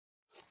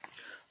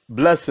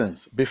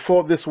Blessings.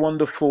 Before this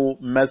wonderful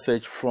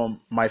message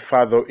from my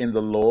father in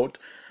the Lord,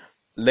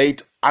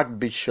 late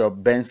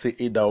Archbishop Benson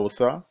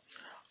Idahosa,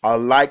 I'd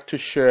like to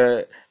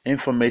share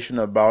information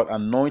about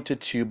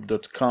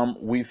AnointedTube.com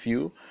with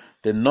you,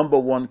 the number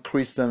one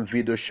Christian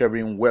video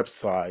sharing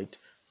website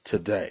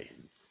today.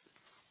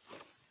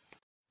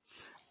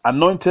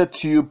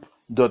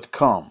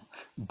 AnointedTube.com.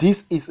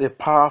 This is a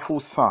powerful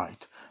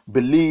site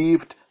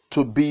believed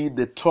to be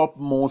the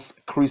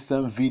topmost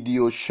Christian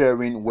video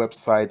sharing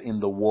website in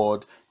the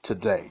world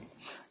today.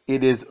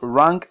 It is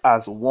ranked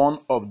as one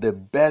of the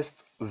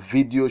best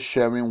video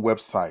sharing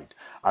websites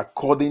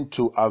according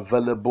to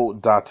available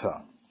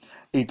data.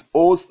 It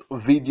hosts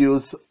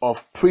videos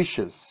of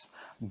preachers,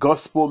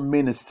 gospel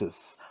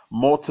ministers,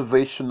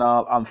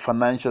 motivational and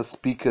financial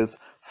speakers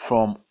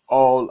from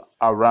all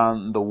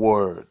around the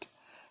world.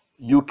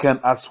 You can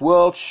as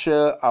well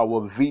share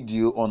our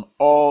video on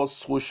all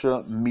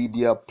social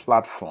media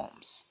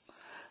platforms.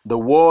 The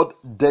world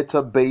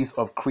database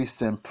of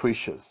Christian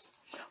preachers,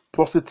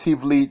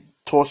 positively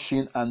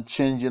touching and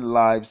changing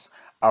lives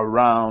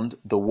around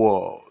the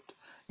world.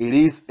 It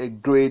is a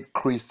great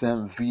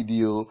Christian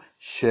video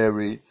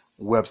sharing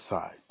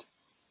website.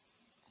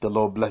 The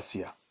Lord bless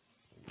you.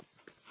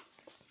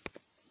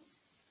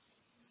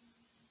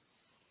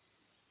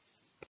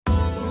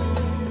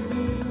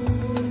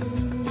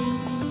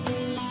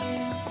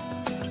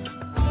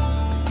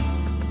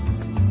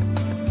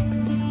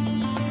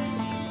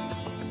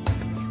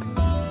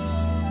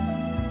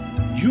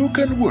 You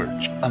can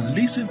watch and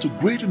listen to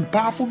great and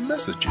powerful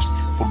messages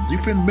from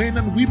different men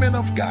and women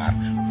of God,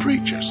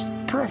 preachers,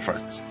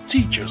 prophets,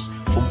 teachers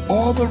from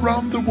all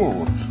around the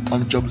world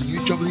on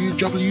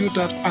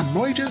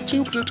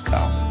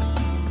www.anointedtube.com.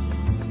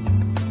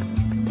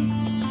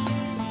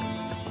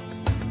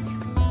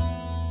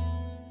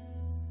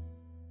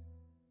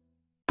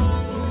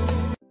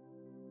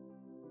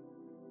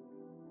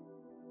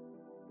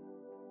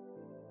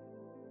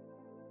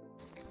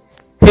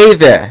 Hey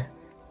there,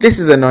 this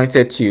is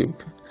Anointed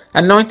Tube.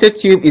 Anointed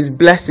Tube is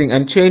blessing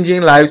and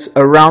changing lives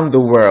around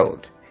the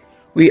world.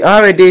 We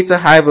are a data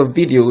hive of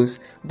videos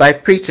by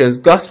preachers,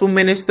 gospel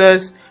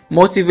ministers,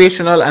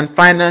 motivational and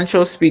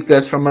financial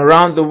speakers from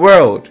around the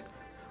world.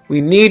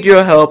 We need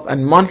your help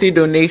and monthly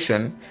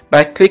donation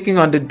by clicking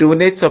on the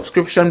donate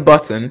subscription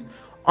button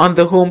on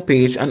the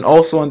homepage and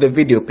also on the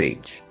video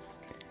page.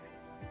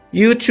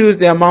 You choose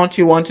the amount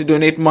you want to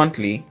donate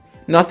monthly.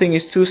 Nothing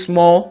is too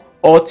small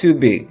or too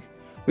big.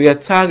 We are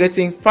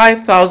targeting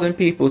 5,000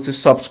 people to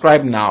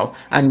subscribe now,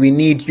 and we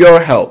need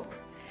your help.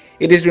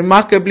 It is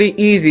remarkably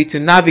easy to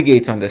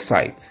navigate on the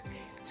site.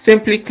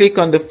 Simply click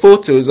on the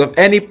photos of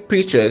any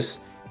preachers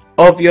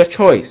of your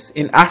choice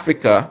in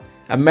Africa,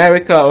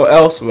 America or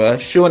elsewhere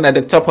shown at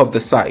the top of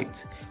the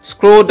site.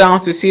 Scroll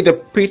down to see the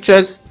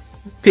preachers'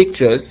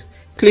 pictures.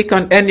 Click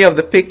on any of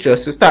the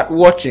pictures to start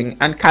watching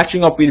and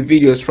catching up with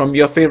videos from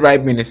your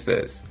favorite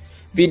ministers.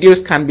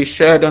 Videos can be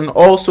shared on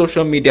all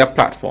social media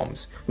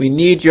platforms. We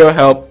need your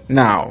help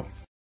now.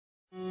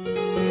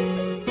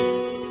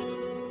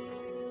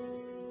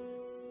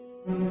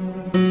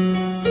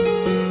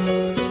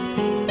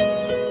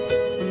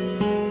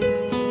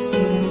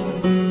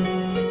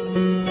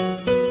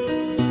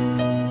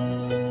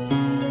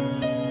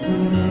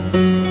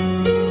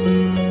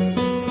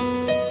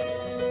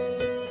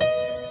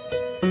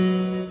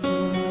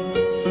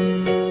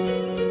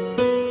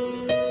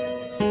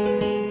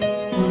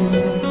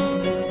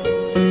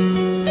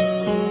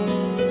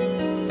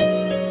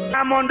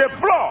 I'm on the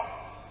floor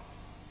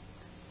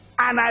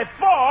and I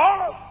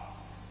fall,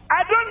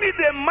 I don't need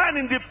a man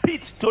in the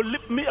pit to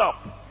lift me up.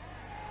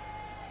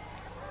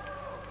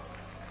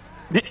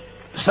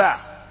 Sir,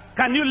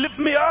 can you lift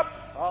me up?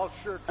 I'll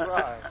sure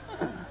try.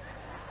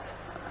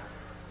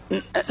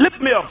 Lift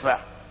me up, sir.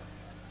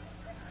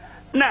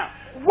 Now,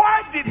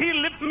 why did he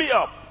lift me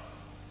up?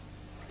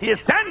 He is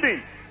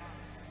standing.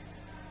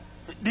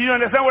 Do you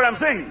understand what I'm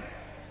saying?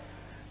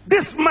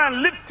 This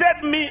man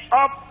lifted me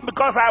up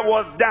because I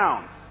was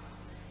down.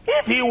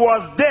 If he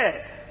was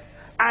there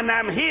and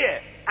I'm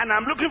here and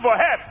I'm looking for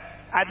help,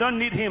 I don't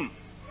need him.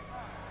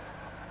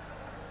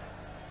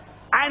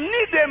 I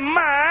need a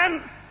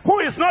man who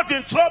is not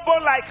in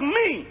trouble like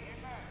me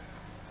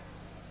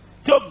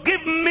to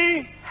give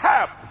me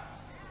help.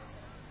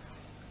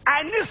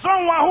 I need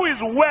someone who is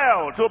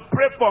well to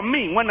pray for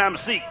me when I'm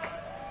sick.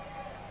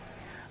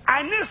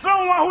 I need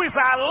someone who is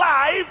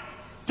alive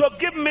to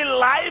give me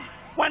life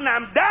when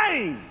I'm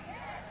dying.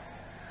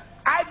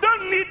 I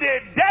don't need a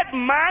dead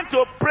man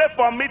to pray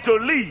for me to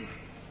live.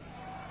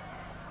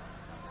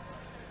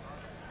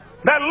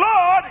 The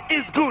Lord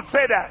is good.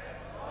 Say that.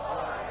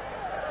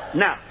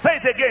 Now, say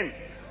it again.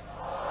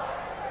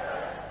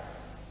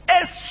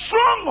 A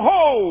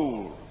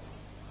stronghold.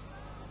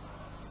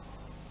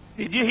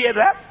 Did you hear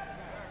that?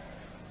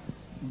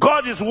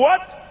 God is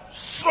what?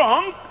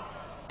 Strong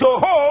to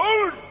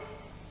hold.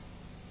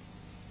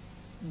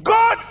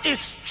 God is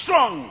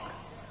strong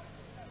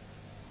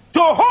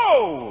to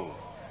hold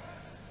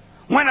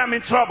when I'm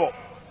in trouble.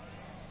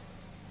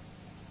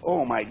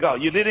 Oh my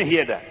God, you didn't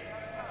hear that.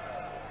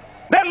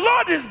 The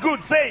Lord is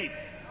good, say it.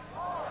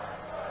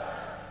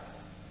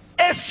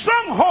 A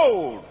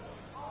stronghold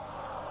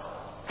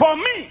for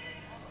me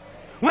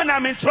when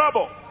I'm in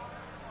trouble.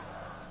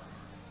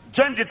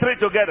 Join the three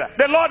together.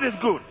 The Lord is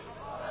good.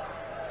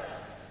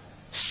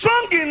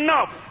 Strong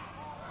enough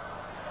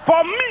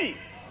for me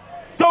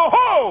to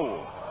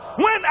hold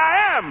when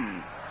I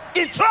am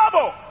in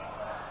trouble.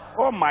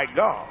 Oh my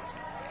God.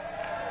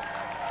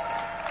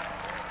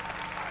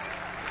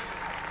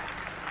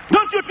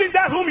 Don't you think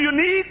that's whom you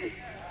need?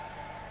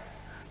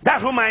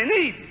 That's whom I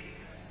need.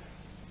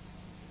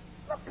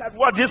 Look at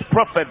what this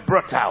prophet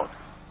brought out.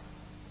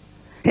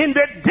 In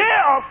the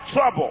day of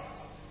trouble,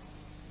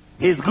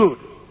 he's good.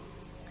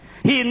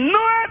 He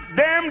knoweth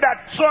them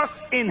that trust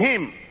in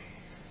him.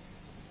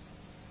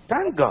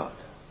 Thank God.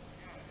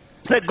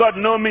 Say, God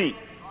know me.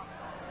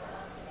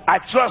 I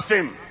trust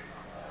him.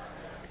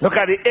 Look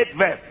at the 8th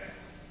verse.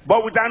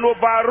 But with an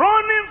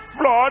overrunning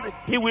flood,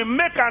 he will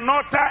make an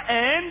utter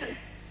end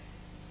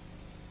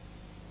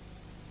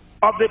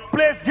of the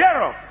place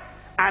thereof,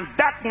 and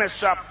darkness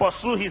shall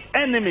pursue his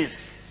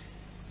enemies.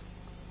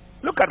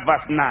 Look at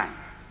verse 9.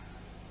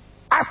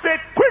 As a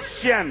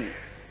Christian,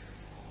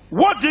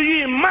 what do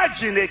you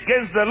imagine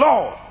against the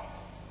Lord?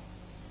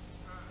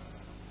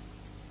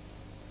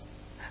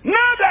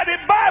 Now that the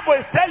Bible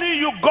is telling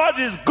you God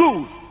is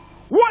good,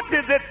 what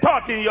is the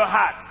thought in your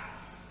heart?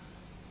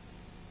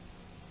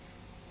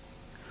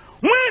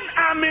 When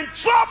I'm in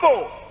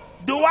trouble,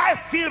 do I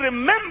still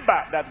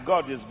remember that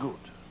God is good?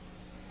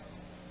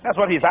 That's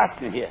what he's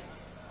asking here.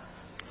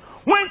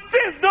 When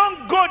things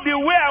don't go the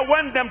way I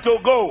want them to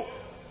go,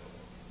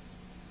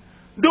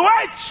 do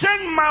I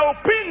change my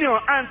opinion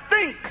and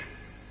think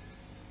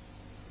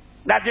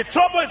that the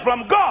trouble is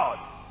from God?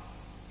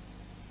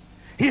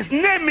 His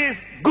name is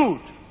good.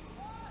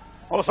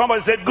 Oh,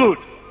 somebody said good.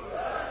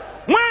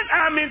 When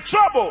I'm in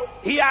trouble,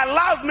 he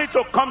allows me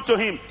to come to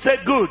him. Say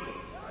good.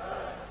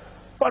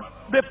 But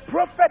the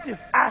prophet is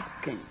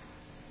asking,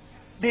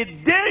 the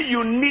day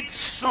you need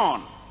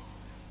sun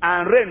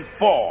and rain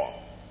fall,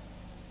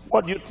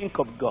 what do you think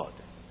of God?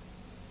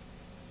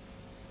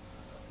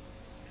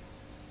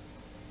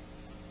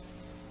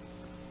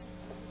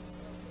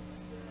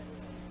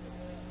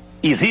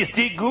 Is he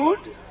still good?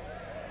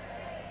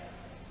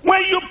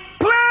 When you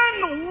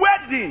plan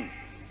wedding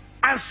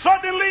and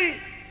suddenly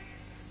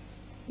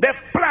the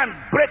plan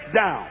breaks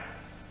down,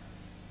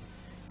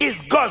 is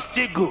God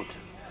still good?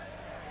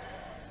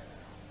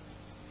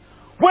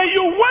 When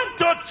you want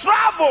to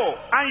travel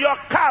and your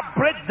car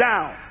breaks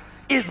down,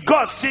 is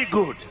God still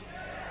good?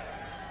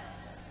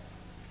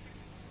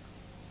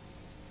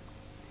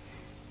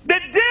 The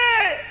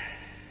day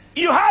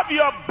you have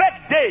your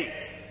birthday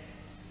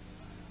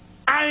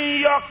and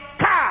your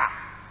car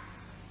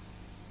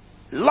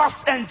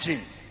lost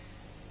engine,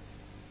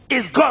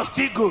 is God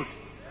still good?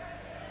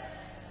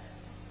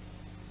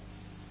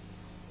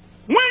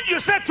 When you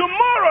say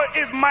tomorrow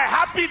is my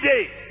happy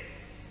day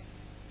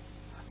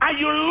and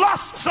you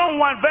lost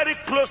someone very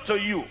close to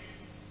you,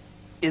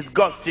 is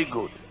God still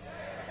good?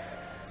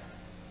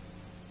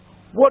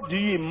 What do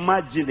you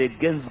imagine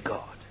against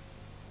God?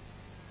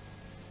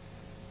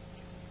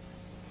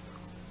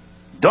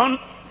 Don't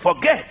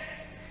forget,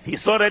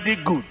 he's already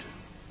good.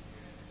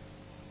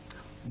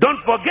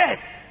 Don't forget,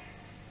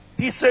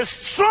 he's a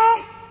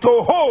strong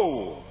to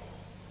hold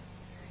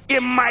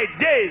in my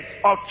days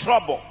of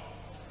trouble.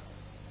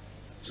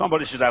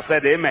 Somebody should have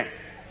said amen.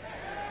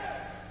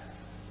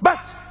 But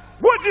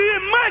what do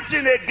you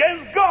imagine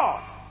against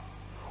God?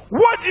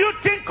 What do you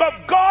think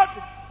of God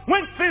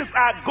when things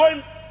are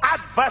going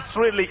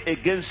adversely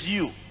against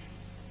you?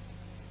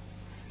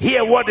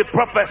 Hear what the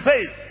prophet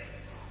says.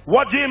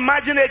 What do you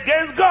imagine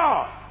against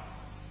God?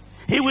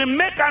 He will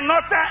make an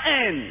utter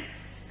end.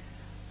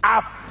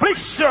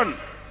 Affliction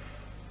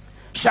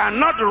shall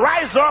not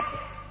rise up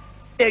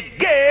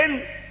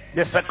again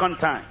the second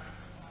time.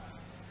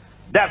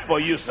 That's for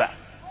you, sir.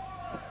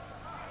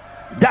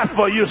 That's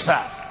for you,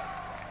 sir.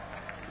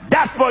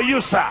 That's for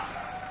you, sir.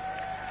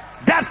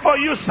 That's for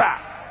you, sir.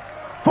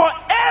 For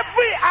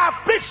every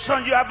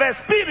affliction you have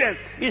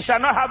experienced, it shall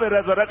not have a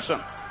resurrection.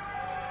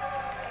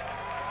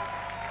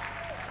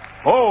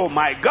 Oh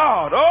my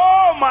God,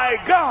 oh my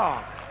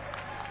God.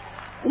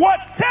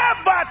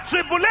 Whatever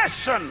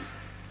tribulation,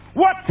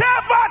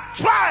 whatever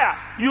trial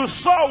you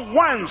saw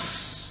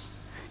once,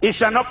 it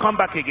shall not come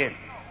back again.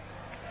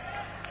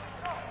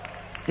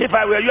 If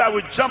I were you, I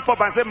would jump up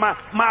and say, my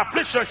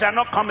affliction shall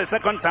not come a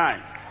second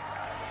time.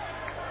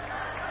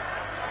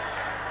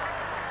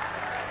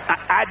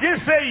 I didn't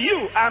say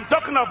you, I'm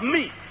talking of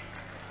me.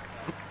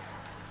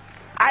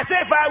 I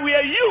said, if I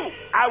were you,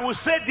 I would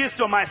say this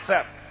to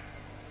myself.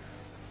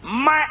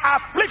 My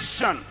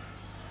affliction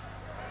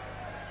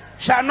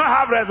shall not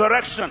have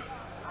resurrection.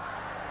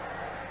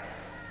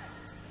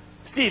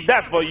 Steve,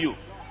 that's for you.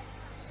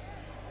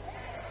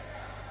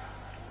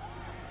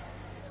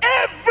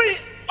 Every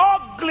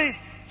ugly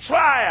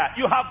trial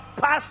you have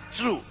passed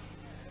through,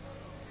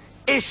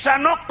 it shall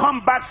not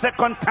come back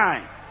second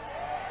time.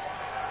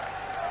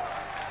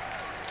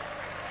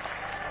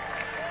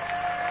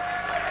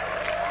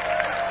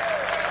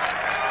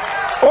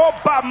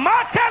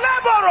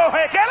 makeleboro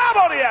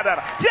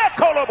hekelaboriada.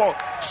 Yekolobo.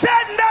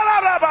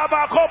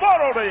 Shendalaraba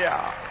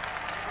kobororia.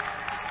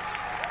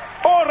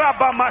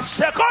 Oraba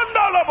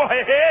masekondolobo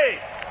hehe.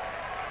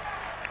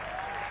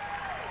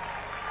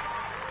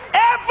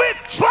 Every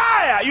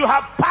trial you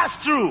have passed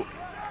through,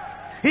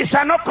 it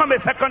shall not come a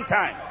second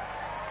time.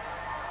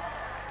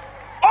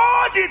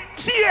 All the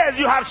tears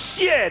you have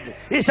shed,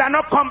 it shall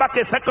not come back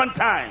a second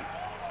time.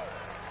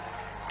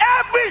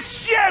 Every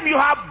shame you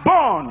have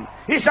borne,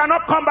 it shall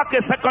not come back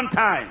a second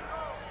time.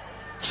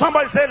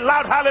 Somebody say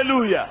loud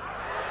hallelujah.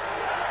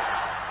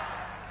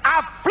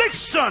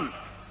 Affliction.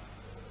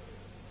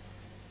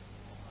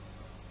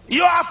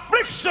 Your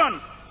affliction,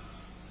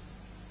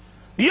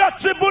 your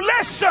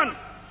tribulation,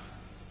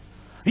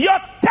 your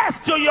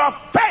test to your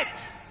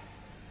faith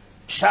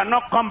shall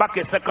not come back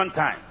a second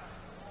time.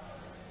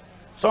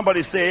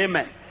 Somebody say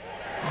amen.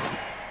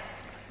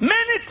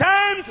 Many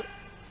times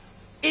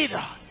it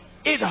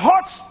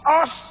hurts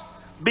us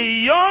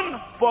beyond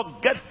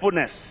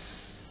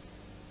forgetfulness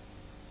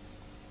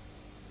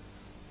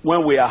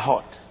when we are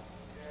hurt.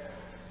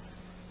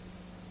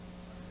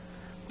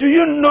 Do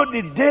you know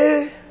the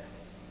day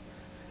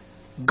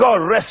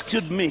God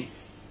rescued me,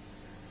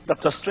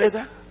 Dr.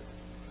 Strader?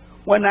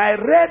 When I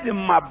read in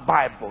my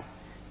Bible,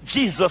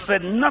 Jesus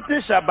said,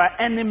 nothing shall by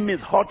any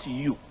means hurt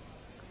you.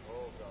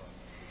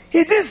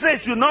 He didn't say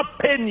it will not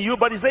pain you,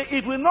 but he said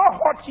it will not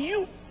hurt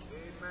you.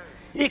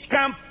 It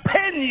can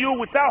pain you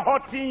without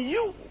hurting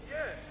you.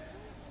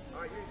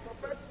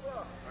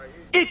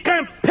 It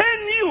can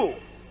pain you.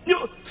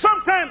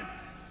 Sometimes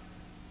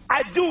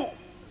I do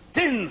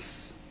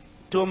things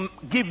to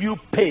give you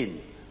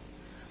pain.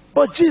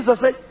 But Jesus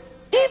said,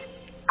 if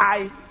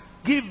I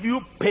give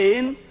you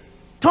pain,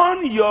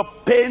 turn your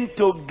pain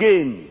to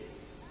gain.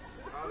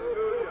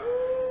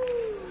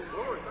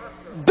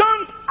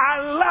 Don't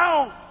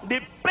allow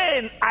the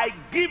pain I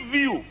give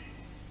you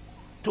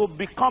to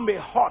become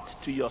a hurt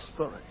to your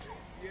spirit.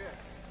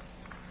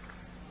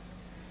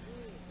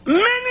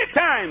 Many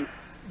times,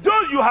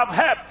 those you have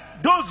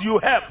helped, those you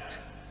helped,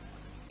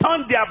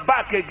 turn their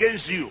back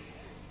against you.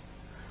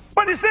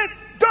 But he said,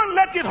 don't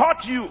let it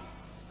hurt you.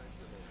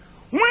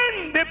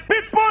 When the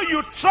people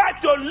you try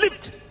to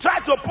lift, try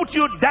to put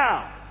you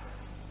down,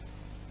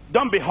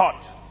 don't be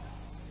hurt.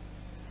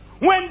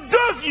 When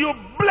those you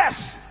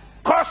bless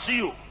curse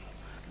you,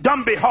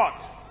 don't be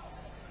hurt.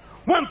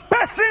 When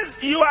persons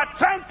you are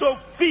trying to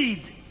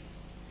feed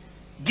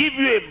give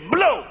you a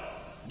blow,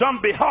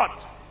 don't be hurt.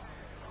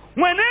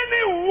 When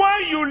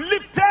anyone you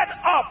lifted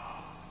up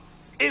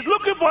is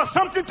looking for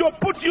something to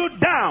put you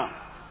down,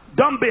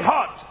 don't be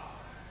hurt.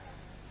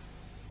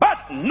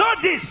 But know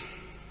this,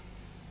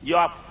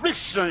 your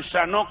affliction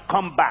shall not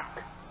come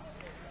back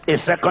a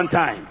second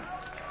time.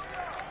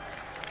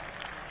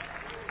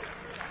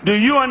 Do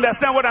you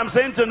understand what I'm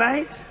saying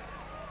tonight?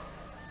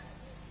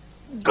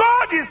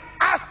 God is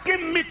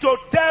asking me to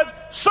tell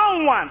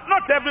someone,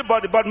 not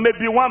everybody, but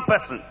maybe one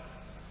person,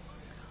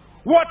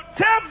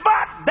 whatever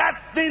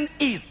that thing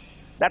is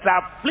that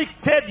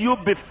afflicted you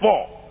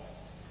before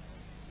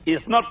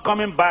is not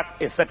coming back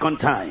a second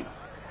time.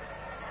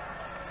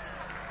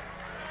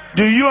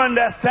 Do you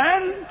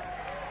understand?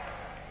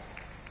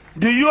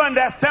 Do you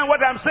understand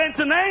what I'm saying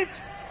tonight?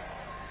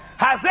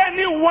 Has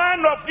any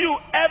one of you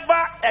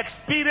ever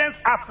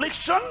experienced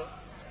affliction?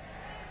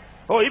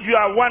 Oh, if you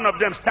are one of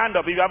them, stand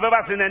up. If you have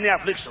ever seen any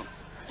affliction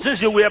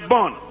since you were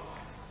born.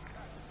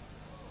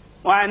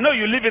 Well, I know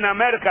you live in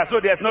America, so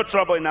there's no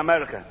trouble in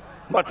America.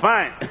 But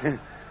fine.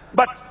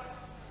 But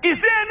is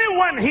there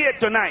anyone here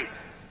tonight?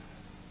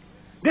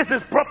 This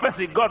is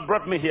prophecy God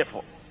brought me here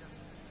for.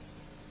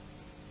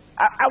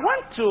 I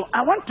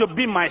want to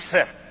be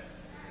myself.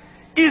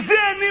 Is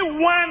there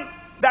anyone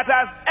that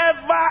has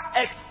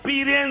ever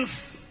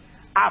experienced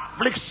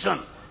affliction?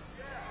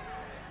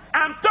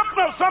 I'm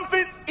talking of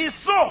something is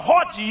so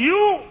hot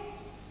you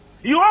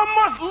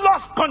almost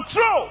lost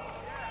control.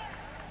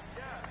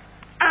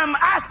 I'm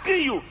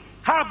asking you,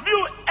 have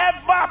you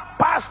ever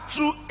passed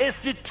through a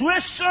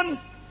situation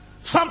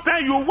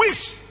sometimes you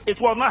wish it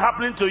was not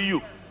happening to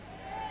you?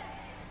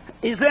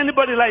 Is there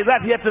anybody like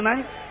that here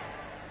tonight?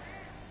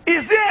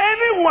 Is there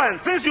anyone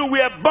since you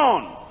were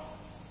born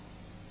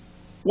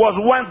was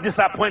once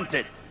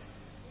disappointed?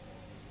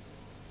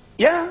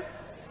 Yeah?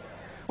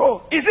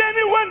 Oh, is there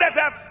anyone that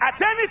have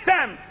at any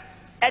time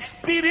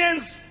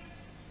experienced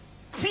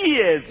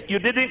tears you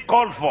didn't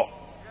call for?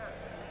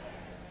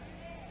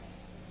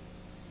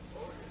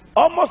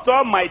 Almost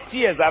all my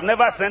tears, I've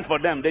never sent for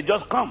them. They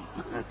just come.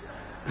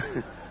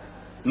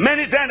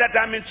 Many times that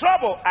I'm in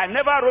trouble, I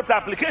never wrote an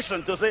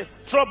application to say,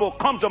 trouble,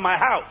 come to my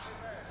house.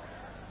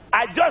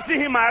 I just see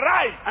him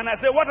arrive, and I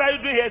say, what are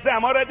you doing here? He said,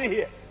 I'm already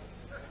here.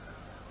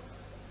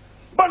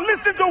 But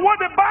listen to what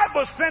the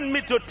Bible sent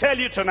me to tell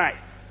you tonight.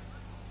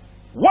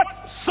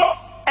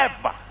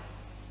 Whatsoever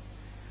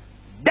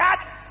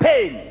that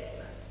pain,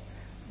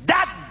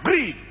 that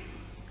grief,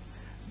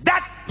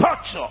 that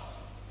torture,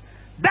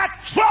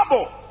 that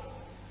trouble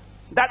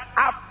that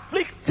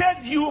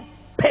afflicted you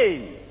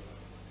pain,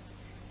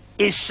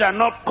 it shall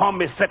not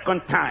come a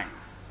second time.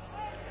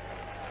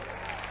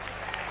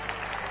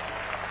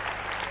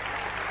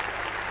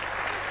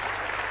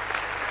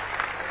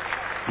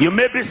 You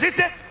may be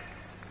seated,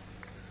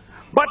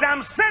 but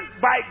I'm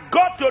sent by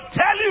God to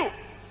tell you,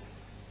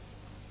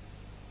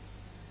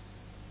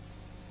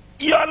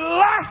 your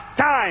last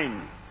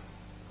time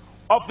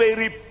of a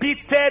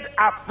repeated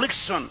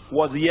affliction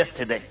was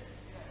yesterday.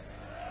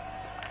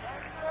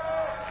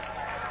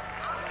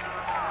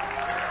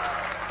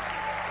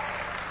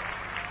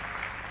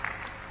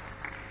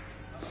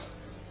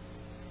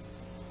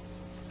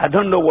 I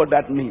don't know what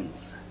that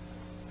means.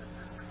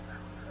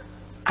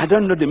 I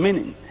don't know the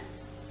meaning.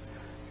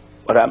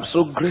 But I'm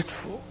so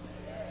grateful.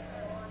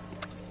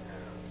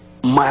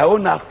 My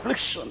own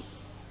affliction,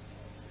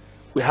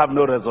 we have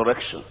no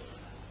resurrection.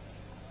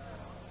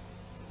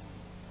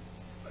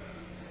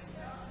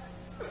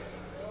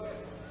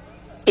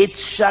 It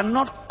shall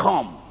not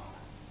come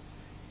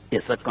a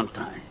second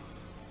time.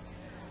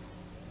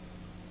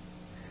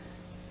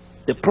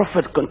 The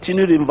prophet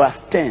continued in verse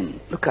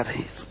 10. Look at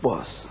his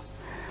verse.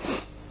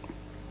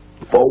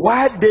 For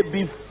while they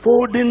be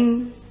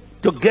folding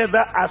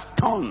together as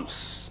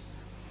stones,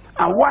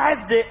 and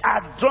while they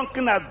are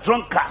drunken as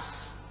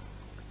drunkards,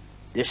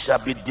 they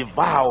shall be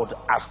devoured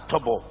as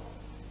stubble,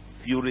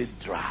 fury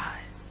dry.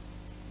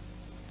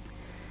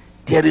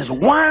 There is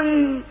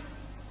one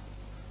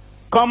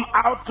come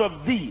out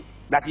of thee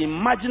that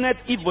imagineth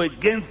evil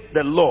against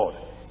the Lord,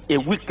 a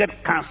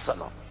wicked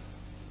counselor.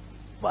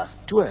 Verse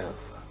 12.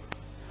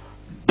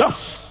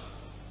 Thus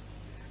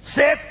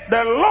saith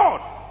the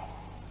Lord,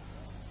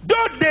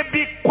 though they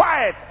be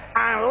quiet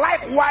and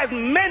likewise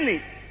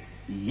many,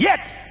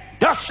 yet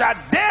thus shall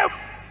they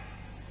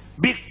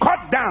be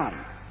cut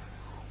down.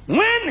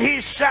 When he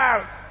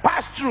shall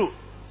pass through,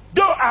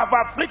 though I have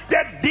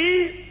afflicted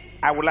thee,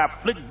 I will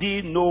afflict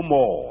thee no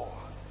more.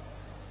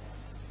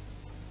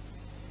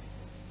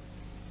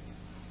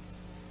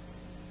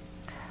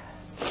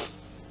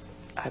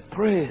 I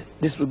pray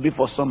this will be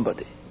for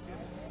somebody.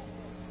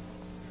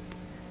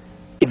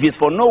 If it's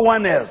for no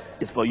one else,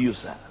 it's for you,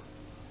 sir.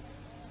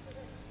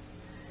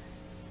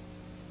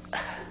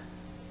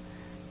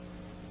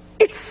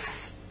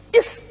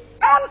 It's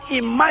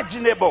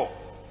unimaginable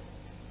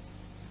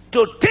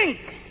to think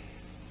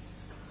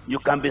you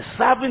can be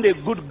serving a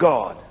good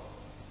God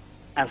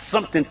and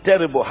something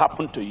terrible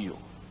happened to you.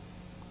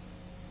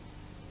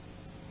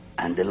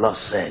 And the Lord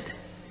said,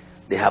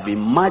 they have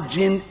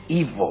imagined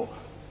evil,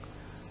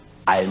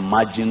 I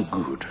imagine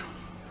good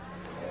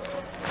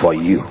for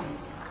you.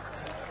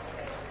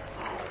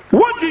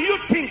 What do you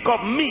think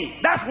of me?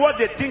 That's what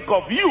they think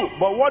of you.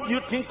 But what do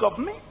you think of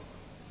me?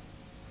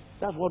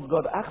 That's what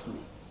God asked me.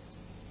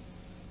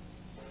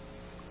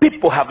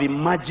 People have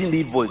imagined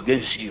evil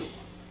against you.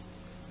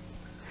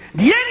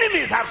 The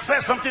enemies have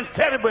said something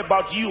terrible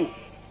about you.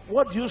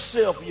 What do you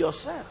say of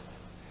yourself?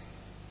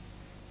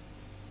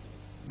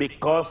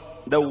 Because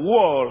the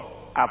world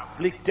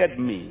afflicted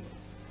me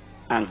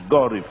and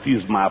God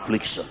refused my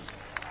affliction.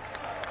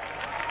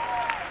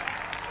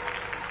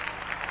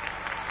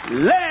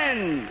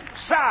 Learn,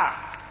 sir,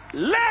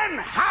 learn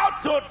how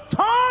to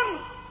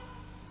turn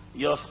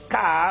your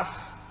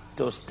scars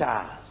to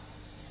stars.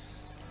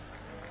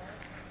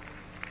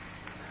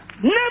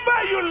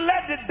 Never you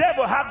let the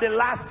devil have the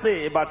last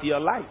say about your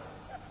life.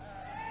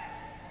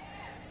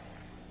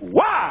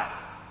 Why?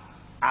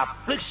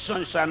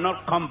 Affliction shall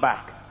not come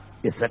back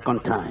a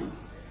second time.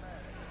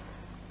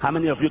 How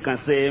many of you can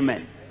say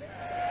amen?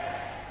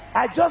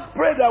 I just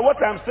pray that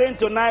what I'm saying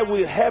tonight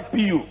will help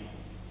you.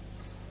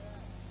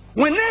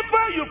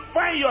 Whenever you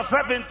find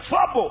yourself in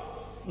trouble,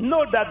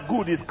 know that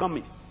good is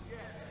coming.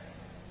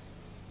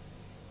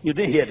 You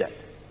didn't hear that?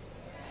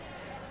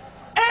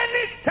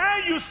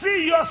 Anytime you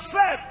see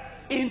yourself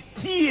in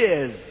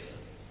tears,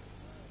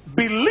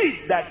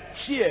 believe that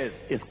cheers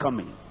is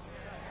coming.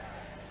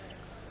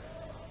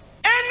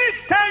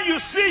 Anytime you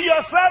see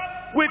yourself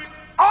with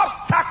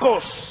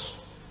obstacles,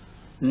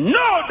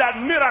 know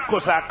that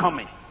miracles are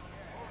coming.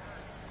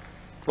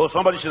 So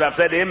somebody should have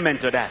said amen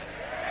to that.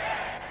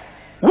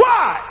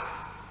 Why?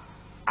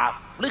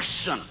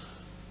 Affliction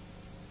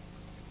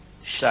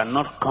shall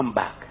not come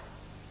back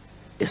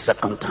a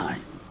second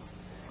time.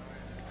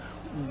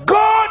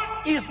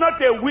 God is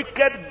not a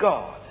wicked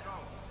God.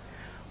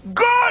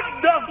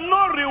 God does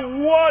not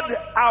reward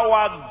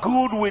our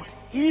good with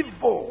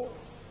evil.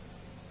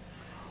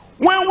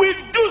 When we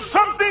do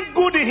something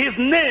good in his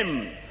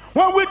name,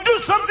 when we do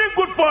something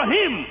good for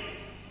him,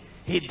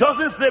 he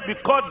doesn't say,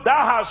 because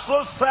thou hast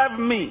so served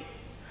me,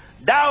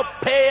 thou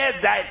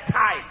payest thy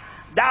tithe,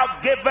 thou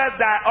givest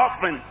thy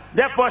offering,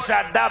 therefore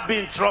shalt thou be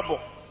in trouble.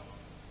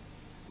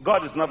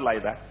 God is not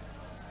like that.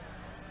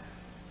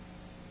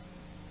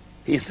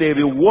 He's a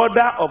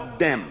rewarder of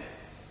them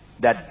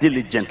that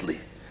diligently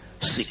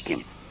seek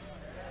him.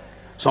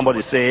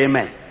 Somebody say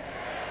amen.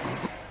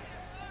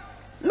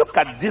 Look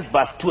at this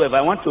verse 12.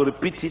 I want to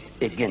repeat it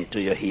again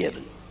to your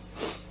hearing.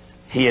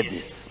 Hear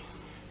this.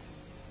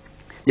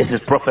 This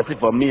is prophecy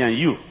for me and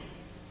you.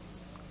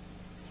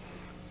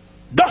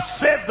 Thus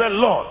says the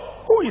Lord.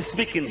 Who is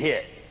speaking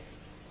here?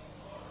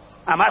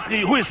 I'm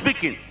asking you, who is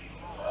speaking?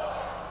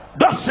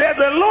 Thus says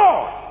the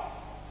Lord.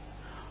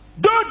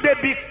 Though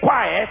they be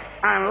quiet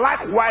and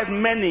likewise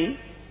many,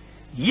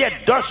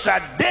 yet thus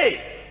shall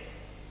they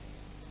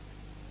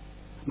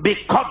be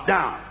cut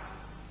down.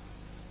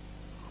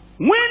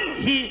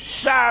 When he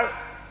shall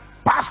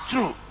pass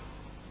through,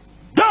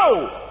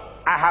 though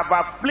I have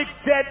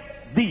afflicted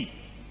thee,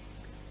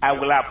 I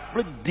will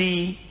afflict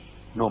thee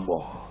no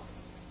more.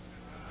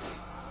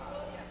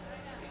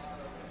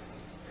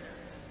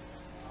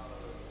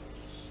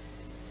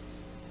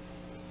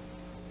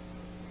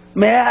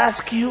 May I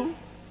ask you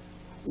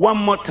one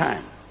more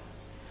time,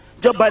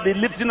 just by the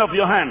lifting of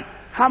your hand,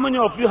 how many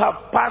of you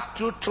have passed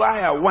through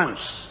trial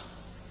once?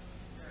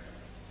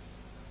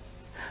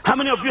 How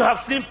many of you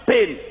have seen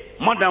pain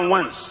more than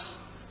once?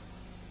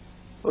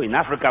 Oh, in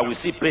Africa we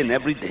see pain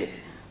every day.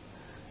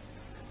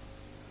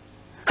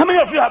 How many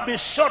of you have been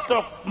short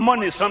of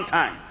money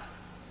sometimes?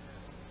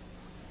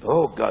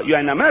 Oh God, you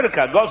are in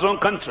America, God's own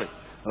country.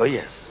 Oh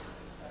yes.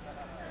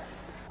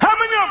 How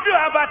many of you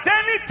have at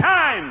any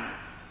time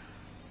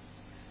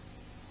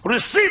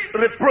received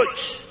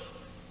reproach?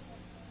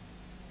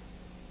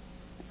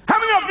 How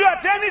many of you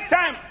at any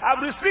time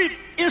have received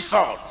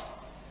insult,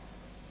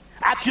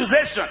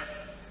 accusation?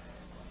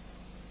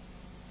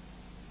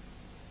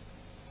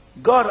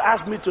 God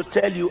asked me to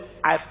tell you,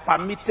 I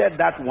permitted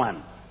that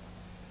one,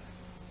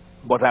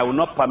 but I will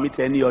not permit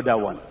any other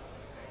one.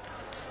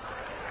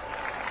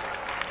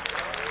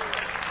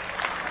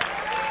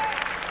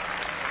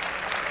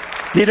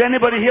 Did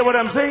anybody hear what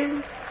I'm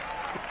saying?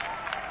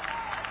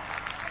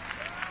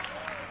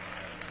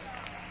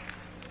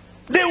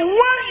 The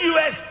one you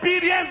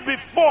experienced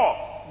before,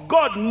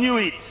 God knew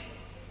it.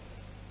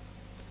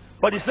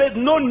 But he said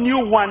no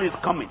new one is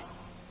coming.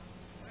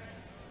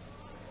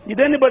 Did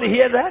anybody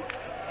hear that?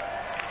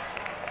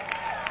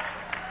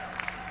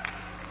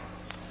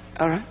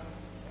 All right.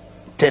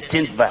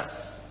 13th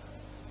verse.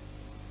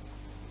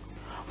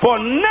 For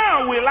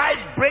now will I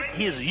break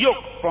his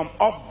yoke from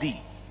off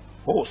thee.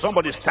 Oh,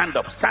 somebody stand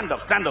up, stand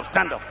up, stand up,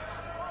 stand up.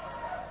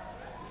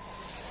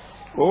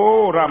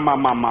 Oh,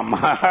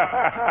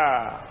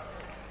 Ramamamama.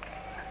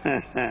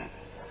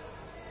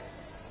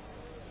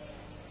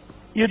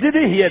 You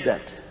didn't hear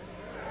that.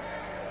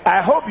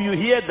 I hope you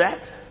hear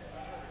that.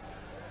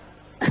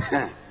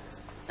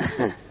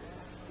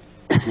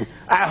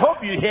 I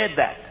hope you hear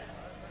that.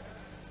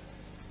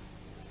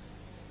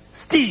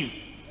 Steve,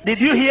 did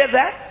you hear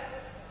that?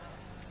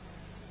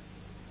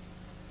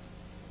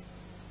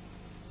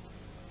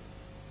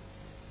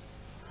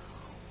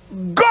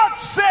 God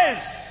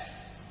says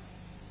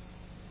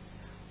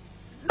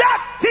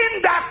that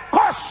thing that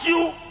caused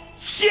you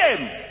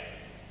shame,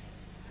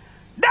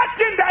 that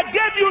thing that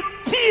gave you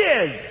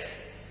tears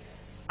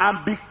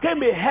and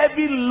became a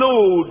heavy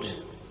load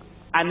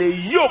and a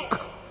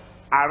yoke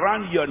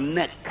around your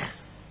neck,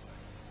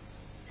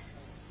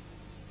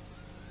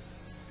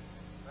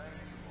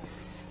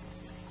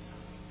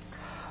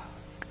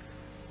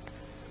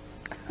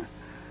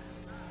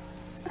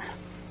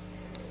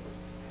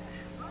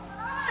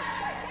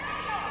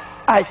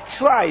 I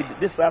tried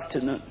this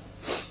afternoon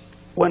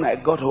when I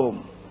got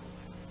home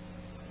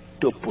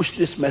to push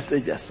this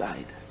message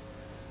aside,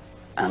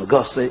 and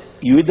God said,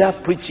 you either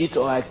preach it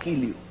or I kill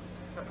you.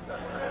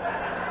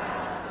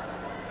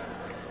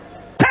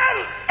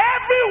 Tell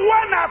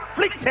everyone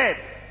afflicted,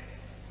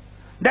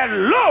 the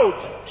load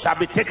shall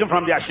be taken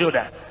from their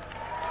shoulders.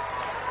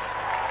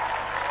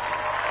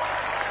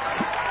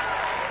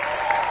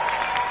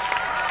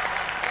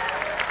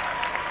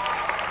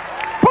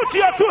 Put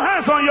your two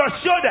hands on your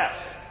shoulders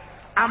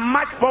and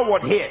march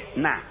forward here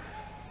now,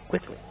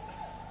 quickly.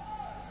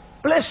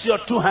 Place your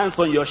two hands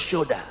on your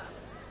shoulder.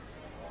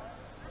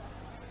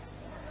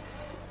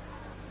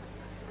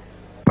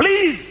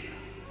 Please,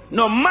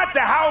 no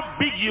matter how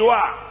big you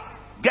are,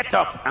 get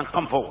up and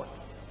come forward.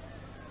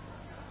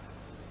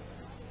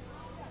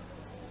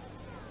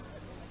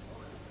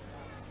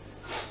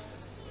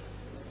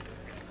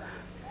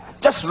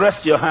 Just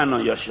rest your hand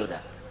on your shoulder.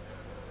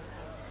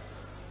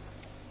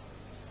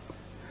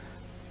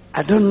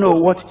 I don't know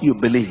what you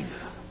believe,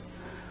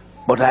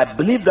 but I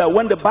believe that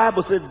when the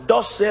Bible says,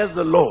 thus says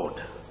the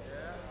Lord,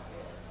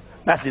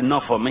 that's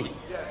enough for me.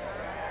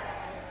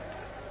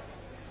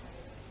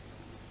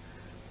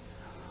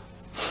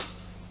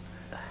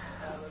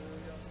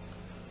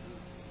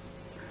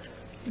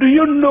 Do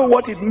you know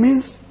what it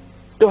means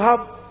to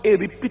have a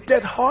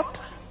repeated heart?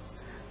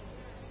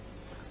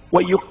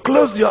 When you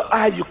close your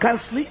eye, you can't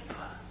sleep.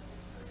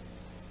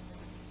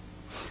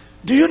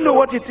 Do you know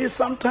what it is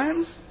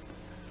sometimes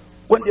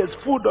when there's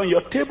food on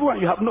your table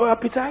and you have no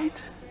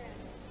appetite?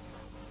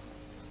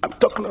 I'm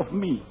talking of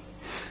me.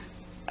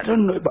 I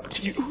don't know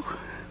about you.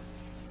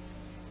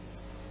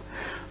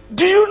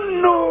 Do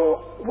you know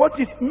what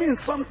it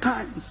means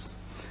sometimes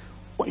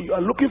when you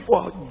are looking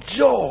for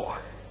joy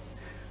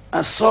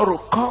and sorrow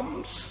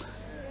comes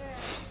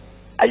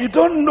and you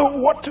don't know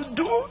what to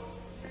do?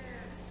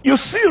 You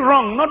see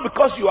wrong, not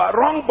because you are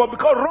wrong, but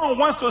because wrong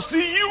wants to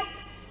see you.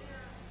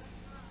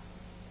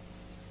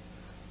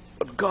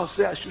 But God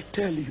said, I should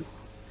tell you,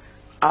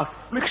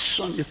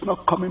 affliction is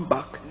not coming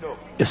back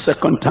a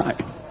second time.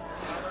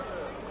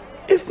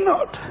 It's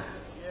not.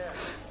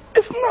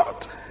 It's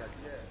not.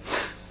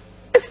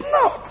 It's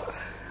not.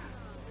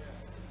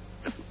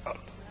 It's not.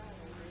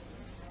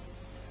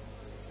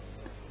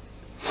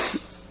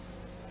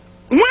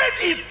 When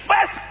it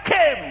first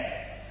came,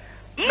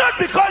 not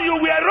because you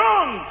were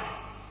wrong.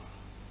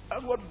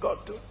 That's what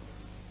God told.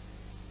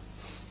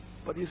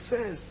 But he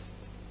says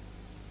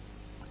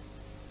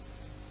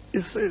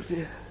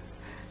here,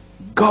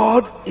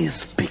 God is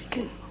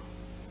speaking.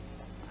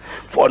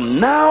 For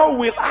now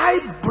will I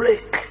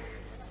break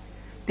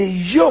the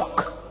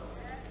yoke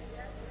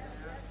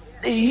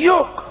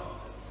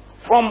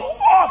from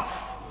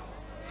off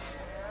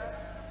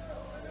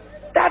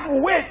that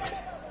weight,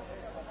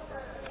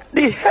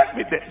 the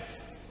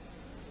heaviness,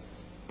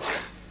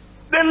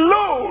 the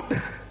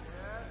load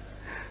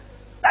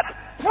that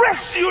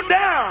press you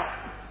down.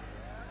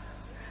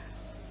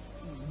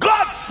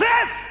 God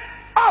says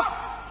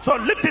up, so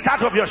lift it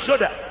out of your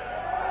shoulder.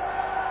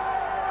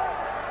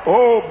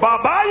 Oh,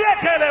 Baba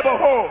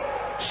Yekeleboho,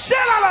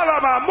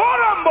 Shelalama,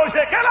 Morambo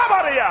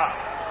Shekelabaria,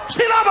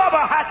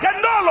 Shilababa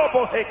Hakendolo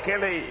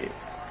Bohekele.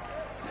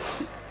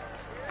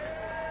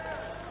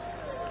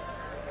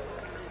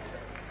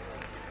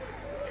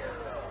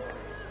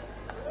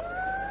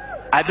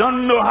 I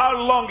don't know how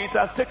long it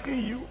has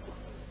taken you,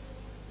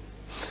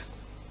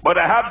 but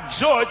I have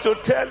joy to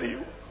tell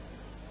you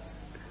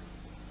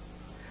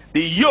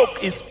the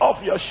yoke is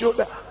off your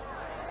shoulder.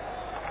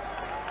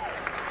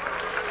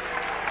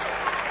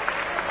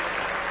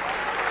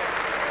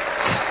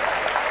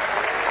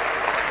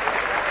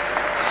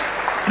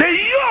 The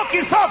yoke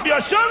is off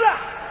your shoulder.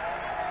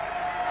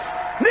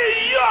 The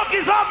yoke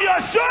is off your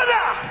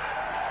shoulder.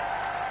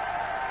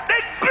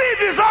 The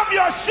grief is off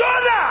your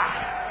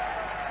shoulder.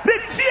 The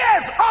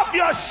tears off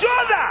your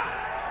shoulder.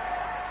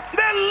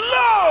 The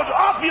load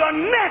off your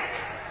neck.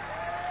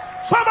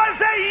 Somebody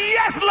say,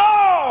 yes,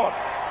 Lord.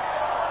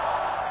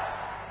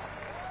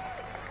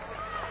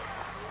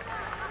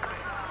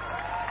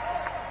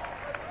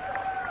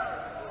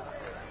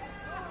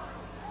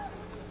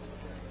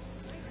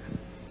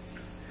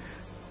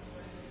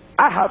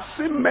 I have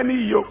seen many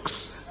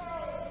yokes.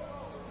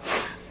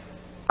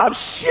 I've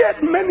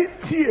shed many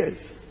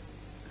tears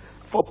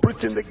for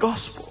preaching the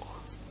gospel.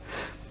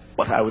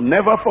 But I will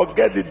never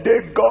forget the day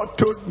God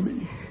told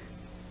me,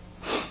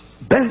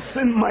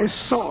 Benson, my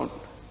son,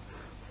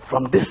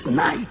 from this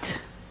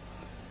night,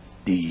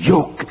 the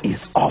yoke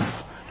is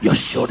off your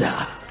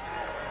shoulder.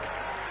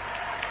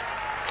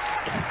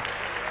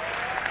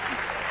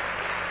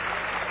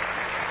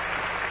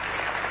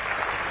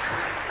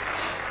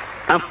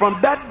 And from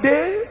that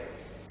day,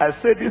 I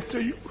say this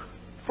to you,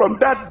 from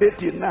that day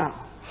till now,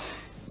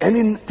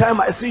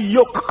 anytime I see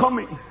yoke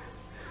coming,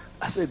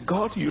 I say,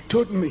 God, you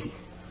told me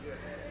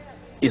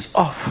it's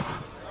off.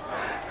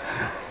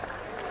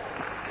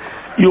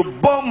 You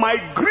bore my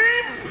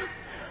grief,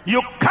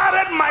 you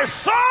carried my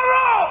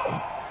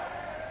sorrow.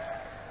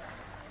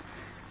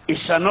 It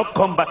shall not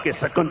come back a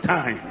second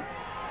time.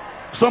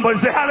 Somebody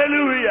say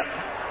hallelujah.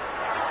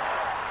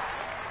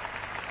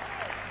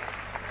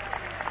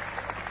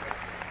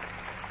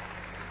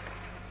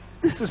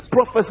 This is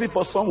prophecy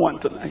for someone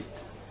tonight.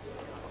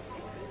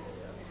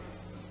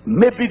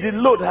 Maybe the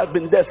load has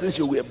been there since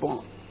you were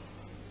born.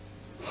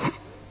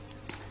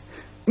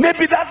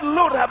 Maybe that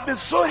load has been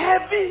so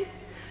heavy,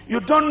 you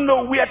don't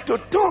know where to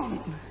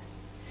turn.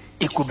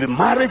 It could be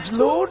marriage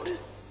load.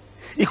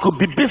 It could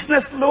be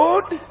business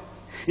load.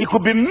 It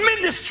could be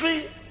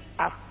ministry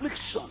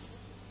affliction.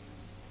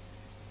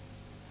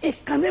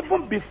 It can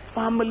even be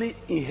family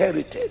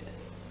inherited.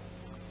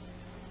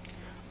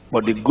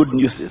 But the good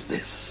news is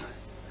this.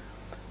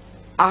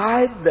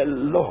 I, the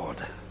Lord,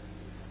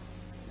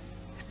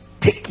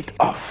 take it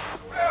off.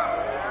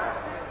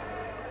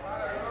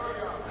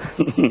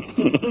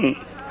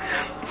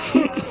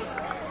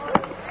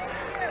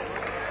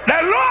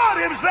 The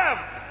Lord himself.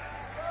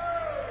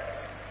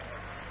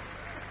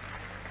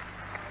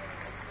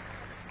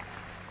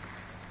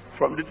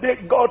 From the day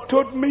God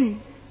told me,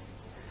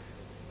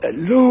 the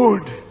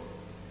load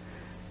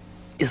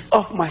is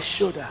off my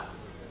shoulder.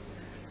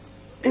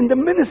 In the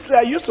ministry,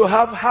 I used to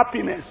have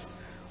happiness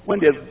when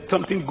there's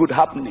something good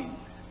happening.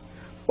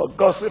 But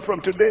God said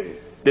from today,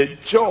 the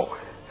joy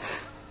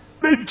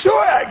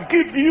I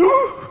give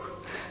you,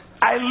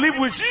 I live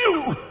with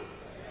you.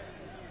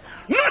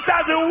 Not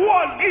as the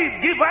world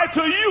give I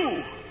to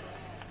you.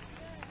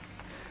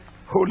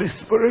 Holy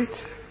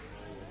Spirit,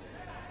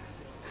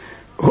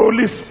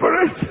 Holy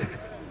Spirit,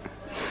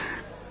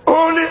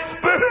 Holy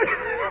Spirit.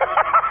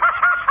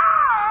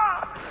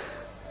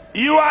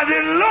 You are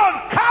the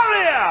Lord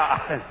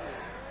carrier.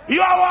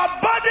 You are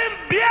our burden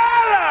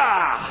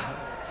bearer.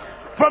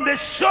 From the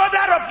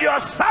shoulder of your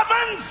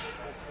servants,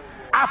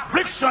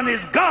 affliction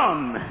is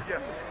gone.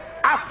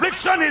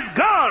 Affliction is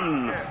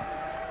gone.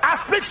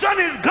 Affliction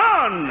is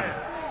gone.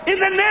 In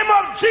the name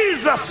of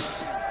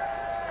Jesus.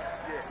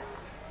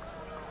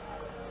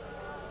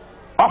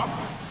 Off.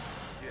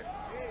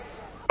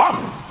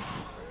 Off.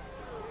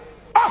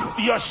 Off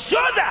your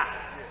shoulder.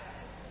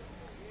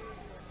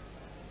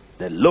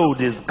 The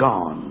load is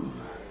gone.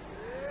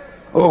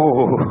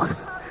 Oh,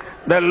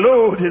 the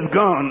load is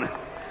gone.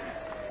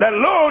 The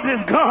load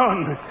is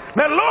gone.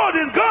 The load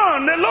is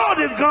gone. The load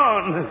is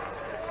gone.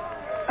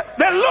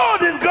 The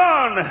load is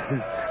gone.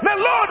 The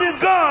load is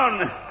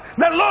gone.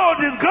 The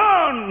load is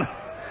gone.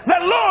 The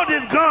load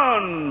is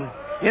gone.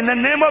 In the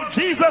name of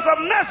Jesus of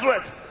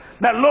Nazareth,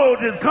 the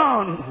load is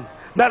gone.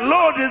 The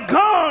load is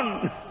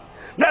gone.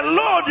 The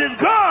load is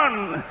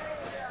gone.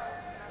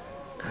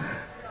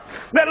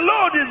 The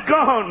load is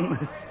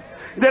gone.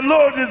 The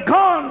load is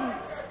gone.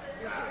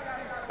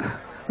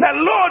 The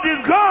load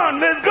is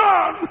gone. It's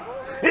gone.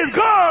 It's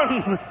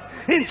gone.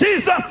 In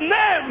Jesus'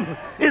 name,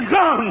 it's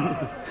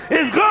gone.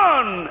 It's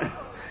gone.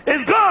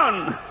 It's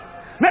gone.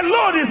 The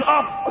load is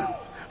off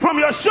from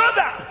your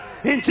shoulder.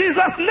 In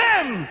Jesus'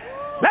 name,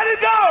 let it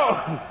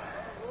go.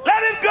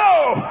 Let it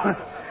go.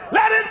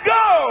 Let it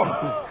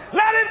go.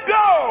 Let it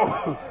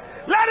go.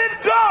 Let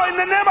it go in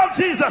the name of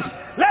Jesus.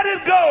 Let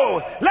it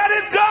go. Let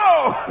it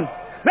go.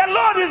 The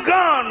Lord is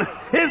gone.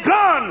 It's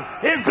gone.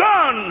 It's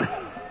gone.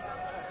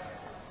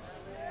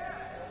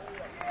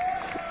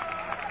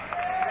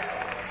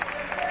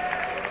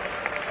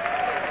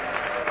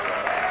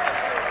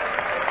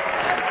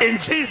 In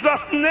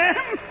Jesus'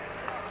 name,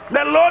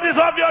 the Lord is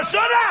off your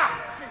shoulder.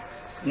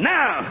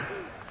 Now,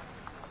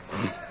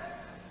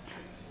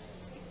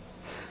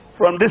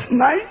 from this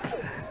night,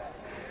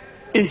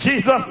 in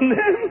Jesus'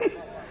 name,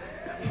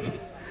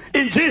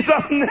 in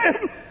Jesus'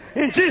 name,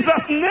 in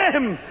Jesus'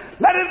 name,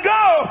 let it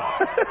go.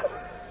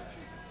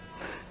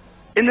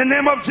 In the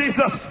name of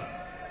Jesus,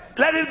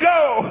 let it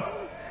go.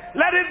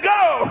 Let it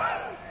go.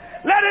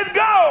 Let it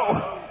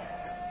go.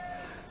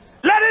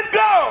 Let it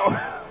go.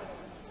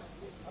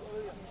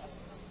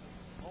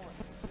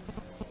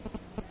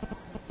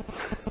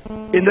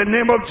 In the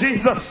name of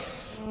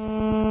Jesus,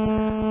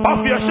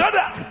 off your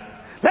shoulder.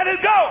 Let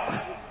it go.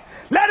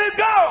 Let it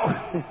go.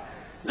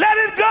 Let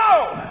it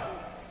go.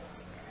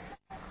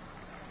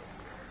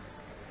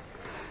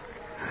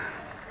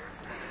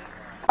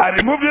 I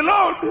remove the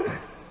load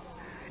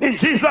in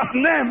Jesus'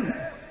 name.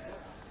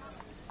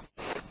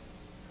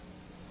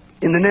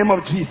 In the name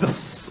of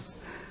Jesus,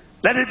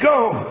 let it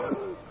go.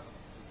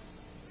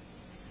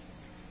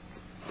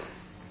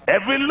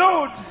 Every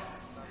load,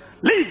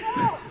 leave.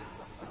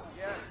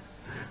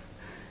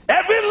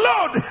 Every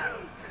load,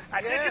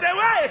 I take it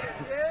away.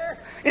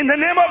 In the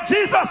name of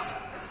Jesus,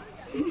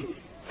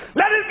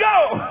 let it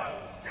go.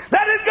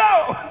 Let it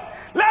go.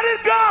 Let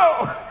it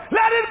go.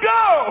 Let it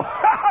go.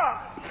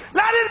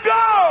 Let it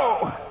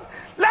go.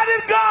 Let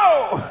it go.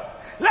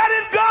 Let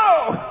it go.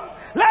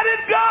 Let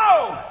it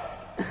go.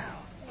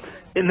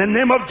 In the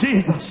name of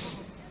Jesus,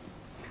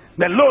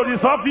 the load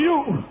is off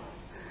you.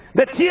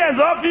 The tears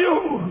off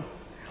you.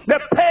 The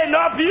pain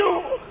off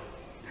you.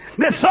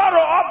 The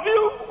sorrow off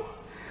you.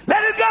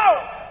 Let it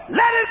go.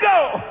 Let it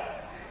go.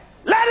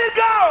 Let it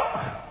go.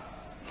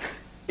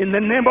 In the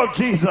name of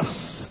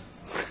Jesus.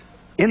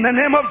 In the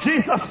name of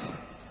Jesus.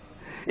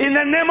 In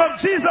the name of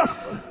Jesus.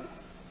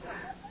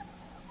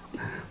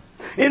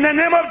 In the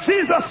name of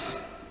Jesus.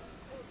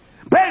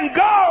 Pain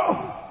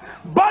go.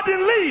 Body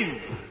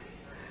leave.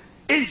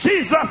 In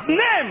Jesus'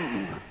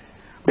 name.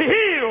 Be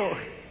healed.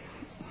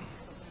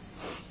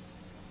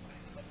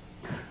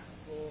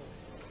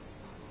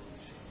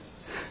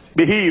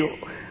 Be healed.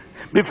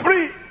 Be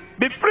free.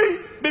 Be free.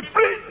 Be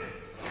free.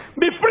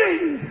 Be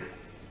free.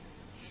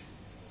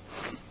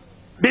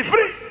 Be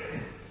free.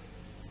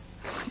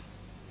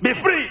 Be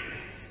free.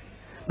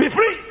 Be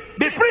free.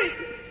 Be free.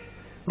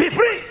 Be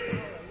free.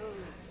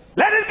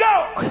 Let it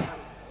go.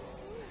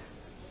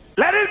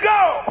 Let it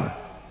go.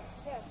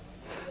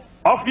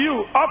 Off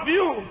you. Off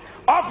you.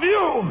 Off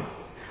you.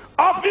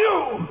 Off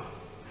you.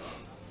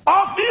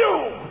 Off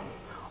you.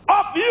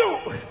 Off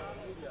you.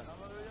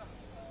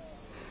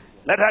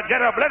 Let her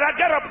get up. Let her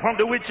get up from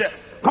the wheelchair.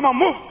 Come on,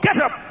 move. Get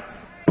up.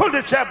 Pull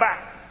the chair back.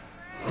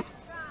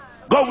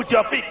 Go with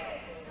your feet.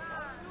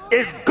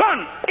 It's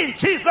gone in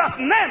Jesus'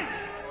 name.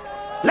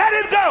 Let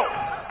it go.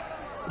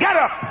 Get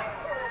up.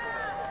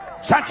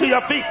 Stand to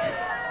your feet.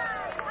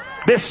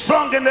 Be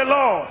strong in the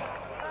Lord.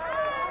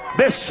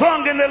 Be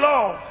strong in the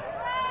Lord.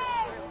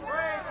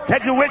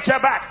 Take the wheelchair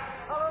back.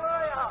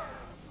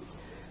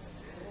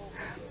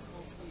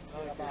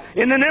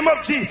 In the name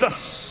of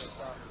Jesus.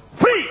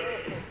 Free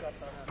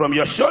from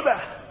your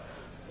shoulder.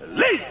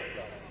 Leave.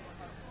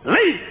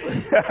 Leave.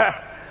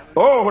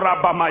 Oh,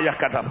 Rabamaya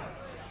Kadam.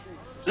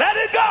 Let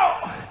it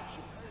go.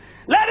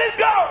 Let it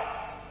go.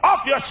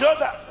 Off your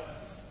shoulder.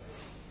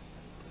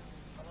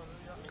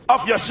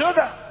 Off your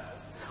shoulder.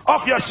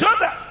 Off your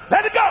shoulder.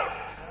 Let it go.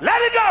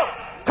 Let it go.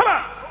 Come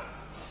on.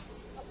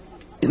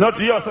 It's not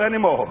yours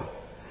anymore.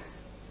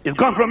 It's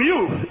gone from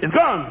you. It's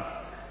gone.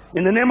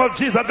 In the name of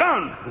Jesus,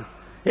 gone.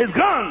 It's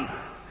gone.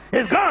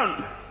 It's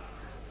gone.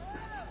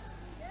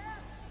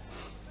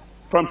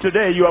 From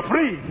today, you are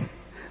free.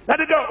 Let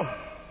it go.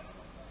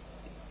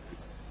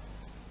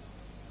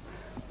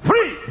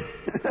 Free.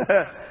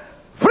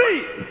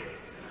 Free.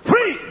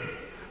 Free.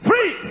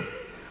 Free.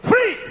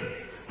 Free.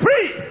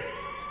 Free.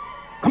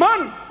 Come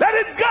on. Let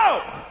it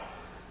go.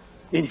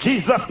 In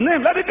Jesus'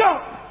 name, let it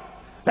go.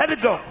 Let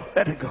it go.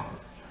 Let it go.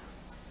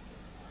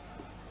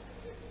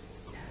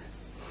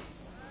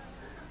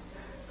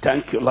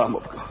 Thank you, Lamb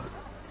of God.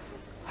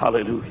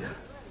 Hallelujah.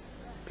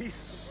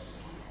 Peace.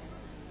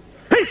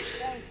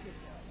 Peace.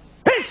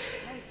 Peace.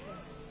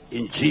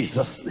 In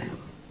Jesus' name.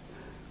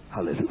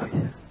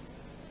 Hallelujah.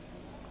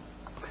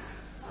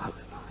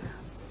 Hallelujah.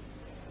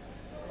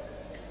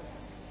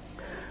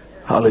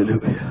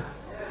 Hallelujah.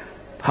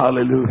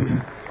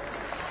 Hallelujah.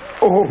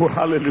 Oh,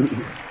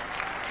 hallelujah.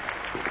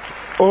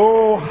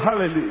 Oh,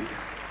 hallelujah.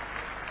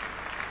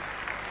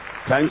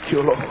 Thank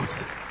you, Lord.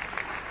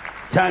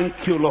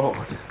 Thank you,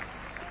 Lord.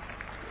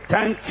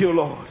 Thank you,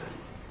 Lord.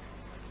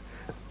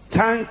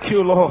 Thank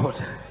you, Lord.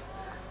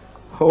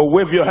 Oh,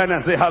 wave your hand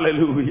and say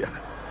hallelujah.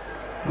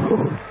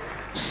 Oh,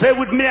 say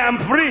with me, I'm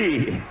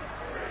free.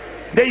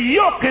 The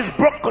yoke is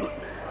broken.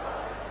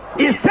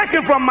 It's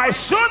taken from my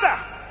shoulder.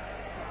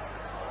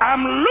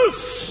 I'm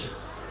loose.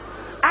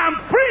 I'm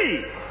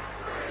free.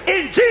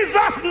 In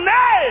Jesus'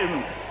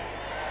 name.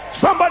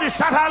 Somebody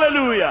shout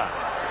hallelujah.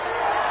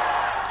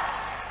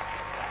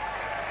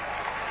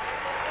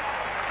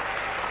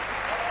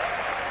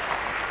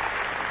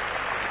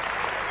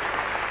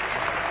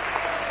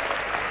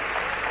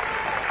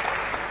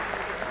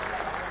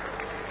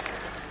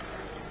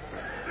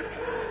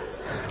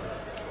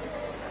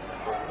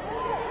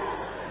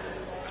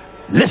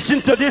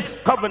 Listen to this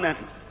covenant.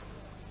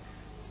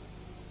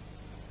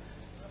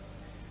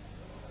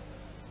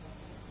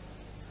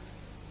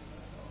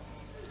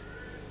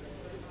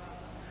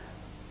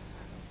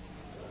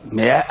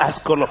 May I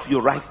ask all of you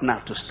right now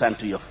to stand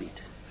to your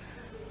feet?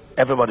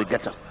 Everybody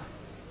get up.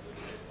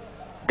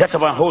 Get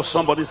up and hold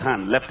somebody's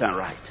hand, left and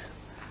right.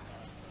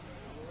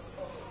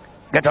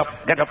 Get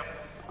up, get up.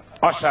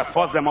 Usher,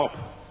 force them up.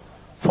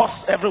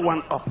 Force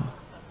everyone up.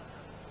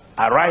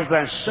 Arise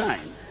and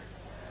shine.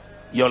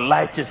 Your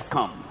light is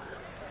come.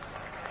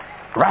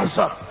 Rise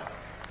up.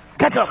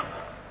 Get up.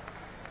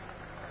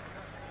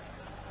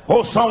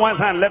 Hold someone's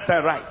hand, left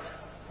and right.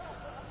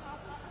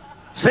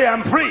 Say,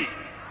 I'm free.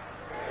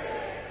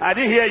 I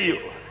didn't hear you.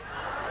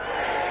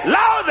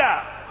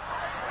 Louder.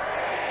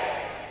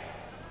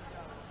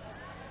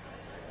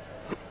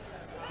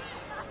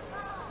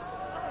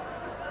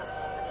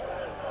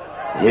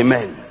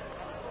 Amen.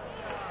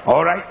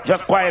 All right,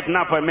 just quiet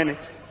now for a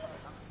minute.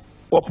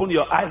 Open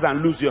your eyes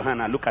and lose your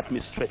hand and look at me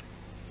straight.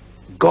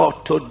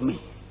 God told me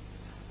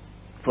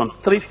from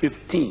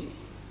 3:15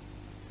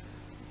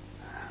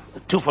 to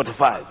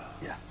 2:45,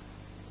 yeah,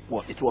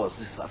 well, it was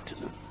this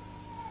afternoon,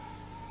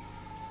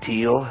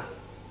 till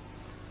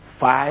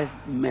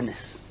 5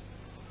 minutes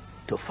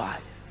to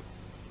 5.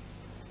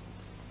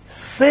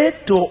 Say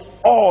to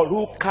all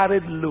who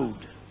carried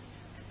load,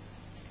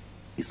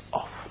 it's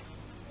off.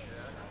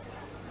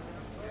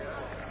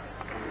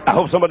 I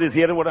hope somebody is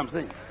hearing what I'm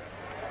saying.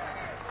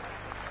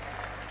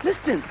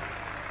 Listen.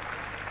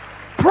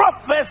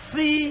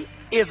 Prophecy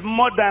is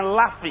more than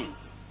laughing.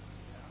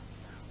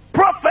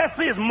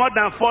 Prophecy is more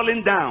than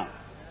falling down.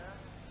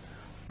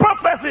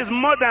 Prophecy is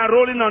more than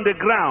rolling on the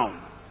ground.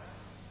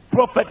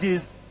 Prophecy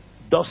is,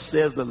 thus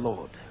says the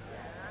Lord.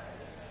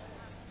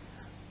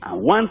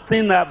 And one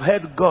thing I've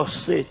heard God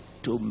say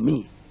to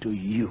me, to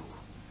you,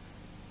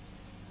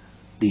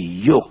 the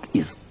yoke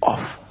is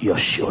off your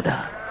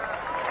shoulder.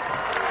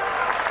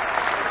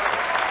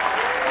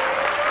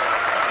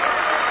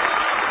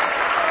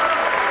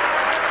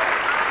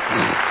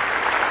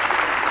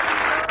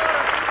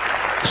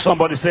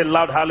 Somebody say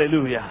loud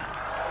hallelujah.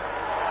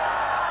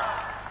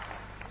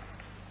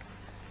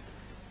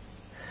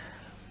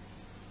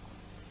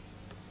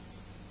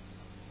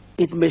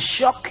 It may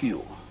shock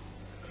you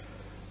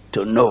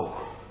to know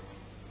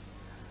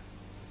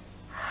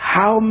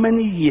how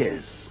many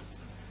years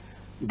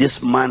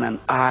this man and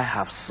I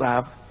have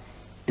served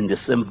in the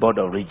same board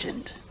of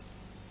regent.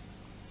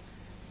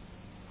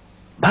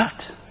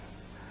 But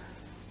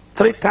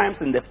 3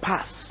 times in the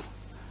past,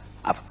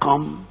 I've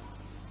come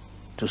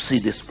to see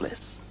this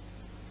place.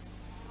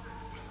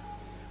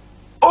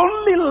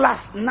 Only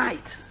last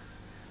night,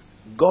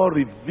 God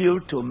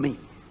revealed to me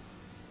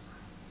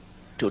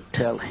to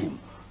tell him,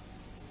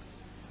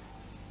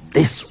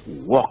 this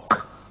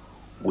work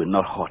will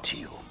not hurt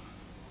you.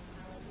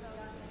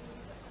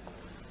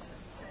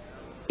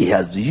 He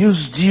has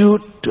used you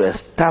to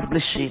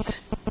establish it.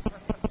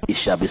 It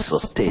shall be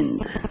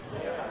sustained.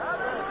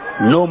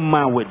 No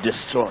man will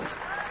destroy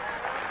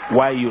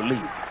while you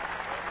live.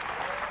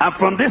 And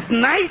from this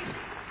night,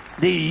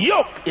 the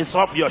yoke is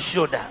off your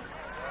shoulder.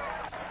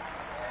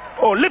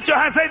 Oh, lift your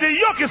hand, say, the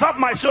yoke is off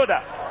my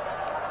shoulder.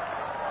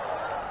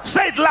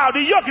 Say it loud,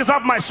 the yoke is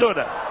off my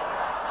shoulder.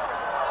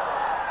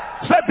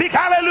 Say big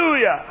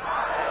hallelujah.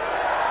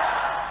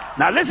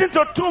 Now listen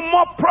to 2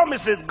 more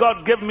promises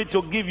God gave me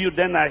to give you,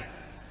 then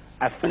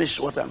I finish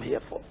what I'm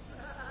here for.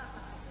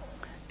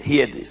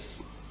 Hear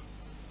this.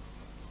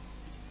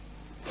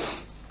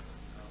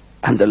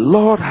 And the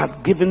Lord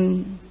had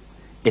given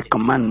a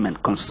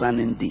commandment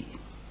concerning thee.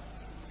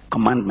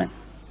 Commandment.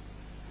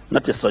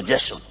 Not a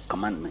suggestion,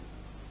 commandment.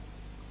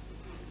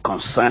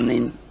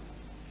 Concerning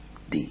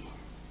thee.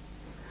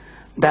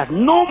 That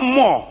no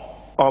more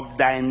of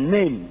thy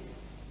name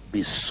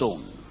be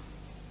sown.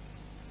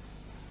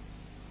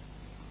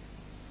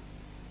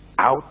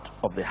 out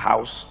of the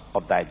house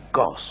of thy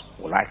gods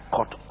will I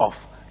cut off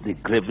the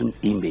graven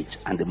image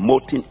and the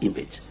molten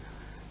image.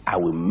 I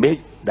will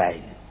make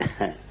thy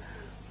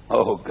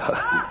oh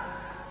God,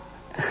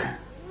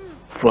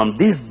 from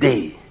this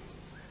day,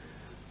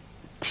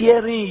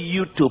 tearing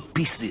you to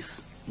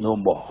pieces no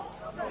more.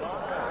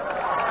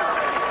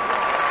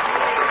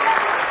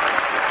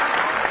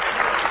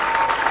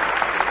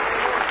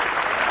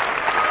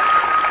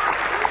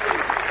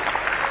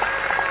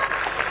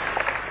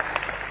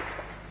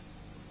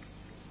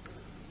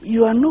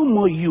 You are no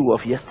more you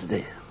of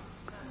yesterday.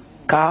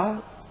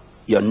 Carl,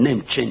 your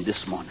name changed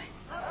this morning.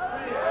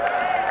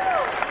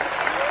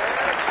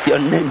 Your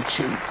name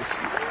changed this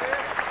morning.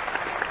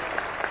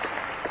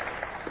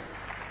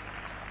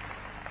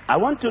 I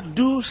want to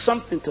do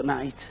something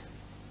tonight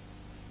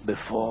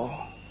before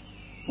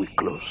we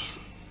close.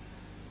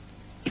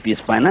 If his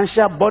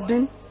financial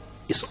burden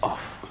is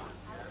off,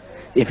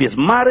 if his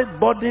married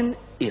burden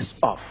is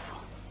off,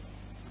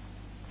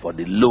 for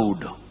the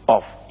load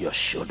off your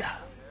shoulder.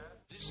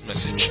 This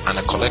message and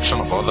a collection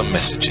of other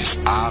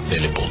messages are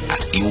available at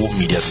Ewo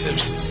Media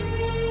Services.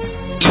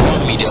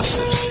 Ewo Media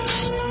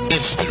Services,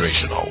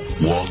 inspirational,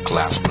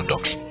 world-class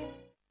production.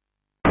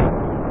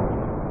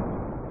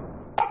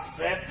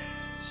 Success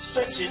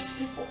stretches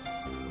people.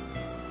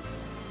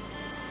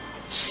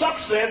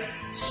 Success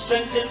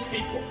strengthens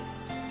people.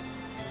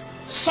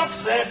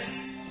 Success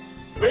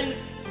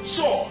brings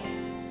joy.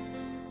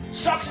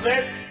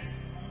 Success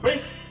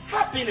brings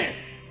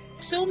happiness.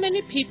 So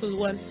many people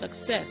want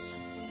success.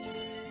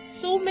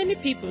 So many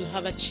people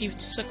have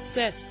achieved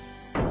success.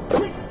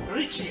 Quick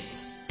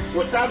riches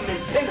without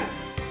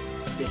maintenance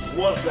is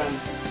worse than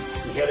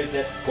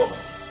inherited poverty.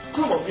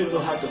 Some of you know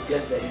how to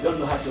get there, you don't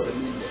know how to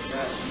remain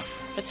there.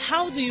 But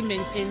how do you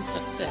maintain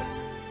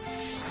success?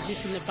 Is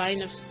it in the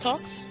buying of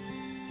stocks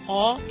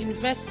or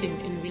investing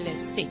in real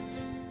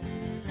estate?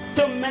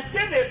 To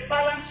maintain a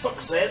balanced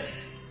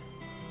success,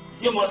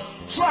 you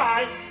must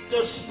try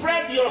to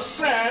spread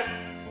yourself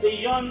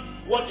beyond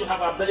what you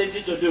have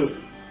ability to do.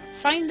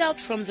 Find out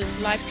from this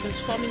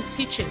life-transforming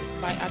teaching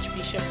by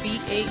Archbishop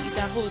B.A.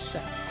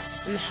 Idahosa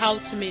on how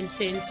to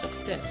maintain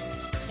success,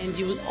 and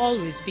you will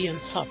always be on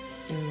top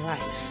in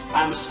life.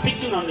 I'm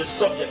speaking on the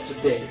subject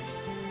today,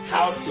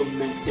 how to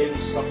maintain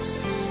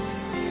success.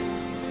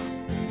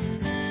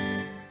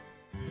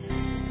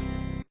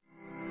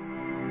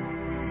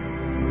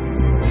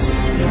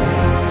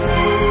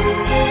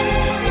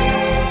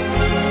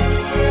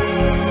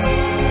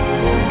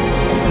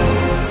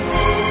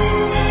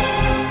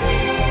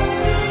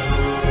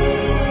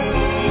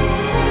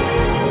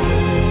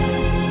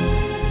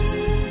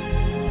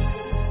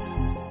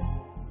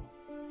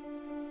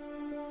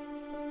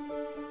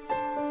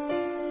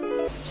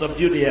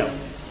 Subdue the hell.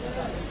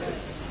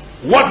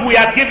 What we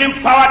are giving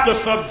power to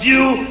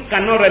subdue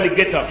cannot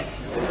relegate us.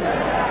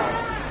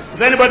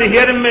 Is anybody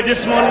hearing me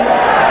this morning?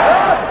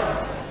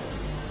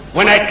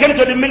 When I came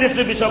to the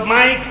ministry, Bishop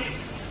Mike,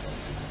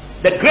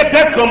 the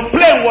greatest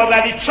complaint was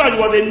that the church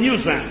was a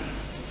nuisance.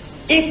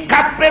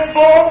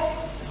 Incapable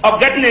of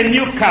getting a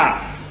new car.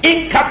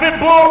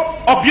 Incapable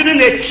of building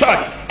a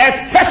church,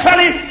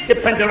 especially the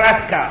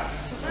Pentecostal.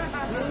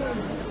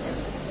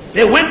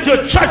 They went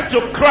to church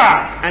to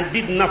cry and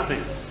did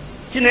nothing.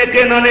 And then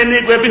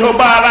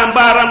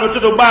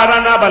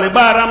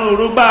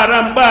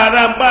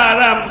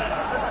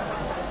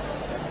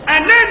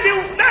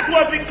that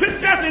was the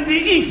Christians in the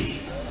east.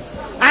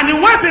 And the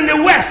ones in the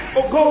west,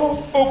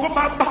 Ogo, Ogo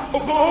Baba,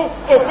 Ogo,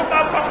 Ogo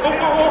Baba,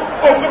 Ogo,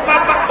 Ogo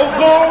Baba,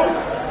 Ogo.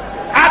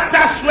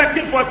 After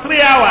sweating for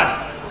 3 hours,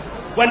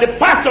 when the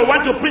pastor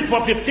wants to preach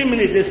for 15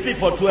 minutes, they sleep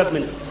for 12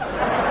 minutes.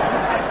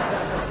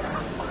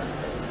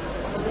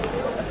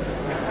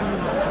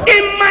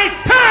 In my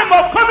time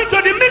of coming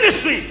to the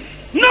ministry,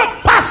 no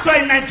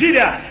pastor in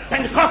Nigeria,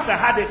 Pentecostal,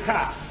 had a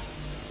car.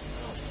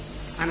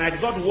 And I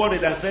got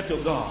worried and said to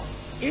God,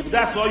 if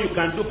that's all you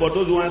can do for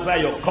those who answer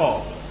your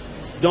call,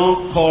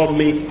 don't call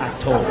me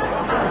at all.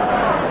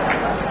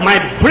 My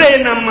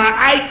brain and my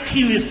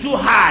IQ is too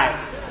high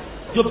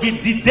to be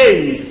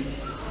detained.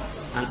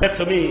 And said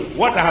to me,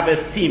 what I have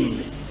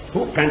esteemed,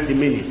 who can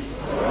diminish it?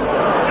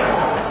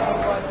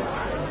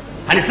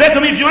 And he said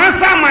to me, if you answer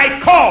my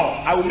call,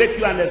 I will make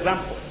you an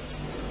example.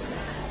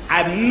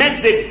 I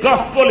met the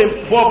gospel in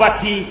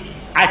poverty.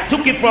 I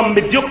took it from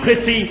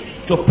mediocrity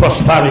to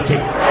prosperity.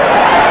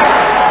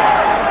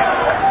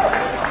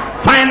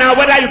 Find out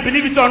whether you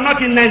believe it or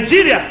not in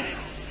Nigeria.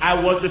 I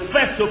was the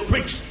first to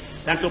preach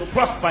that to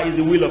prosper is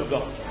the will of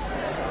God.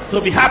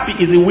 To be happy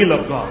is the will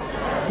of God.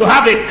 To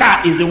have a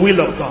car is the will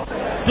of God.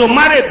 To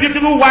marry a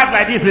beautiful wife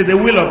like this is the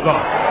will of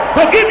God.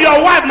 To give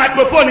your wife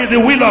microphone is the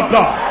will of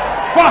God.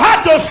 For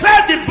her to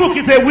sell the book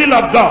is the will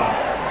of God.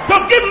 To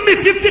give me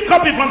 50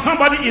 copies from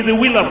somebody is the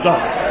will of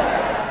God.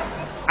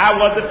 I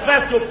was the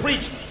first to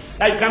preach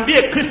that you can be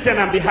a Christian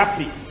and be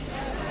happy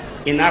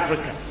in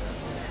Africa.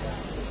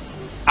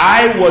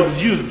 I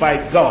was used by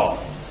God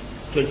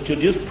to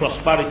introduce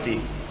prosperity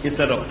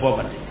instead of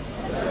poverty.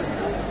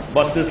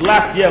 But since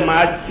last year,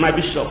 my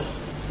bishop,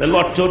 the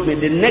Lord told me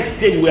the next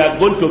stage we are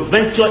going to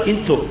venture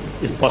into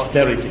is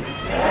posterity.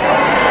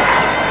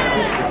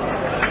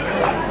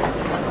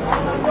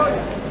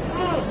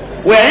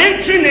 We're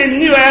entering a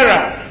new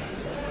era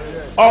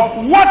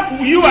of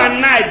what you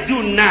and I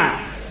do now.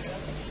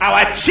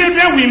 Our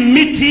children will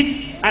meet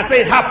it and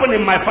say it happened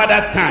in my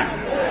father's time.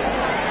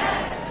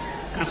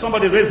 Can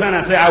somebody raise hand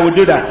and say, I will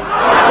do that?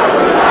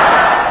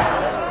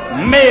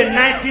 May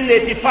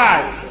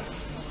 1985.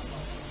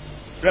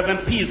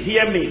 Reverend Peace,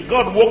 hear me.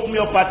 God woke me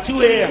up at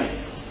 2 a.m.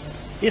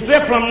 He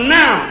said, from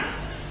now,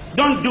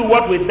 don't do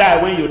what will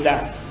die when you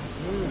die.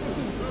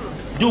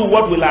 Do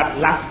what will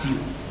outlast you.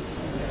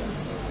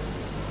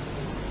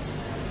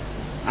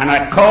 And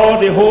I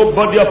called the whole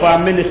body of our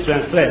ministry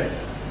and said,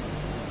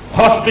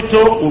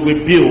 hospital will be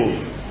built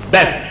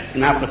best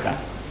in Africa.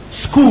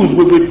 Schools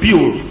will be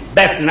built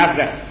best in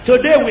Africa.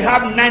 Today we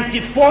have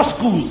 94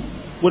 schools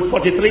with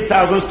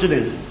 43,000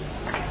 students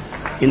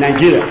in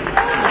Nigeria.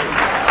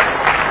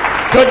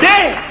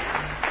 Today,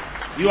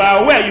 you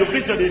are aware, you've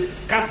been to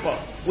this campus.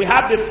 We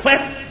have the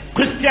first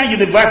Christian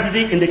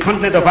university in the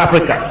continent of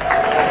Africa.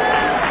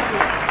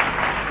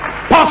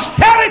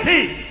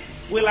 Posterity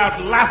will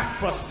outlast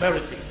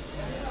prosperity.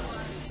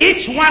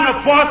 Each one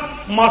of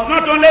us must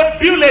not only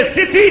build a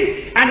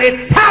city and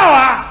a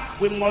tower,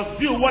 we must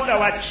build what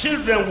our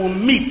children will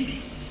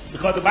meet.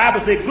 Because the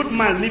Bible says, good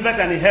man leaveth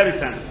an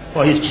inheritance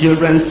for his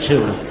children's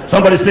children.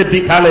 Somebody say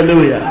big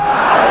hallelujah.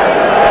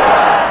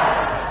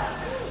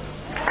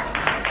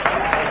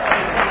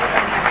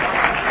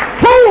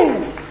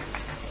 Who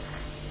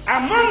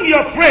among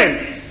your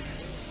friends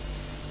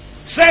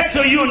said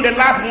to you in the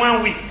last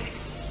 1 week,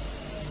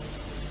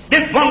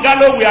 this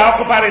bungalow we are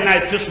occupying now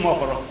is too small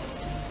for us?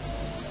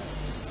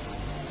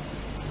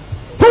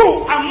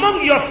 Who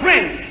among your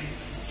friends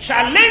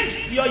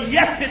challenged your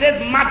yesterday's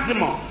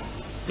maximum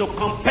to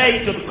compare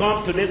it to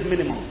become today's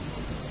minimum?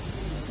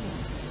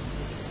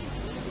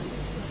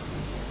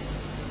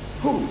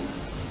 Who?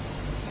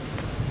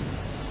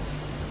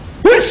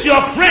 Who is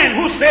your friend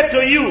who said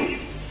to you,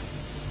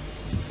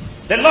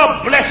 the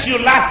Lord bless you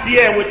last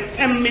year with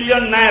 10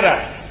 million naira,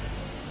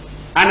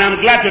 and I'm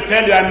glad to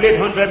tell you I made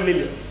 100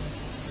 million?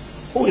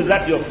 Who is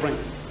that your friend?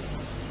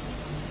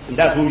 And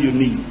that's who you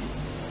need.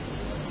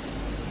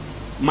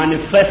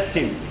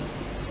 Manifesting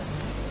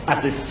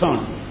as a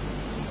son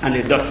and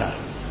a daughter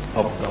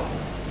of God.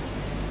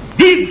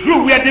 This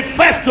group were the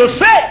first to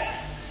say,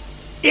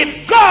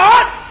 if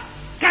God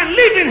can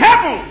live in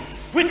heaven,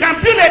 we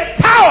can build a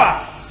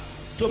tower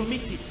to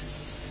meet it.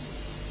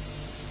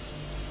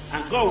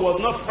 And God was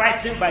not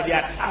frightened by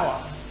their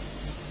tower.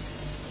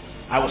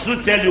 I will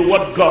soon tell you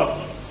what God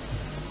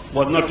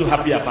was not too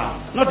happy about.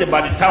 Not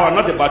about the tower,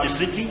 not about the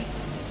city.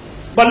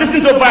 But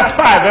listen to verse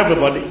 5,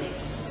 everybody.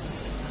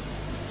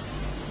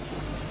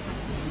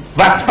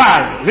 Verse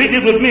 5. Read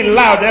it with me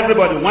loud,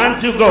 everybody. 1,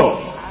 2, go.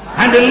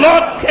 And the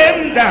Lord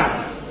came down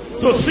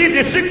to see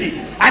the city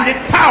and the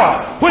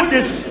tower which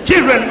the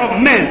children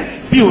of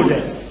men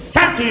builded.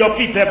 Stand to your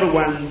feet,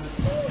 everyone.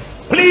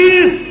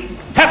 Please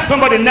help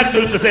somebody next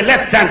to you to say,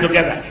 let's stand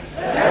together. Let's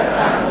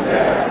stand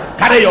together.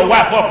 Carry your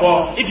wife up,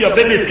 or if your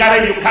baby is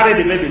carrying you,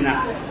 carry the baby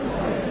now.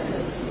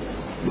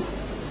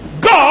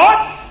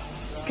 God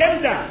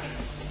came down.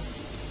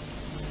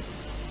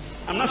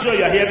 I'm not sure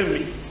you are hearing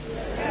me.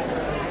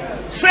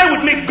 Say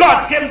with me,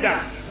 God came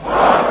down,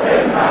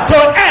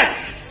 to earth,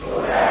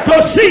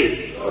 to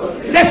see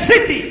the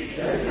city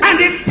and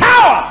the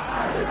tower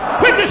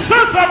which the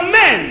sons of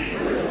men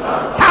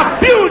have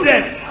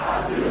builded.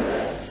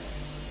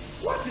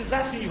 What is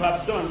that thing you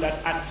have done that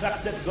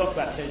attracted God's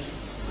attention?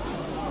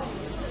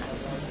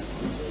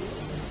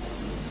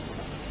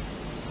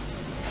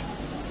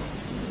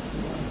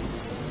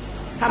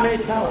 How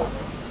many towers?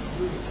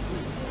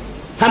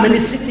 How many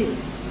cities?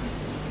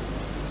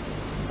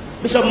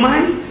 Bishop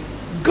mine,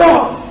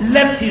 God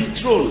left his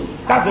throne,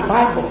 that's the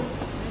Bible,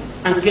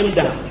 and came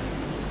down.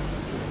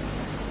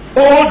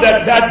 Oh,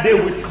 that day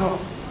will come.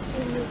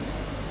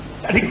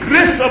 That the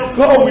grace of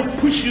God will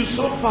push you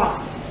so far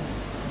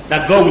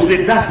that God will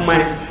say, that's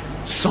my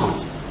son,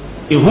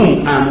 in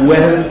whom I am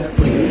well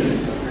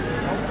pleased.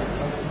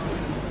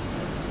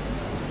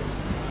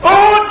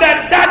 Oh,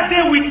 that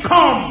day will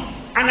come.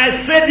 And I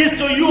say this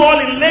to you all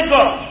in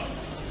Lagos,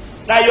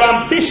 that your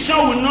ambition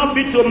will not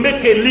be to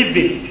make a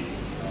living,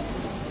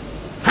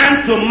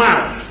 hand to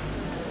mouth.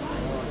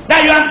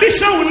 That your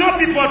ambition will not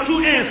be for 2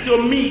 ends to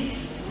meet.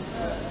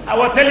 I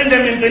was telling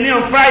them in Benin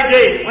on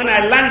Friday, when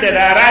I landed,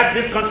 I arrived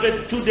this country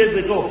 2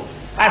 days ago.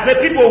 I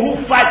said, people who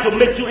fight to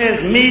make 2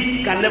 ends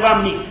meet can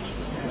never meet.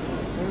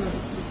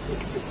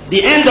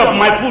 The end of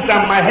my foot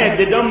and my head,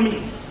 they don't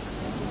meet.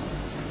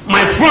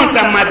 My front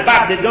and my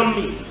back, they don't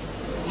meet.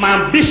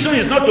 My ambition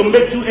is not to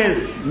make 2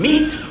 ends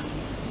meet,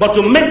 but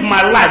to make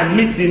my life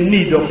meet the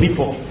need of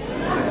people.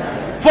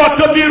 For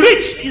to be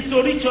rich is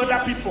to reach other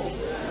people.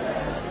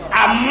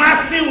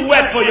 Amassing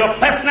wealth for your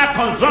personal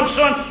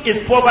consumption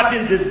is poverty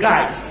in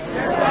disguise.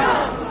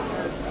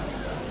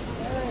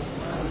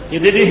 You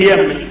didn't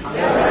hear me.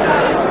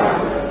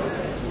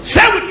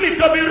 Say with me,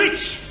 to be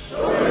rich.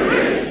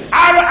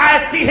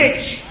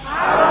 R-I-C-H.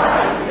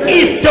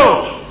 is to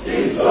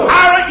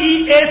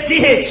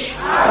R-E-A-C-H.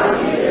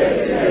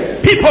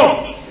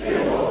 people.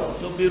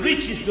 To be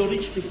rich is to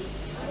reach people.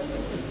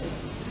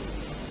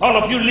 All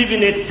of you live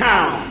in a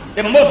town,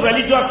 the most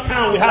religious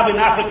town we have in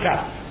Africa,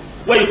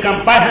 where you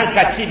can buy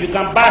handkerchief, you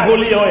can buy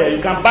holy oil,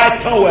 you can buy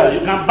towel, you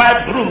can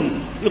buy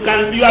broom. You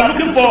are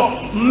looking for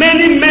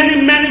many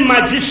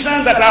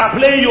magicians that are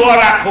playing your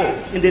oracle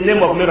in the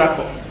name of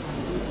miracle.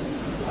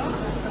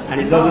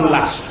 And it doesn't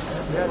last.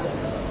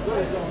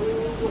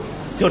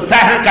 To tie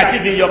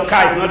handkerchief in your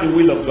car is not the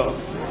will of God.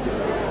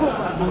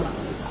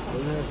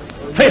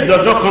 Faith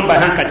does not come by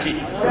handkerchief.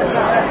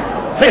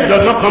 Faith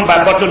does not come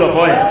by bottle of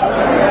oil.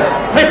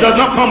 Faith does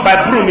not come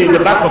by broom in the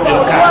back of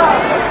your car.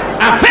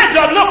 And faith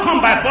does not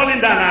come by falling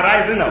down and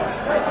rising up.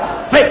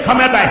 Faith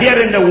comes by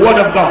hearing the word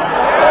of God.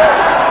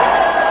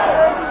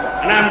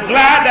 And I'm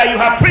glad that you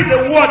have preached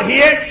the word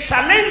here,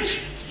 challenge,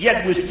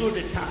 yet we stood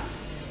the time.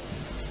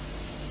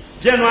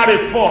 January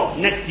 4th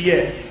next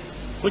year,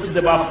 which is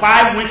about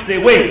 5 weeks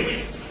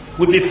away,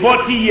 will be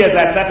 40 years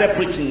I started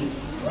preaching.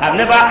 I've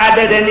never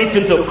added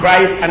anything to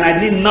Christ, and I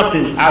need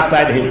nothing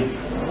outside him.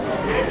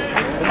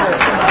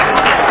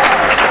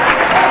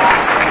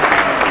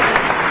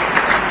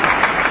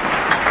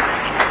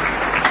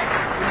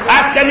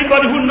 Ask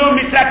anybody who knows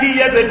me 30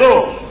 years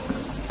ago.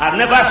 I've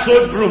never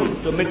sold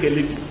broom to make a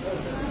living.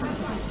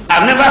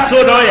 I've never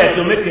sold oil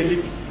to make a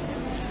living.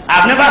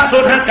 I've never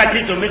sold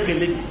handkerchief to make a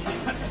living.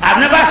 I've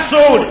never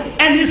sold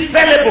any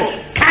sellable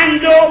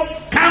candle,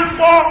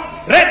 camphor,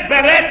 red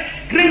beret,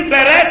 green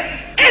beret,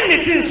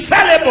 anything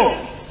sellable.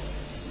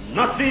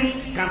 Nothing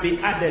can be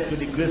added to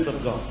the grace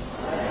of God.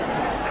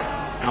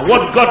 And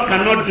what God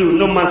cannot do,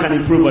 no man can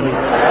improve on it.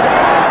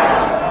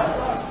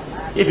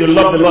 If you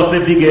love the Lord, say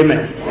big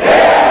amen.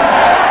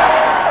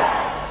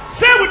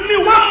 Say with me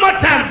one more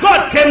time,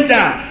 God came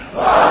down,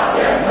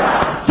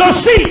 to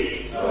see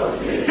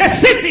the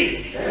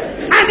city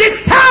and the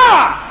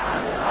tower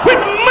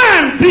which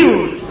man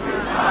built.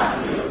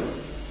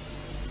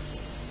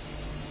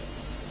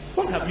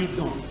 What have you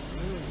done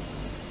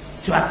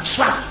to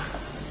attract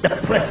the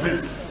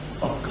presence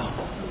of God?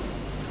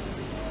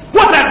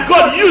 What has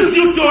God used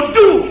you to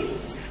do?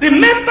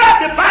 Remember,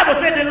 the Bible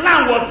said the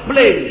land was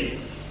plain.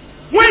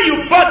 When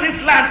you bought this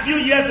land a few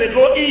years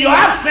ago, in your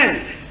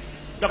absence,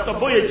 Dr.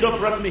 Boye just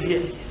brought me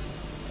here.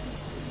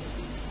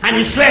 And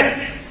he said,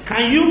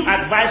 can you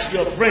advise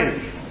your friend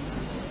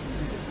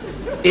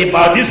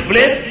about this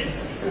place?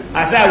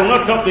 I said, I will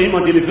not talk to him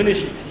until he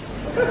finishes.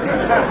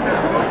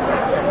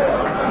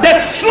 The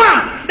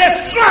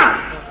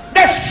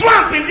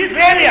swamp in this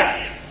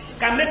area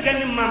can make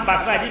any man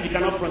backslide if he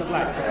cannot front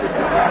slide.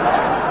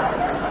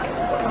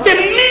 The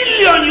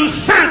million you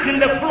sank in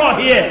the floor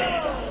here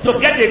to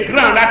get the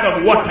ground out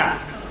of water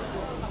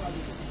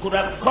could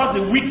have caused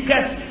the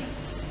weakest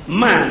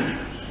man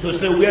to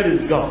say, where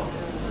is God?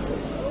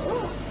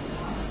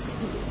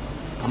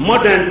 And more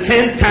than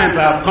 10 times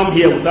I have come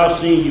here without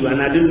seeing you,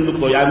 and I didn't look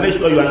for you. I made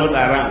sure you are not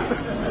around.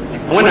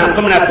 And when I'm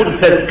coming, I put the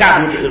first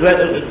cap so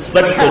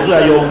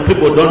that your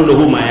people don't know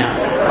whom I am.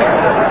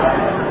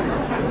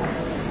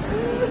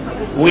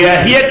 We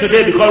are here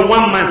today because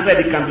one man said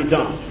it can be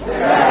done.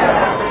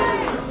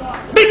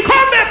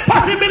 Become a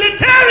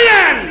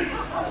possibilitarian.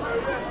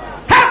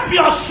 Help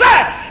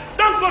yourself.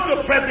 Don't go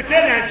to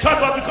Presbyterian church,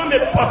 but become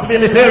a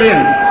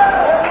possibilitarian.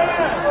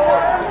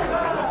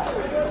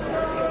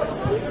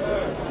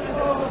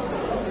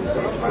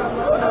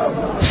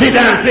 Sit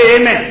down and say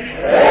amen.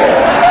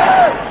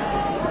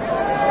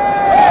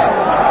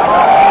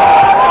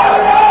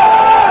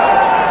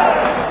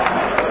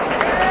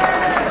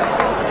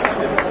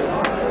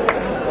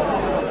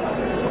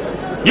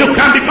 You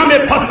can become a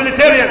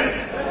possibilitarian.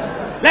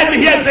 Let me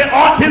hear you say,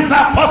 all things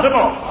are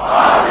possible.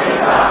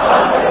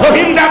 To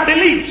him that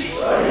believes.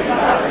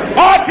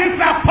 All things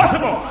are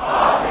possible.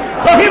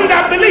 To him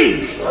that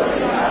believes.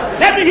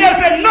 Let me hear you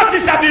say,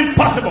 nothing shall be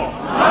impossible.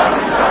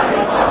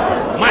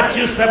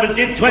 Matthew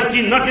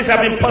 17:20, nothing shall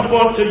be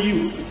impossible unto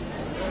you.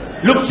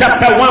 Luke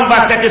chapter 1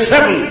 verse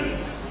 37,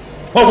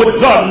 for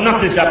with God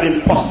nothing shall be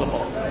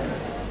impossible.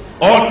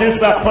 All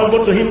things are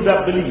possible to him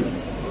that believes.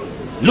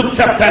 Luke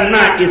chapter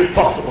 9 is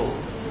possible.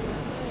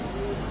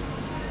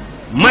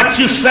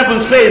 Matthew 7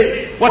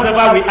 says,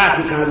 whatever we ask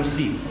we can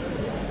receive.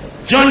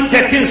 John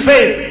 13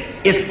 says,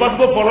 it's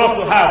possible for us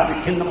to have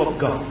the kingdom of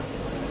God.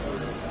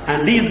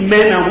 And these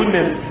men and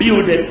women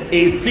built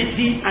a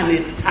city and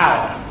a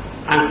tower,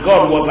 and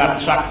God was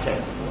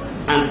attracted,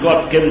 and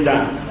God came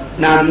down.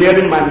 Now I'm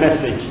nearing my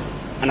message,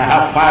 and I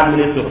have 5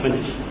 minutes to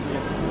finish.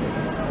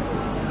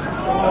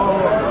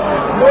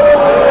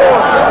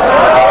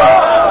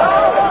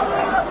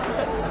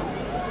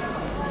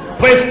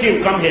 Praise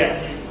team, come here.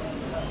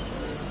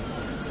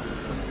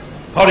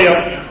 Hurry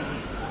up.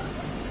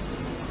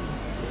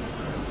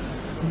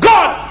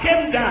 God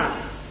came down.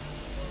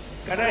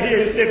 Can I hear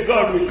you say,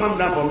 God will come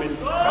down for me?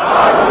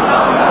 God will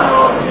come down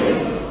for me.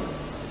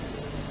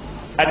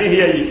 I didn't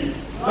hear you.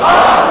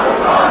 God will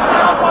come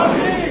down for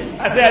me.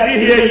 I said, I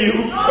didn't hear you.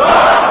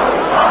 God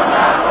will come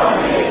down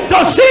for me. To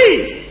see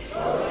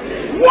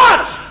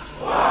what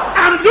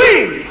I'm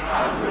doing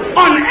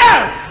on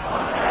earth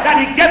that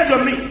he gave to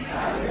me.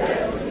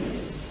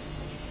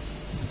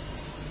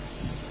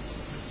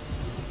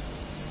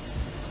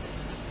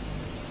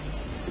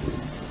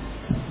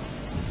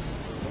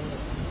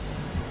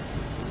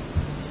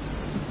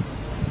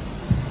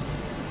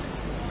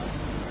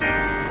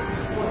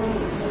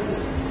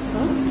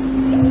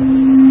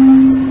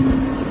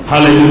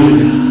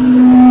 Hallelujah.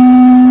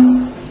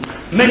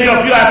 Many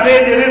of you are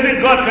saying the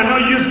reason God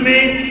cannot use me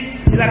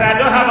is that I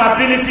don't have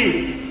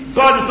ability.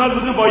 God is not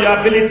looking for your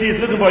ability, He's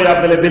looking for your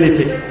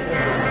availability.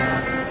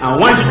 And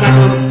once you can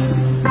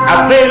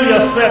avail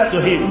yourself to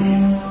Him,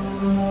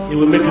 He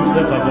will make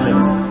Himself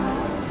available.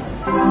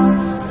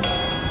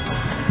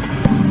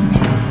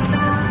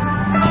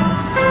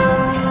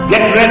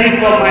 Get ready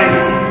for my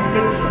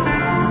scripture.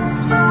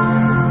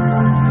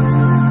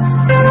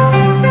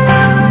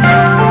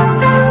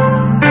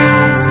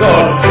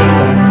 God.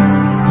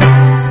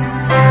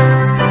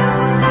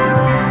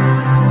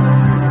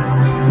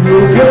 You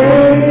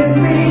gave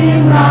me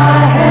my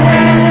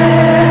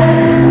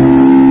hand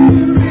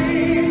to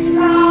reach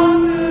out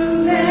to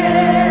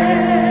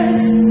them,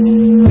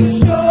 to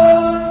show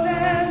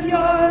them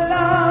your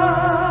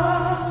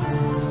love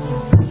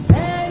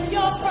and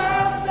your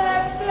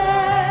perfect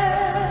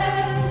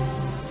plan.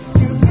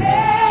 You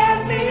gave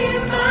me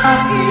my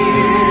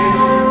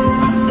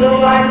ears so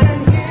I can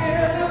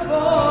hear the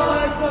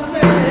voice of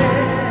man.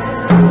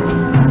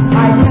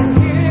 I can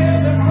hear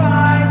the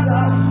cries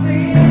of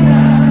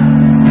sinners.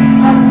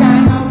 I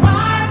cannot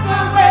wipe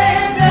away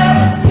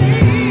their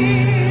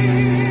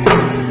tears.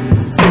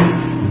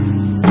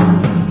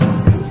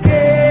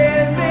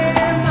 Give me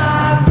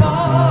my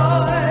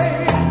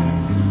voice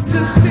to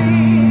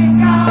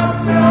sing out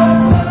your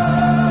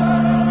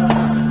word,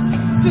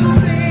 to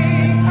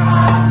sing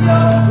out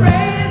your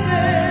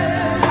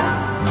praises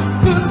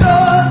to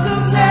those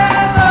who've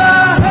never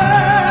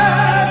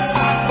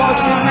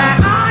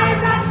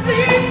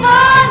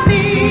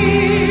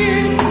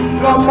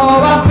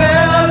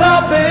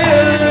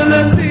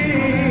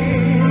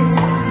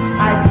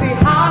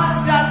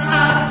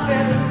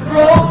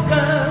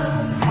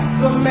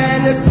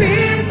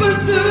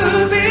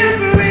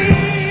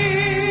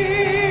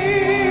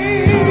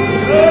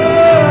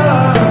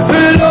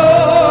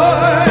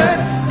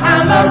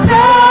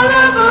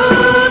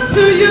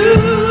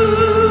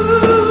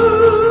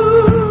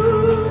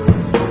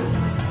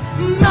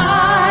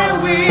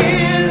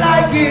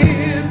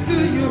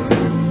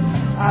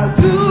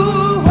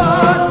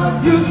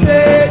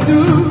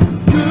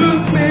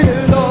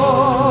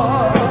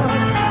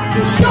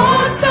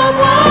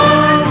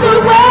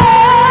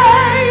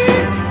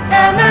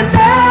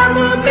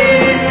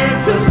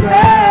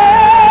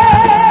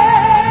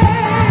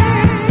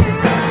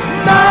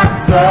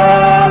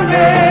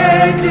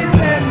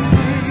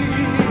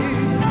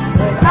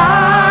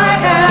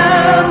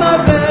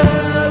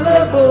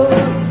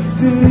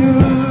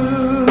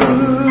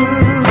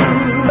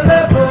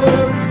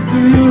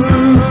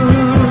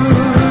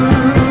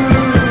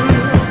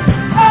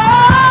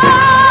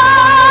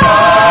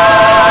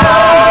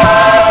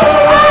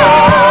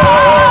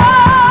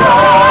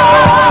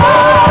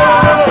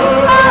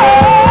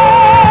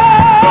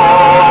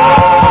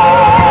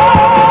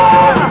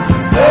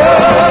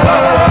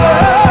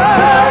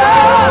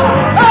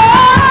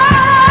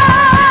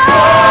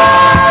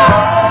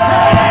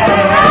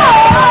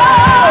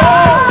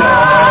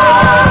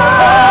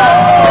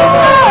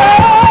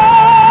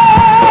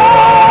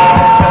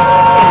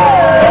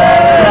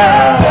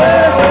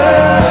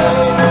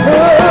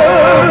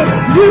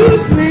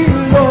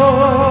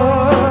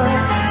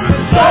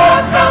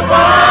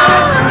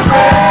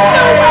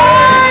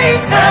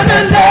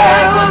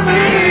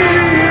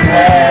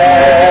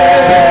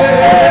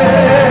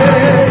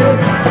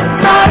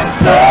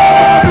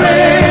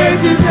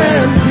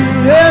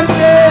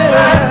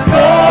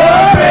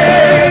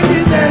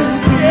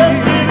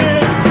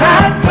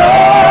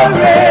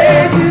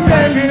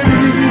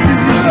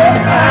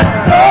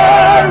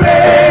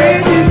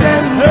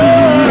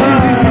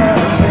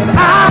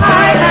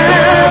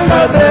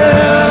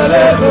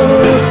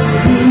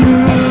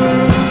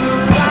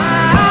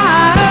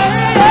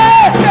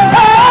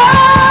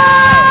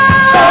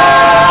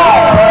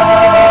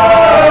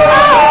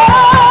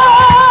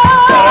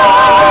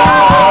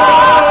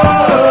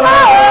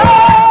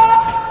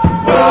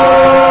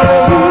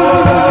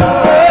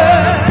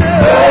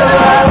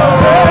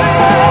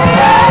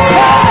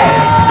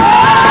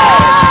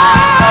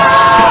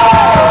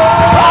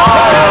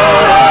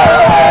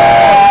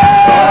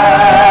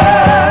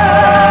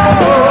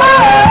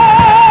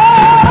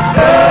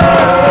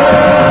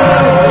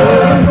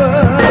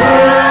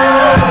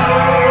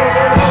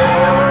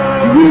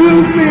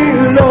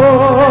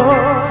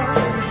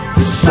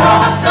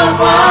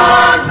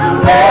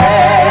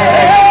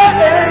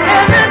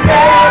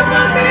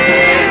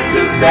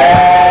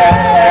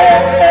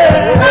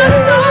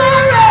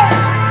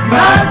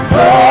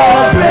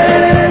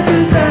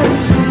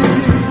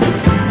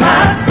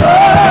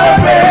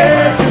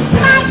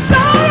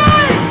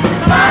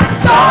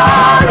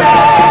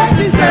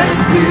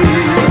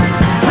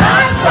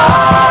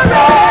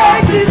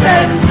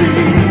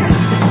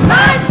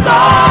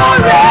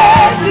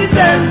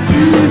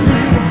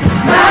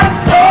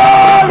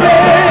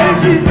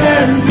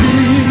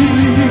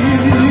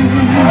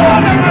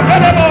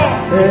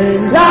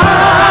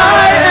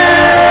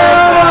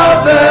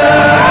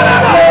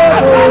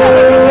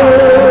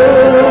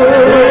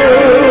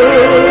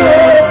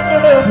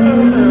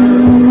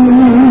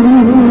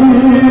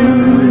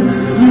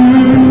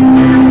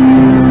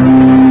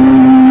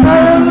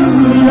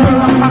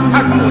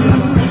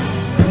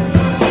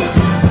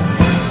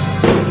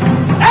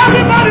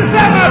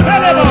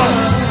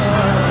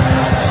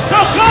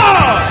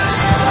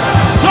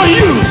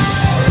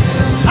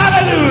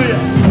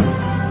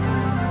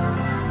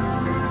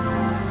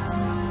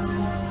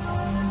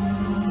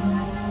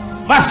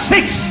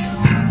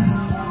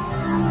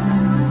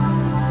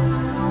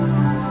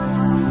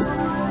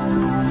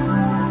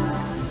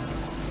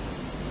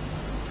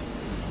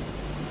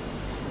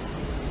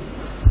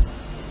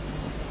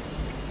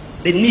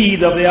the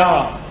need of the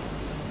hour.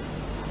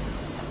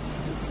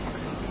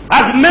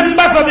 As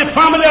members of the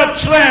family of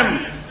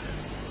Trem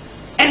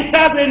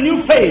enter a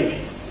new phase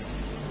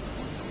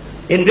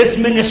in this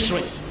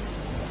ministry,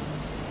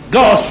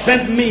 God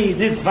sent me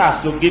this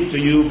verse to give to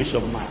you,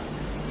 Bishop Mike.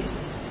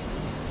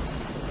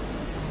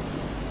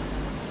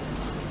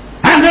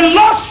 And the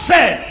Lord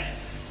said,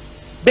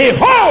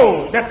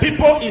 behold, the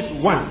people is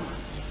one.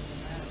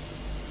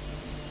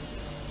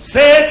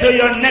 Say to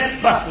your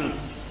next person,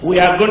 we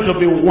are going to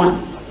be one.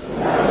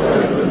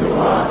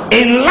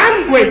 In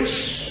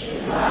language,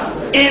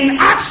 in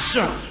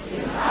action,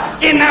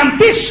 in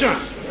ambition,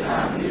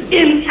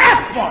 in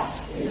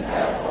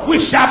effort, we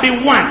shall be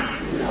one.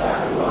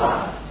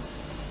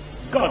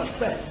 God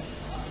said.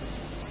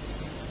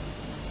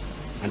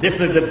 And this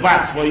is the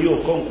verse for you,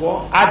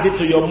 Okonkwo. Add it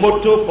to your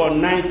motto for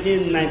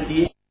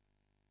 1998.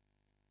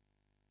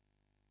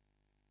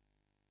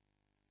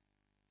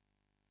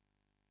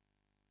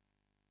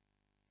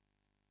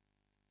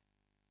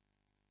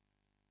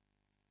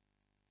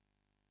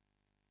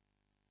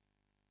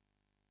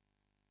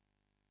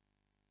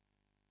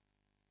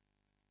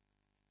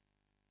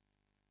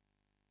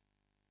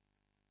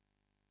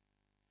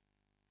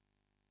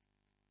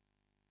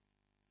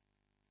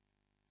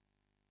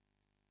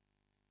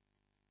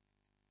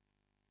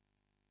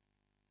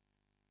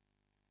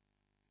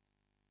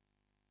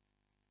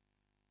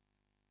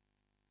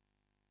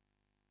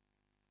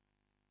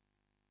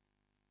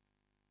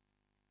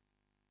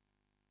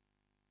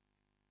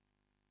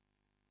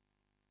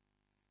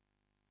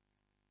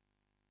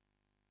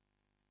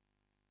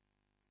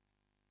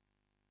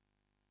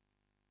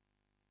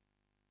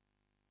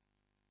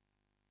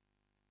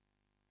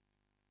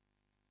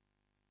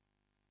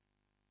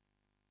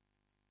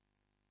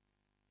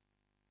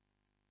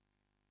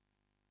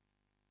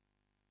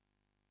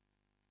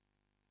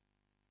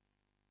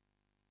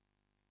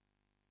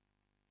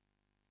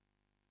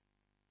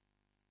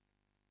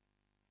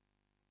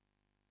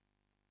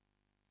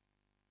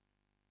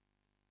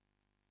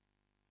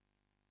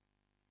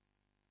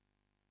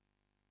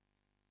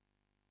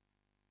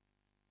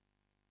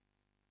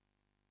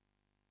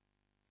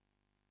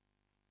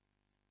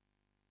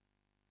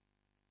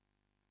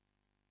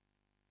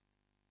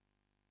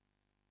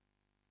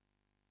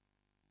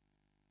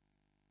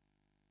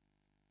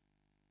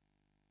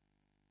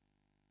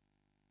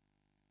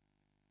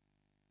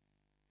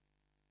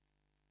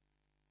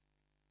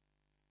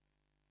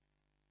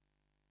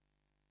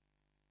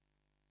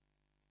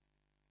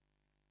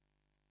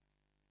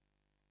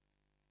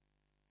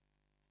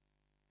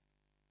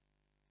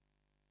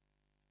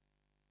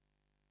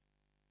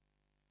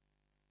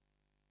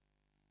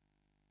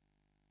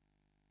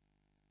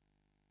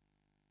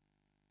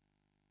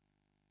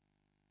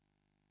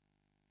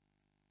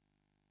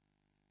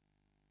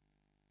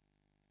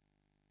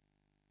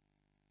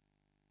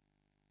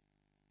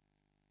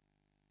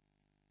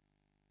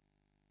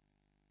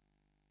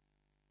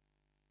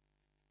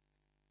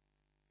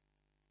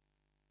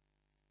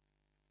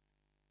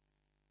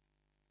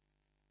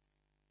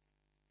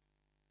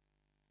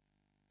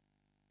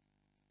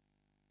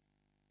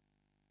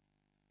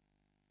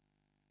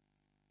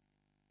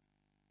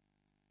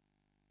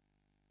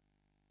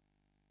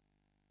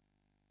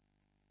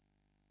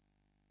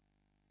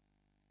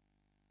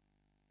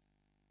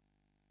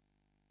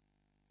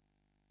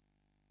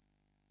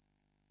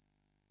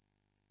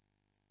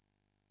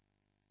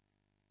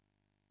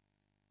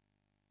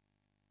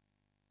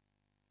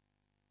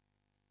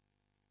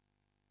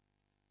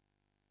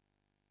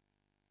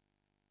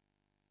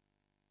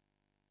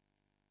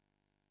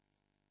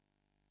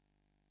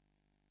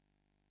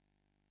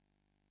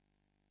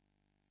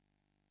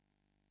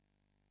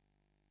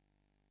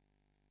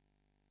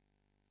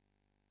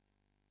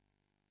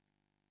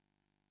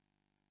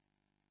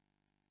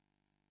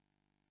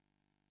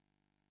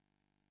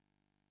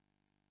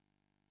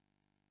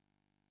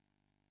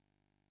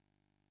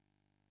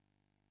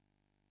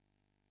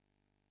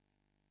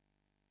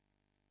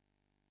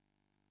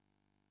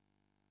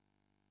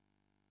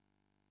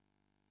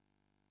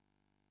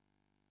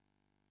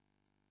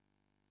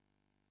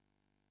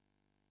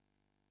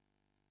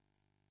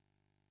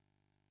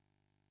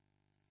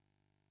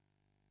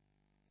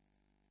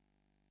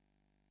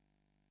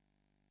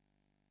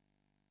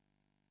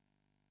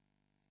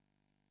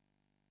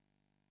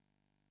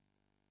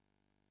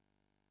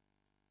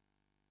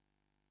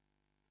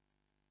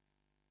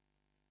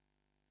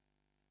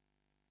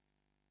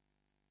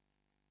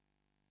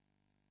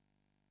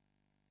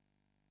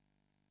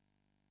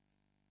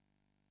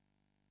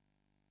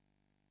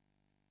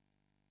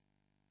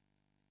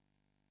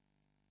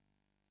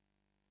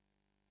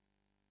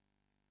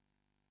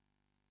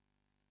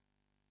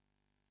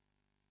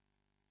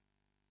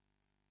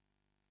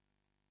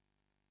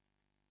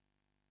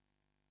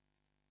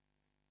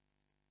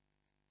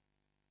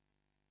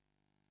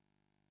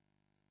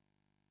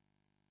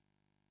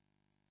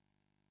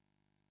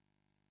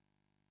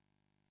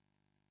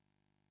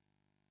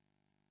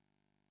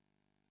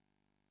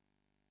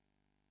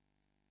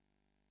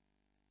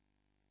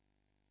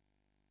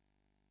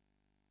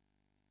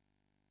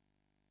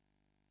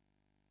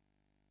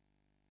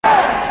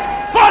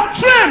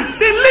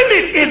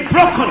 limit is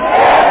broken.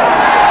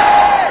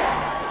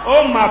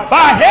 Oh my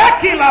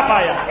baheki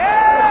labaya.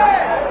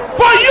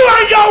 For you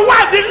and your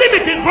wife, the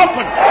limit is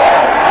broken.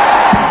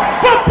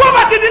 From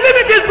poverty, the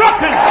limit is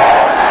broken.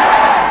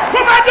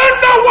 From I don't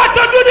know what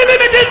to do, the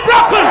limit is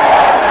broken.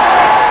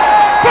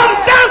 From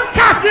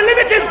downcast, the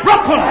limit is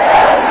broken.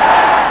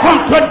 From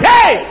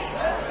today,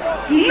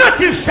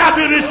 nothing shall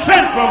be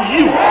restrained from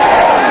you.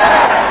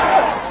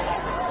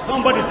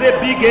 Somebody say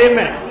big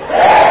amen.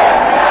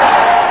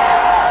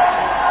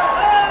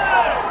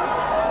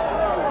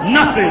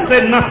 Nothing,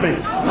 say nothing.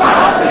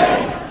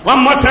 Nothing. One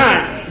more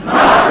time.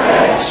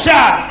 Nothing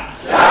shall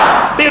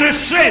be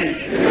restrained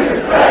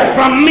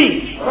from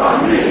me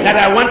that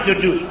I want to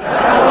do.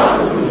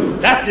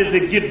 That is the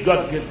gift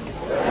God gives you.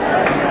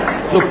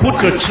 To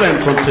put your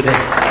strength from today.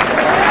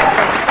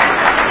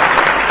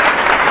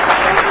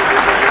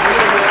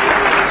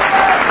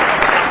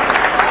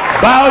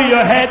 Bow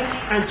your heads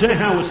and join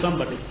hands with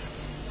somebody.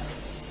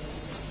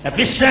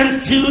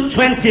 Ephesians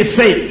 2:20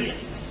 says,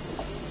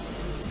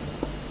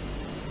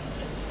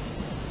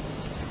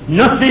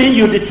 nothing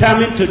you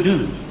determine to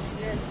do,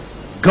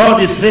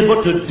 God is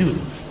able to do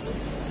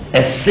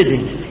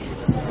exceedingly,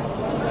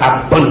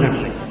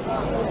 abundantly,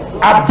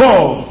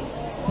 above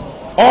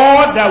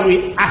all that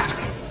we ask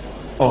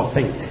or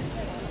think.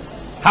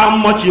 How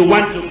much you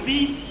want to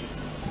be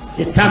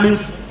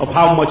determines of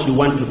how much you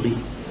want to be.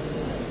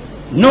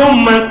 No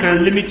man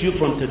can limit you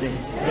from today.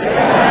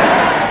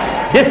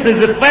 This is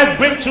the first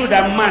breakthrough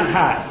that man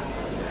had.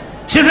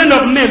 Children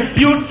of men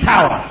build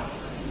tower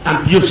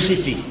and build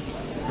city.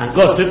 And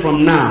God said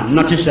from now,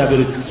 nothing shall be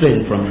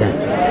restrained from them.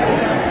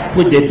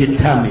 Which they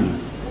determined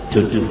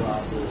to do.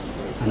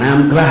 And I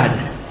am glad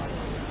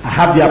I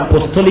have the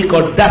apostolic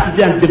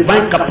audacity and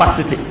divine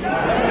capacity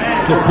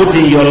to put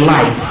in your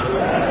life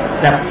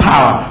the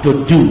power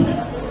to do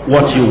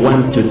what you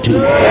want to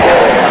do.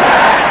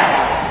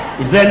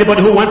 Is there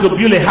anybody who wants to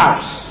build a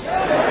house?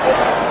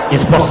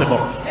 It's possible.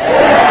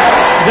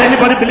 Is there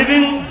anybody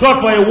believing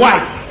God for a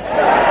wife?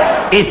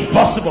 It's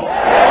possible.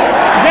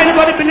 Is there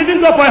anybody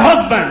believing God for a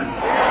husband?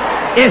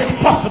 It's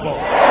possible.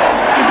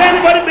 Is there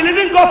anybody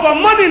believing God for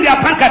money in their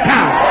bank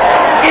account?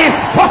 It's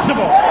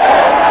possible.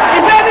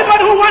 Is there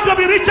anybody who wants to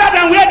be richer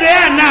than where they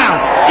are now?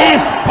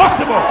 It's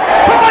possible.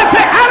 Somebody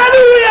say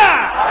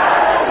hallelujah.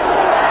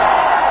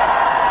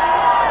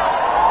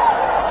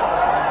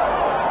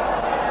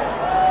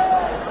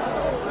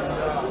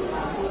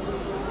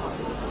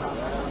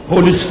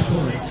 Holy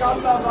Spirit.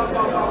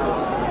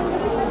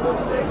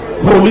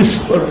 Holy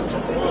Spirit.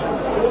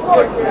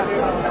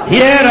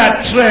 Here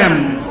I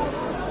tremble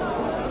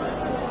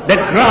the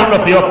ground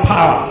of your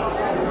power.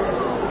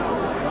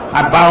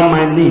 I bow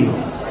my knee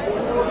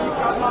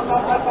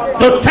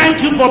to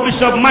thank you for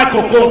Bishop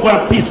Michael Okonkwo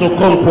and Peace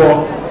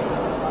Okonkwo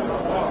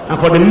and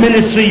for the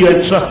ministry you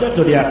entrusted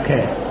to their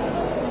care.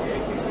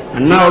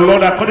 And now,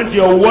 Lord, according to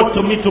your word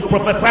to me to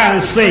prophesy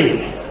and say,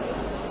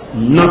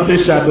 nothing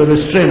shall be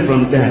restrained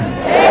from them.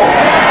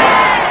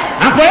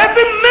 And for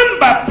every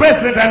member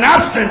present and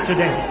absent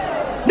today,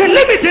 the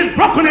limit is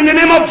broken in the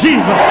name of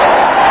Jesus.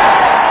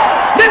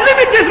 The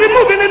limit is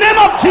removed in the name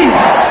of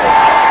Jesus.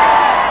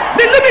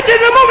 The limit is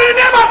removed in the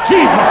name of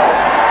Jesus.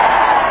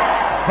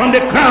 From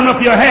the crown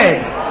of your head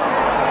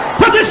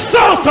to the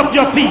soles of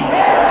your feet.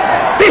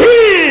 Be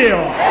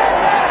healed.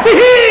 Be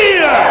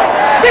healed.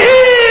 Be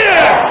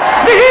healed.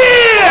 Be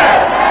healed.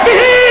 Be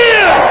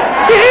healed.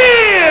 Be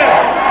healed.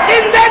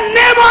 In the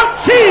name of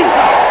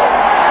Jesus.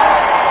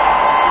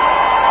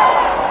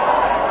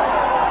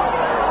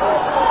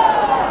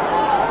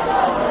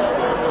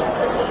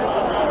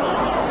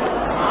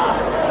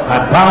 I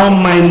bow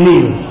my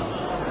knee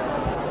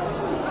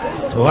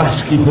to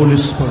ask you, Holy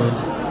Spirit,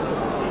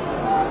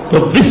 to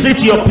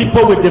visit your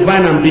people with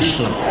divine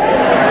ambition.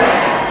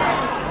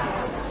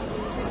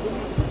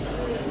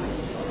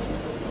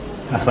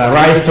 As I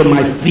rise to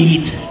my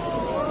feet,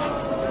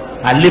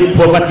 I leave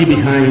poverty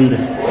behind.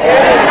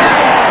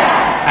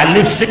 I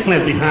leave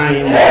sickness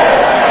behind.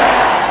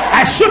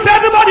 I shoot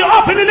everybody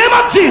off in the name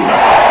of Jesus.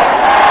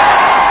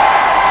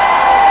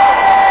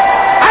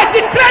 I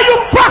declare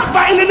you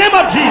prosper in the name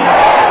of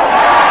Jesus.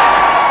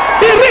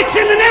 Be rich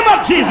in the name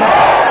of Jesus.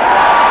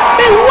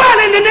 Be well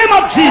in the name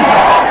of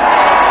Jesus.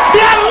 Be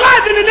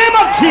alive in the name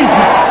of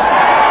Jesus.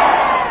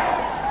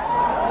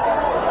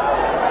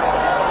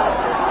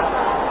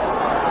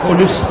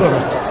 Holy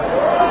Spirit.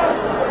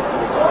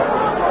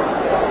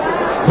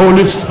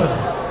 Holy Spirit.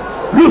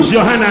 Loose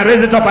your hand and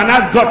raise it up and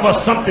ask God for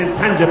something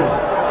tangible.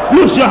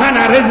 Loose your hand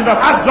and raise it up.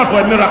 Ask God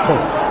for a miracle.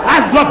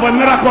 Ask God for a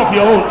miracle of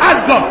your own.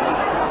 Ask God.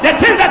 The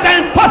things that are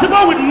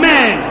impossible with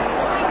man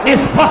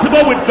is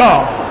possible with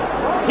God.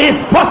 It's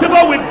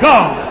possible with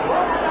God.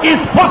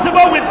 It's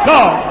possible with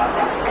God.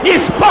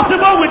 It's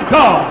possible with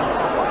God.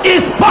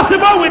 It's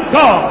possible with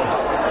God.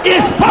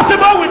 It's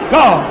possible with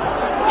God.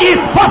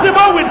 It's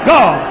possible with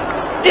God.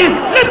 It's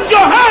lift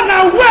your hand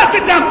and work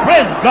it and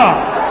praise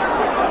God.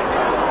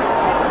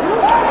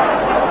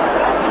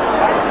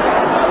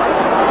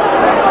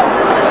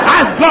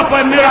 Ask God for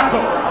a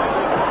miracle.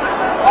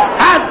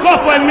 Ask God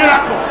for a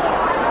miracle.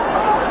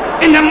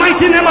 In the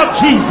mighty name of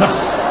Jesus.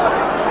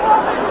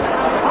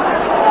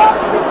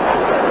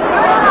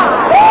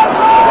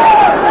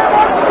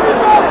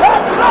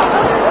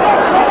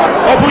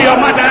 Open your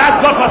mouth and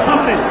ask God for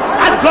something.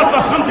 Ask God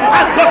for something.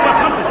 Ask God for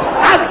something.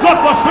 Ask God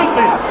for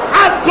something.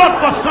 Ask God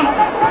for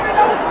something.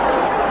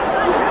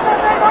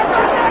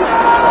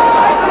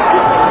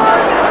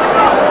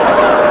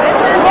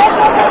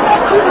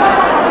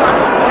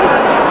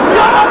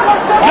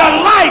 Your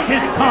light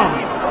is come.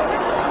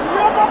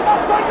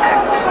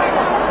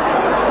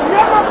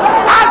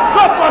 Ask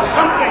God for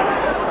something.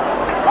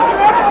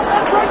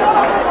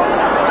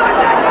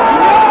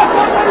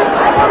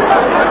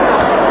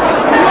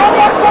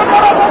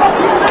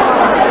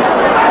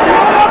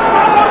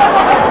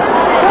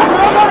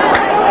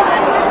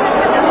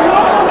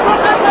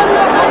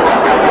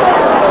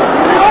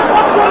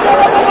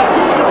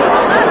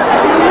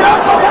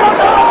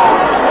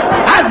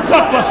 Ask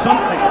God for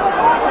something.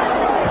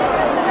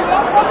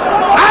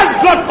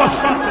 Ask God for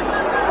something.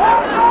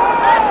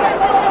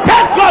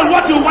 Tell God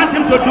what you want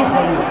him to do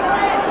for you.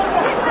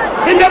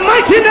 In the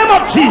mighty name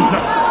of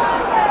Jesus.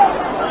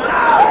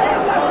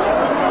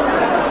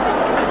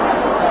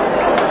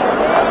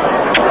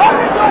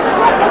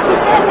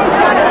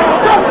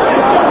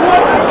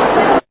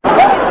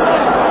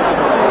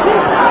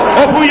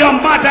 Open your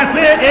mouth and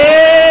say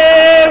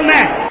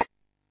amen.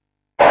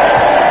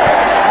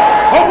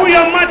 Open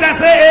your mouth and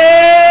say amen.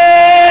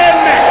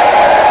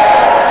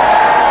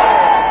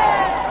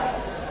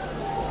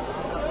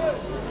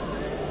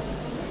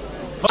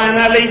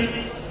 Finally,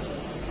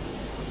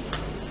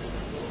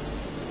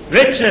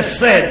 Rachel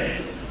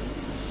said,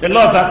 the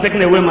Lord has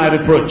taken away my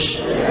reproach.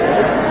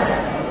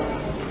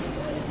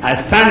 I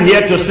stand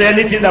here to say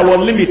anything that will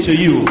limit to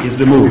you is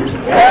removed.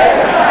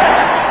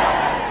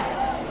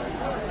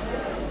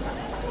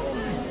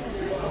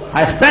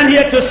 I stand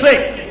here to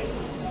say,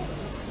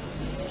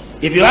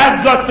 if you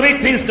ask God 3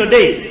 things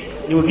today,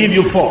 he will give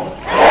you 4. If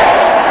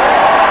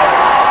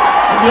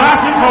you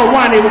ask him for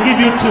 1, he will give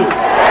you 2.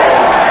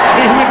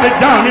 It will be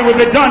done, it will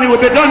be done, it will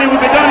be done, it will be done, it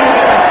will be done.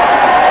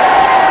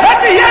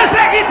 Let me hear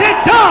say it is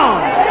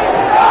done.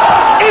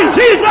 In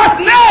Jesus'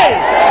 name.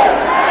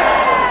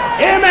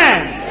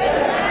 Amen.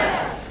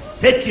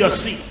 Take your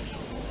seat.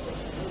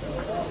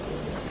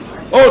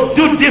 Oh,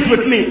 do this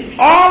with me.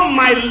 All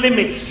my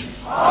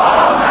limits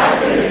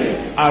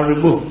are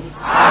removed.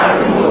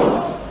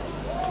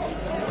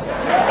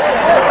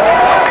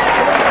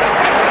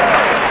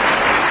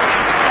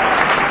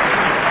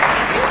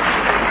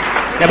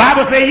 The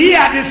Bible says, ye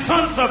are the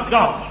sons of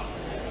God.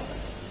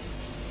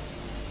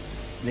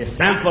 And it's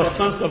time for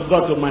sons of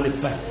God to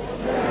manifest.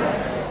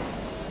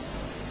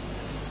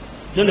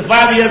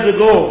 25 years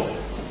ago,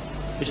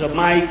 Bishop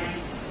Mike,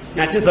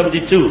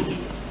 1972,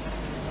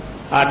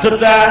 our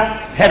total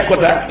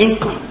headquarter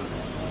income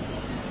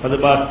was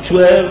about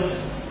 12.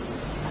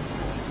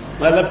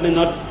 Well, let me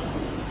not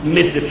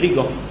miss the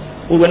figure.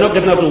 We were not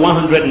getting up to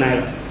 100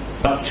 naira.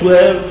 About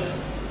 12.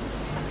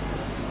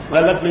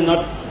 Well, let me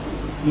not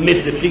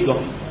miss the figure.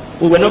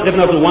 We were not getting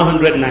up to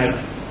 100 naira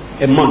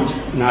a month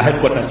in our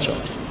headquarters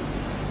church.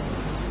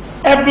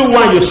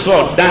 Everyone you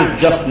saw dance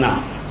just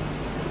now,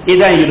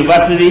 either in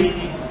university,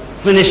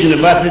 finished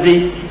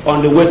university,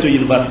 on the way to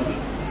university.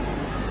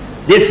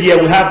 This year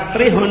we have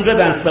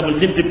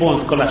 317 people on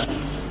scholarship. 317.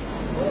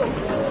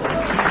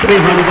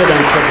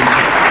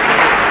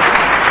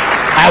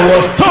 I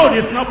was told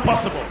it's not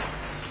possible.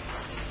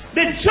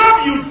 The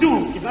job you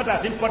do is not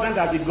as important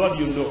as the God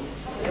you know.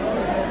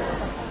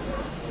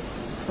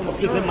 Some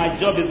of you say my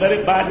job is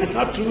very bad. It's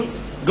not true.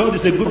 God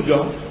is a good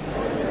God.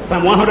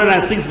 Psalm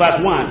 106 verse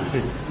 1.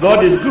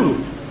 God is good.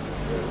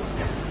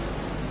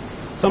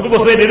 Some people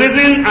say the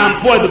reason I'm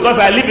poor is because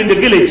I live in the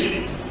village.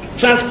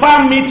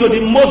 Transfer me to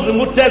the most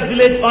remote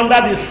village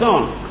under the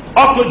sun,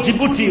 up to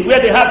Djibouti, where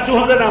they have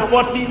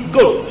 240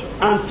 goats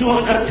and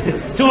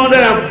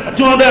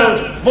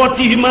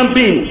 240 human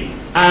beings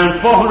and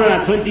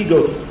 420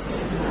 goats.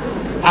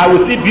 I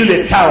will still build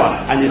a tower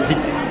and a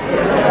city.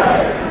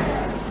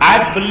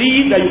 I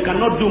believe that you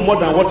cannot do more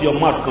than what your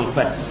mouth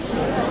confesses.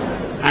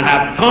 And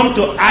I've come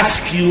to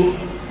ask you,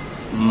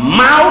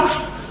 mount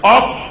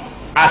up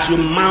as you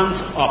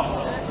mount up.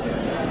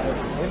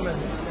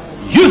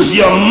 Use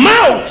your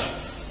mouth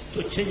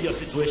to change your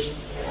situation.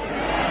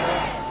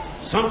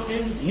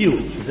 Something new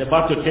is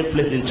about to take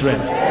place in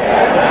Trent.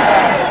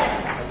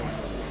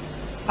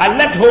 I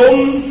left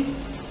home,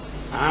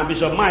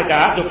 Bishop Mike, I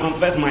have to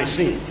confess my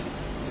sin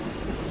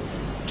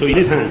to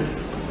his hand.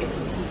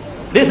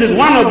 This is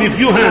one of the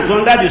few hands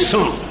under the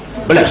sun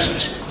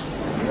blessed.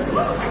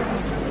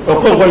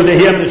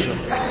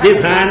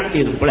 This hand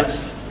is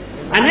blessed.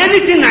 And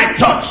anything I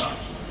touch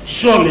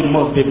surely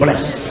must be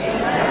blessed.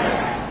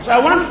 So I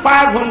want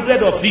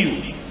 500 of you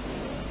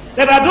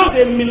that are not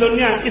a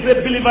millionaire, it's a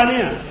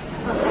billionaire.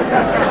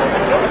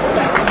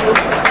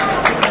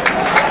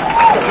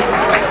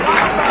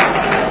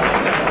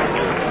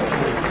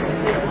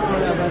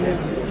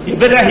 You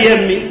better hear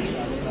me.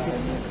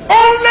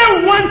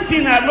 Only one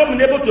thing I've not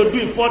been able to do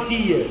in 40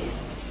 years.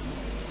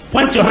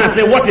 Point your hand and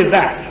say, what is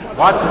that?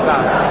 What is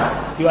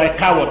that? You are a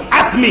coward.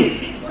 Ask me.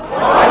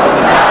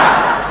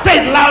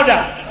 Say it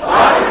louder.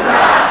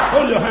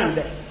 Hold your hand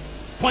there.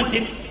 Point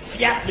it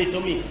fiercely to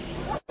me.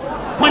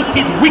 Point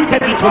it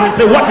wickedly to me.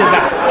 Say, what is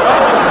that?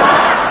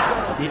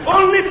 The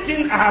only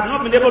thing I have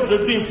not been able to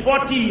do in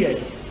 40 years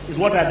is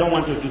what I don't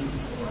want to do.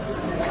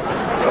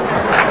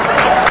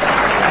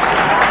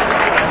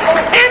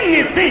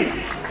 Anything.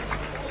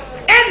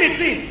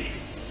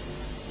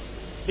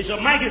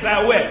 Bishop Mike is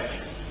aware.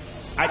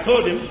 I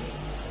told him,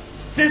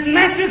 since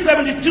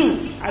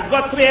 1972, I've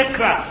got 3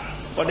 aircraft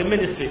for the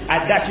ministry.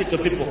 I dash it to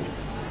people.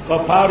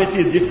 Because priority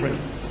is different.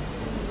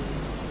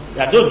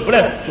 They are those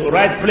blessed to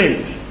ride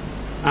planes.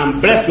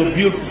 I'm blessed to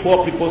build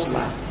poor people's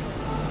lives.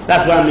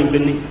 That's why I'm in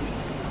Benin.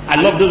 I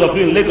love those of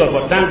you in Lagos,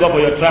 but thank God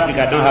for your traffic,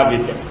 I don't have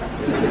it there.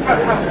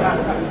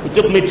 It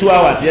took me 2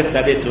 hours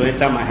yesterday to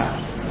enter my house.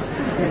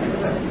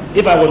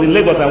 If I was in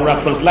Lagos, I would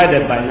have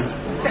translated by now.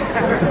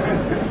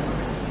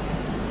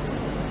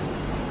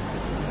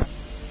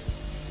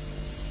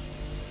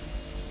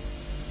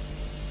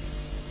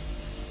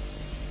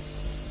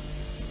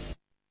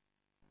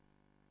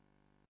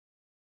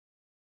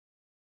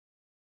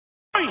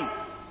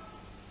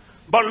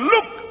 But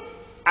look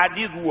at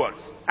these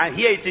words and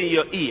hear it in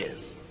your ears.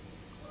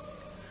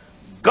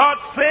 God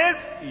says,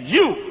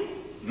 you,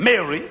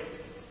 Mary,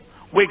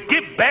 will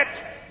give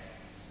birth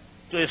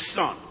to a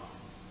son.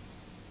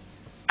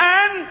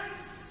 And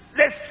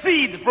the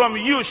seed from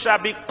you shall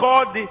be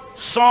called the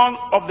Son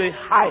of the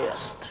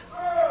Highest.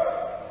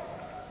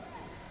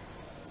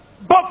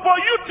 But for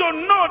you to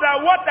know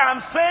that what I'm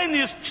saying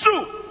is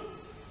true,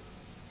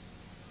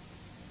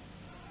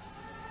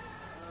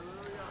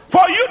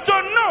 for you to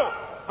know,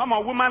 come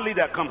on, woman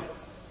leader, come.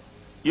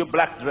 You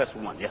black dress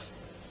woman, yes.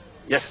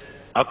 Yes,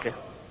 okay.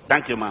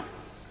 Thank you, ma'am.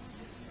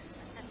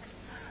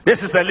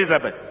 This is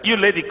Elizabeth. You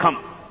lady, come.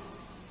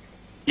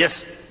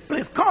 Yes,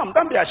 please come.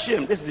 Don't be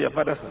ashamed. This is your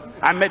father's son.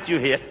 I met you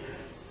here.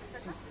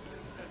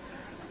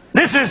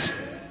 This is,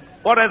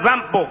 for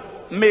example,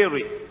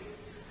 Mary.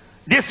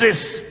 This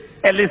is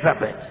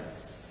Elizabeth.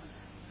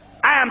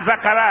 I am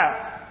Zachariah.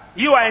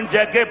 You are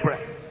Angel Gabriel.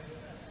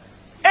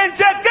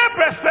 Angel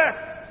Gabriel said,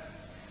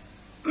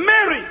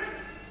 Mary,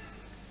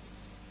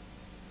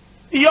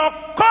 your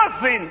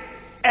cousin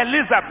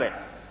Elizabeth,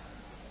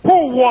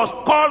 who was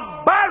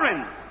called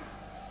barren,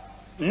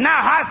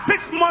 now has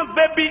 6-month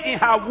baby in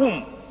her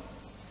womb.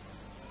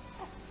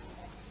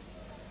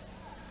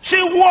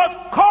 She was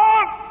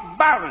called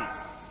barren.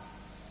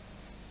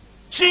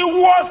 She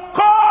was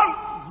called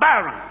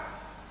barren.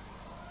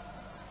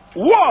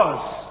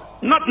 Was,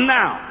 not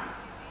now.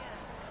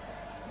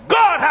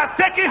 God has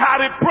taken her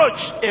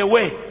reproach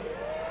away.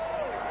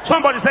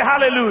 Somebody say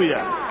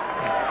hallelujah.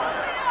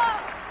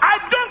 I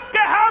don't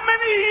care how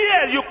many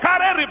years you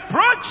carry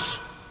reproach.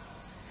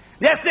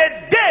 There's a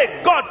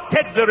day God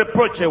takes the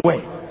reproach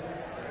away.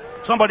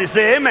 Somebody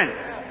say amen.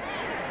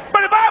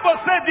 But the Bible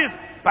said this,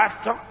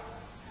 Pastor.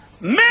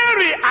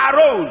 Mary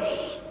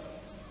arose.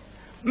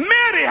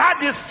 Mary had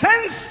the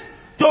sense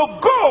to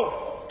go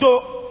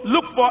to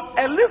look for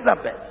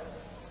Elizabeth.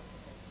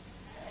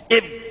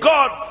 If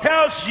God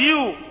tells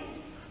you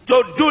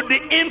to do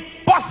the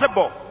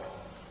impossible,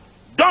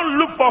 don't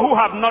look for who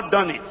have not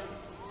done it.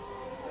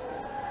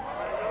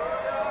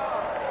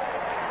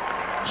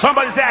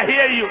 Somebody say, I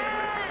hear you.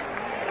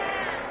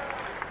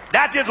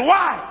 That is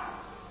why.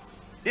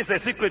 This is a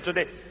secret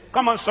today.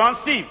 Come on, son,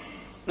 Steve.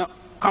 No,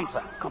 come,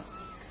 sir, come.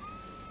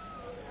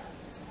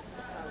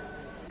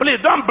 Please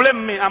don't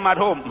blame me. I'm at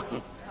home.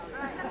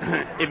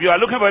 If you are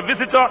looking for a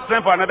visitor,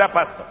 send for another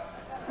pastor.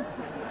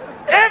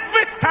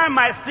 Every time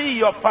I see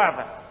your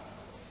father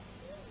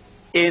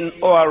in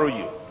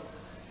ORU,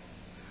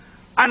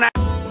 and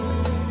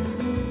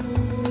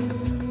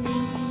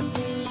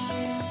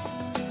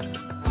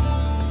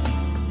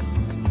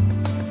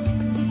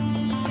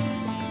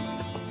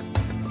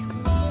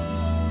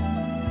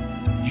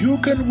You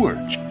can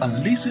watch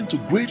and listen to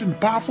great and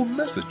powerful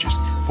messages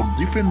from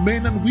different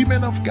men and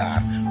women of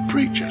God,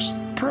 preachers,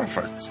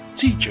 prophets,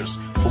 teachers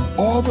from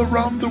all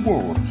around the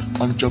world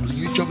on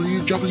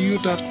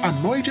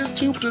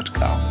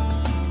www.anointedtube.com.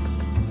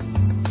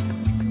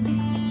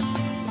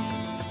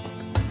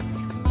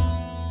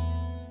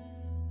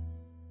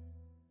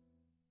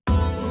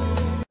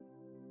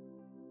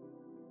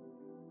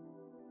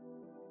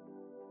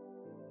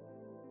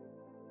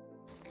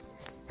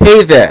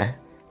 Hey there,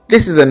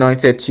 this is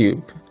Anointed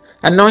Tube.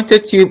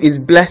 Anointed Tube is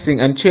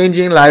blessing and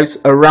changing lives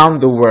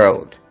around the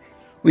world.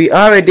 We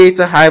are a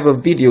data hive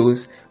of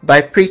videos by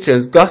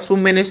preachers, gospel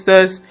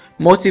ministers,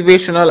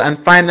 motivational and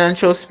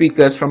financial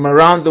speakers from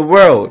around the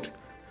world.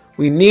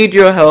 We need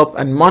your help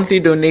and monthly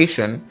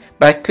donation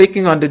by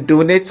clicking on the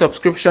donate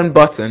subscription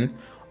button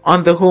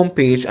on the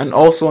homepage and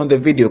also on the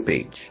video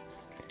page.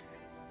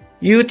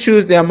 You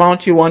choose the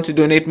amount you want to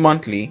donate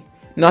monthly.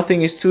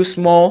 Nothing is too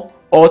small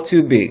or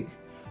too big.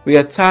 We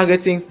are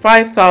targeting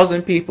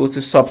 5,000 people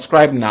to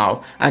subscribe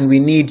now, and we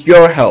need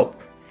your help.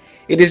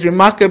 It is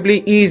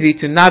remarkably easy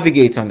to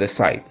navigate on the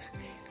site.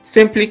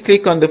 Simply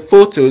click on the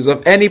photos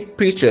of any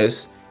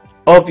preachers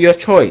of your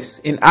choice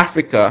in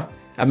Africa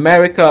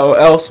America or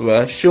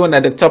elsewhere shown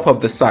at the top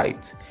of the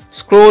site.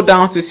 Scroll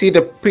down to see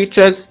the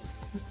preacher's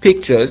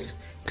pictures.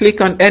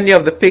 Click on any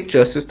of the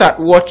pictures to start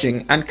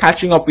watching and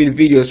catching up with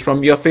videos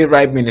from your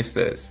favorite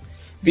ministers.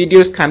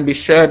 Videos can be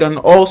shared on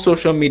all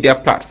social media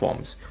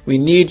platforms. We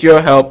need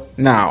your help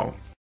now.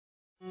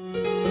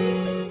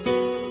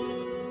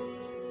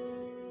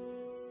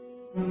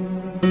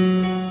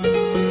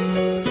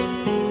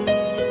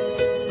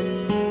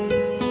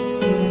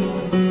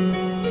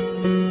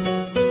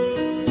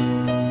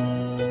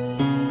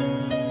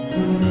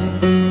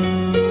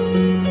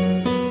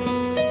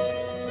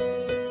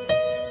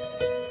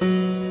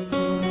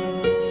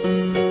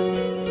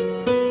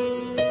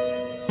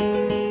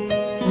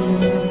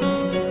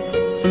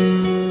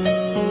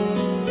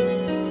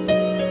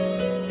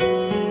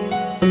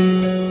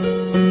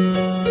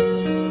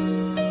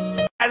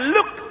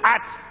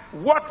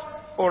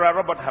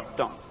 Have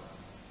done,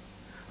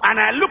 and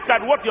I look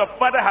at what your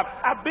father have.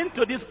 I've been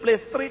to this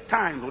place 3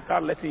 times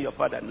without letting your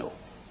father know.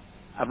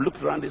 I've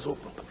looked around this whole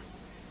property.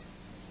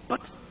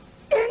 But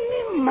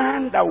any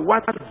man that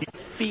wants to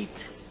defeat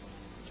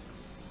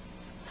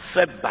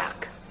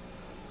setback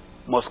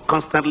must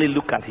constantly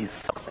look at his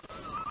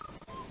success.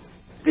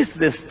 This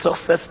is a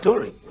success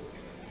story.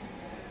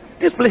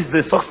 This place is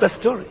a success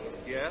story.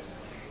 Yeah.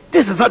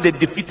 This is not a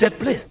defeated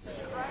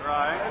place.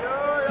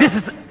 Right. This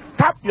is,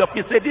 tap your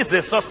feet, say this is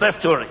a success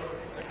story.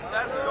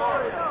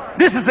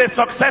 This is a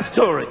success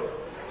story.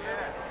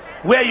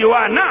 Where you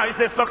are now is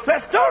a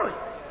success story.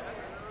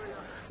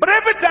 But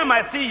every time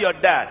I see your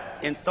dad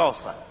in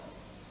Tulsa,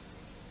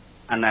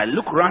 and I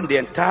look around the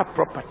entire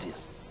properties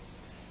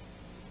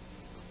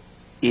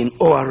in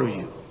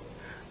ORU,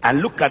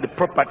 and look at the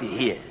property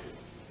here,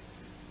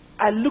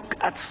 I look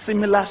at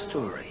similar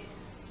story.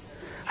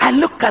 I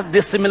look at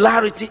the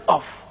similarity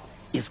of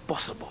is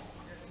possible.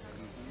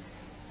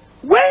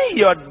 When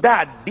your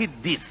dad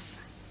did this,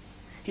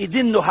 he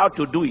didn't know how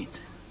to do it.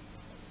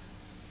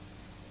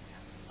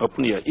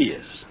 Open your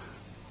ears.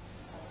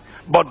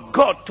 But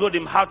God told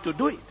him how to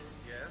do it.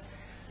 Yes.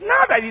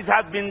 Now that it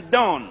has been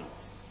done,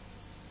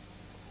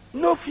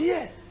 no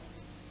fear.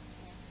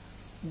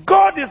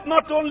 God is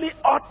not only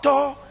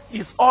author,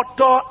 he's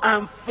author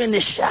and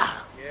finisher.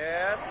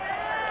 Yes.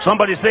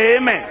 Somebody say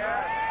amen.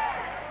 Yes.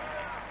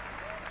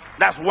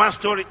 That's one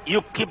story.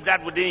 You keep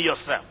that within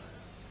yourself.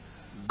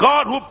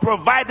 God who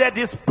provided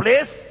this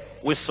place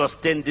will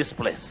sustain this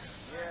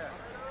place. Yes.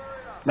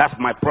 That's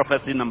my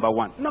prophecy number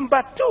 1.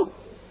 Number 2.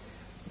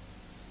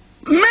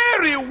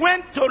 Mary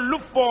went to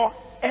look for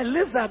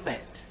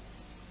Elizabeth.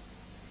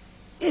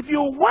 If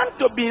you want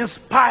to be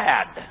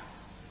inspired,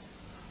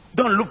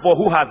 don't look for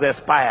who has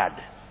expired.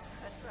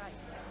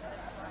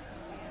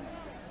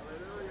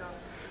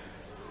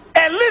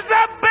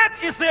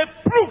 Elizabeth is a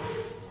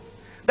proof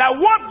that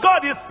what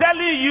God is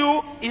telling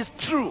you is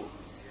true.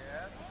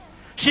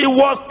 She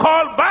was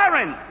called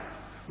barren,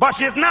 but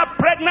she's now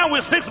pregnant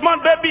with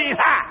 6-month baby in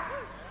her.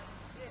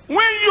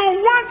 When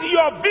you want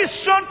your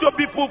vision to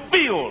be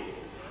fulfilled,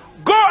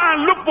 go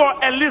and look for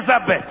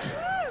Elizabeth,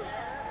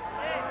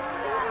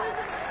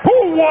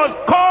 who was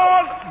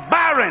called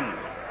barren,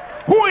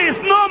 who is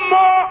no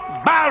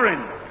more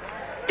barren.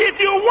 If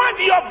you want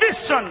your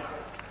vision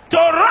to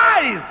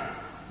rise,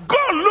 go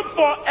look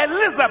for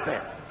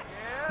Elizabeth.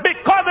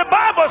 Because the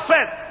Bible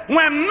said,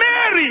 when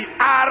Mary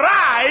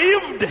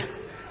arrived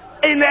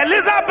in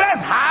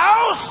Elizabeth's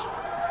house,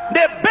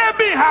 the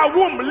baby in her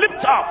womb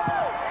lifted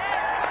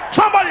up.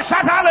 Somebody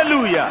shout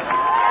hallelujah.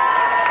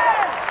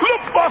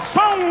 Look for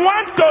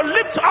someone to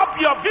lift up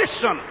your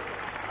vision.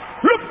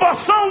 Look for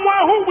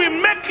someone who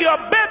will make your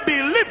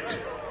baby lift.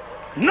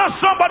 Not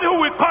somebody who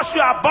will cause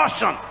you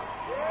abortion.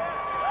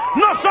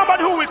 Not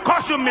somebody who will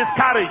cause you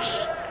miscarriage.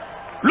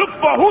 Look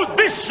for whose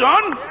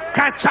vision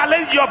can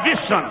challenge your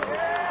vision.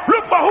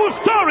 Look for whose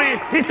story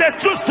is a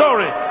true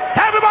story.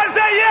 Everybody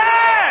say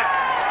yeah!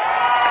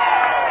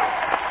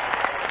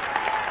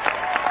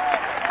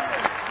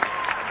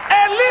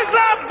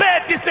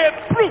 Elizabeth is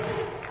a proof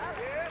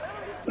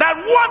that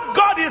what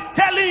God is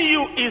telling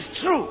you is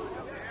true.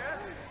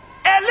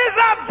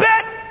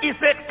 Elizabeth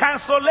is a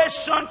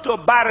cancellation to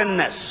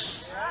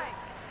barrenness.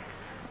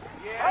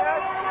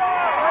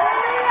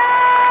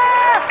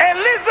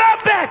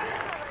 Elizabeth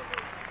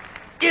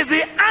is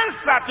the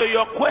answer to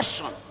your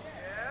question.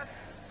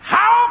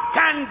 How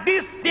can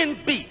this thing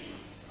be?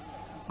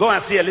 Go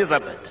and see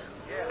Elizabeth.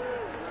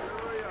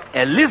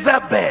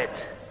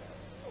 Elizabeth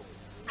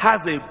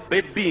has a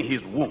baby in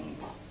his womb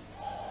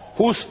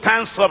who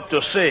stands up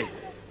to say,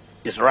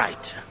 is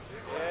right.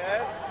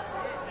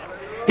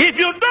 If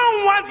you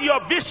don't want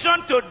your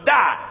vision to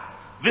die,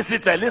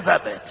 visit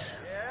Elizabeth.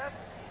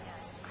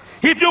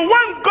 If you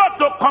want God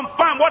to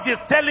confirm what he's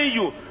telling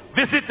you,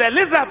 visit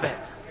Elizabeth.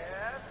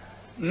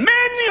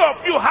 Many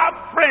of you have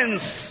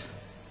friends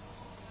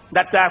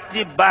that are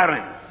still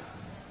barren.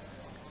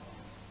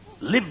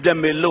 Leave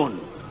them alone.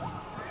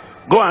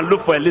 Go and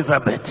look for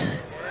Elizabeth.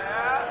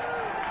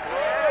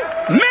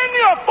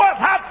 Many of us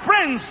have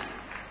friends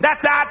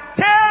that are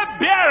tale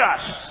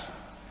bearers.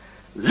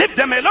 Leave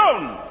them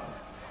alone.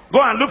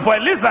 Go and look for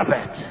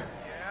Elizabeth.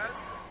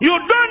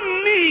 You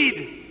don't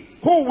need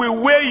who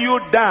will weigh you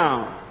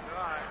down.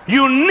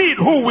 You need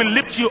who will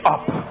lift you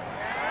up.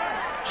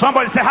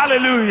 Somebody say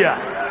hallelujah.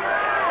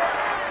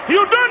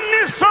 You don't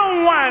need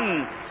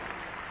someone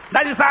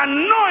that is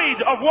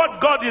annoyed of what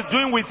God is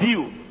doing with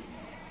you.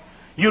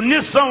 You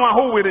need someone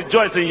who will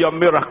rejoice in your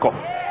miracle.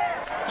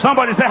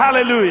 Somebody say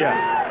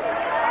hallelujah.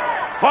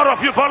 4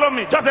 of you follow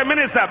me. Just a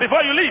minute, sir.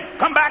 Before you leave,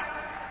 come back.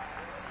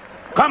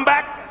 Come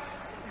back.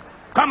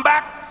 Come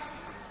back.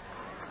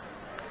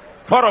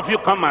 4 of you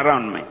come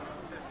around me.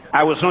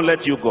 I will soon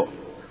let you go.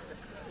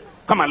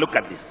 Come and look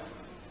at this.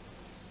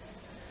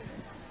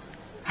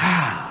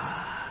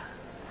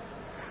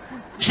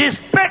 She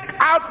spake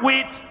out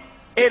with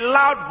a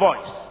loud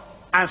voice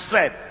and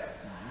said,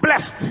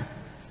 blessed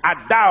art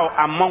thou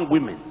among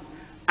women,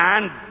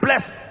 and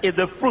blessed is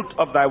the fruit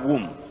of thy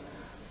womb.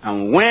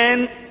 And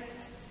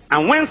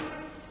whence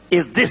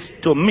is this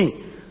to me,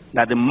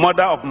 that the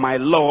mother of my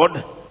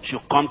Lord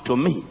should come to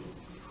me?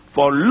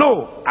 For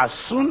lo, as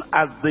soon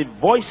as the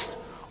voice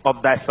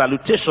of thy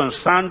salutation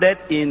sounded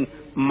in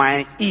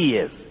my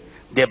ears,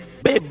 the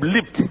babe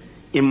leaped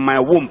in my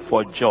womb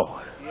for joy.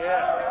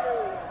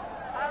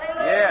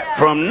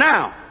 From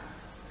now,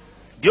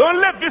 the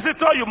only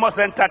visitor you must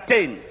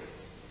entertain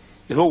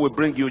is who will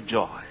bring you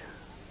joy.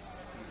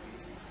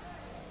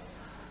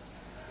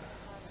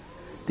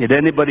 Did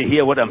anybody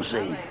hear what I'm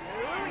saying?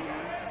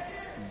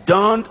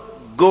 Don't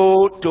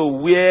go to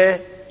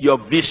where your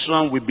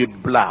vision will be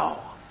blurred.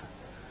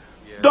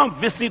 Don't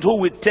visit who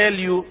will tell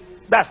you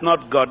that's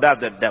not God,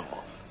 that's the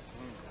devil.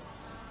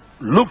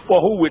 Look for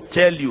who will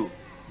tell you,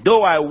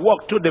 though I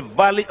walk through the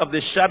valley of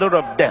the shadow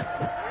of death,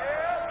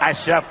 I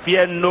shall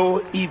fear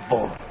no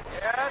evil.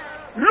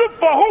 Look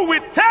for who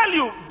will tell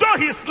you, though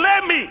he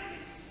slay me,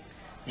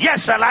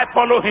 yet shall I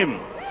follow him.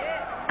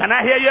 Can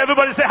I hear you?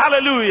 Everybody say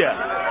hallelujah.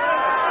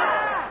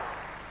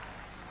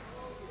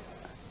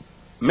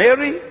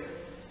 Mary,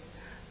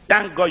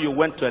 thank God you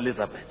went to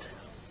Elizabeth.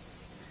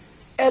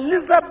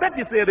 Elizabeth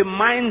is a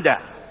reminder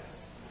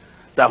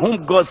that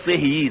whom God says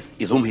he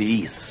is whom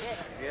he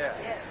is.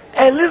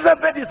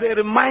 Elizabeth is a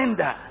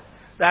reminder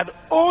that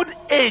old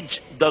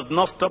age does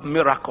not stop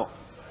miracle.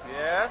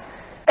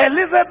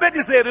 Elizabeth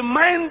is a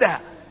reminder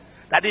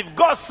that if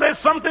God says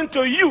something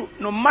to you,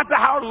 no matter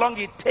how long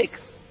it takes,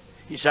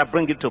 he shall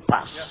bring it to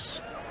pass.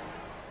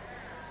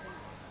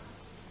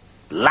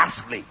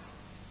 Lastly,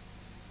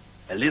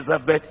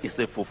 Elizabeth is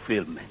a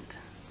fulfillment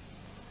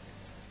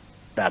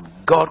that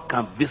God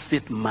can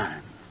visit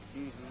man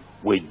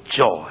with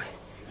joy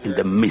in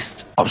the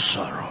midst of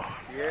sorrow.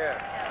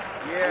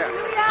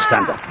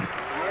 Stand up.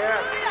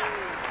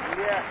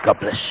 God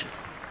bless you.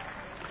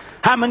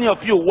 How many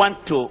of you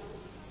want to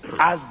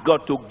ask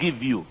God to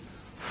give you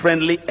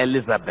friendly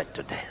Elizabeth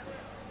today?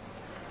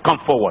 Come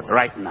forward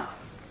right now.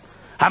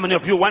 How many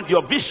of you want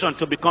your vision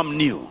to become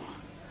new?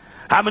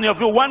 How many of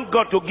you want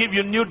God to give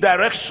you new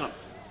direction?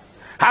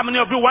 How many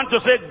of you want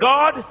to say,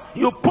 God,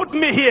 you put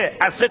me here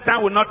and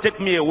Satan will not take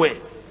me away?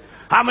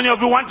 How many of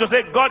you want to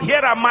say, God,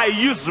 here am I,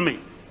 use me?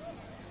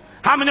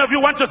 How many of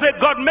you want to say,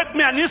 God, make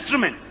me an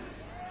instrument?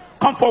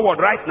 Come forward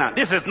right now.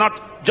 This is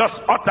not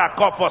just utter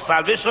call for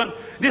salvation.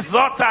 This is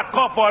utter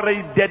call for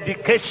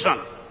rededication.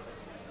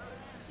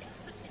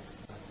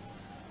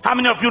 How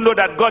many of you know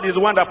that God is the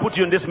one that put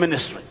you in this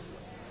ministry?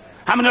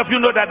 How many of you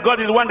know that God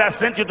is the one that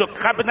sent you to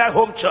Capital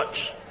Home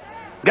Church?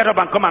 Get up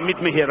and come and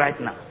meet me here right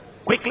now.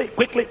 Quickly,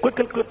 quickly,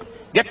 quickly, quickly.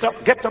 Get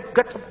up, get up,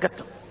 get up, get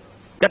up.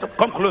 Get up,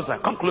 come closer,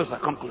 come closer,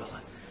 come closer.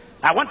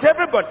 I want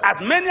everybody, as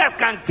many as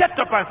can, get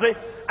up and say,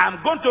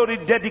 I'm going to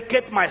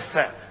rededicate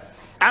myself.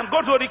 I'm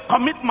going to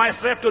recommit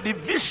myself to the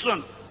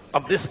vision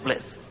of this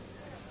place.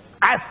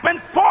 I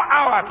spent 4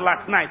 hours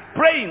last night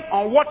praying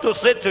on what to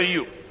say to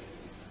you.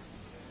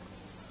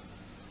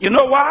 You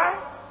know why?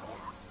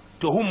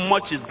 To whom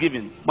much is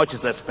given, much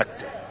is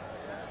expected.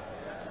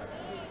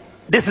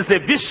 This is a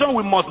vision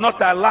we must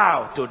not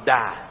allow to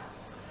die.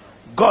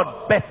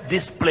 God bet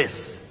this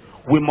place.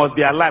 We must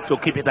be alive to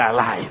keep it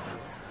alive.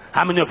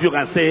 How many of you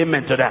can say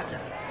amen to that?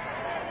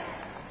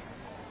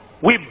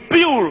 We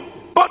build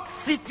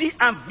both city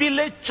and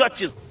village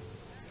churches.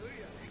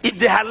 If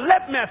they had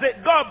left me and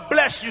said, God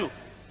bless you,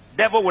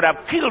 devil would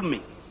have killed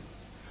me.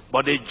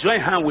 But they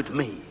join hand with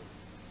me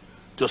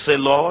to say,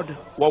 Lord,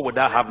 what would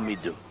thou have me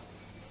do?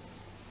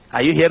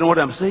 Are you hearing what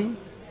I'm saying?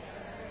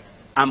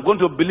 I'm going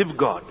to believe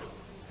God.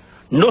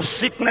 No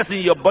sickness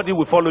in your body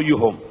will follow you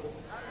home.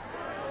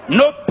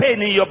 No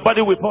pain in your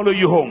body will follow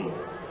you home.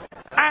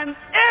 And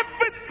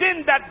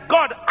everything that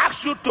God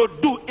asks you to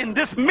do in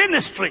this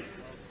ministry,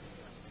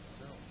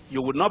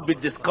 you will not be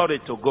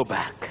discouraged to go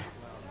back.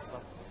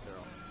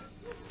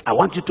 I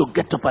want you to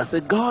get up and say,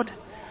 God,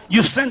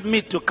 you sent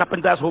me to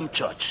Carpenter's Home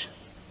Church.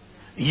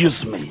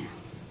 Use me.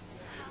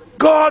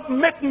 God,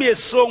 make me a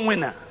soul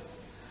winner.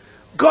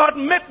 God,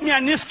 make me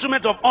an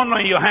instrument of honor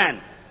in your hand.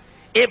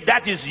 If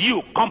that is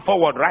you, come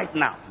forward right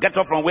now. Get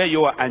up from where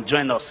you are and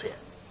join us here.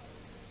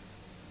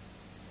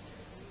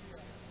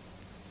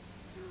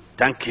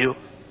 Thank you.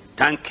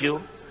 Thank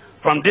you.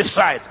 From this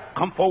side,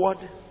 come forward.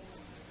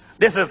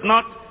 This is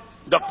not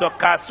Dr.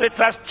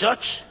 Castrator's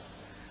church.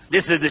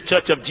 This is the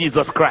church of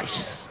Jesus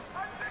Christ.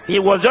 He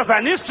was just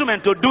an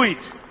instrument to do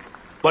it.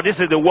 But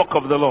this is the work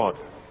of the Lord.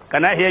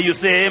 Can I hear you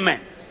say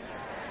amen?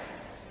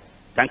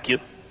 Thank you.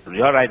 Are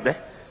you all right there?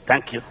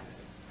 Thank you.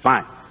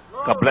 Fine.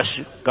 God bless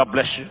you. God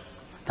bless you.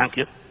 Thank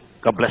you.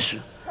 God bless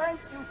you.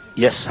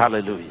 Yes,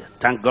 hallelujah.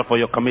 Thank God for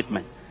your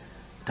commitment.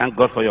 Thank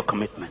God for your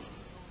commitment.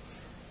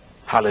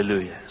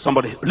 Hallelujah.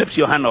 Somebody lift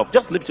your hand up.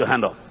 Just lift your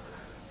hand up.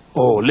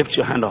 Oh, lift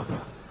your hand up.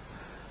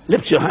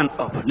 Lift your hand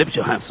up. Lift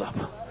your hands up.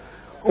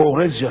 Oh,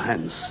 raise your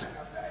hands.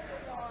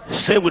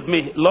 Say with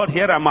me, Lord,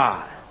 here am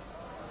I.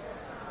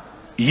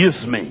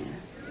 Use me.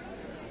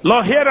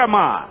 Lord, here am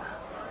I.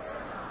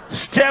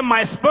 Stir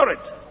my spirit.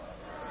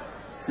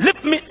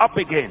 Lift me up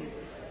again.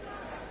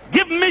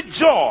 Give me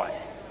joy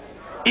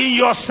in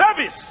your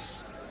service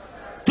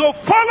to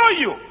follow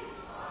you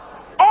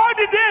all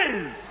the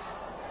days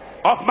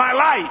of my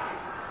life.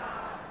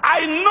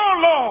 I know,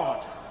 Lord,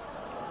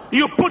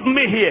 you put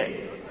me here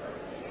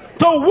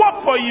to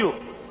work for you,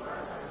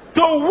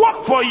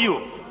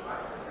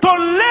 to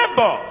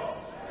labor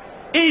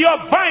in your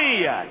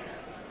vineyard.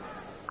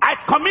 I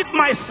commit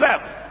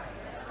myself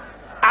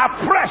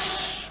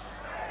afresh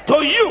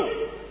to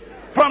you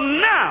from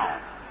now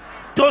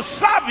to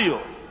serve you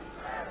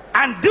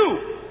and do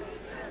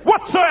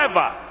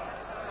whatsoever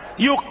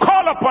you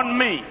call upon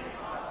me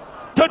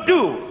to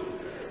do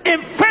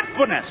in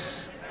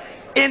faithfulness,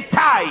 in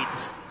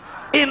tithes,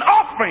 in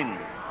offering,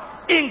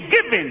 in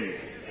giving,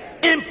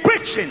 in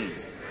preaching,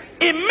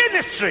 in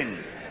ministering.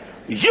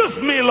 Use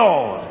me,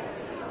 Lord.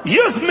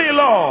 Use me,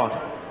 Lord.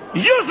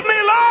 Use me,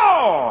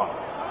 Lord.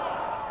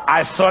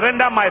 I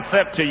surrender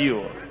myself to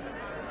you.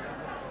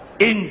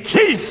 In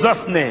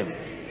Jesus' name.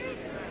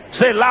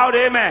 Say loud,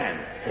 amen.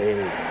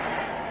 Amen.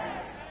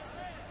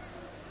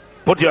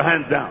 Put your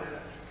hands down.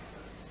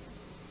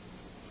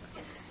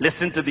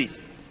 Listen to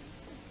this.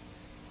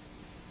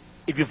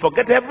 If you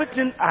forget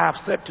everything I have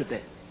said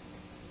today,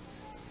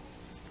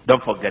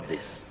 don't forget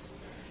this.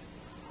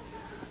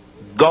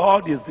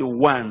 God is the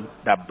one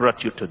that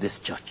brought you to this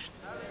church.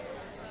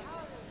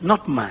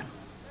 Not man.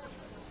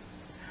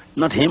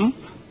 Not him,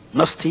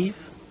 not Steve,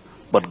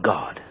 but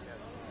God.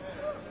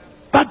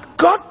 But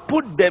God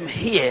put them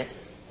here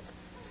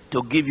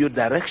to give you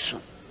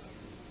direction.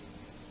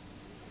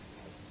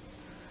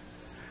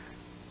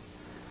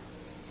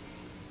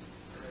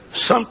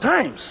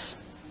 Sometimes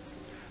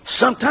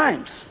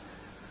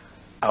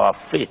our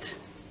faith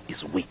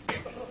is weak.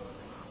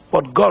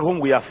 But God whom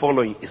we are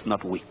following is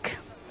not weak.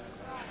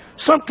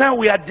 Sometimes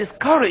we are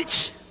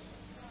discouraged,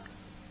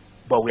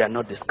 but we are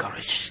not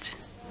discouraged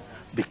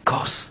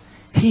because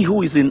he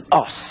who is in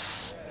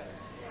us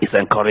is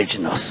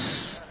encouraging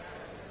us.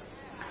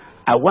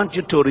 I want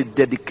you to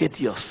rededicate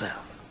yourself.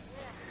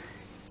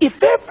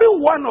 If every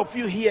one of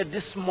you here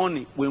this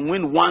morning will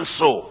win one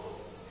soul,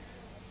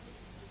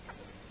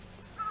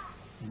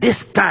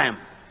 this time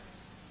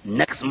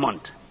next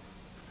month,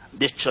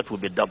 this church will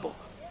be double.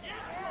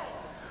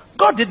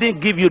 God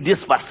didn't give you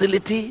this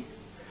facility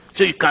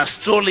so you can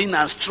stroll in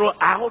and stroll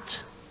out,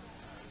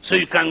 so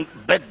you can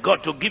beg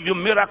God to give you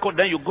miracle,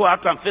 then you go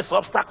out and face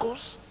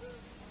obstacles.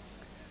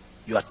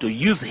 You are to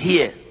use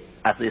here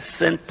as a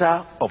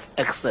center of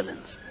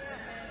excellence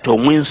to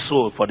win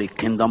soul for the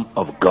kingdom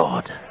of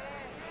God.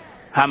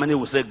 How many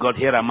will say, God,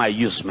 here am I,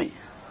 use me?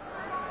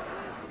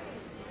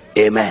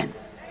 Amen.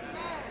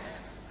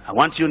 I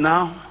want you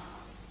now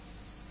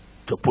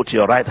to put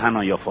your right hand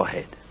on your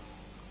forehead.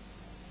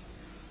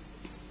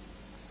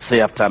 Say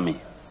after me,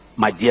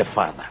 my dear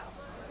Father,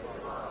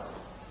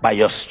 by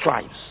your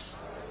stripes,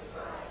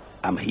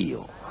 I'm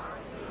healed.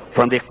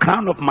 From the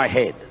crown of my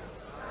head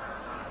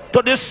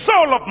to the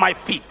sole of my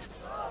feet,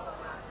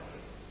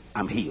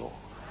 I'm healed.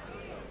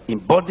 In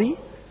body,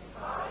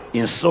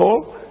 in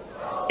soul,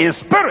 in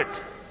spirit,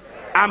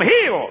 I'm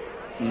healed.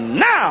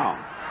 Now,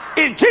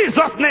 in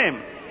Jesus'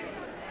 name,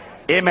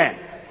 amen.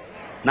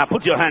 Now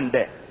put your hand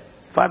there.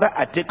 Father,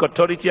 I take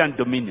authority and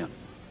dominion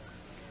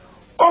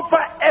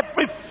over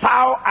every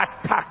foul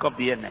attack of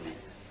the enemy.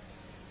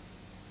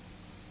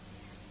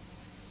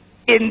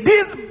 In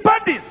these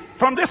bodies,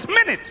 from this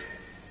minute,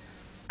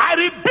 I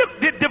rebuke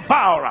the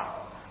devourer.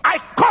 I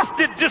curse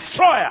the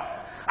destroyer.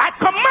 I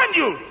command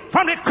you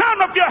from the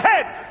crown of your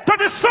head to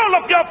the sole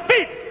of your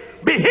feet,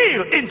 be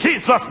healed in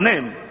Jesus'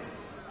 name.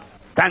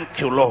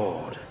 Thank you,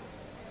 Lord.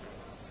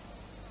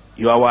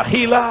 You are our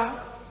healer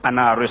and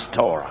our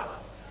restorer.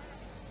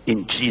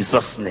 In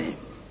Jesus' name.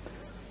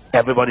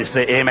 Everybody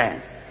say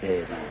amen.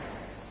 Amen.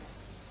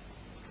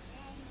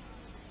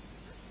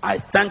 I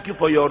thank you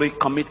for your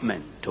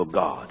recommitment to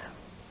God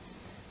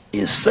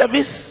in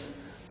service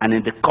and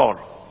in the call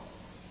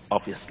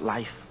of his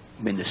life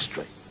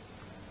ministry.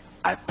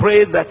 I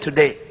pray that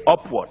today,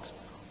 upward,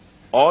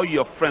 all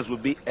your friends will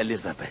be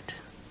Elizabeth,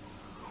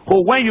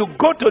 who when you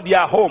go to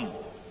their home,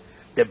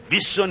 the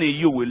vision in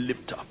you will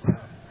lift up.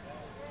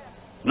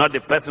 Not the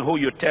person who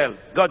you tell,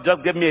 God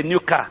just gave me a new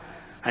car,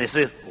 and he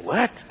says,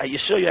 what? Are you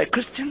sure you're a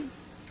Christian?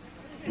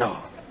 No.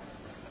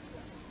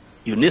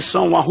 You need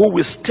someone who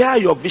will stir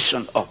your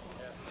vision up.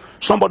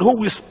 Somebody who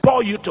will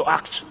spur you to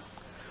action.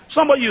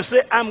 Somebody you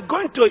say, I'm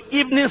going to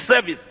evening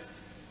service.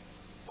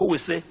 Who will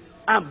say,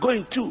 I'm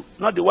going to,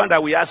 not the one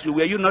that we asked you,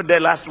 were you not there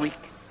last week?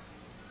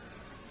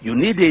 You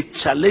need a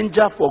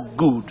challenger for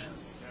good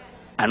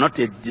and not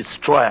a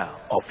destroyer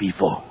of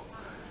evil.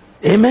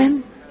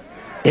 Amen?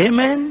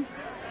 Amen?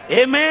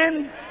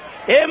 Amen?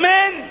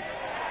 Amen?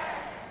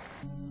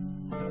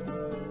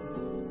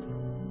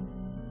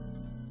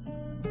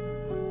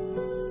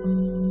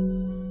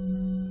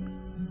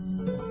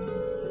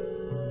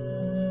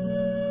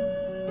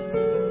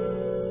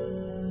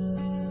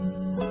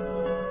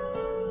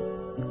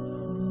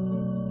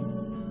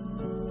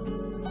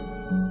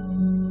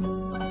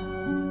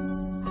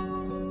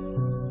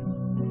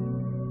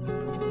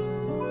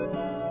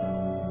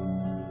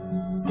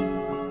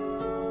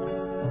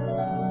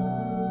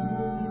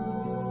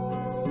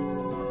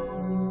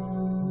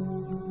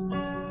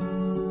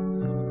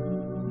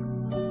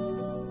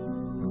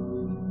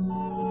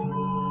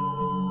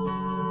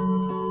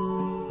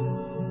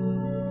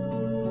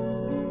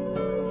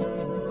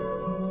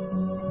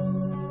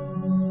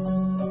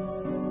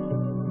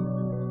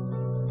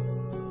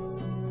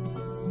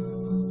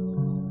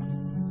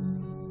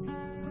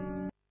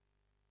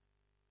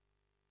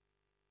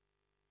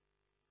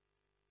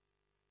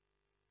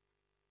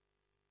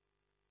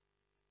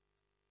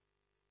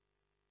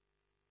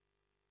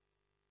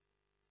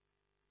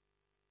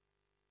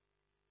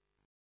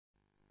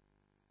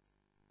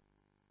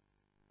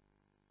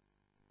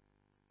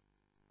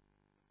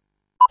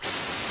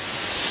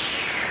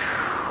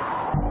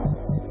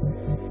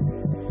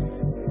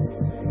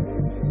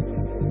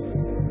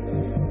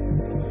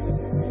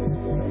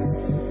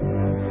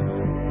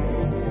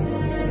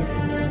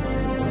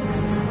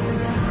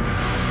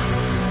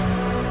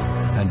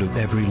 And of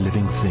every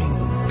living thing,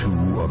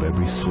 2 of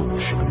every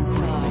sort shall you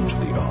bring into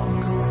the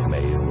ark,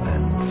 male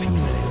and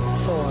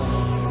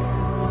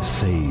female.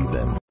 Save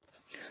them.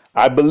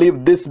 I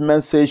believe this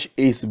message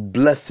is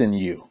blessing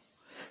you.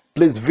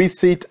 Please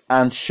visit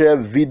and share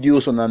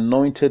videos on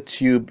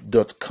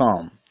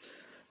anointedtube.com,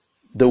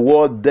 the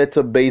world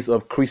database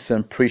of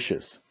Christian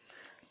preachers,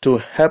 to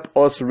help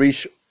us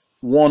reach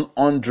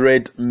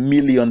 100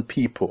 million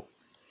people.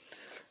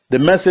 The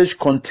message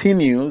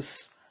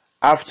continues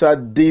after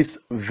this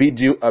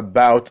video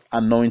about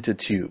Anointed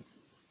Tube.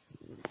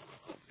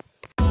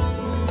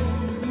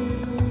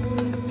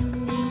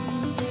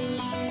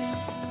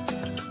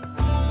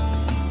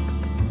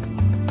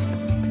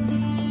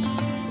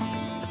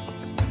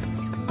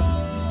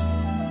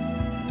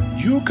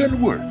 You can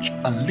watch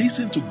and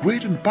listen to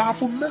great and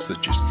powerful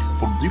messages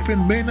from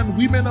different men and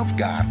women of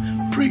God,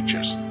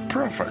 preachers,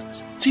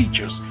 prophets,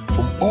 teachers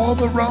from all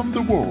around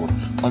the world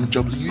on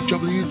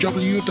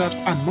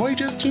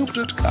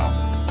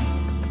www.anointedtube.com.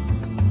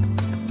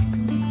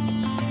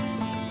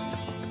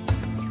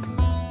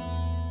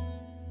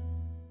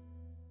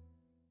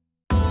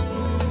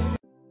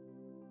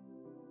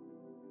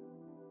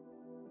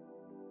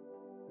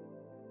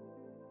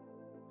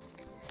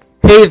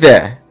 Hey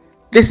there,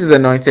 this is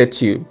Anointed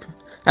Tube.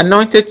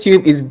 Anointed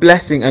Tube is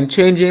blessing and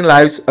changing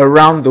lives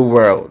around the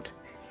world.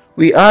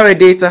 We are a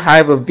data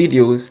hive of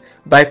videos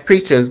by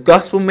preachers,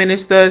 gospel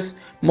ministers,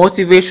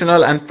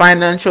 motivational and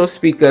financial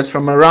speakers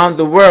from around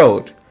the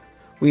world.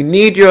 We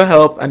need your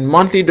help and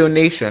monthly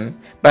donation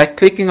by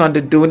clicking on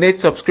the donate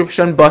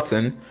subscription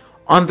button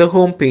on the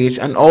homepage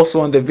and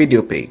also on the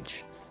video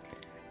page.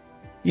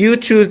 You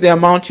choose the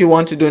amount you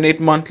want to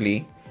donate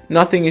monthly.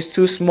 Nothing is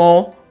too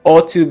small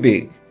or too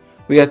big.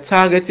 We are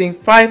targeting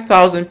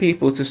 5,000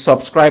 people to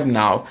subscribe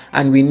now,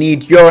 and we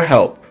need your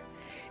help.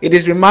 It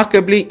is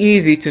remarkably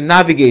easy to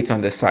navigate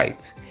on the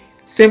site.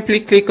 Simply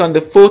click on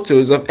the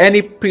photos of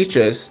any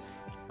preachers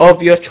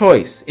of your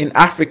choice in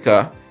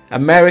Africa,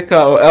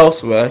 America or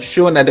elsewhere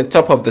shown at the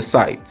top of the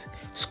site.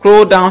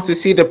 Scroll down to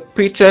see the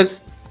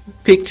preachers'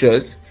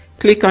 pictures.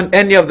 Click on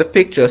any of the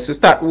pictures to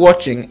start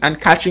watching and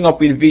catching up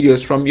with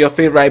videos from your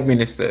favorite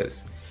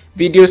ministers.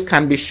 Videos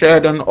can be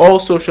shared on all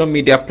social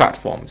media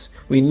platforms.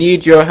 We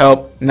need your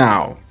help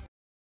now.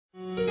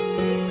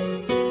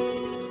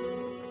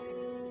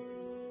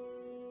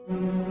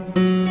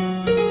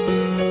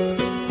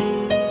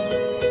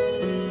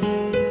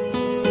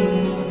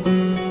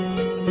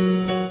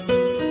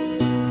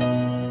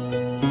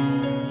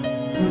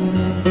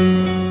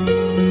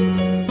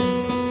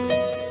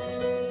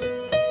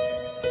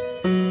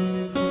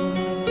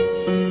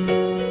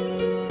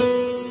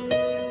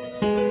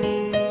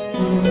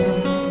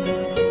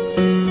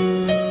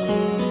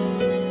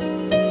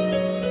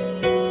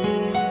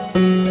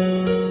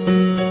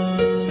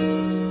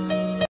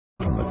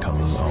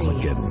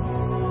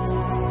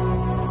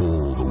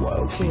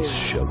 Beasts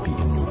shall be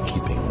in your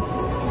keeping,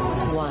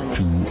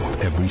 2 of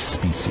every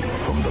species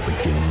from the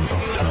beginning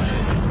of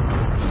time.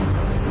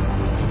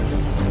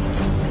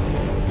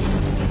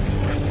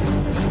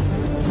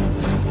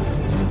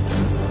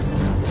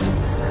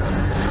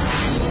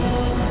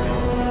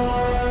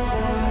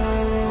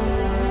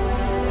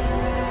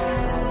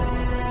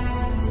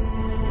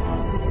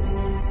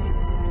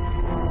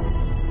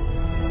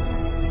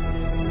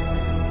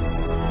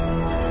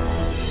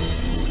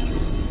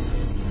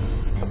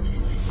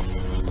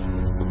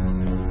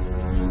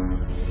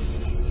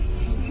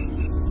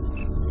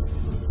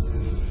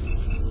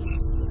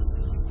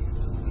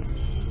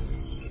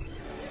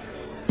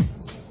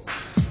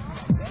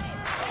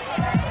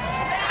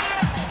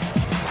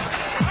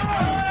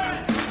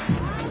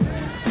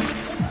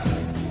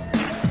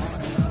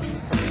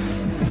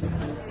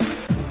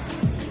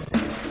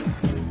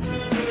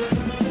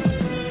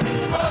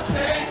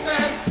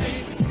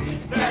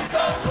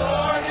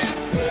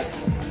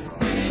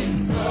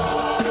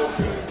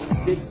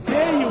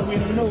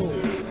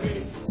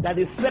 that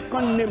the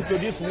second name to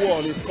this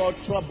world is called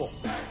trouble.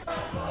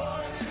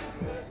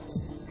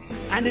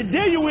 And the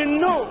day you will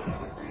know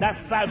that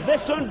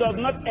salvation does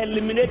not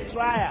eliminate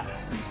trials,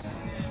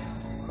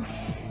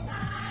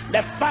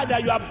 the fact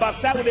that you are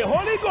baptized with the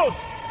Holy Ghost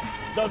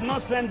does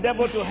not send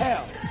devil to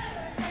hell.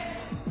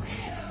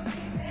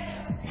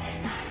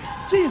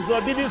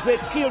 Jesus didn't say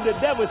kill the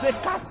devil, he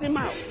said cast him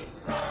out.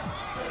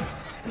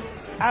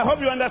 I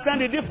hope you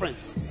understand the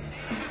difference.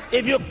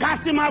 If you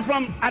cast him out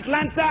from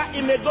Atlanta,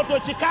 he may go to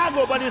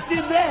Chicago, but he's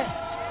still there.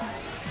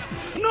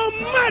 No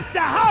matter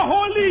how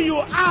holy you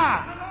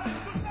are,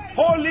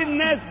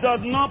 holiness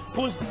does not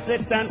push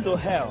Satan to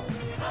hell.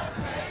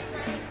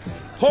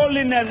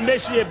 Holiness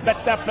makes you a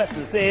better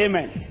person. Say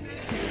amen.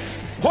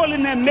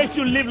 Holiness makes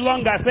you live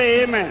longer.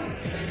 Say amen.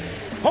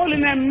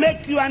 Holiness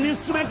makes you an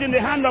instrument in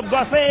the hand of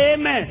God. Say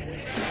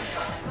amen.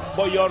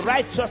 But your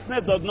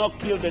righteousness does not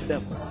kill the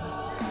devil.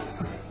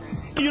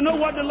 You know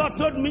what the Lord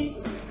told me?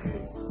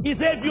 He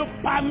said, if you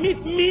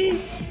permit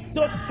me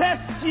to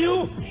test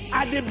you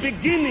at the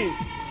beginning,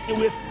 it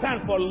will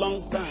stand for a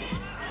long time.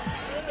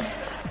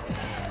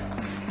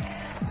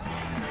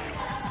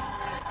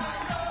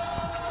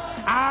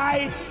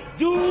 I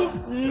do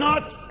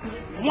not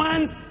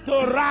want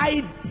to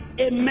ride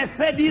a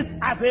Mercedes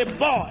as a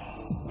boy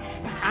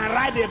and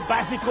ride a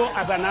bicycle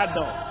as an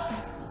adult.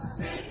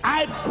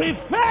 I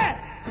prefer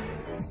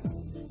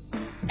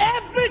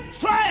every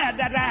trial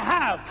that I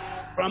have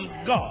from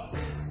God,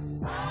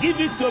 give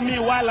it to me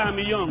while I'm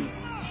young.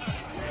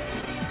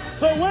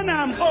 So when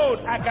I'm old,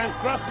 I can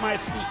cross my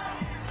feet.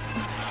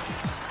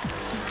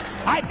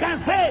 I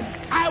can say,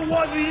 I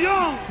was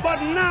young,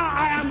 but now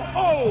I am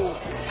old.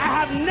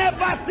 I have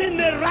never seen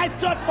the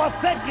righteous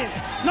forsaken,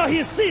 nor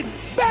his seed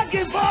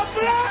begging for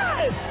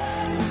bread.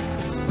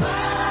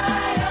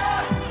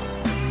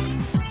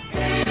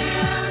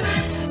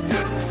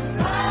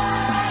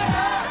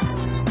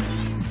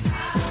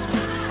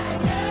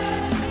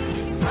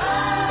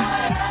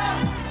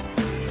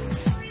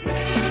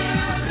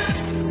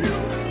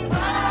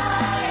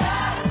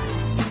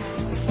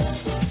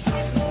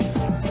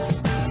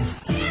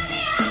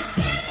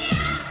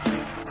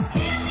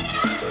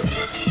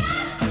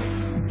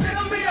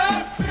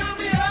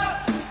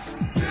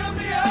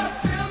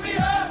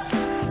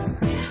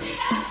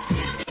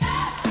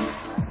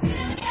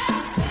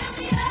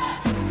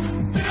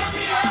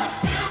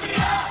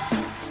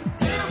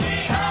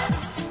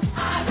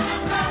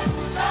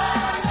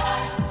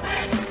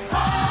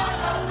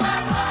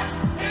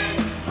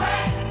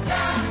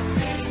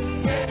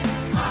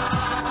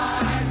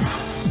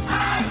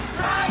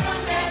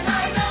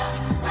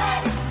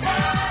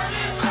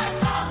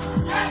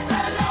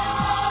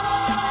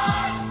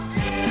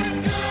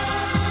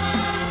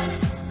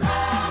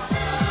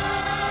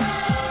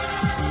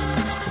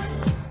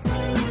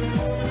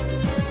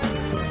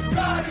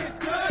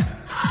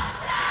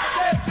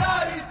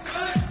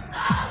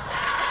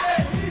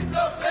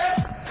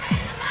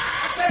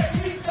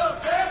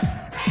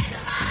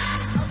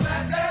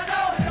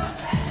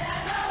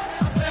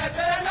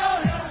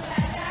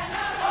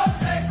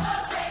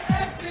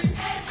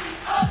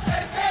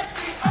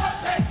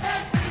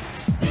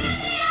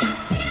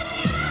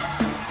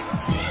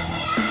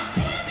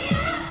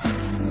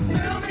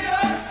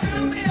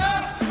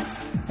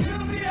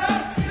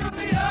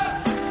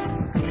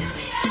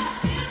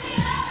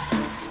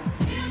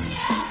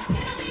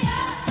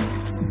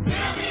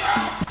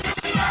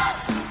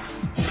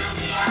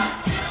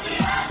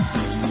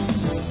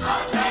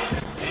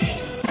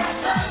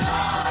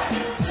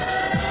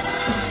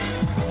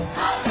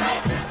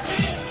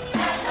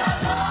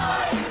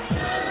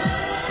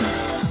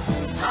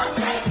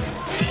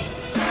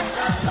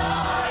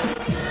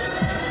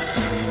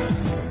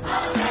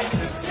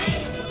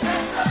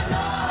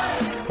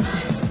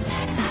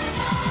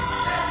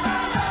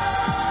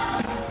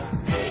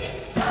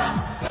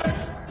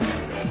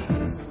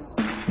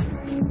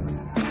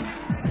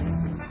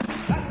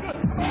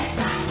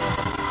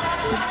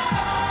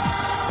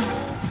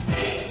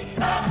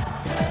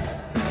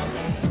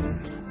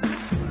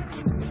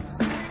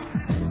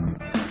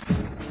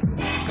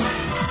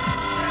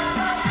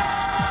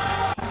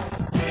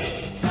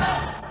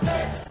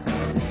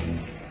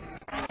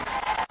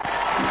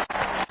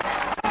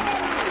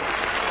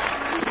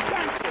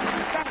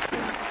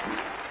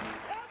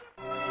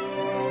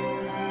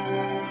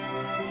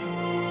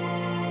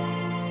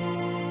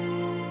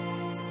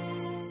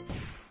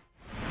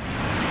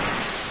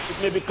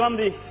 May become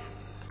the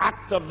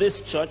act of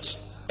this church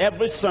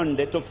every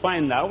Sunday to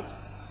find out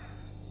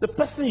the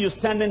person you're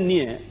standing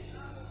near,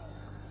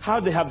 how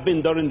they have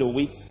been during the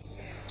week.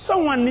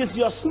 Someone needs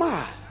your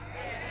smile.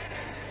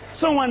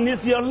 Someone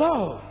needs your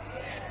love.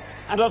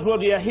 And that's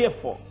what we are here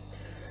for.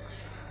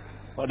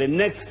 For the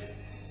next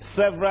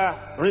several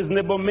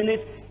reasonable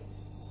minutes,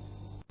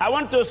 I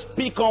want to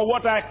speak on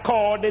what I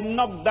call the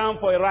knockdown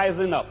for a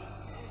rising up.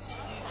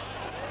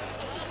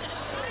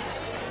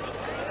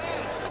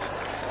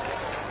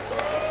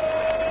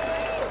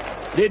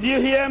 Did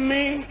you hear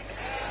me?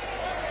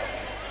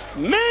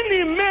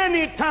 Many,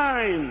 many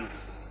times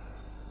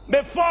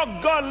before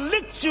God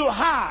lifts you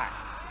high,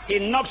 He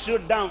knocks you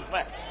down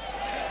first.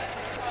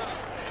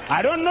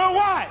 I don't know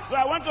why. So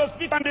I want to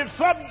speak on the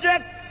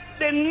subject,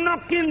 the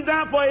knocking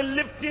down for a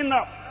lifting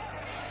up.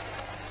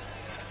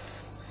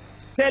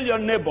 Tell your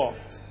neighbor,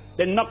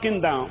 the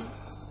knocking down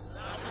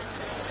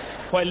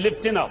for a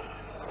lifting up.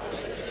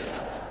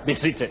 Be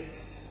seated.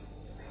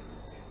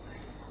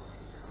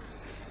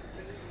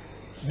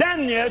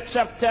 Daniel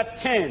chapter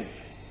 10.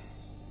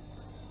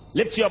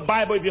 Lift your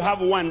Bible if you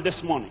have one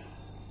this morning.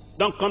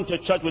 Don't come to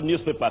church with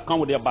newspaper. Come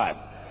with your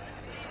Bible.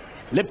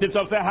 Lift it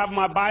up, say, I have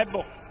my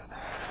Bible.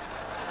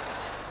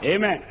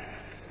 Amen.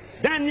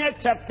 Daniel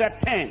chapter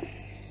 10.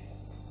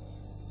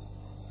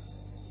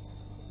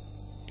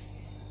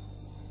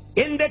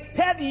 In the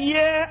 3rd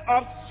year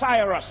of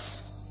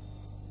Cyrus,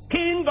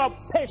 king of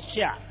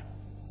Persia,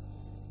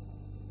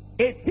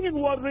 a thing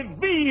was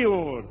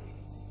revealed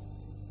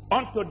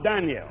unto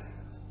Daniel,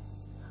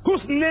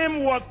 whose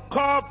name was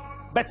called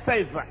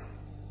Benson.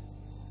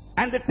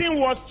 And the thing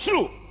was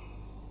true,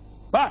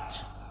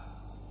 but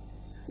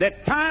the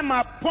time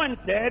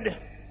appointed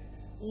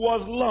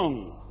was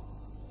long.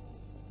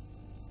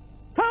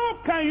 How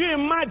can you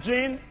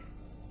imagine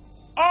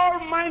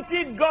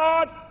Almighty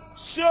God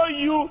show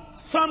you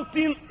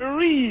something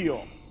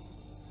real?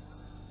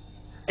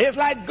 It's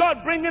like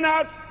God bringing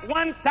out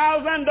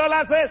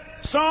 $1,000, says,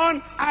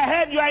 son, I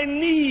heard you are in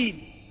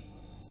need.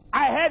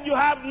 I heard you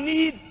have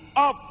need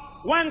of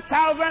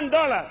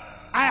 $1,000.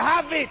 I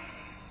have it.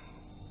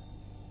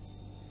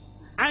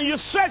 And you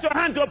stretch your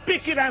hand to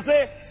pick it and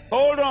say,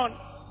 hold on.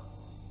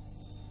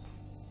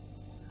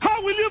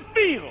 How will you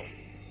feel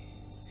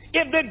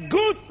if the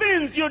good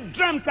things you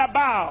dreamt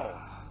about,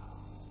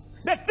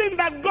 the thing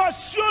that God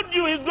showed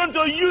you is going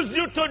to use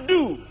you to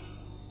do,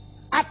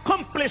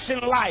 accomplish in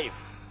life,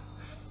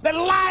 the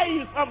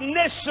lives of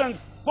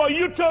nations for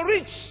you to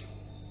reach?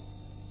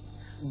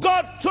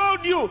 God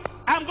told you,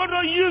 I'm going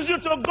to use you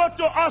to go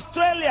to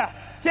Australia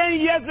 10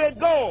 years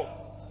ago.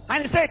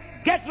 And he said,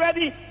 get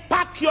ready,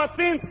 pack your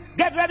things,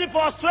 get ready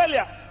for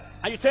Australia.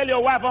 And you tell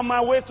your wife, I'm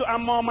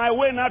on my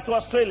way now to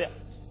Australia.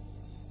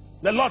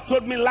 The Lord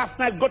told me last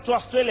night, go to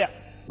Australia,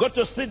 go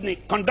to Sydney,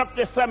 conduct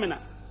a seminar.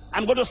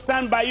 I'm going to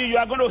stand by you. You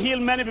are going to heal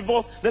many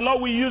people. The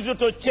Lord will use you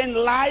to change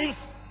lives.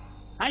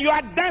 And you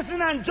are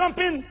dancing and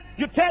jumping.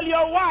 You tell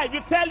your wife,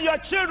 you tell your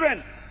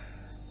children.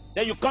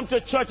 Then you come to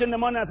church in the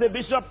morning and say,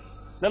 Bishop,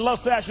 the Lord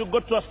said I should go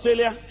to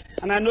Australia,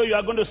 and I know you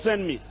are going to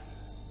send me.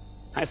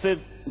 I said,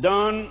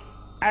 Don,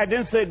 I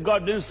didn't say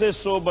God didn't say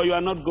so, but you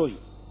are not going.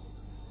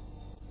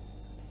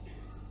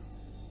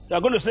 You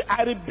are going to say,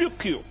 I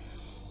rebuke you.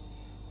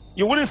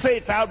 You wouldn't say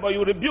it out, but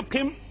you rebuke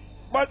him.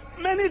 But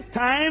many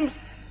times,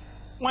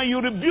 when you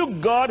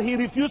rebuke God, he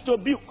refused to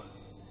rebuke.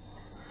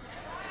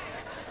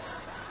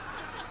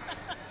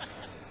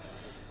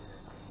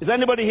 Is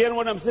anybody hearing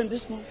what I'm saying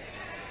this morning?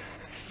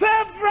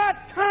 Several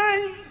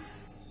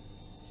times,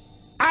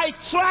 I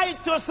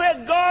tried to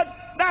say, God,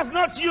 that's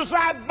not you, so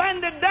I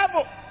bind the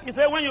devil. He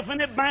said, when you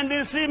finish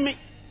binding, see me.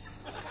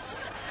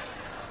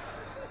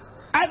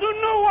 I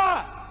don't know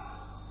why.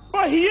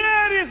 But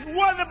here is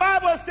what the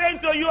Bible is saying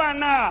to you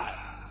and I.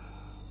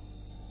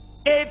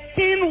 A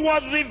thing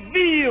was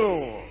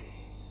revealed.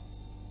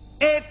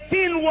 A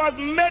thing was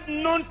made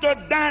known to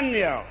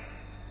Daniel.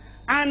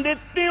 And the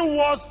thing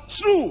was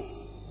true.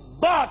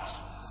 But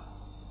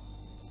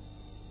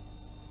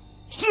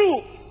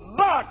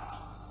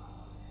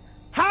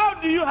how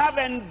do you have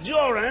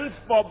endurance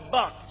for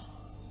but?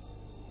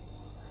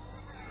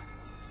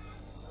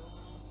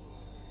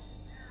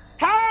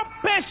 How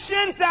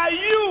patient are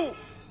you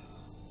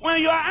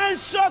when you are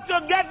anxious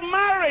to get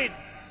married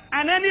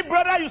and any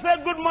brother you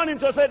say good morning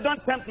to say,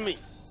 don't tempt me?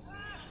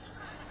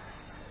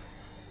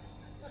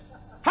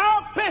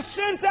 How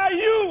patient are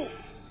you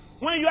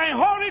when you are in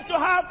a hurry to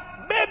have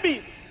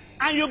babies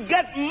and you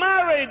get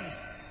married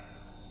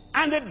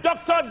and the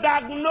doctor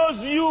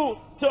diagnoses you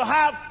to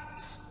have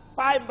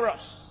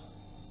fibroids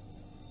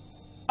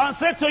and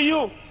say to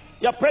you,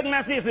 your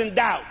pregnancy is in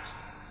doubt?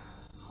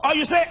 Or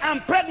you say, I'm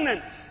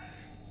pregnant,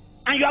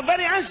 and you are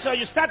very anxious,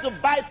 you start to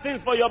buy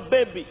things for your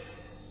baby.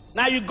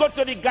 Now you go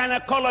to the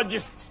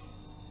gynecologist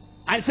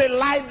and say,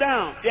 lie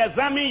down. They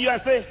examine you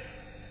and say,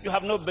 you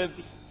have no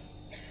baby.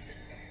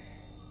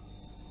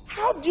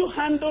 How do you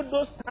handle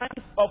those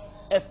times of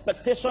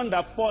expectation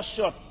that fall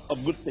short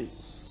of good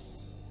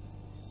things?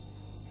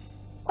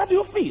 What do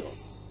you feel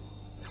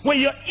when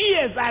your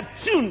ears are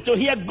tuned to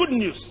hear good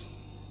news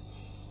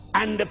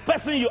and the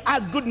person you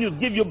ask good news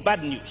give you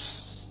bad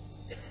news?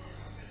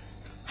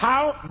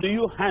 How do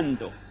you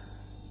handle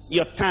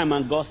your time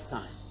and God's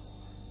time?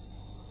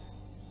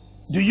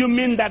 Do you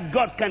mean that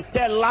God can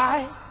tell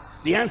lie?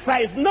 The answer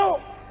is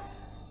no.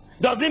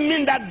 Does it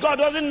mean that God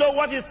doesn't know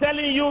what he's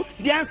telling you?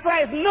 The answer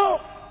is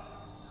no.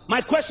 My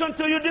question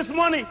to you this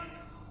morning,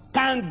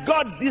 can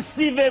God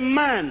deceive a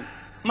man?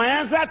 My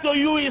answer to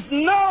you is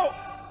no.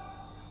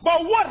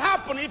 But what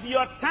happens if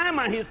your time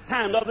and his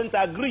time doesn't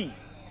agree?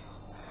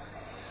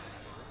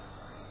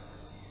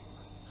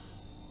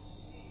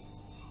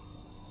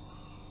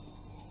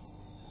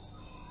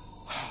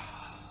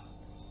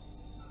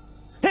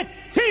 The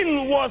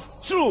thing was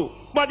true,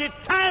 but the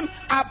time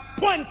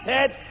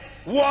appointed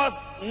was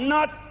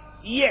not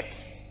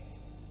yet.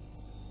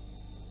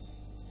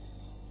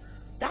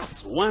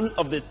 That's one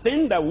of the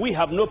things that we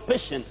have no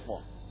patience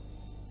for.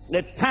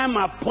 The time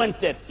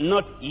appointed,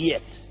 not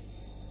yet.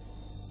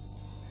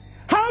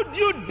 How do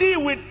you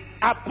deal with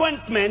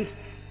appointment,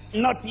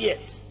 not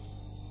yet?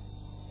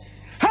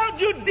 How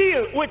do you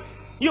deal with,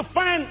 you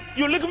find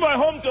you're looking for a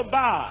home to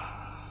buy,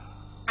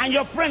 and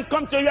your friend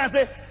comes to you and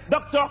says,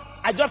 "Doctor,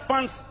 I just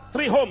found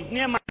 3 homes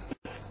near my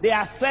school. They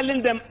are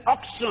selling them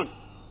auction.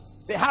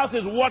 The house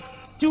is worth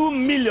 $2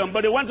 million,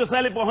 but they want to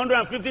sell it for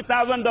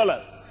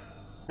 $150,000.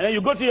 And then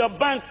you go to your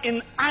bank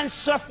in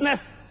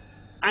anxiousness,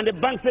 and the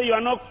bank says you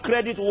are not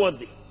credit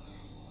worthy.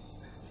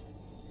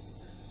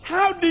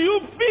 How do you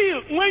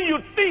feel when you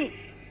think,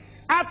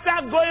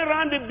 after going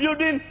around the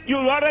building, you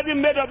already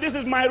made up, this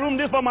is my room,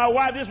 this is for my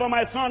wife, this is for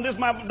my son, this is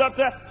my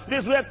daughter,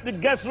 this is the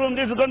guest room,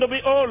 this is going to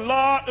be, oh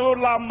Lord, oh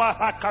la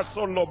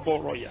mahakasolo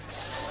boroya.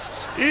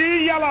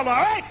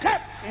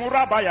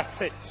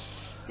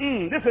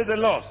 This is the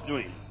Lord's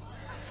doing.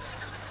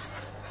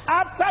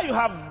 After you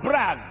have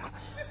bragged,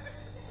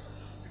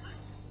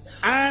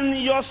 and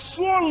your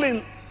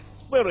swollen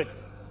spirit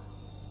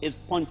is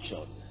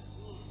punctured,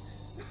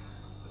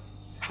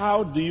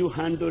 how do you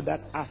handle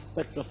that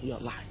aspect of your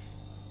life?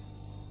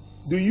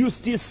 Do you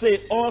still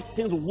say all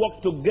things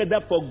work together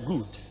for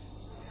good?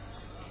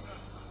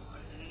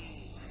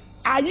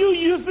 Are you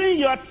using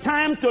your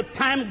time to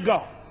time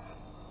God,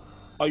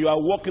 or you are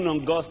working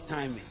on God's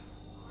timing?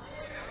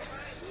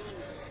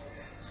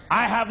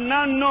 I have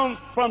now known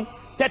from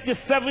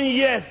 37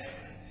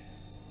 years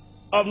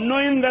of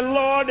knowing the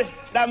Lord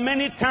that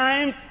many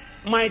times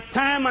my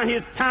time and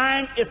his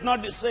time is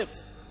not the same.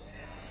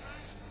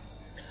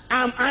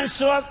 I'm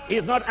anxious,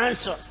 he's not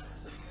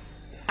anxious.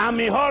 I'm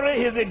in a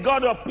hurry, he's the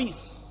God of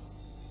peace.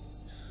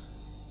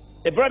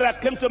 A brother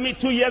came to me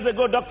 2 years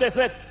ago, doctor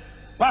said,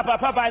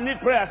 Papa, I need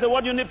prayer. I said,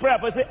 what do you need prayer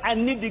for? He said, I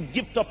need the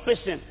gift of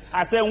patience.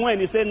 I said, when?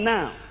 He said,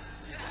 now.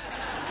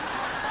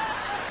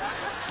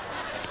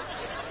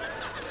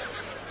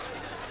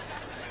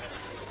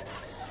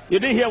 You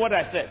didn't hear what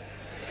I said.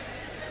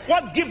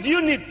 What gift do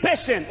you need?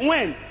 Patience.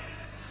 When?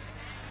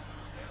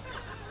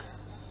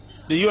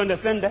 Do you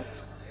understand that?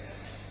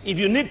 If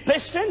you need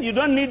patience, you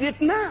don't need it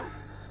now.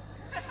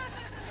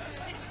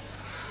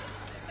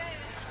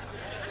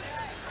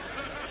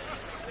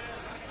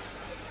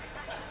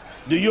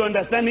 Do you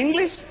understand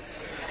English?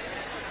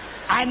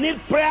 I need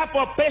prayer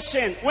for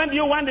patience. When do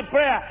you want the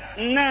prayer?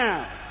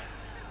 Now.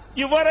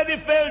 You've already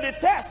failed the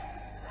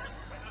test.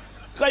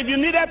 So if you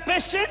need a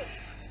patient,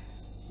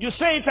 you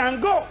say it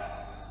and go.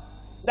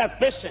 That's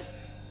patient.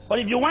 But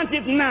if you want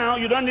it now,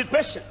 you don't need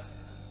patience.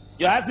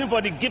 You're asking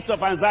for the gift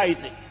of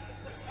anxiety.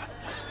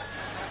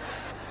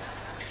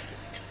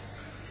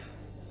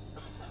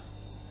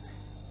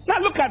 Now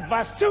look at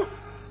verse 2.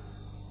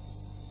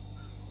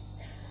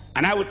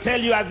 And I will tell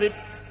you as the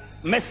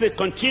message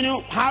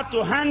continues how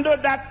to handle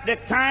that. The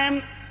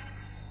time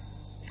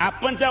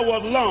appointed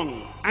was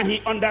long, and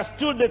he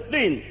understood the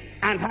thing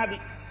and had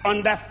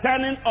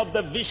understanding of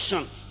the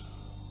vision.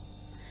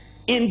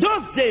 In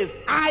those days,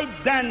 I,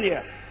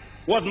 Daniel,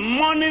 was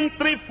mourning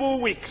 3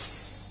 full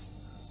weeks.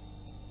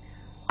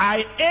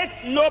 I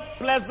ate no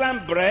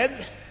pleasant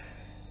bread,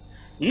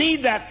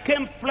 neither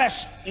came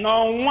flesh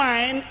nor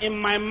wine in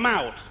my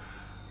mouth.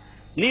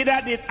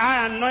 Neither did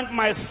I anoint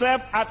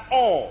myself at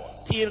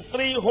all, till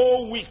 3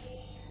 whole weeks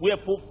were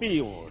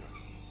fulfilled.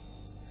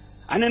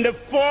 And in the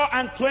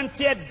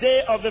 24th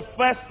day of the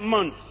 1st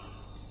month,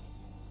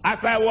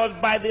 as I was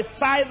by the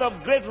side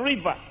of great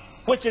river,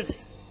 which is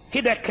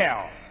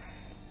Hiddekel,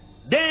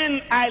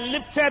 then I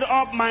lifted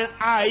up my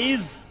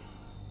eyes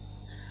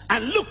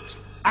and looked,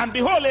 and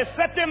behold, a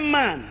certain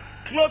man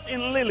clothed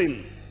in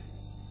linen,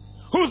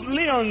 whose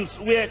lions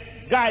were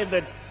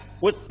girded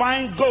with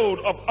fine gold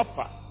of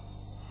Ophir.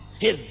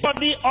 His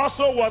body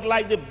also was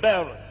like the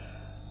beryl,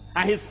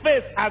 and his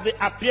face as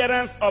the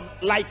appearance of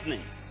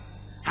lightning,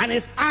 and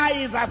his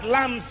eyes as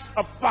lamps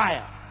of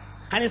fire,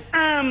 and his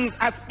arms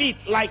as feet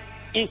like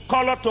in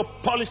color to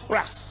polished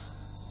brass.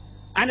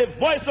 And the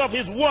voice of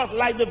his was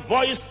like the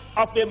voice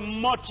of a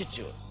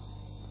multitude.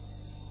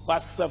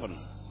 Verse 7.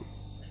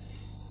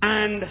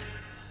 And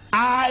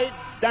I,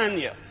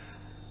 Daniel,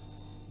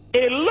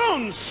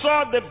 alone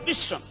saw the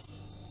vision,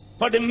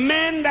 for the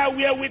men that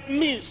were with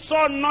me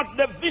saw not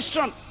the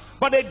vision,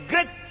 but a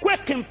great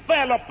quaking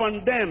fell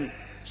upon them,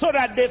 so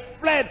that they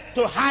fled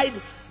to hide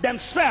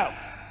themselves.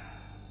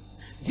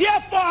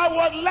 Therefore I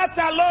was left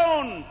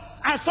alone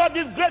and saw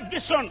this great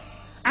vision,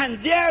 and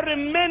there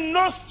remained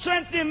no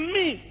strength in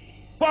me,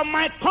 for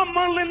my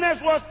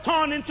comeliness was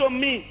turned into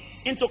me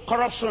into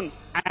corruption,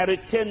 and I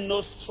retained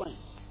no strength.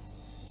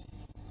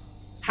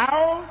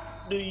 How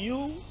do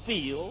you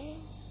feel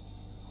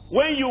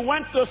when you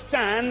want to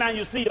stand and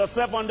you see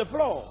yourself on the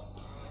floor?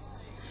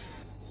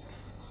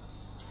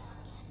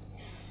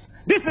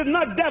 This is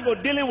not devil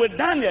dealing with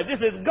Daniel.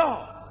 This is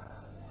God.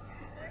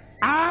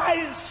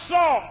 I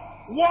saw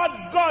what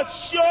God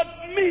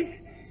showed me.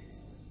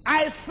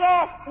 I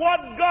saw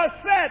what God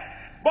said.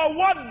 But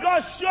what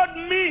God showed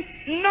me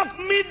knocked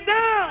me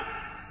down.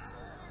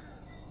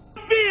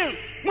 Feel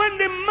when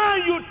the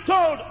man you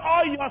told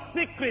all your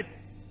secrets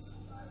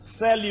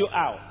sell you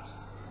out.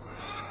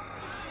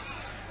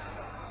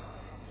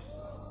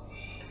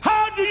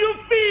 How do you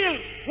feel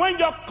when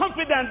your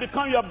confidence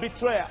becomes your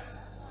betrayer?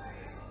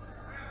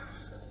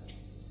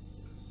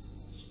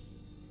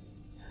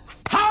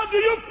 How do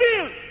you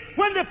feel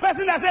when the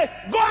person that says,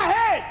 go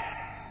ahead,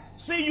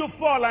 see you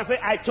fall and say,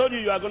 I told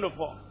you are going to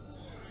fall?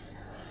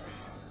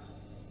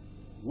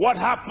 What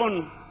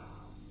happened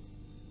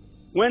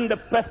when the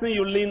person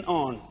you lean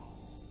on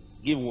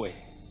give way?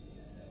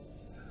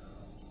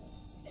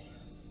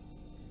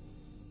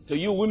 To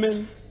you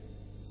women,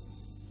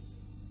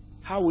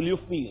 how will you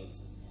feel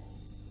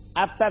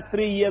after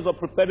 3 years of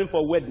preparing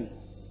for wedding?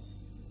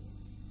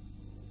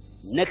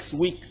 Next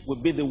week will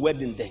be the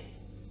wedding day.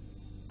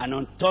 And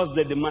on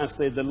Thursday, the man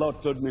said, the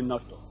Lord told me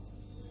not to.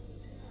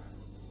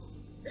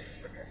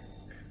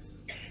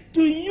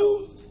 Do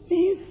you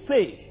still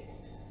say,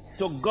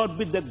 to God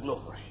be the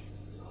glory?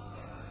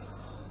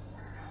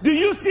 Do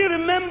you still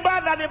remember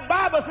that the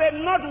Bible said,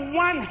 not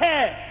one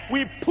hair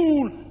will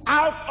pull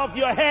out of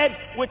your head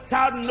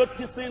without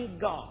noticing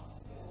God?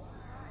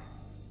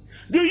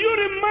 Do you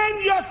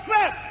remind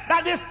yourself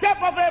that the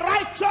step of a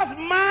righteous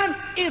man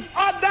is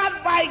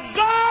ordered by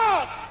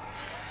God?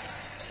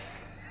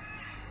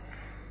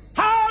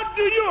 How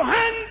do you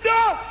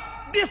handle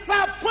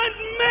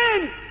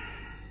disappointment?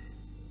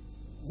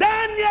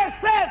 Daniel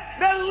said,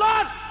 the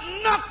Lord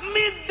knocked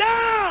me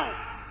down,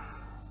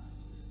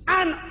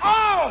 and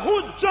all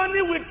who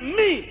journey with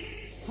me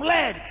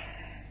fled.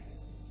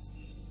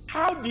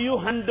 How do you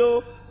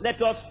handle,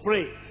 let us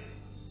pray,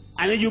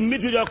 and then you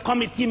meet with your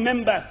committee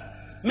members,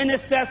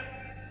 ministers,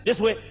 this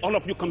way, all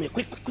of you come here,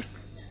 quick,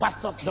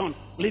 Pastor Don,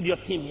 lead your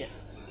team here.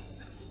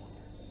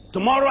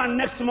 Tomorrow and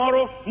next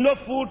tomorrow, no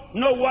food,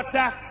 no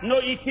water,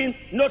 no eating,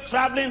 no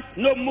traveling,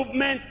 no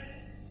movement.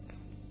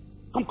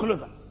 Come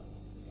closer.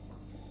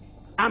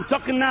 I'm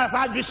talking now as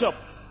Archbishop.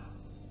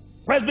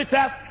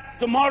 Presbyters,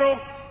 tomorrow,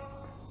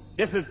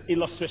 this is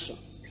illustration.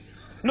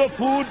 No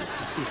food,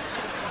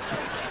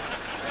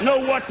 no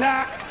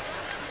water,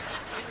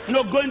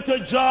 no going to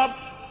a job.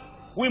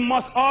 We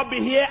must all be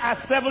here at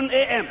 7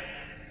 a.m.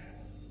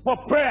 for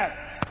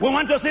prayer. We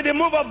want to see the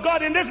move of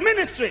God in this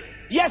ministry.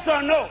 Yes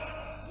or no?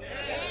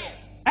 Yes.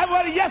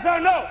 Everybody, yes or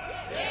no?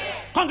 Yes.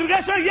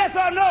 Congregation, yes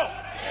or no?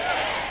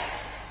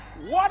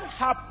 Yes. What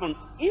happened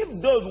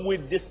if those we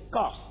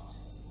discussed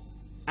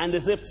and they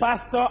say,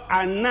 Pastor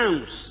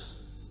announced,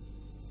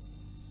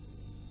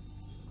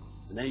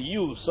 and then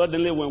you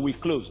suddenly when we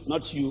close,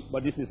 not you,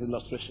 but this is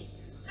illustration.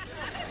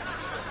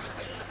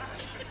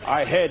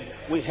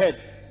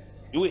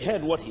 We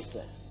heard what he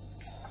said.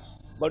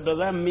 But does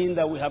that mean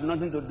that we have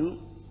nothing to do?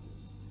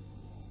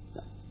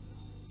 No.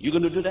 You're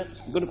going to do that?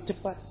 You're going to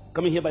take part?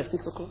 Coming here by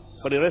 6 o'clock?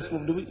 For the rest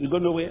of the week? You go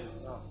nowhere?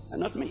 No.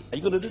 And not me. Are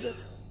you going to do that?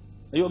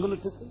 Are you going to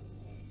take it?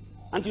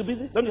 Aren't you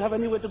busy? Don't you have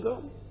anywhere to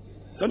go?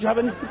 Don't you have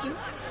anything to do?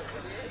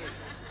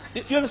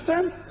 You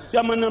understand? You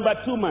are my number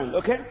 2 man,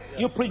 okay?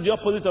 You preach the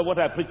opposite of what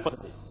I preach for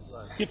today.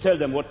 You tell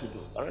them what to do,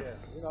 all right? Yeah,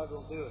 you're not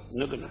going to do it. You're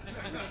not going to.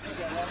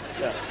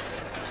 Yeah.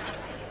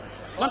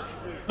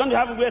 Don't you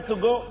have where to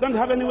go? Don't you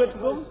have anywhere to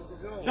go?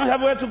 Don't you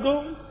have where to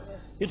go?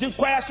 You think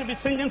choir should be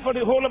singing for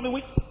the whole of the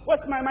week?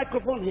 What's my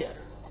microphone here?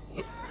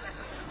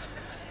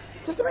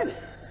 Just a minute.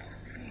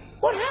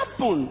 What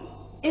happened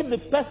if the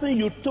person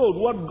you told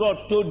what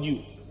God told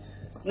you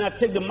now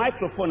take the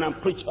microphone and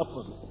preach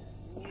opposite?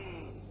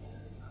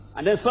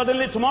 And then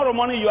suddenly tomorrow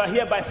morning you are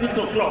here by 6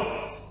 o'clock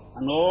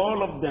and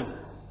all of them,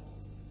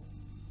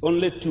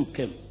 only 2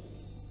 came.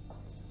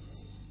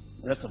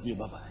 The rest of you,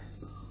 bye-bye.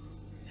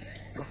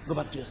 Go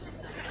back to your seat.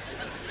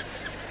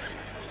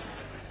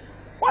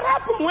 What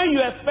happened when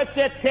you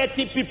expected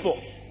 30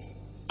 people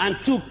and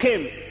 2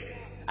 came?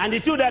 And the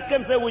 2 that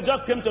came said, we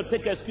just came to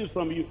take excuse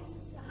from you.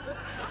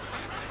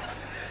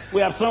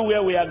 We have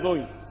somewhere we are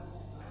going.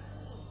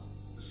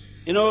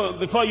 You know,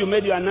 before you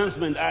made your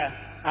announcement, I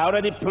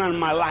already planned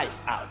my life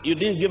out. You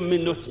didn't give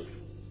me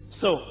notice.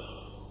 So,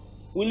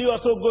 will you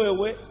also go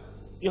away?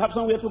 You have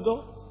somewhere to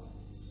go?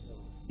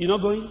 You're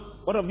not going?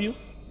 What of you?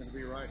 I'm going to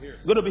be right here.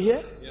 Going to be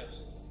here? Yes.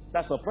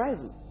 That's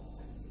surprising.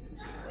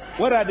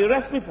 Where are the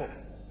rest people?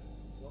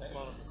 Don't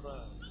follow the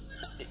crowd.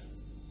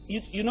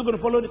 You're not going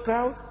to follow the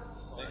crowd?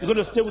 You're going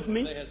to stay with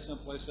me? They had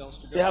someplace else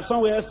to go. They have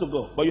somewhere else to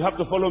go. But you have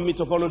to follow me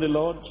to follow the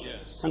Lord?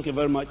 Yes. Thank you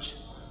very much.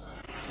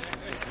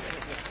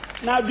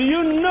 Now, do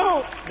you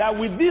know that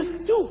with these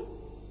 2,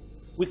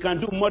 we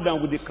can do more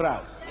than with the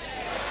crowd?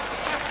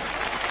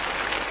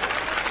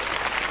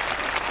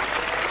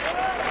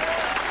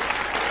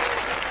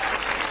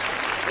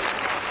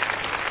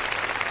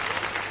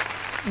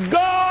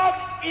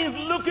 God is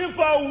looking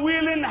for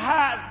willing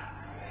hearts.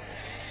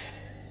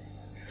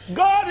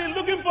 God is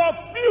looking for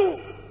a few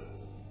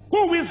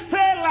who will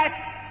say like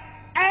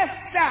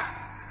Esther,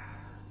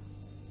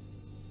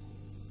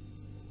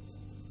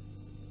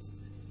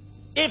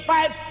 if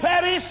I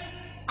perish,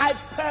 I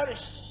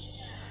perish.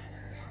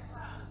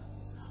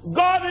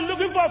 God is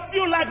looking for a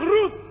few like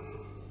Ruth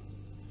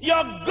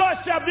Your God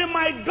shall be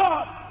my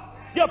God.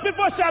 Your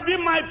people shall be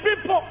my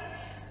people.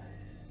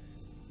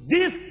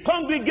 This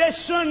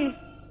congregation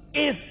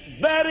is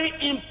very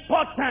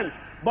important,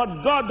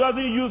 but God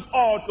doesn't use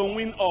all to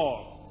win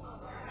all.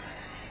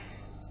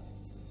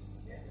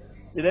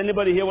 Did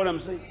anybody hear what I'm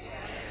saying?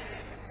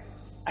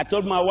 I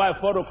told my wife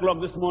 4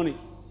 o'clock this morning.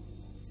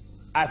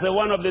 I said,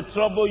 one of the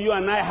trouble you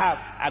and I have,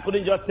 I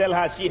couldn't just tell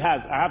her she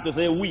has. I have to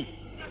say we.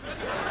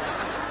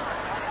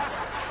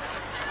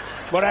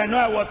 But I know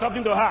I was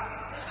talking to her.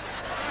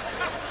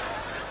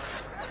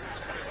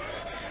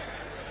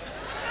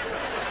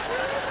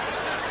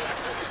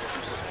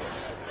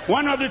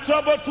 One of the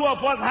trouble two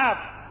of us have,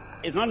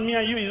 it's not me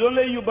and you, it's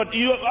only you, but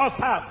you us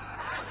have.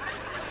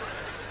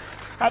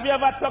 Have you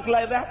ever talked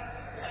like that?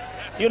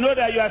 You know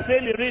that you are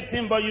saying the right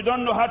thing, but you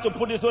don't know how to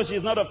put it so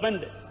she's not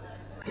offended.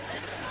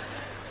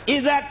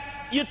 Is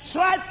that you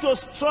try to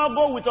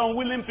struggle with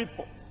unwilling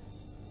people.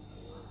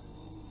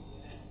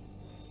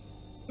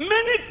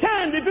 Many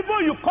times the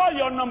people you call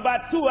your number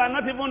 2 are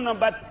not even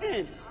number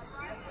 10.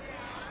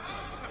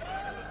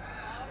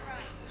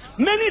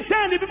 Many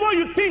times the people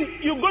you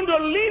think you're going to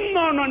lean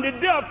on the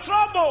day of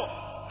trouble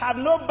have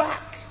no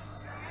back.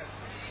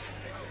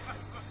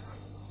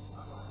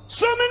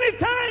 So many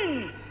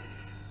times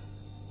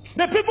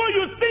the people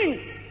you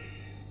think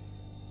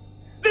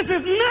this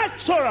is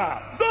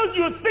natural, those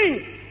you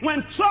think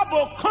when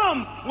trouble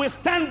comes will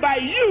stand by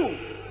you,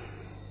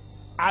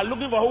 are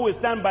looking for who will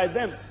stand by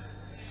them.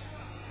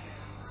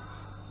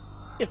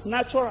 It's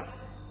natural.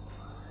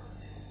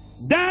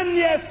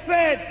 Daniel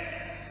said,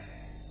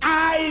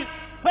 I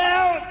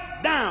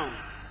fell down.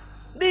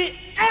 The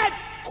earth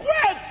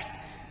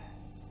quakes.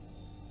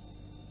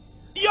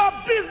 Your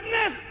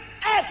business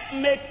earth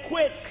may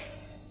quake.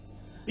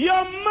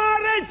 Your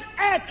marriage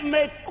earth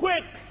may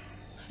quake.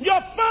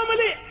 Your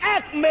family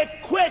earth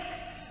may quake.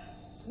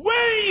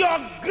 When your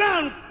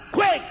ground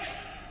quakes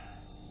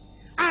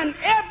and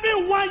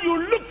everyone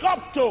you look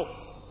up to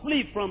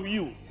flee from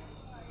you,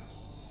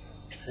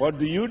 what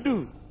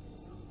do?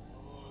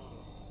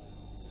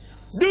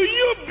 Do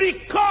you,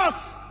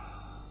 because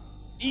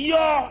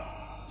you're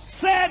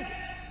said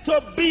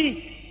to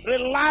be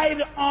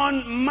relied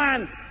on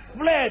man,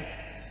 fled,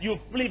 you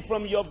flee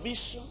from your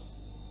vision?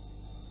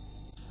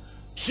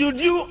 Should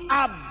you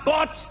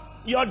abort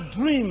your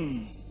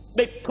dream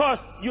because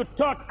you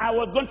thought I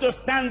was going to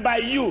stand by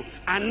you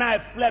and now I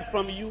fled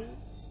from you?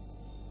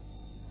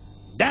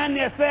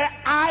 Daniel said,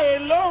 I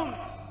alone,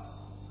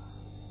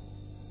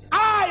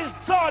 I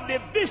saw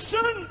the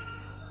vision.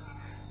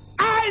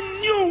 I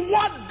knew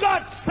what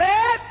God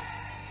said.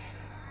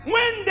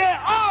 When they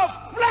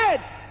all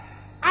fled,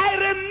 I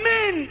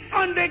remained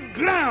on the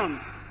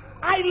ground.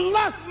 I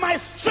lost my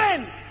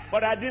strength,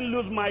 but I didn't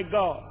lose my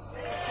God.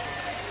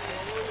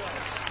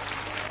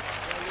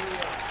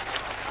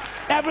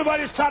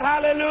 Everybody shout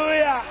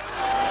hallelujah.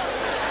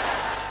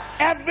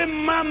 Every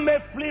man may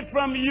flee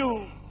from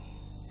you.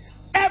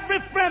 Every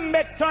friend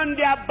may turn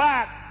their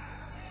back.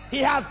 He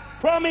has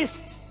promised,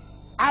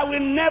 I will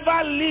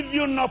never leave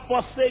you nor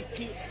forsake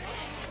you.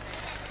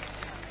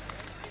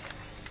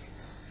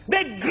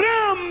 The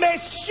ground may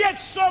shake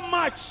so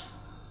much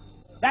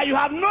that you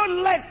have no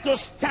leg to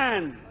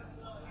stand.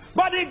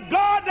 But the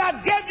God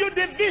that gave you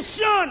the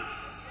vision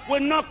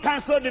will not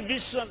cancel the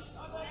vision.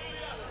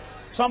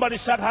 Somebody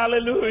shout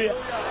hallelujah.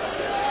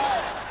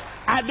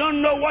 I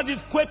don't know what is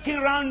quaking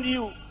around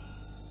you.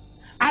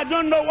 I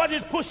don't know what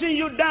is pushing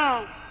you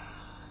down.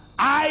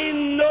 I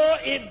know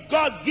if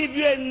God gives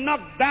you a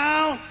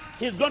knockdown,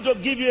 He's going to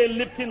give you a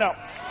lifting up.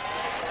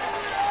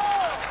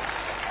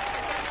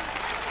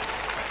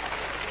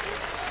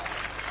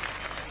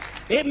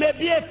 It may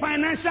be a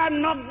financial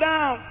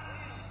knockdown.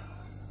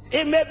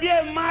 It may be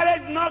a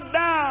marriage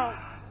knockdown.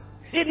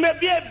 It may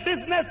be a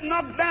business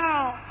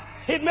knockdown.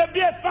 It may be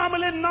a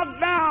family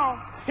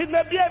knockdown. It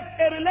may be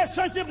a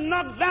relationship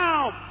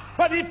knockdown.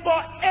 But if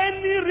for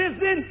any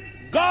reason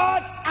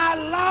God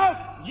allows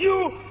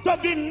you to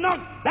be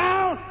knocked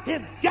down,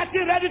 He's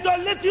getting ready to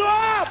lift you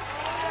up.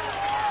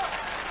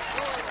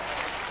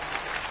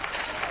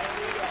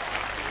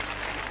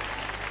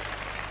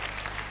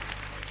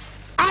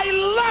 I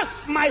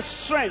lost my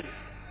strength.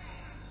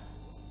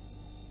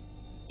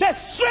 The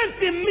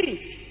strength in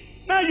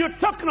me. Now you're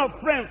talking of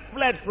friends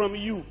fled from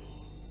you.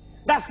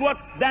 That's what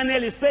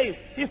Daniel is saying.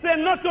 He said,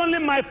 not only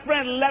my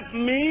friend left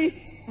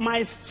me,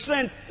 my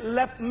strength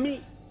left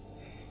me.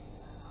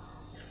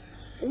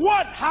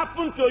 What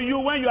happened to you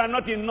when you are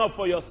not enough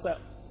for yourself?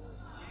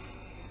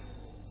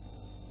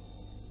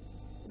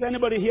 Is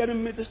anybody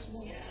hearing me this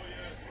morning?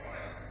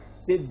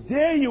 The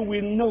day you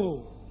will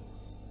know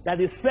that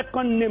the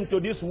second name to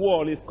this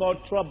world is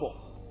called trouble.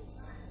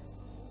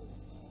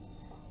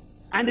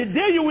 And the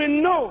day you will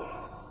know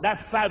that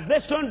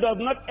salvation does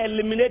not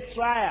eliminate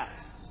trials.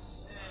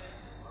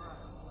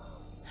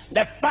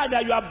 The fact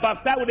that you are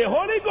baptized with the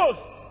Holy Ghost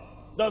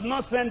does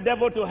not send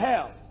devil to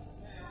hell.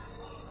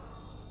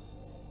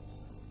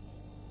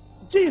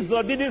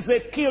 Jesus didn't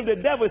say kill the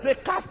devil, he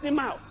said cast him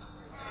out.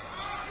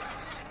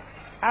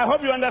 I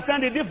hope you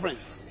understand the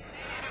difference.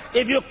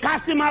 If you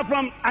cast him out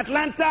from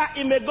Atlanta,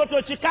 he may go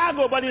to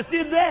Chicago, but he's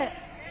still there.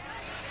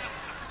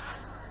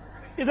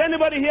 Is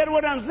anybody hearing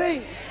what I'm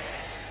saying?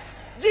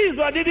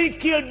 Jesus didn't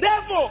kill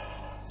devil.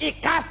 He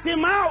cast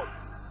him out.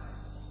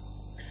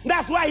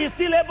 That's why he's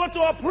still able to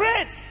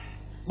operate.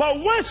 But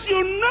once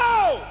you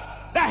know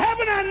that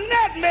heaven and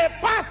earth may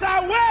pass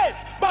away,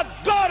 but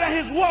God and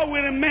his word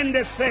will remain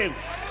the same.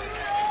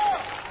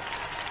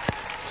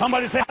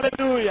 Somebody say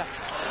hallelujah.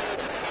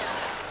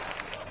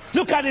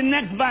 Look at the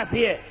next verse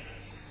here.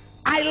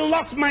 I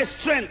lost my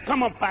strength.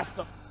 Come on,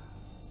 Pastor.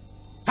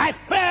 I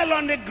fell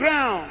on the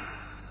ground.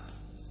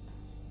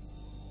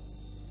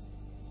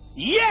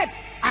 Yet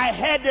I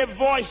heard a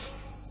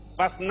voice,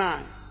 verse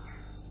 9,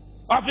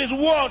 of his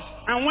words.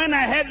 And when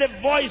I heard the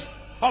voice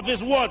of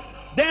his word,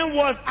 then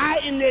was I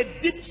in a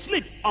deep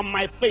sleep on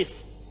my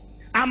face,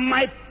 and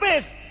my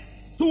face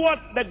toward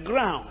the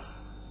ground.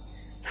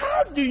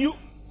 How do you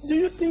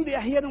think they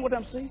are hearing what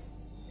I'm saying?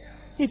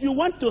 If you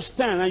want to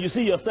stand and you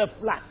see yourself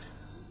flat,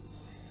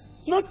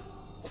 not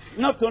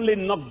only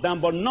knocked down,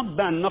 but knocked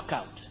down,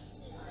 knockout.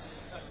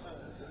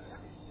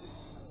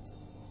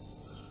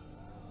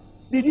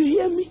 Did you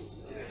hear me?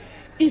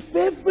 If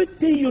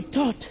everything you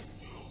thought,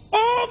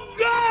 oh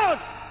God,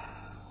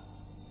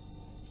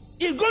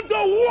 is going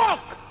to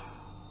work,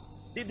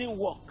 didn't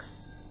work.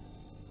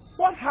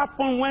 What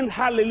happened when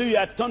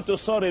hallelujah turned to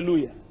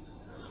sorrowlujah?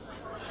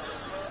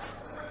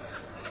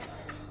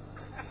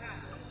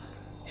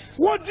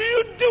 What do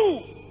you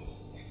do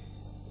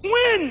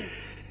when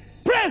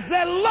praise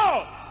the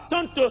Lord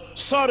turned to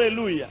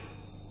sorrowlujah,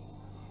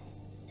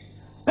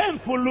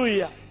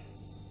 painfulujah,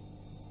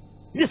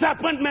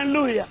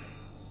 disappointmentlujah?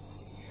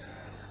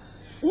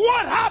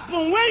 What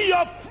happened when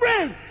your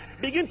friends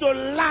begin to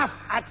laugh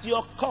at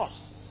your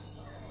cause?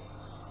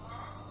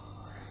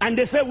 And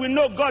they say, we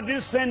know God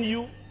didn't send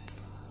you.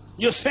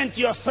 You sent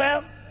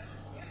yourself.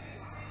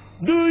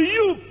 Do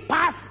you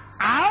pass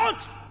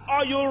out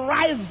or you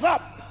rise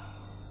up?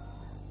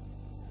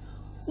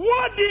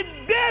 What did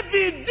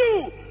David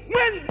do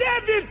when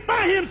David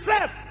found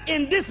himself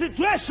in this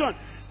situation?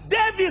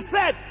 David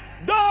said,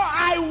 though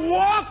I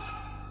walk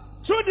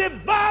through the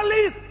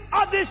valleys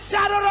of the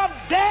shadow of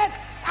death,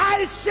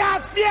 I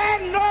shall fear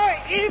no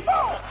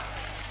evil.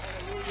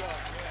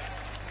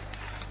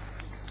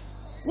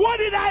 What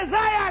did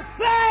Isaiah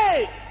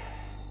say?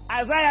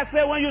 Isaiah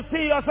said, when you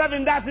see yourself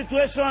in that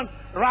situation,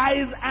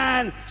 rise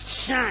and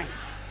shine.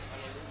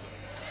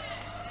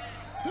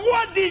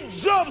 What did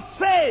Job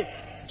say?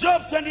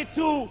 Job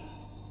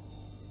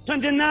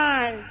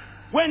 22:29.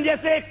 When they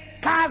say,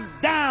 cast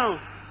down,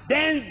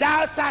 then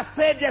thou shalt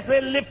say, there's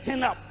a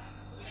lifting up.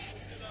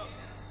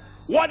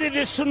 What did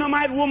the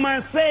Shunammite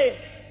woman say?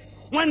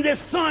 When the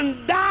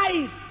son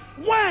died,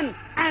 one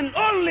and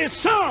only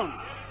son,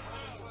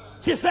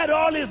 she said,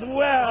 all is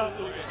well.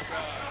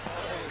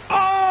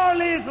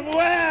 All is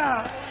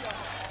well.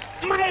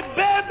 My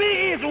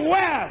baby is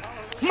well.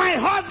 My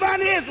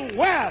husband is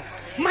well.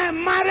 My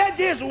marriage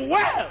is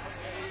well.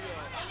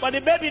 But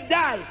the baby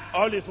died.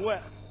 All is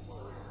well.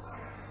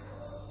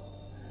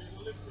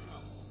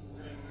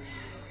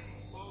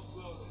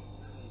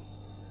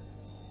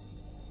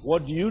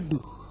 What do you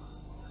do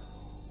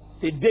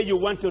the day you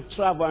want to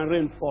travel and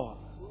rain fall,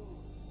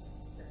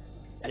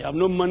 and you have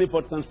no money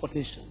for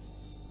transportation?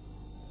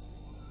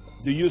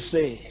 Do you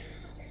say,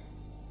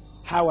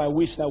 how I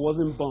wish I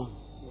wasn't born?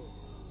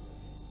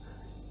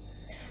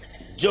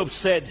 Job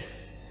said,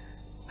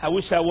 I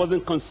wish I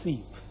wasn't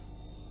conceived.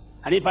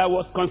 And if I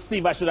was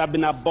conceived, I should have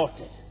been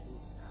aborted.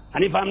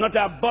 And if I'm not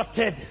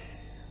aborted,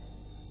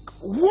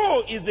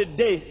 woe is the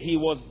day he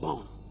was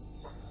born.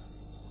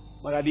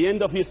 But at the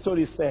end of his story,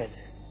 he said,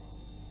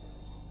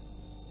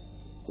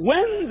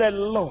 when the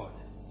Lord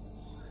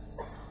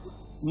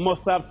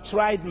must have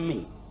tried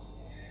me,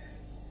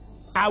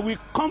 I will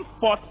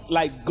comfort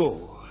like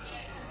gold.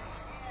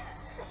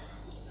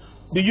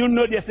 Do you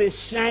know there's a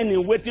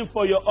shining waiting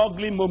for your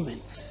ugly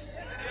moments?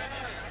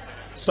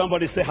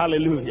 Somebody say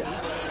hallelujah.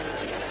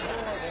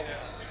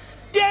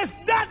 There's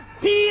that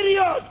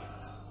period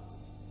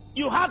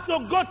you have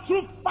to go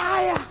through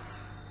fire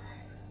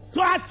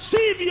to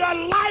achieve your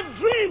life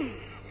dream.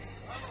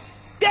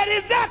 There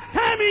is that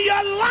time in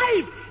your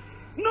life,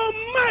 no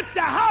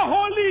matter how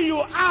holy you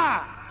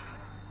are,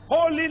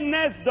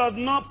 holiness does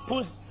not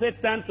push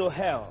Satan to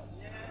hell.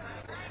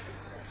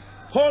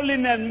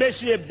 Holiness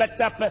makes you a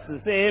better person.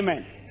 Say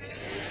amen.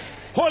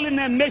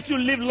 Holiness makes you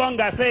live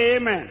longer. Say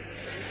amen.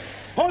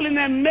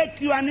 Holiness makes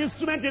you an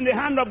instrument in the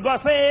hand of God.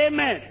 Say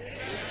amen.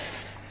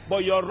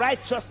 But your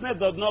righteousness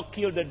does not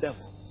kill the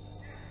devil.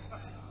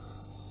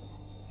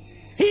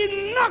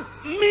 He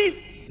knocked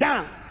me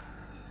down.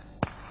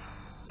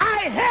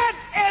 I heard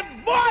a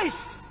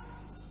voice.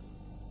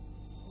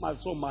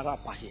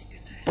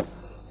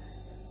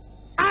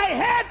 I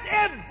heard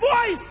a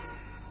voice.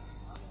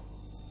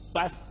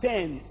 Verse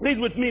 10. Read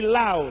with me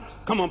loud.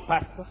 Come on,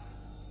 pastors.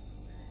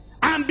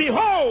 And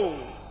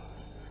behold,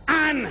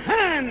 an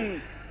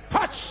hand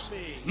touched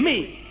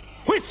me,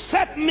 which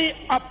set me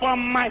upon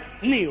my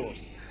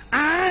knees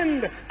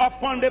and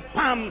upon the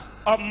palms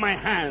of my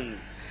hand.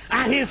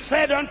 And he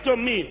said unto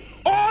me,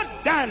 O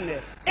Daniel,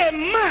 a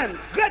man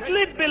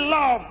greatly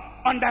beloved,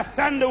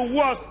 understand the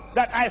words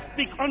that I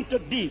speak unto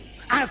thee,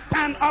 and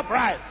stand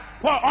upright,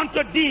 for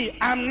unto thee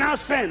I am now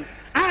sent.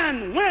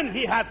 And when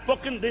he had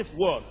spoken this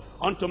word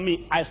unto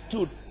me, I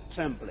stood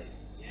trembling.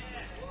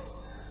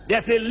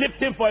 There's a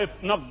lifting for a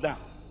knockdown.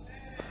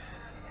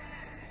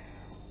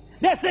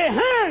 There's a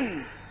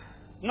hand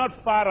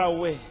not far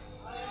away.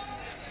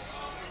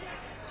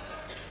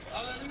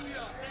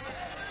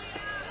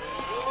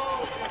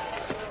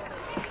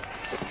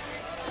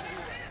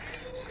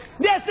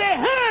 There's a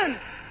hand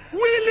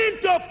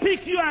willing to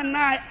pick you and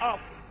I up.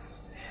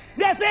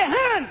 There's a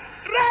hand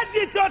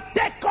ready to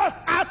take us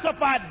out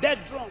of our dead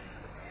room.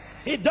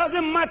 It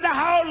doesn't matter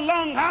how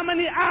long, how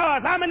many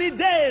hours, how many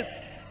days.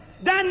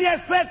 Daniel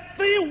said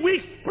 3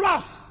 weeks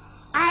plus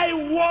I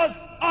was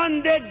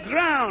on the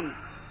ground.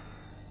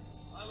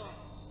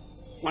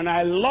 When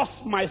I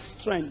lost my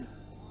strength,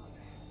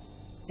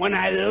 when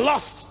I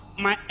lost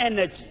my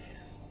energy,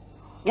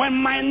 when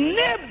my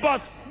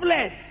neighbors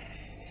fled,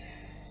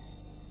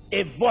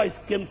 a voice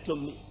came to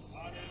me.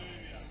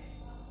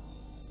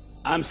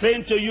 I'm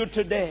saying to you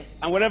today,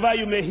 and wherever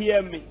you may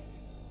hear me,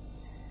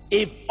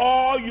 if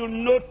all you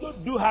know to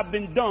do have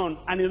been done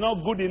and is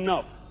not good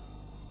enough,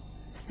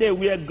 stay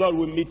where God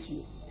will meet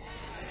you.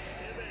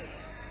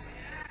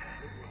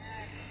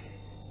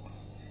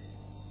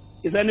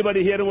 Is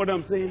anybody hearing what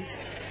I'm saying?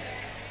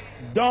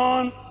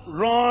 Don't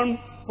run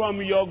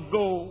from your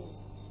goal.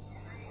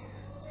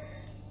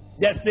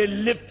 There's a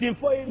lifting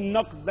for a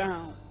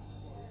knockdown.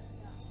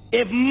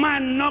 If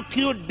man knock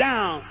you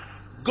down,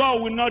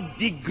 God will not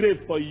dig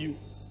grave for you.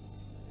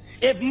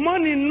 If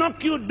money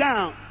knock you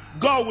down,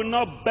 God will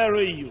not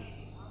bury you.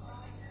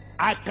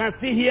 I can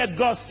see here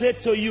God say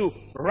to you,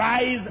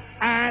 rise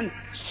and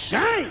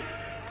shine.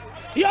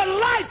 Your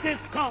light is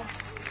come.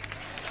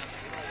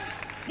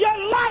 Your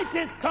light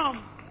is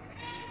come.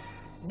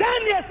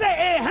 Daniel said,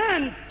 a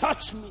hand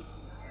touched me.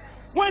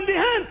 When the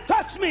hand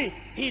touched me,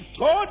 he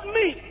told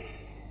me,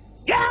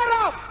 get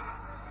up.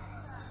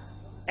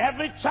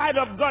 Every child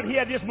of God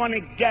here this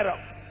morning, get up.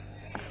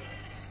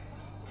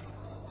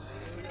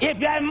 If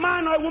you're a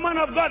man or a woman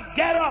of God,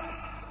 get up.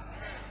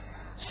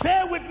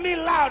 Say with me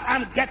loud,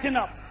 I'm getting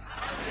up.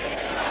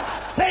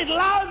 Say it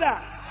louder.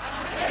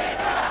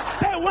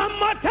 Say it one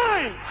more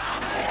time.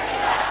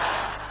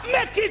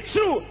 Make it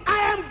true.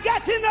 I am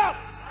getting up.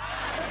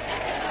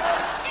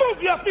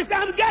 Move your feet.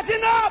 I'm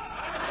getting up.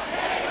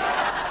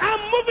 I'm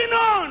moving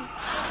on.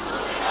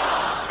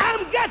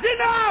 I'm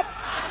getting up.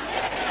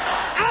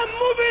 I'm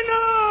moving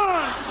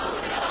on.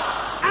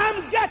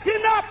 I'm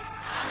getting up.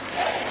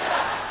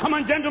 Come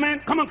on, gentlemen.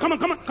 Come on, come on,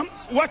 come on. Come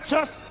on. Watch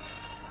us.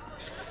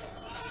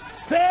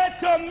 Say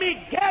to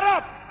me, get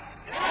up.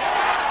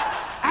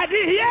 I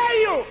didn't hear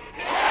you.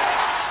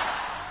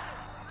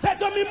 Say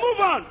to me, move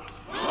on.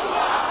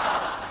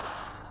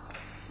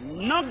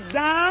 Knock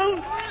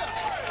down.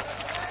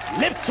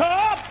 Lift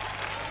up.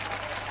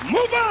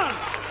 Move on.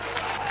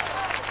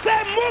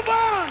 Say move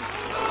on.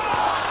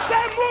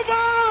 Say move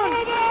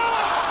on.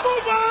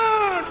 Move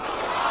on.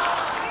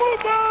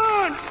 Move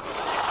on.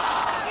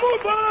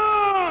 Move on.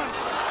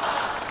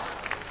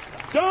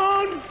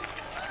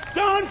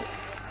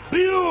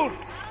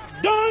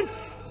 Don't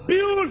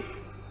build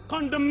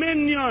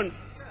condominium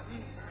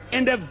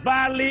in the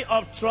valley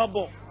of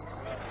trouble.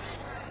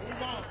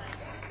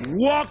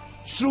 Walk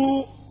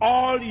through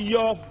all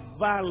your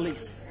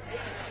valleys.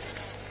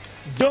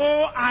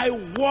 Though I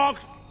walk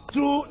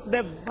through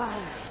the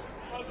valley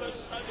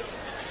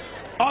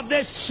of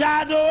the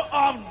shadow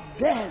of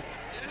death,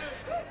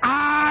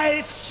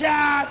 I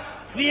shall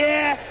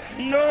fear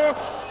no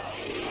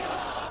evil.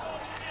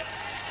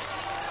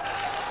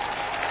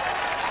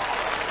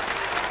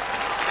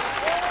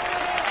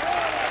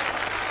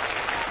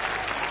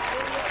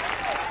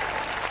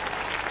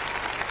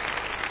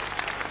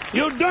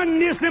 You don't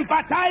need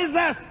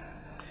sympathizers.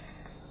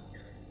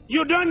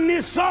 You don't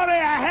need sorry,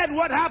 I heard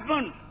what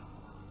happened.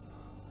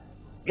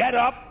 Get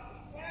up.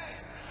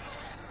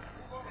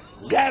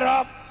 Get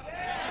up.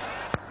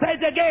 Say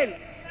it again.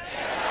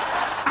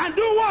 And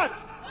do what?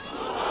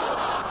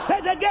 Say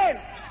it again.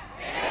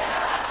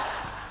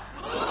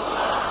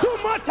 2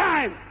 more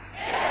times.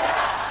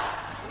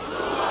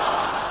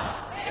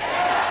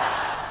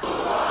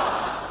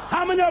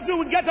 How many of you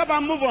would get up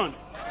and move on?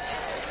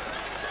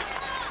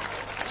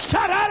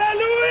 Shout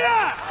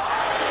hallelujah!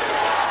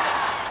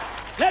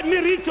 Let me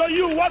read to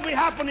you what will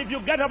happen if you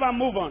get up and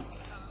move on.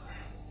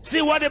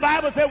 See what the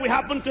Bible says will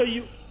happen to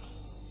you.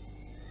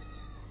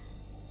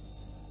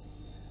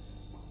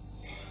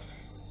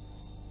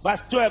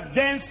 Verse 12,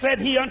 then said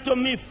he unto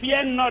me,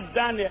 fear not,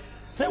 Daniel.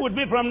 Say with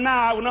me, from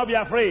now I will not be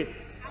afraid.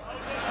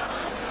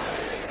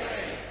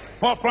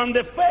 For from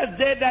the first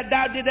day that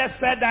thou didst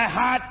set thy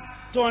heart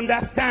to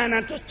understand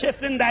and to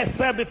chasten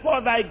thyself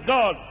before thy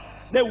God,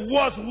 the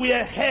words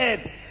were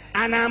heard,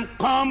 and am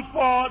come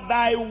for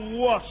thy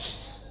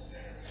words.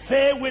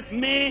 Say with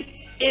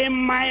me, in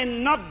my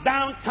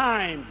knockdown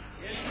time,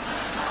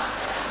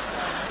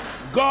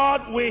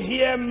 God will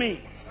hear me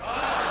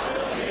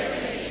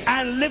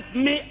and lift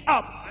me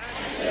up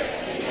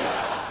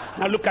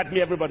Now look at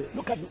me, everybody.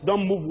 Look at me.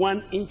 Don't move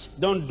 1 inch.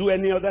 Don't do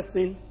any other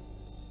thing.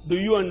 Do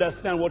you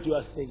understand what you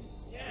are saying?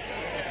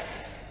 Yes.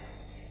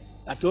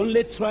 That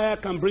only trial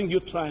can bring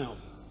you triumph.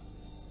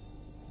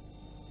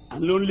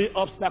 And only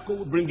obstacle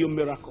will bring you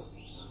miracles.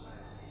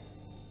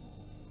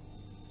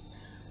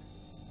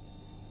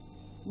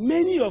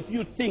 Many of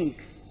you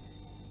think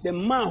the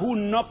man who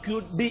knock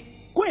you, the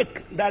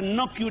quake that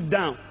knock you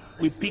down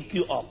will pick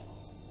you up.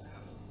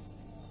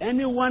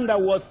 Anyone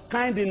that was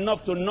kind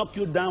enough to knock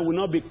you down will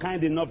not be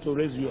kind enough to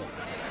raise you up.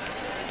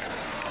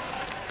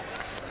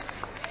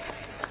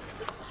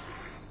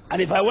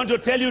 And if I want to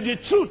tell you the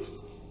truth,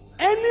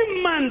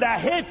 any man that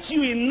hates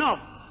you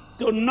enough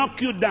to knock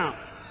you down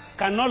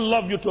cannot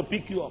love you to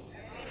pick you up.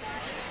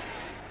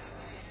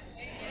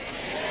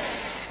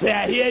 Say,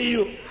 I hear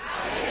you.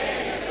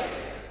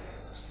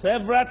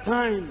 Several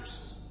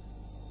times,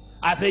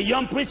 as a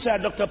young preacher,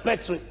 Dr.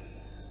 Petrie,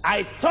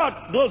 I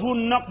thought those who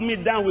knocked me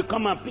down would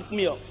come and pick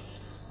me up.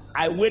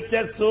 I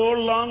waited so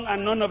long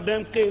and none of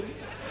them came.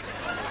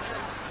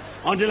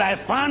 Until I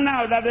found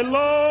out that the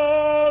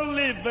Lord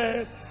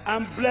liveth,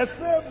 and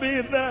blessed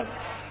be that.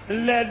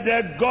 Let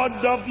the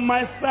God of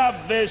my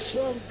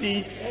salvation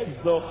be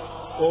exalted.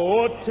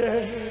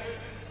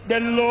 The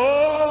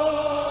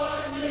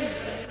Lord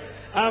liveth,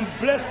 and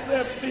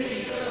blessed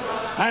be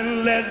that.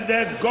 And let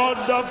the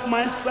God of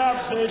my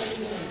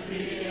salvation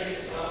be exalted.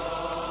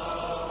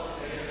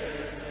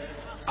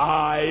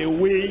 I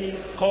will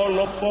call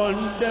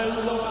upon the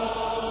Lord,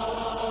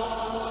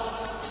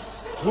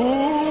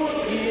 who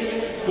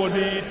is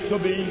worthy to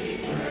be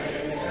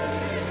praised.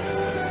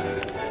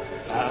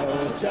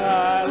 How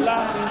shall I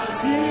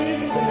be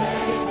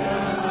saved?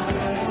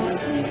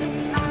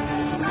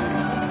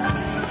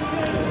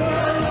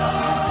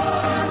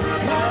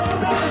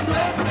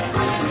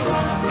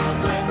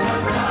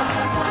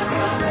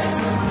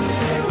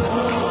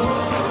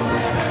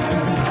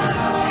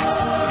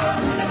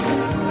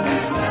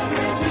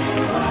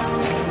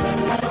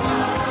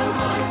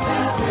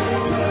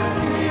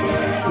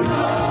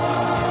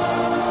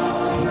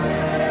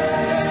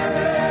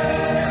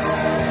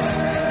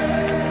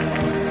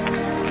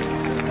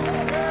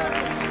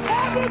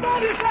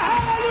 Everybody say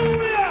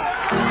hallelujah!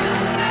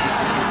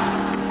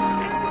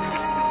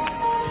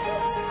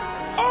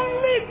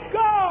 Only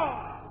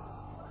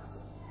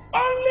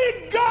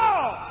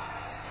God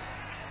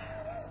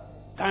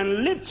can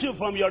lift you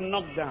from your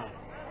knockdown.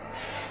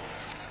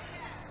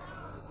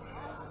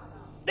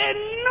 They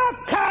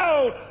knock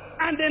out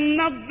and they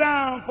knock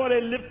down for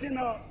a lifting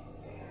up.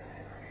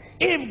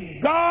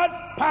 If God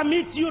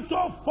permits you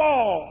to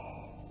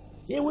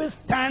fall, He will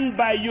stand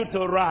by you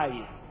to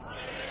rise.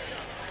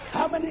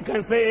 How many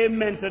can say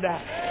amen to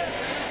that?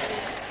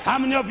 How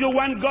many of you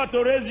want God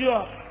to raise you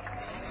up?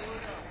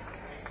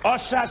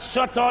 Usher,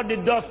 shut all the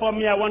doors for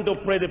me. I want to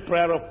pray the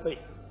prayer of faith.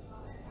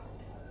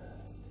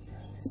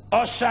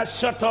 Usher,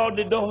 shut all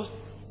the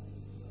doors.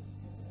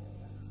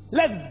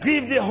 Let's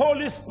give the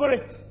Holy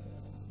Spirit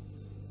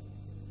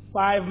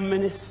 5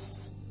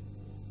 minutes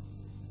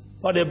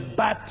for the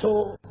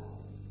battle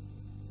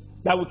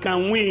that we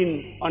can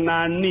win on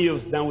our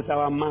knees than with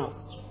our mouth.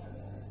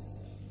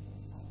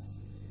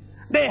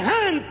 The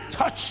hand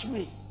touched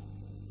me.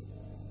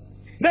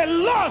 The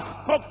Lord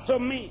spoke to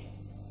me.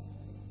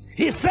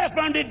 He said,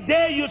 from the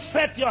day you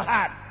set your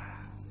heart,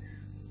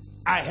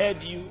 I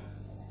heard you.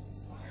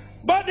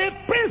 But the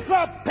prince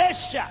of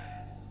Persia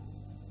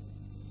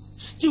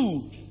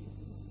stood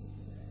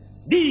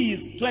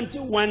these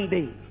 21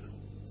 days.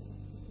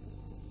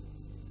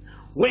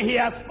 When he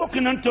had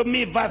spoken unto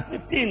me, verse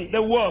 15,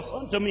 the words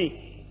unto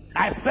me,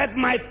 I set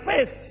my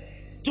face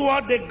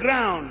toward the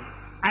ground,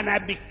 and I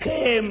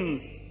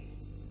became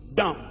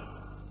dumb.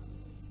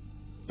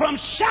 From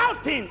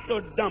shouting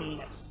to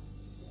dumbness.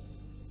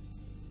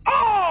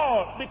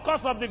 All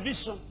because of the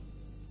vision.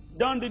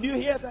 Don, did you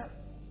hear that?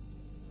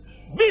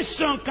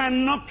 Vision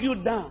can knock you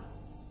down.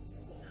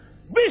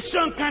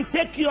 Vision can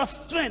take your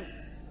strength.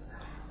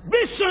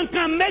 Vision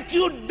can make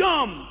you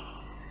dumb.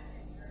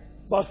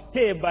 But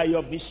stay by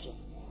your vision.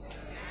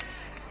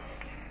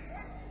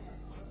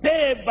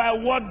 Stay by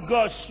what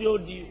God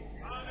showed you.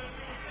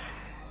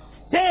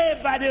 Stay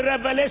by the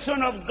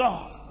revelation of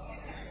God.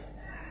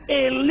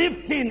 A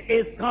lifting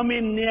is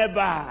coming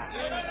nearby.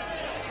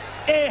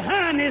 A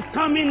hand is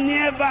coming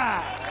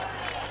nearby.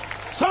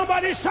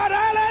 Somebody shout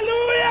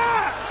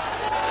hallelujah!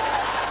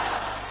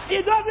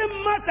 It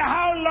doesn't matter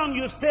how long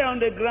you stay on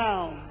the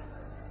ground.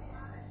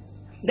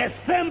 The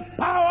same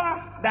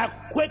power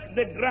that quaked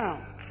the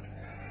ground,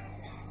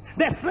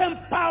 the same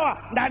power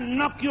that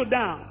knocked you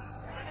down,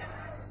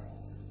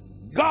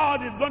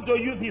 God is going to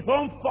use His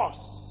own force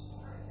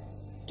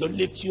to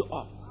lift you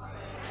up.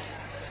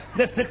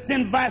 The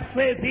 16th verse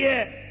says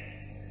here,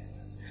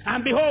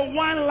 and behold,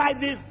 one like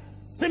this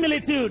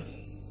similitude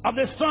of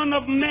the Son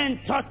of Man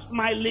touched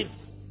my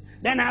lips.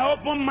 Then I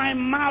opened my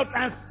mouth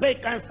and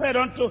spake and said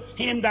unto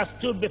him that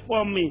stood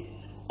before me,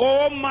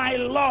 O my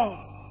Lord,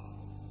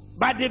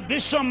 by the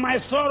vision my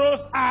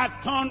sorrows are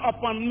turned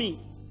upon me,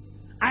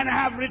 and I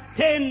have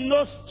retained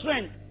no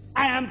strength.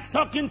 I am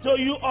talking to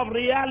you of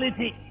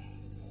reality.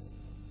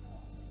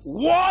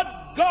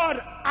 What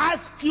God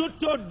asks you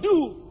to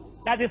do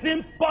that is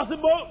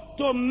impossible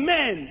to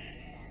men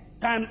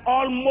can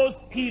almost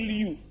kill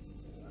you.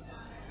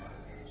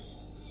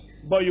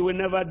 But you will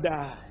never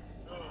die.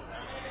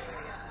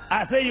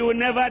 I say you will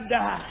never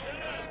die.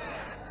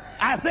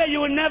 I say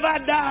you will never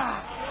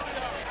die.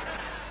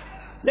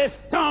 The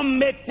storm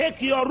may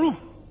take your roof.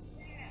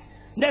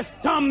 The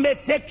storm may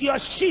take your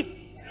sheep.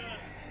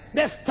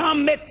 The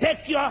storm may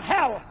take your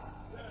health.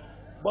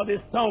 But the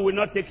storm will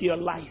not take your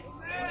life.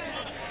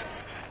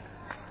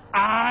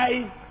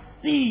 I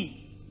see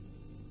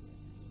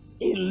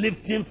a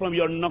lifting from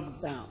your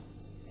knockdown.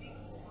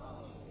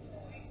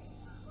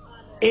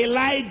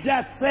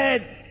 Elijah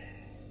said,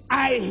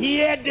 I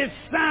hear the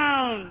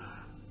sound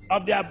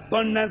of the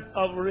abundance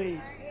of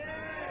rain.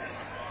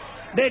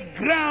 The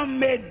ground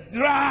may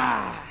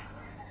dry,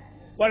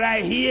 but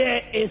I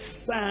hear a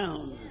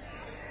sound.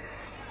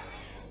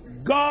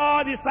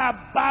 God is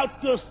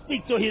about to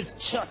speak to his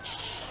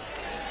church.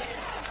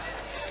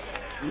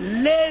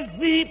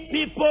 Lazy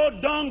people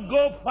don't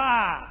go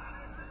far.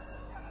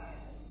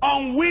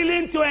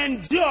 Unwilling to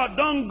endure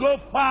don't go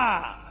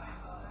far.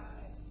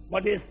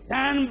 But they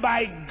stand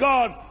by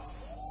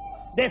God's.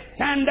 They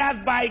stand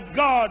out by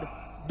God.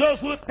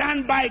 Those who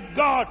stand by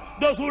God,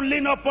 those who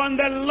lean upon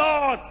the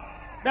Lord.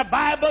 The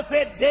Bible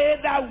said, they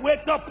that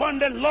wait upon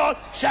the Lord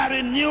shall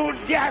renew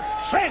their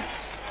strength.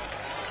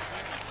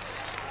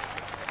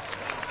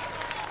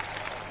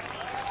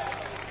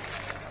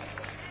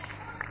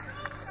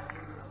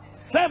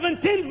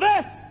 '17th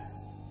verse.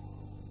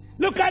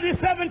 Look at the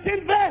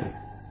 17th verse.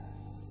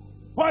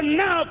 For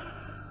now,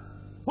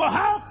 for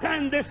how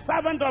can the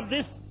servant of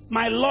this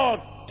my Lord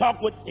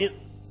talk with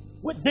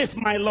this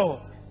my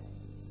Lord?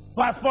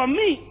 For as for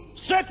me,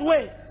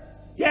 straightway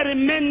there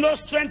remain no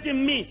strength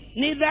in me,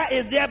 neither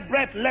is there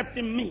breath left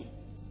in me.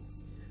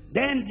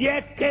 Then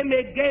there came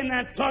again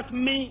and taught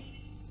me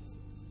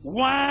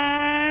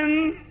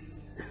one.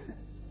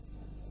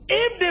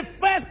 If the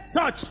first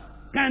touch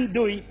can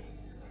do it,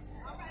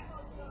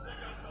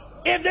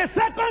 if the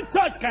second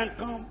touch can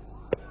come,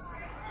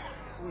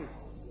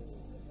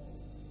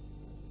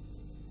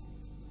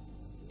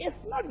 it's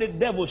not the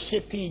devil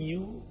shaking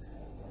you.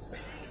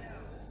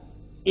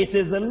 It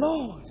is the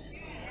Lord.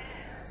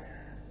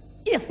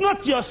 It's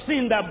not your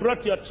sin that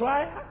brought your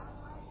trial.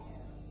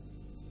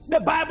 The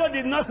Bible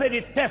did not say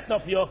the test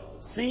of your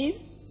sin,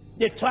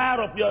 the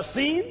trial of your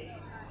sin.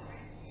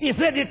 It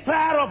said the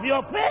trial of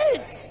your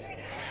faith.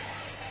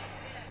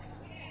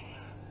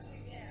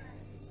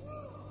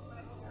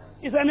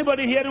 Is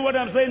anybody hearing what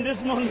I'm saying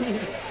this morning?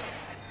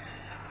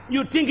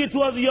 You think it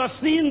was your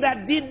sin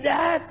that did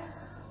that?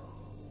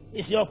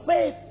 It's your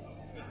faith.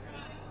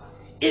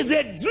 It's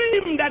a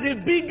dream that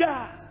is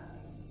bigger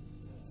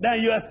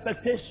than your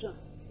expectation.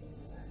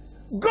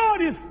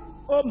 God is,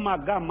 oh my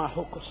God, my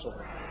hokoso.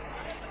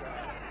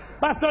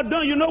 Pastor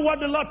Don, you know what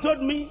the Lord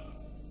told me?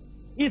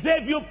 He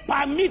said, if you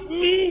permit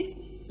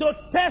me to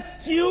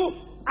test you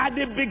at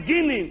the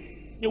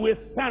beginning, you will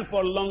stand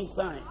for a long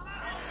time.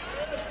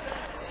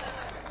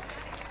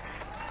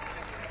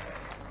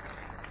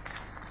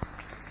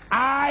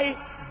 I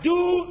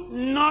do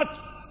not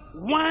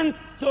want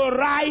to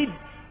ride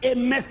a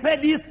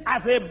Mercedes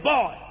as a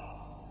boy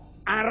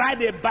and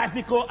ride a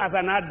bicycle as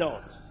an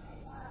adult.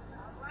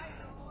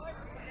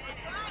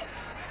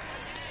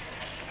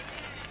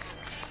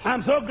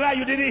 I'm so glad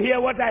you didn't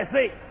hear what I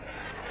say.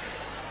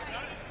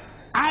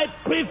 I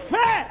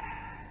prefer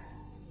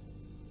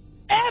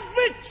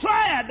every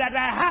trial that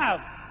I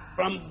have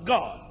from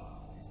God,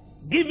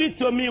 give it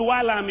to me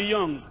while I'm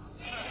young.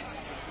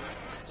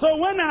 So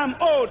when I'm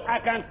old, I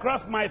can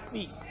cross my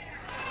feet.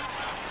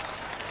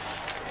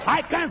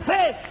 I can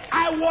say,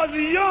 I was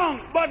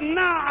young, but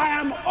now I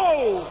am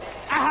old.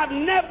 I have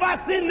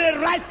never seen the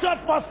righteous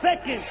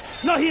forsaken,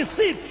 nor his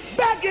seed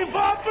begging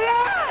for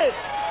bread.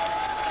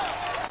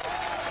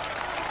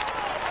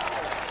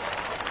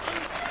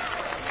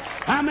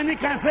 How many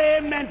can say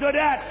amen to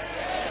that?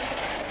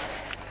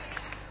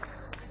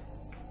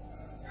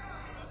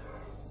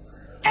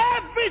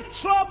 Every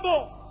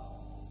trouble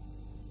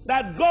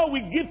that God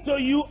will give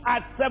to you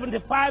at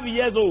 75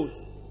 years old,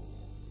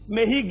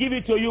 may he give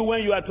it to you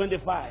when you are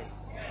 25.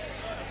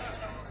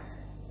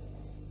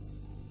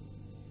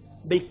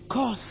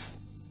 Because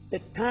the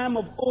time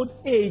of old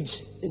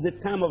age is a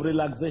time of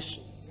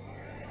relaxation.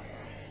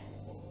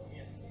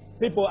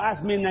 People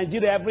ask me in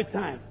Nigeria every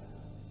time,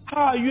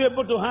 how are you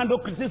able to handle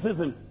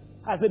criticism?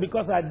 I say,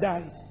 because I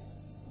died.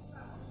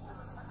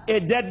 A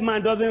dead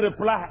man doesn't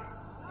reply.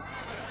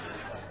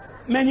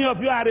 Many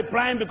of you are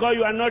replying because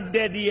you are not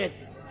dead yet.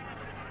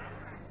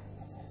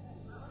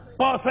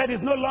 Paul said,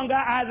 it's no longer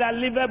I that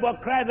liveth,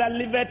 but Christ that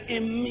liveth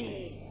in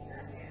me.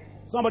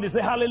 Somebody say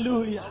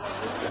hallelujah.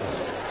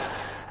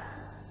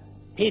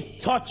 He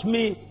touched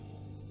me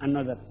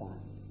another time.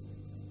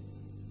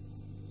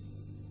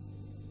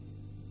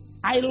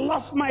 I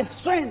lost my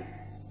strength,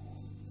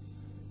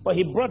 but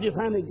he brought his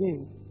hand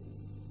again.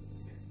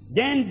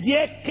 Then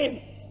there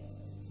came,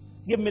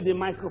 give me the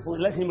microphone,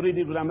 let him read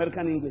it with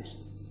American English.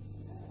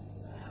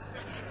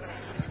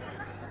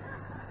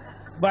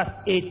 Verse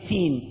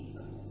 18.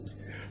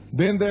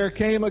 Then there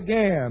came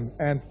again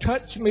and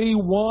touched me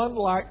one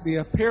like the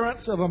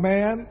appearance of a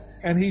man,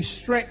 and he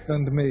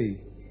strengthened me.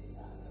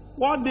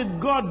 What did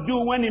God do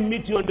when he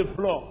met you on the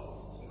floor?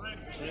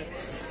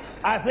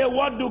 I say,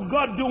 what do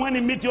God do when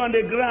he meets you on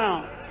the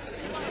ground?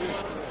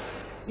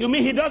 You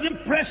mean he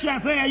doesn't press you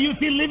and say, are you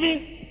still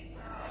living?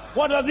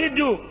 What does he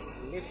do?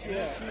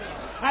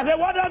 I say,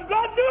 what does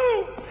God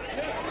do?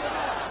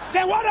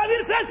 Then what does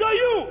he say to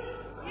you?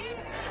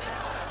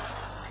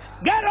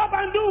 Get up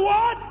and do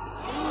what?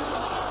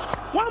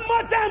 One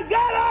more time,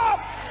 get up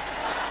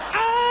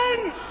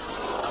and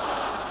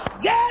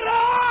get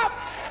up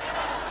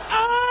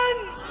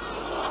and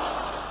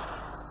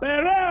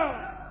Perel,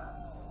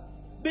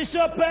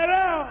 Bishop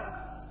Perel,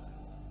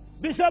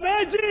 Bishop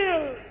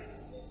Agil,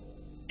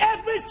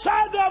 every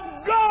child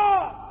of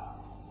God,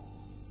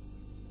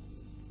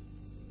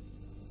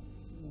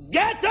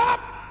 get up.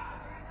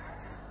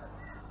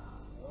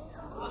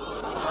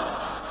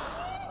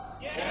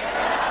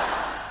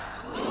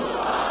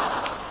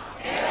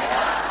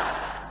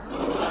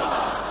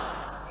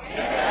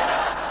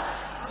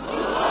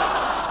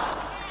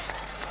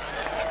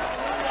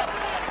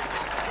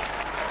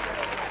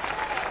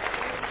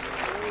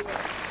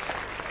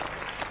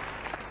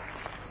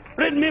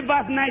 Read me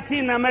verse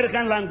 19 in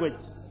American language.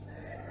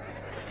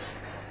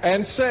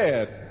 And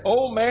said,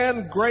 O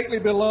man greatly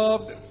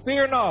beloved,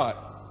 fear not.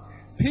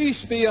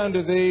 Peace be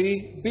unto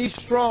thee. Be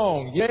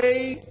strong,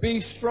 yea,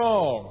 be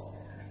strong.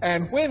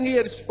 And when he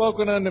had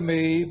spoken unto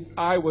me,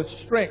 I was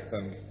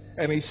strengthened.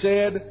 And he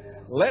said,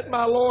 Let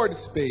my Lord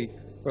speak,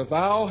 for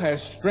thou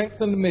hast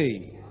strengthened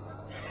me.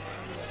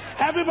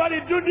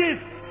 Everybody do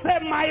this. Say,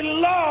 my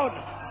Lord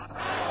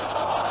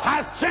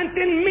has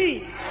strengthened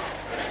me.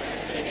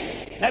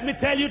 Let me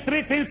tell you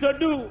 3 things to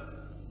do.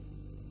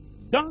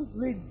 Don't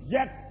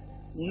reject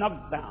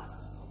knockdown,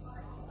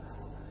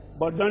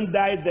 but don't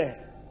die there.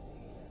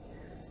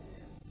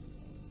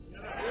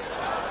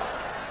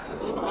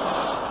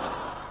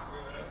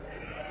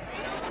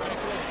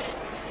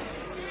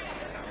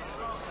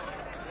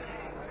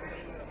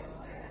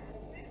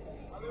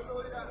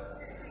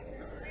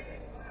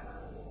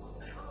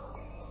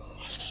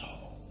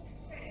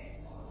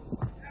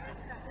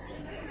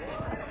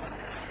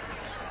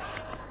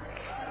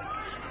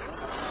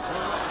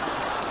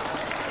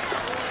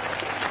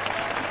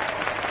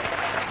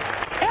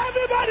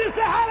 Everybody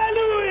say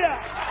hallelujah.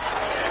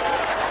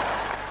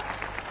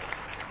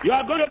 You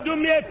are going to do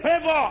me a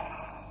favor.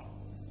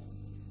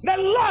 The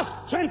Lord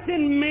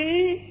strengthened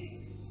me.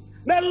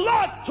 The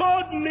Lord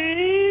told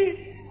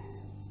me,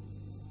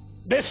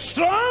 be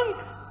strong.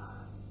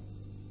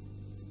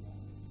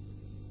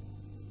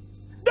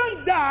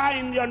 Don't die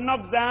in your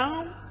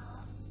knockdown.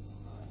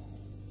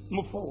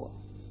 Move forward.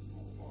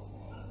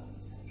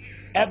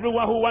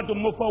 Everyone who wants to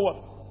move forward,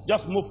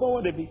 just move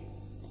forward a bit.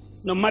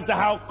 No matter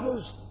how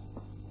close.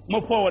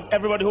 Move forward.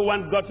 Everybody who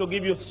wants God to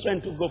give you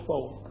strength to go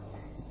forward.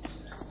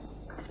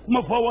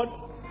 Move forward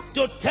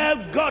to tell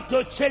God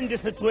to change the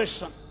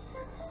situation.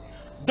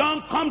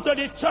 Don't come to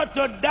the church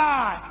to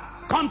die.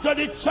 Come to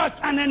the church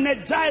and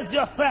energize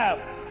yourself.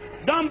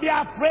 Don't be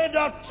afraid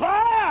of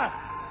trial,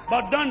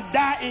 but don't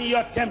die in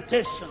your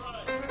temptation.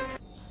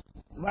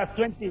 Verse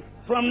 20.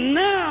 From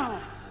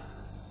now,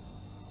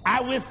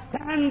 I will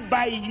stand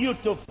by you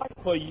to fight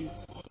for you.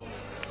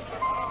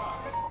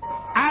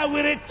 I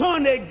will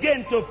return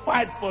again to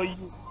fight for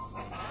you.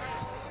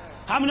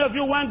 How many of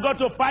you want God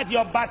to fight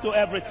your battle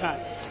every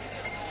time?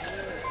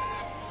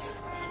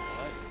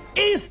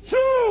 It's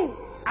true,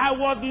 I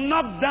was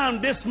knocked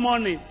down this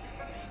morning.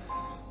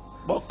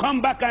 But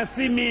come back and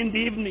see me in the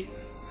evening.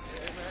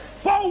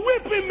 For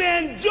weeping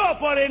may endure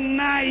for a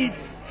night,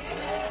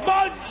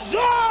 but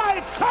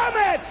joy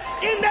cometh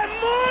in the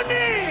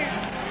morning.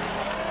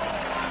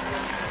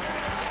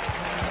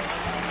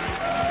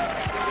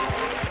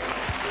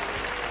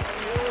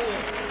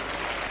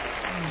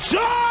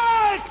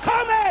 Joy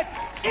cometh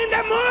in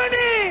the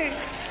morning.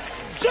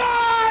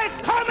 Joy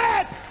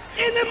cometh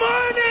in the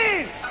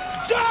morning.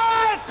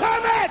 Joy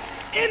cometh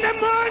in the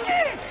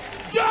morning.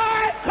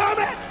 Joy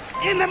cometh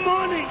in the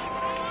morning.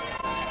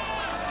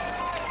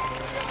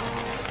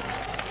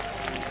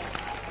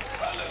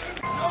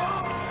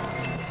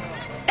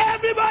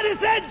 Everybody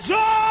say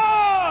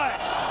joy.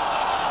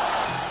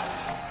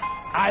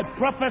 I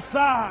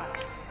prophesy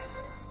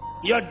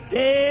your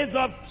days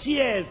of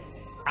tears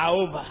are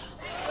over.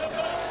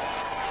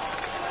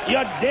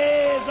 Your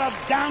days of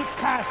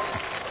downcast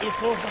is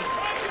over.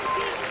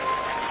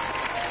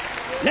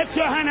 Lift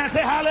your hand and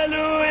say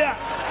hallelujah.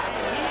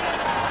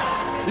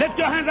 Lift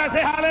your hands and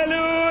say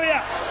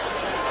hallelujah.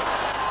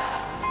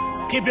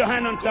 Keep your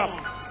hand on top.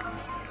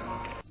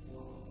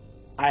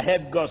 I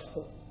heard God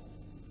say,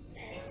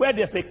 where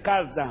there's a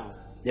cast down,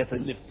 there's a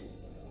lifting.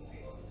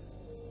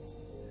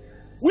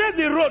 Where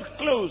the road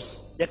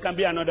closed, there can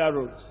be another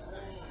road.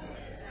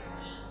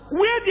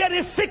 Where there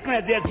is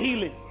sickness, there's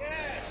healing.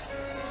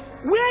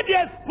 Where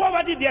there's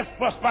poverty, there's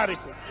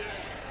prosperity.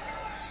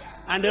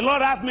 And the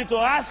Lord asked me to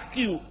ask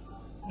you,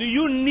 do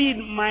you need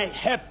my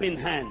helping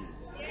hand?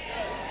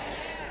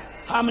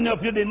 How many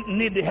of you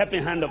need the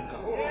helping hand of God?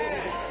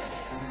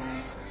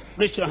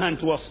 Reach your hand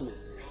towards me.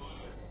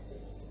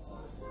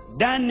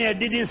 Daniel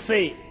didn't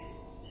say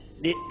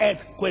the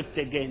earth quaked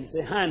again. He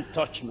said, hand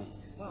touch me.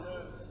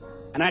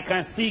 And I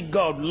can see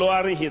God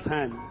lowering his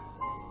hand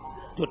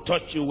to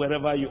touch you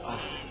wherever you are.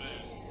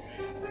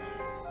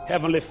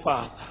 Heavenly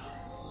Father,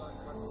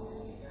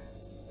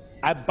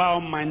 I bow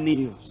my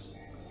knees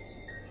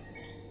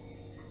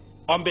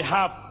on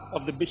behalf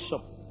of the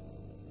bishop,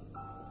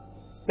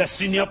 the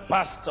senior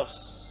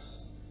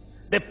pastors,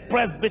 the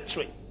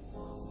presbytery,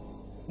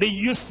 the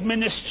youth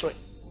ministry,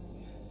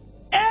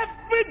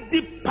 every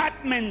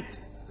department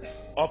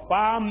of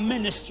our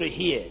ministry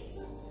here,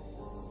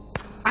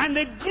 and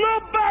the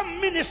global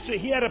ministry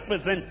here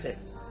represented.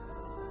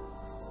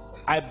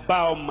 I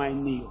bow my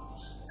knees.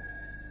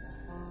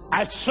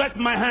 I stretch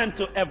my hand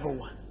to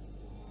everyone.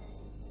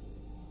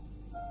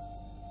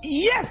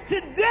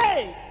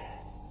 Yesterday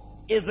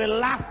is the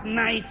last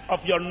night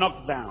of your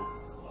knockdown.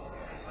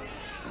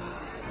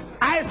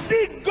 I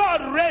see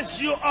God raise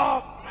you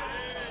up.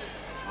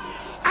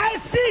 I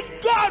see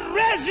God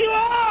raise you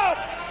up.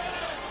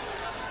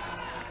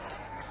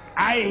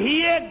 I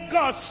hear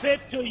God say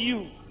to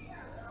you,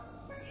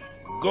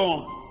 go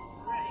on.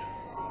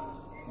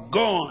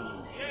 Go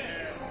on.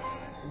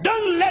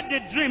 Don't let the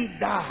dream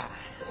die.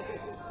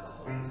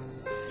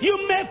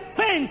 You may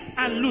faint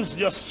and lose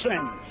your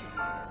strength,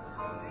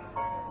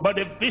 but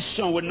the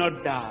vision will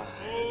not die.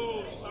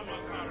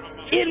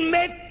 It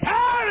may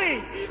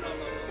tarry,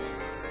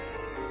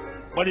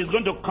 but it's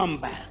going to come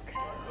back.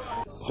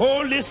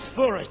 Holy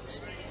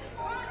Spirit,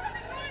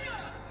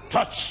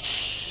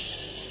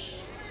 touch,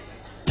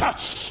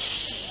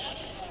 touch,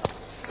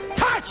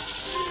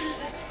 touch.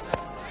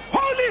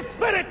 Holy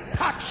Spirit,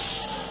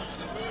 touch.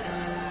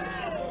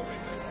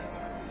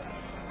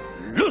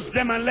 Loose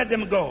them and let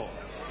them go.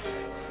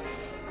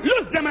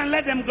 Loose them and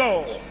let them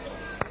go.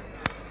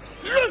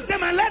 Loose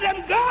them and let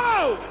them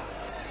go.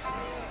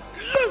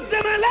 Loose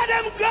them and let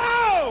them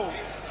go.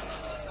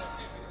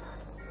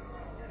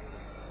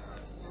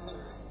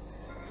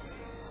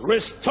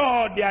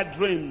 Restore their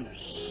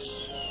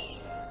dreams.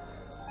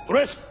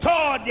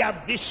 Restore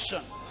their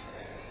vision.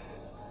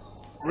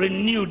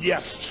 Renew their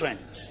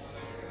strength.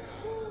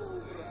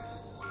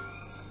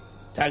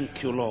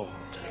 Thank you, Lord.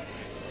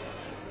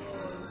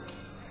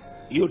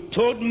 You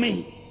told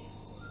me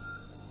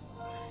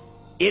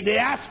if they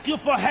ask you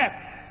for help,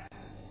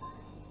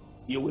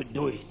 you will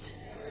do it.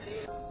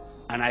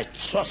 And I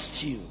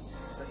trust you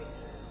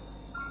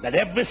that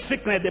every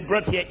sickness they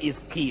brought here is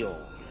healed.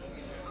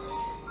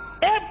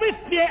 Every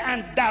fear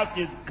and doubt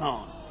is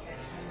gone.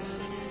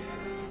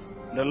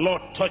 The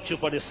Lord touched you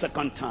for the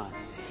second time.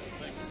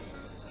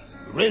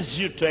 Raise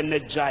you to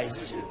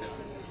energize you.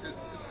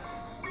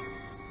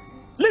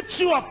 Lift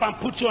you up and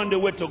put you on the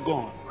way to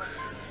God.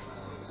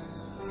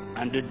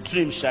 And the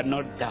dream shall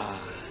not die.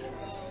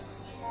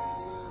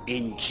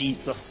 In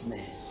Jesus'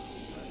 name.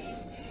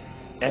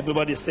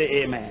 Everybody say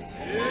amen.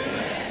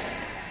 Amen.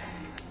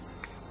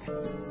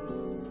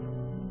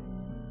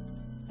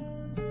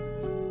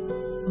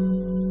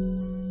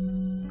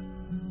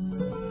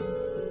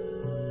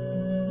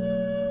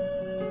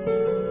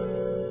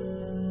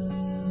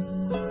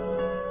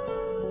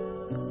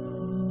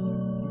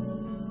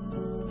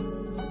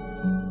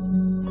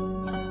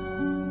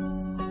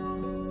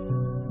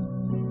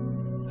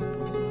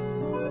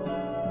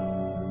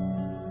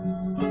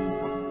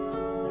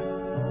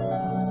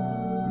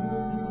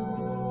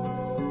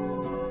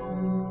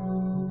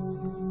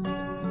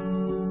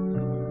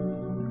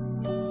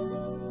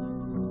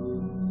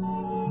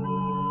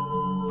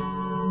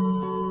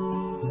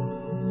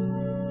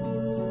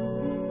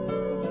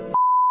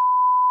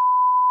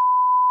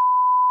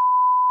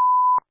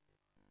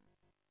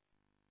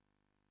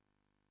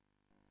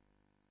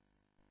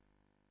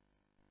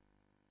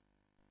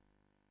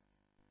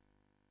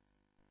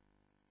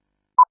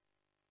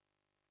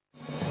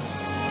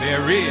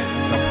 There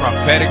is a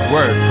prophetic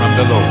word from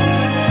the Lord.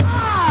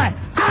 I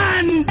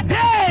and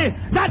they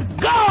that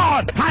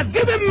God has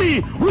given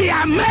me, we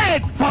are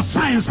made for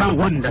signs and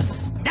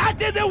wonders. That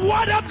is the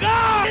word of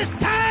God. It's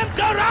time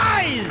to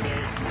rise.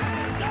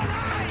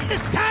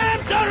 It's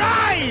time to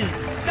rise.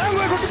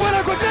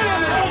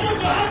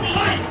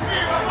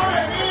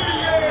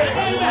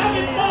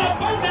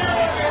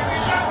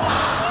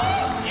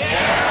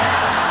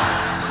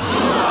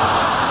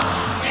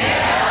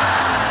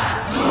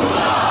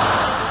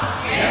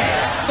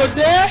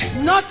 Today,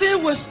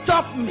 nothing will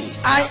stop me.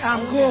 I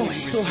am going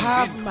to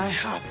have my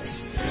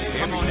harvest.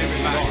 Come on,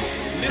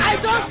 everybody. I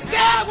don't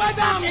care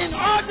whether I'm in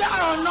order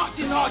or not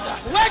in order,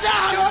 whether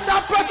I'm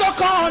under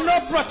protocol or no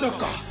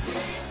protocol,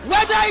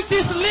 whether it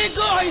is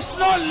legal or it's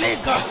not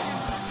legal.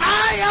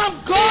 I am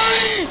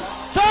going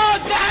to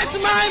get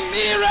my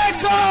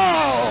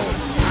miracle.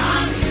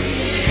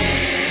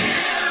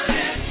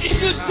 If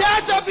you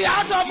dare to be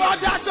out of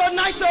order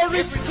tonight to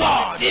reach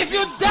God, if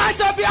you dare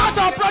to be out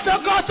of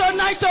protocol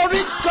tonight to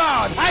reach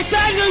God, I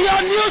tell you,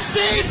 your new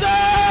season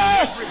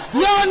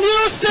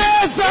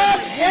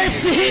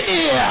is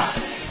here.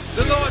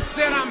 The Lord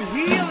said, I'm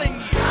healing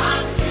you.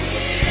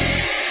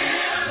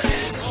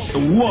 the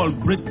world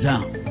break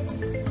down,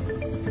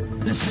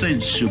 the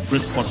saints should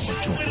break forth for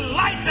joy. With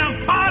light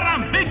and power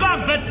and vigor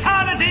and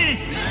vitality,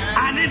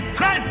 and if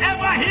Christ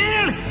ever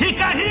healed, he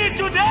can heal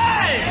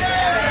today.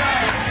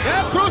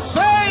 The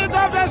crusade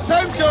of the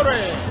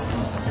century.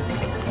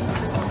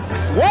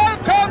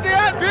 Welcome the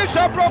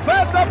ArchBishop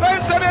Professor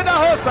Benson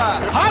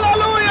Idahosa.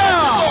 Hallelujah!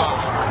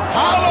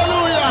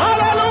 Hallelujah!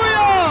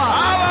 Hallelujah!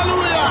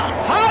 Hallelujah!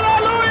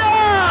 Hallelujah!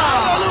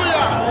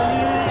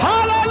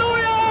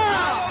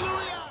 Hallelujah!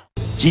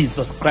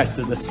 Jesus Christ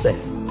is the same.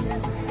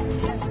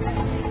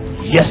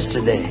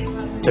 Yesterday,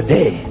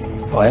 today,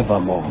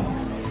 forevermore.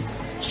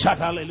 Shout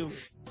hallelujah.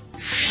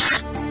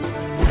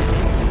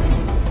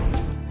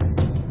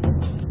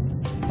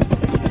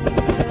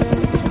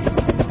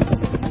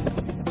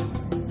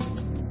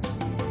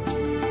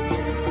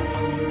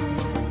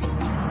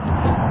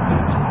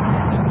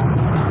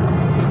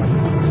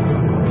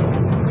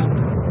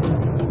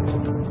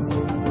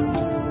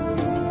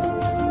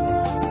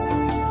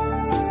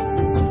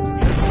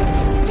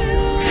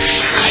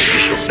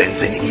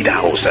 Benson,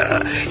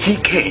 Idahosa. He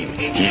came,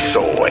 he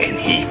saw, and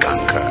he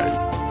conquered.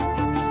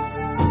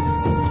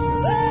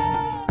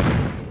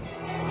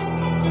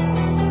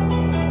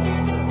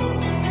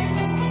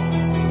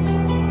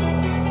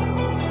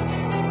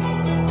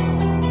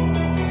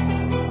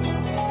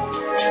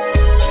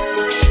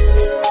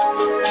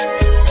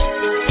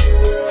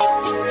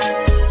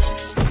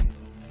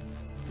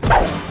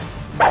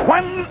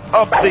 One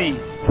of the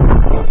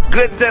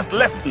greatest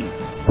lessons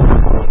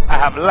I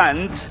have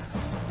learned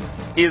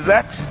is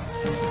that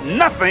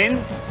nothing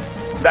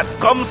that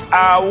comes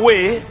our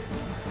way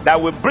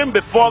that we bring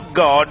before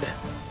God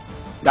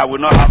that will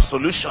not have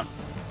solution.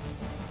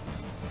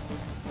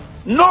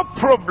 No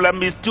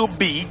problem is too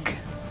big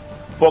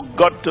for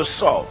God to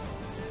solve,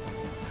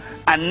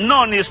 and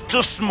none is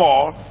too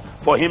small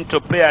for him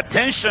to pay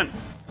attention.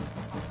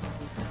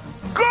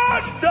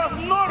 God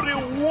does not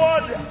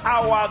reward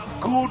our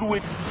good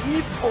with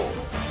evil.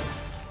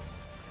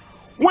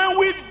 When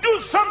we do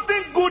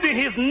something good in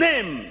his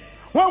name,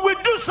 when we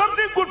do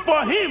something good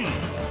for him,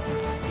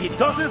 he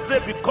doesn't say,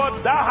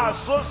 because thou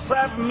hast so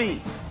served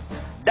me,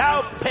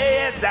 thou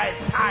payest thy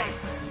tithe,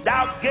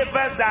 thou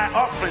givest thy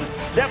offering,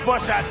 therefore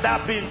shalt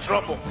thou be in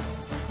trouble.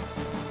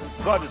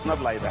 God is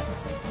not like that.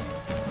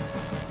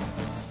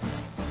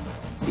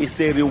 He's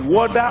a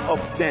rewarder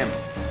of them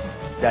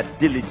that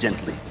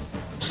diligently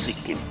seek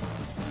him.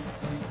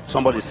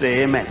 Somebody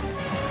say amen.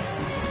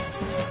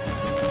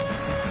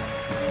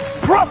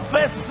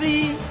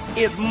 Prophecy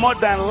is more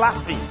than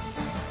laughing.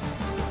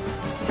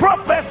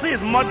 Prophecy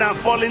is more than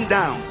falling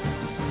down.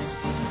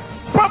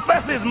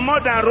 Prophecy is more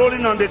than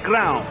rolling on the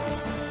ground.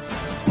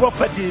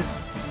 Prophecy is,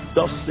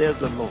 thus says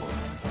the Lord.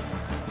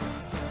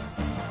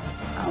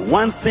 And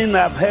one thing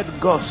I've heard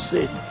God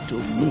say to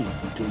me,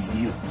 to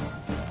you,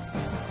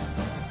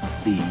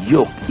 the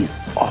yoke is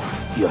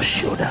off your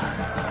shoulder.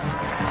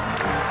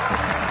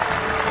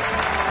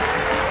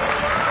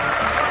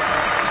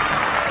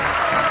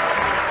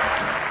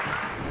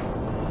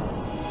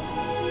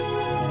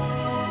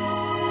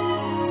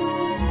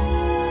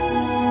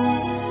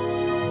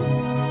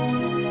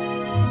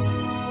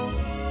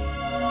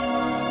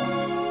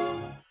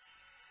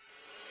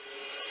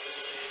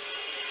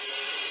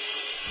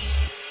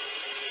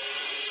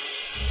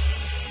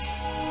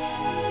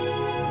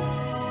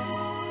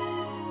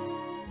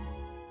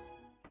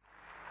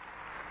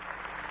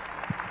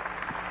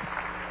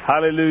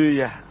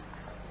 Hallelujah.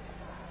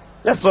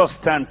 Let's all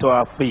stand to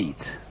our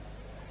feet.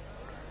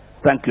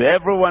 Thank you.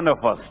 Every one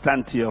of us,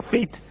 stand to your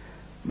feet.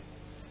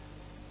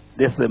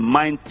 This is a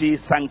mighty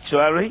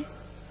sanctuary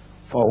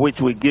for which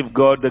we give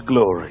God the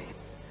glory.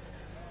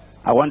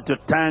 I want to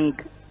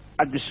thank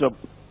Archbishop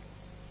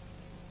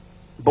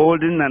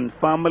Bolden and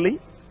family,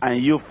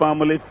 and you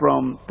family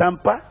from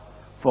Tampa,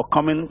 for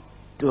coming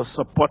to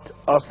support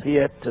us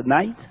here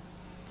tonight.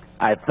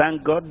 I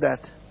thank God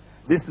that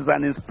this is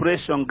an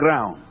inspiration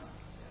ground.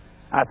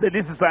 I say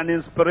this is an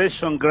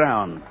inspiration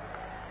ground.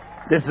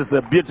 This is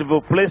a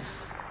beautiful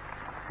place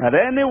that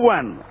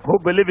anyone who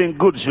believes in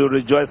good should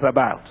rejoice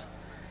about.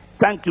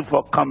 Thank you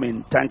for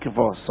coming. Thank you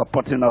for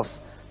supporting us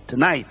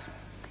tonight.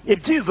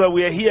 If Jesus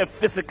were here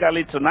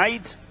physically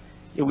tonight,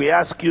 he will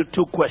ask you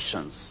two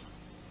questions.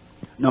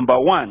 Number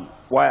one,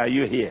 why are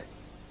you here?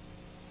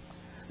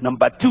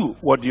 Number two,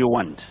 what do you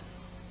want?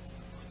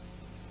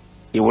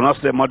 He will not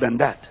say more than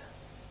that.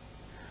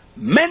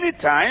 Many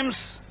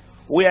times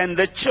we are in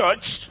the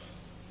church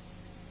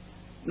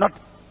not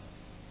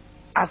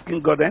asking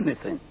God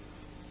anything.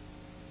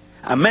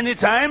 And many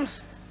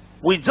times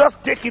we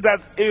just take it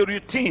as a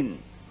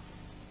routine.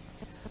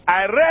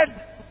 I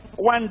read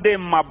one day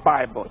in my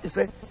Bible, it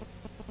said,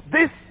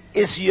 this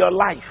is your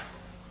life.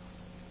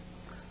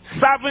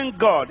 Serving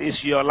God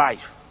is your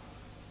life.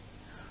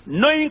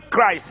 Knowing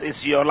Christ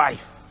is your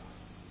life.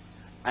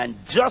 And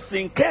just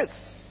in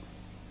case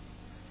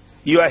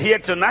you are here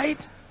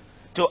tonight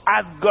to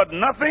ask God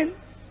nothing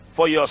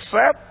for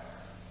yourself,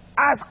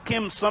 ask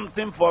him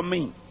something for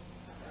me.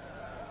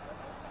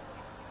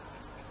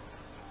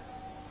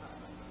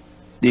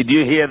 Did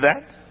you hear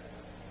that?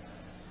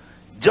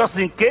 Just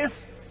in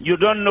case you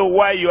don't know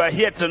why you are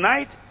here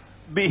tonight,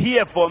 be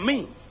here for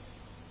me.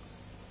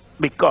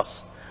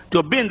 Because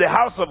to be in the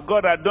house of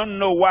God, I don't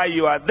know why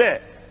you are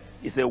there,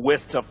 is a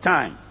waste of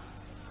time.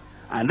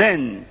 And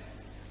then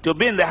to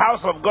be in the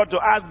house of God to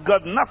ask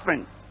God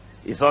nothing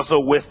is also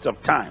a waste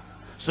of time.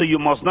 So you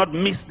must not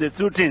miss the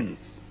two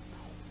things.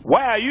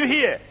 Why are you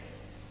here?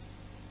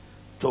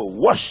 To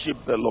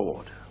worship the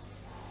Lord.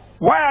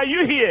 Why are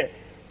you here?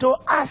 To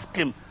ask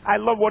Him. I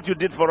love what you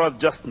did for us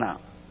just now.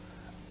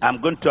 I'm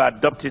going to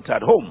adopt it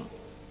at home.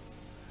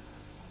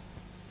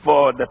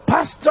 For the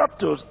pastor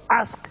to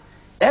ask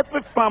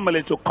every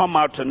family to come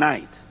out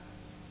tonight,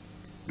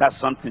 that's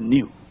something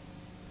new.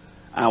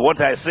 And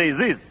what I say is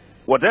this: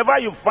 whatever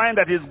you find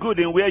that is good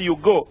in where you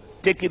go,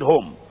 take it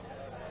home.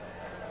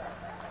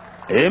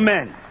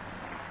 Amen.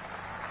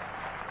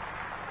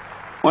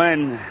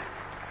 When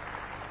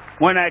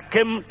I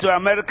came to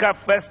America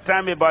first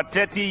time about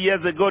 30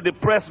 years ago, the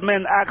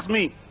pressmen asked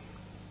me,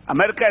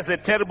 America is a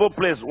terrible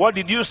place. What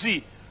did you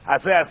see? I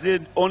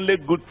said only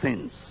good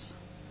things.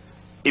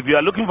 If you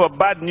are looking for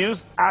bad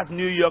news, ask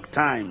New York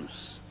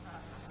Times.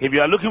 If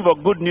you are looking for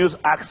good news,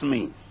 ask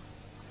me.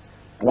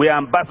 We are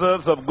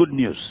ambassadors of good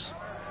news.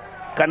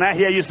 Can I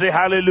hear you say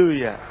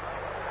hallelujah?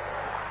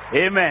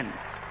 Amen.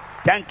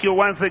 Thank you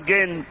once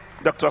again,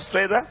 Dr.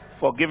 Strader,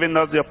 for giving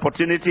us the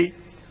opportunity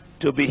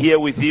to be here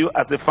with you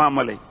as a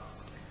family.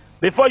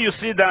 Before you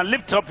sit down,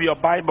 lift up your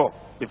Bible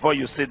before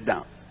you sit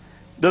down.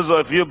 Those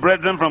of you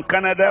brethren from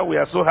Canada, we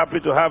are so happy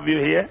to have you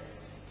here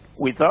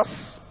with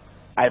us.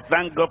 I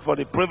thank God for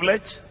the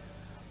privilege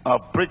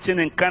of preaching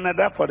in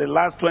Canada for the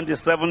last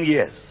 27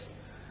 years.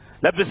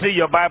 Let me see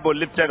your Bible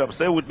lifted up.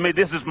 Say with me,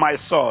 this is my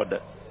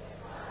sword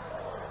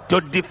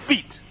to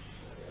defeat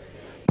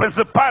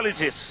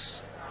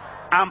principalities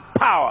and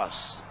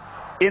powers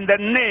in the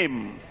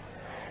name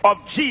of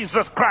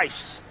Jesus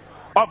Christ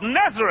of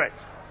Nazareth.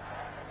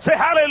 Say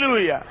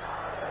hallelujah.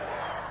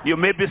 You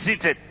may be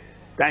seated.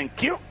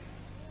 Thank you.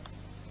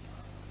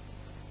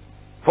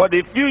 For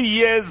the few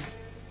years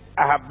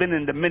I have been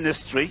in the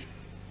ministry,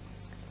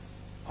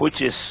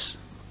 which is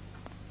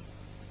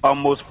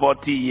almost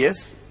 40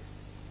 years,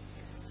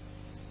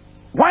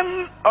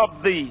 one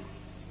of the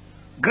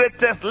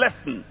greatest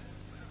lessons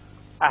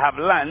I have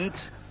learned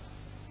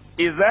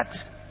is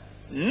that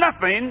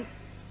nothing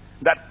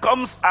that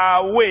comes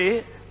our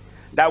way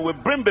that we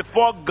bring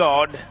before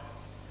God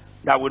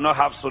that will not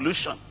have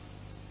solution.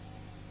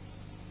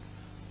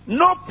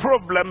 No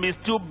problem is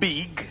too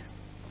big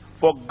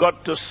for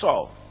God to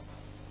solve,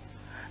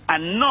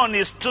 and none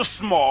is too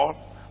small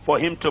for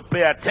Him to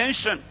pay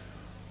attention.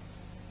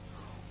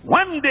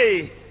 One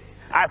day,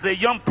 as a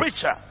young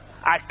preacher,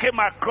 I came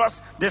across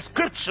the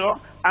scripture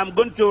I'm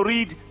going to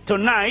read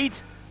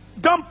tonight.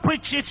 Don't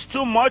preach it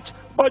too much,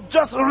 but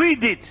just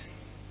read it.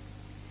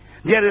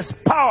 There is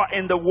power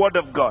in the Word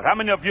of God. How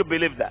many of you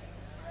believe that?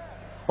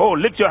 Oh,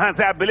 lift your hands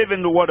and say, I believe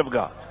in the Word of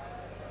God.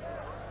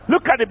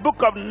 Look at the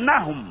book of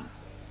Nahum.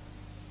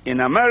 In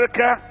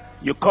America,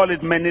 you call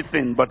it many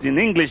things, but in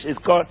English, it's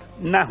called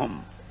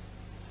Nahum.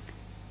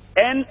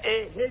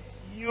 N-A-H-U-M.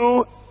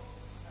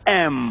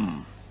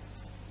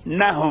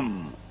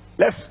 Nahum.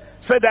 Let's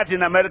say that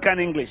in American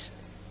English.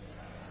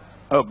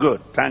 Oh,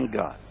 good. Thank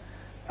God.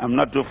 I'm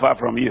not too far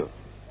from you.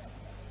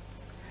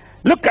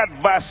 Look at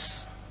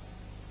verse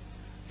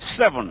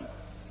 7.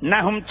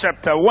 Nahum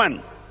chapter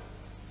 1.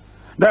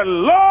 The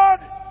Lord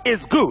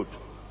is good.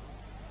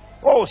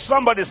 Oh,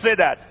 somebody say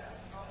that.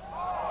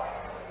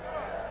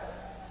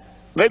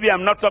 Maybe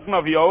I'm not talking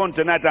of your own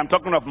tonight. I'm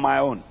talking of my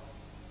own.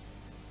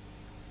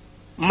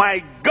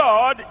 My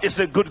God is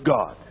a good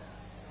God.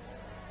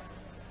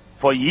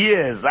 For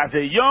years, as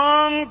a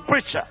young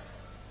preacher,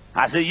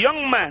 as a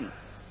young man,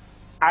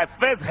 I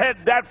first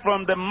heard that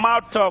from the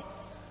mouth of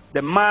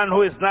the man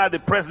who is now the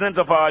president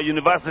of our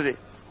university,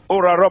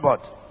 Ora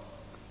Robert.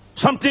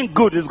 Something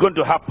good is going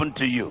to happen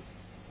to you.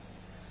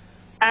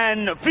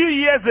 And a few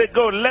years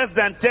ago, less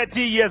than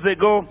 30 years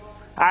ago,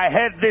 I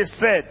heard this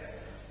said,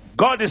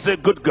 God is a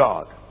good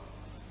God.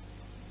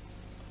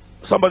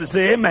 Somebody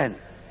say amen.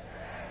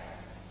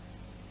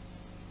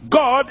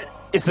 God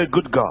is a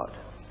good God.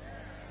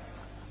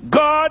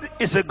 God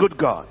is a good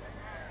God.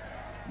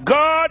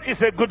 God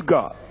is a good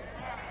God.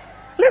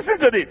 Listen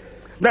to this.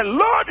 The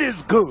Lord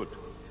is good.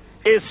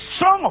 A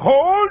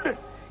stronghold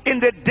in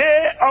the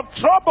day of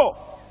trouble.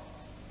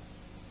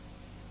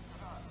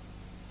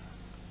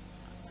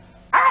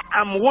 I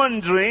am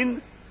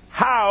wondering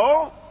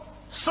how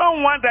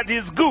someone that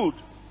is good,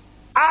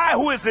 I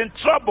who is in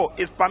trouble,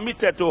 is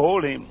permitted to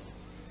hold him.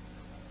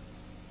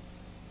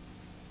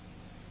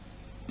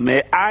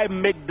 May I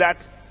make that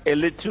a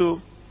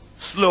little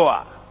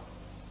slower.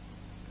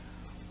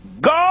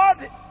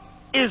 God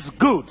is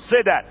good.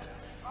 Say that.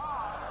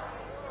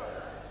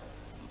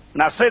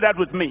 Now say that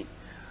with me.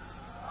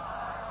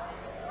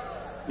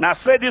 Now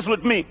say this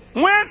with me.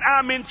 When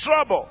I'm in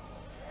trouble,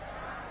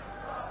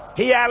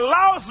 He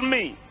allows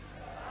me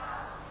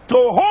to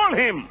hold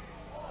Him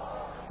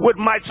with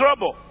my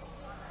trouble.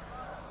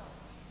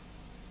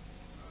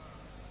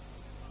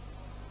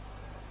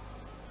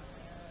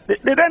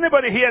 Did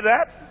anybody hear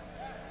that?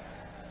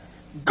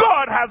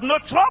 God has no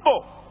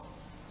trouble.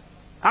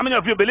 How many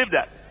of you believe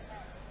that?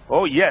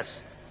 Oh,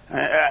 yes.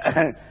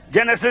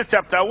 Genesis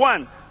chapter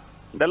 1.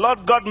 The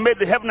Lord God made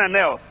the heaven and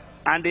earth,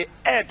 and the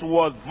earth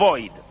was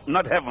void,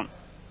 not heaven.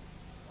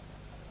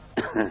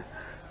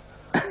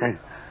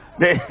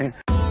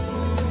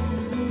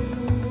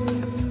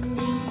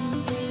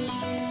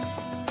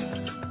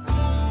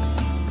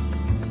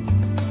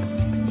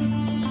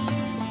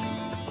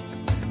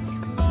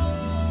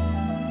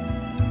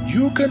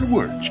 You can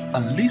watch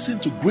and listen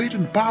to great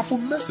and powerful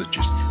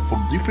messages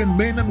from different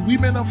men and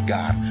women of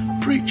God,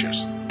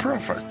 preachers,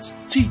 prophets,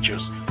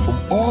 teachers from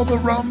all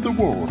around the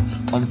world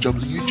on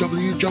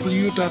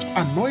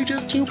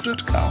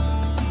www.anointedtube.com.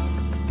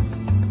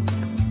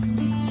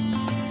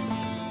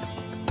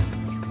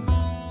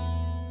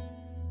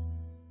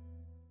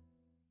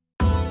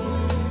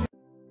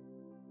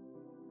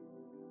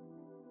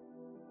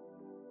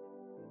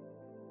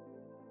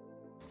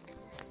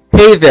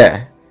 Hey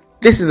there,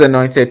 this is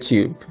Anointed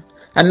Tube.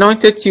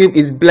 Anointed Tube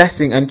is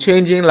blessing and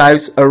changing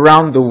lives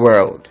around the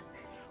world.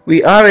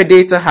 We are a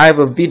data hive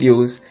of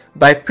videos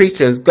by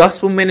preachers,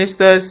 gospel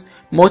ministers,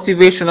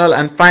 motivational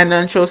and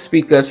financial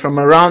speakers from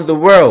around the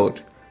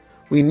world.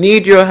 We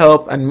need your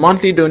help and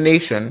monthly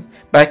donation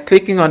by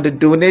clicking on the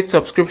donate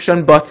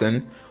subscription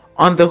button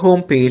on the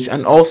homepage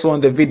and also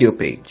on the video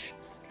page.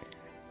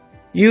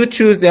 You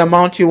choose the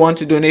amount you want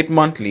to donate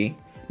monthly.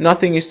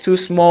 Nothing is too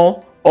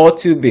small or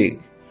too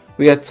big.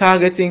 We are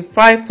targeting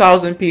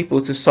 5,000 people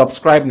to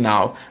subscribe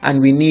now,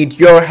 and we need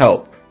your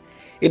help.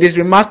 It is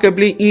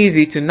remarkably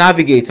easy to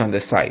navigate on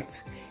the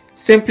site.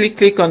 Simply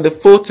click on the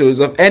photos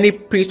of any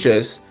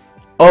preachers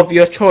of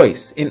your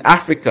choice in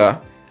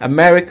Africa,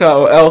 America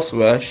or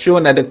elsewhere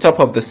shown at the top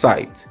of the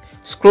site.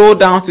 Scroll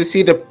down to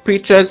see the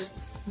preachers'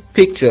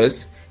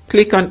 pictures.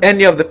 Click on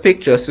any of the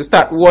pictures to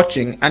start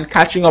watching and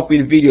catching up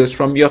with videos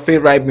from your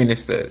favorite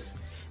ministers.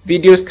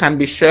 Videos can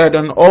be shared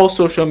on all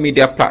social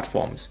media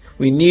platforms.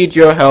 We need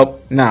your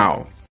help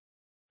now.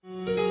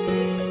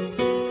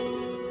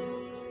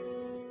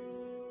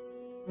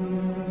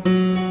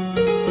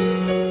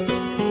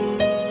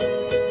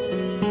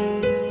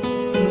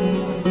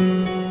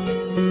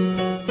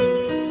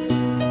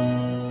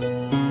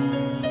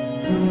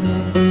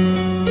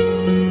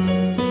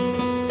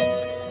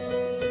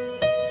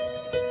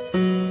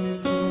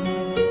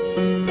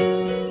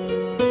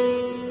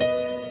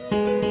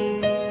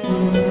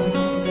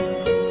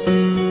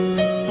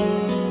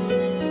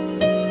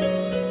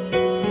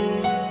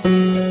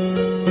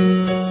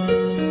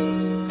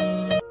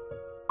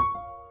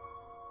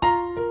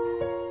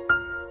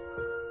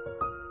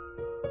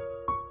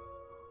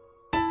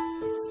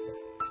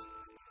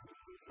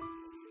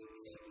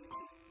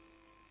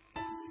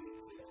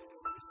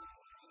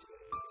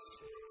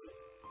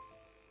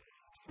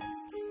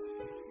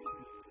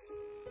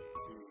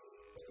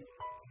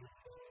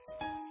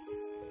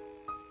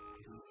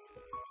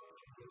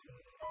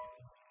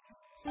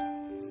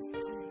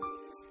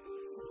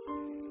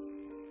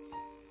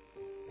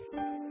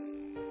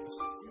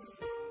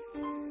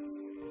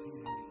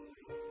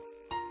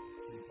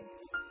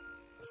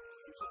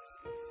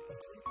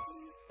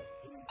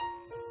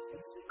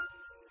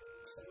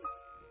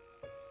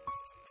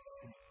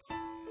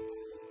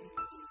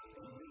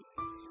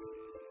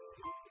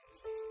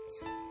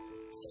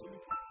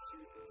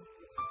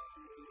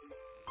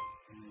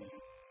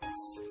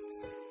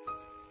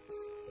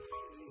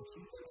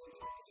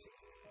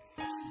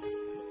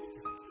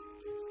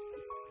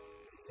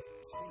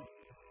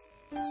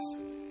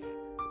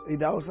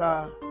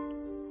 Idahosa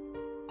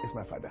is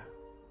my father.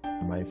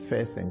 My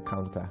first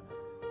encounter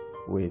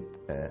with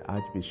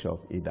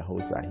Archbishop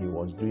Idahosa, he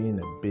was doing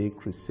a big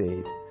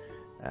crusade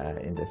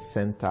in the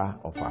center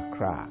of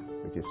Accra,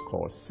 which is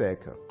called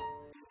Circle.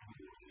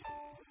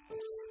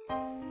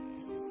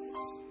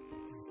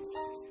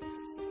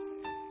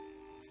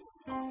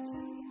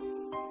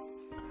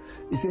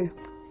 He said,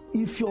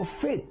 if your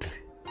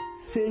faith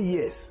say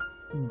yes,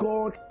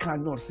 God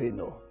cannot say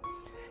no.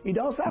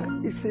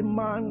 Idahosa is a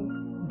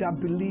man that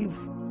believes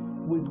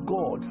with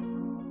God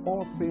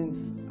all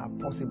things are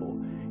possible.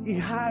 He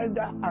had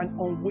an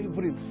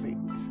unwavering faith.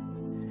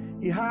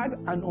 He had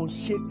an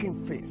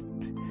unshaking faith.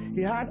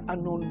 He had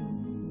an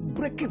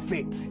unbreaking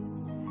faith.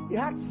 He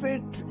had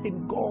faith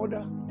in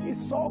God. He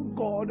saw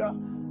God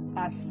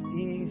as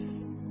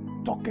he's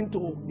talking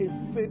to a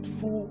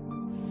faithful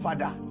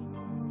father.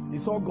 He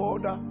saw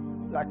God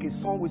like a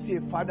son will see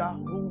a father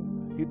who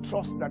he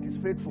trusts that is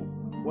faithful.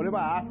 Whatever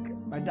I ask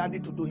my daddy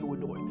to do, he will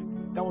do it.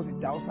 That was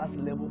Idahosa's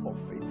level of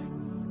faith,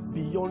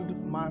 beyond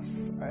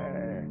man's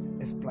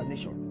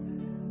explanation.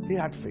 He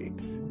had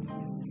faith.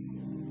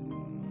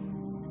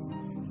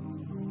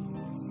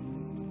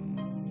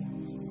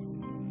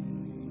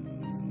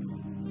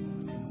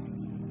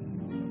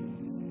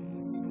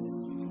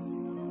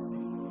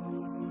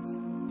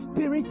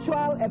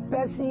 Spiritual a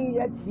person,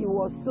 yet he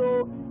was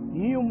so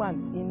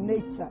human in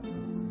nature.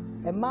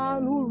 A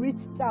man who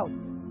reached out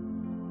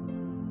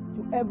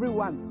to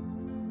everyone,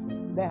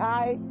 the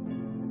high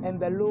and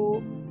the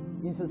low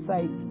in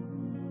society.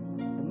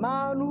 A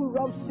man who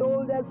rubs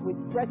shoulders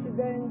with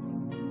presidents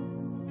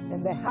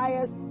and the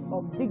highest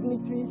of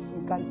dignitaries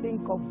you can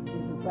think of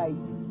in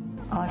society.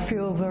 I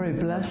feel very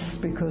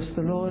blessed because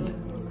the Lord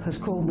has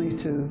called me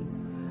to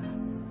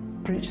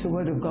preach the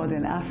Word of God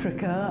in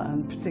Africa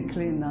and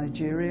particularly in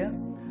Nigeria.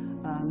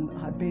 And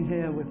I've been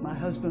here with my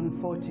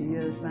husband 40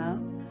 years now.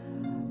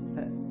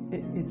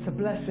 It's a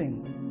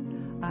blessing,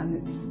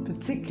 and it's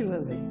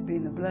particularly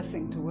been a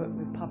blessing to work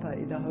with Papa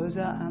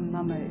Idahosa and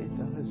Mama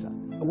Idahosa.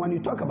 When you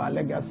talk about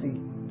legacy,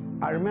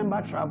 I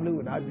remember traveling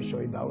with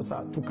Archbishop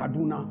Idahosa to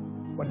Kaduna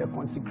for the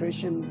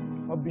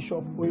consecration of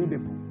Bishop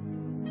Oyedepo.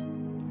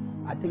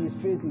 I think it's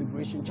Faith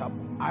Liberation Chapel.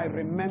 I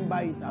remember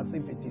it as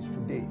if it is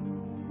today.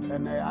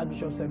 And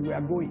Archbishop said, we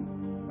are going.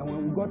 And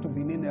when we got to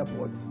Benin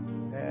Airport,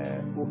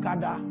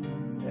 Okada,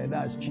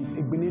 that's Chief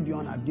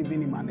Igbinidion, had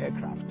given him an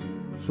aircraft.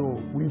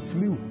 So we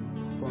flew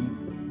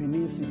from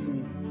Benin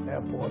City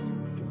Airport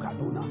to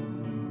Kaduna.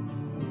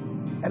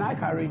 And I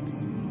carried,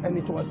 and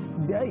it was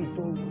there, he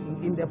told,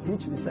 in the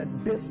preach, he said,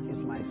 this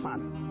is my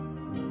son.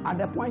 At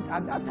that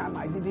time,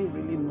 I didn't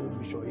really know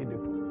Bishop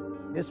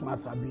Oyedepo. This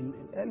must have been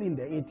early in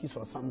the 80s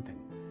or something.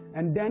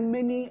 And then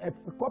a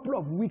couple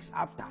of weeks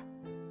after,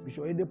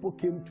 Bishop Oyedepo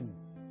came to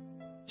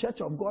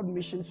Church of God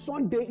Mission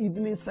Sunday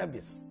evening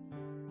service.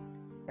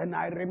 And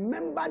I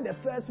remember the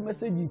first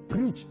message he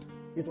preached.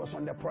 It was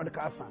on the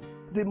prodigal son.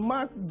 The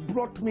man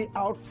brought me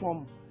out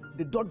from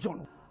the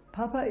dungeon.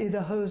 Papa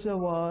Idahosa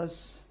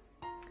was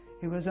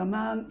a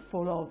man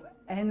full of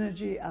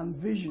energy and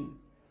vision.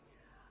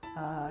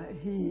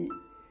 He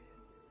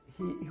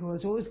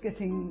was always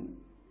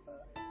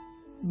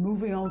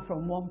moving on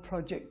from one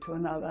project to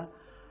another,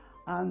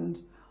 and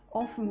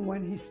often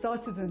when he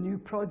started a new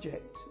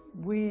project,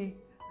 we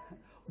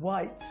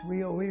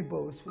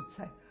Oibos would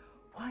say,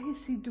 why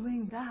is he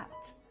doing that?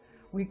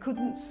 We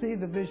couldn't see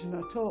the vision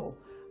at all.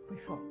 We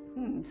thought,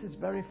 this is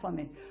very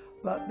funny.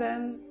 But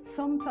then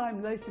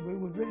sometime later we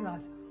would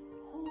realize,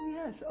 oh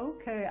yes,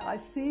 okay, I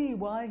see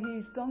why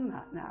he's done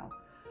that now.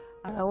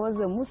 I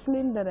was a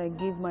Muslim that I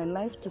gave my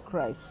life to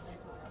Christ.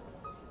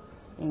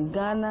 In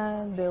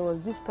Ghana, there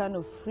was this kind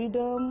of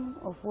freedom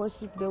of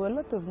worship. There were a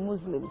lot of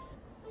Muslims.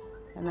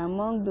 And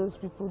among those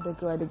people,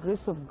 that by the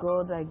grace of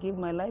God, I gave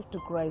my life to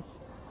Christ.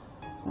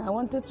 And I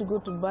wanted to go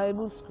to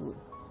Bible school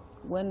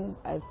when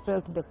I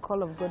felt the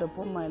call of God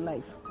upon my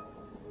life.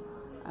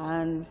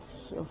 And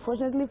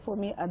unfortunately for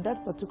me, at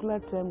that particular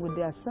time, with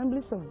the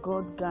Assemblies of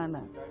God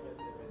Ghana,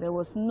 there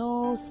was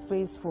no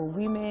space for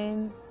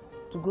women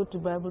to go to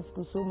Bible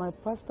school. So my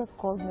pastor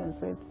called me and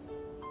said,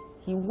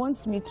 he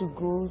wants me to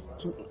go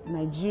to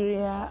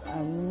Nigeria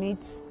and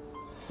meet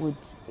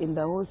with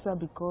Idahosa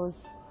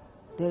because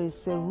there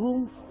is a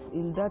room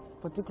in that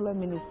particular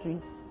ministry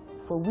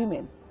for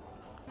women.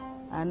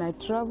 And I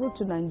traveled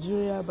to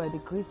Nigeria by the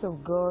grace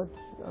of God.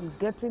 On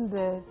getting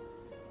there,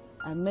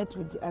 I met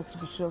with the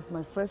Archbishop,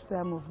 my first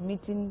time of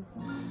meeting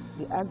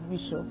the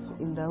Archbishop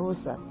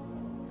Idahosa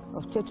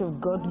of Church of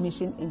God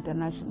Mission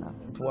International.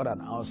 What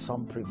an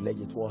awesome privilege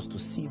it was to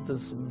see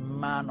this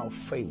man of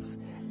faith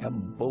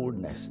and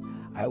boldness.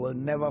 I will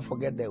never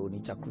forget the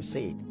Onitsha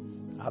Crusade.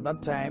 At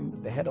that time,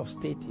 the head of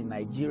state in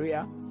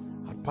Nigeria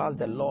had passed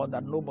the law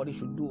that nobody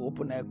should do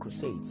open-air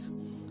crusades.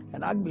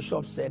 And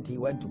Archbishop said he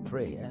went to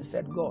pray and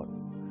said, God,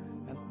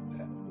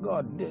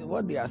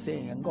 what they are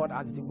saying, and God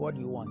asked him, what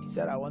do you want? He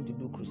said, I want to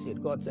do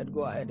crusade. God said,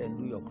 go ahead and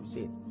do your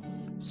crusade.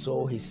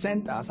 So he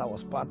sent us, I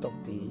was part of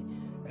the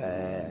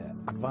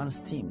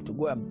advanced team, to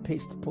go and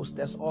paste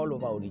posters all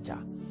over Onitsha.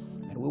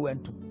 And we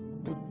went to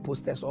put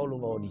posters all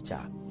over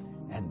Onitsha.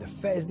 And the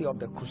first day of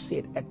the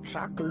crusade, a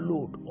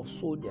truckload of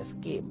soldiers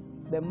came.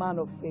 The man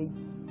of faith,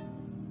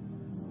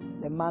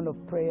 the man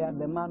of prayer,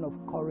 the man of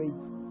courage,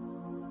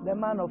 the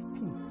man of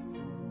peace.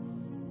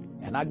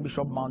 And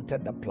Archbishop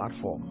mounted the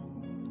platform.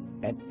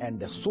 And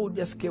the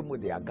soldiers came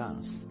with their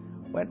guns.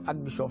 When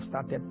Archbishop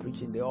started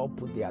preaching, they all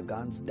put their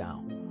guns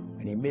down.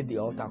 When he made the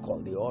altar call,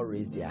 they all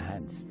raised their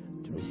hands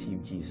to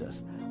receive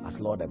Jesus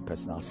as Lord and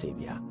personal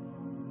Savior.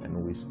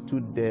 And we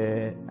stood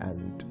there,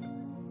 and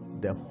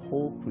the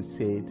whole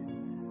crusade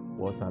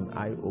was an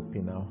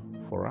eye-opener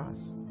for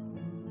us.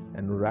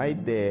 And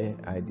right there,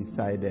 I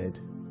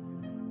decided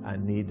I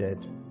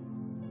needed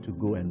to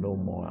go and know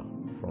more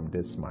from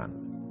this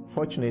man.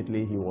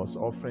 Fortunately, he was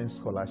offering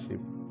scholarship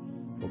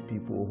for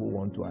people who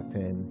want to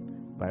attend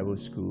Bible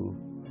school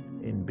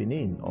in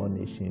Benin, All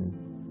Nation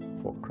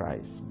for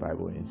Christ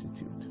Bible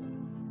Institute.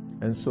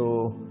 And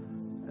so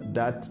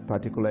that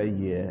particular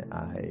year,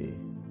 I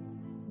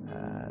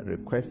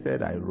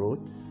requested, I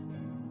wrote,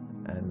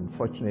 and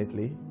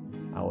fortunately,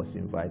 I was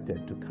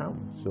invited to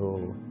come.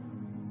 So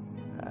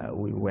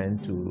we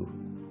went to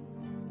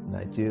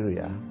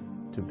Nigeria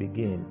to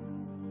begin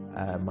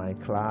my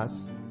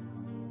class.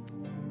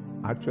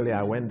 Actually,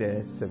 I went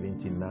there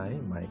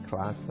 79. My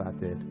class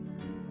started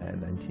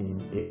in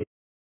 1980.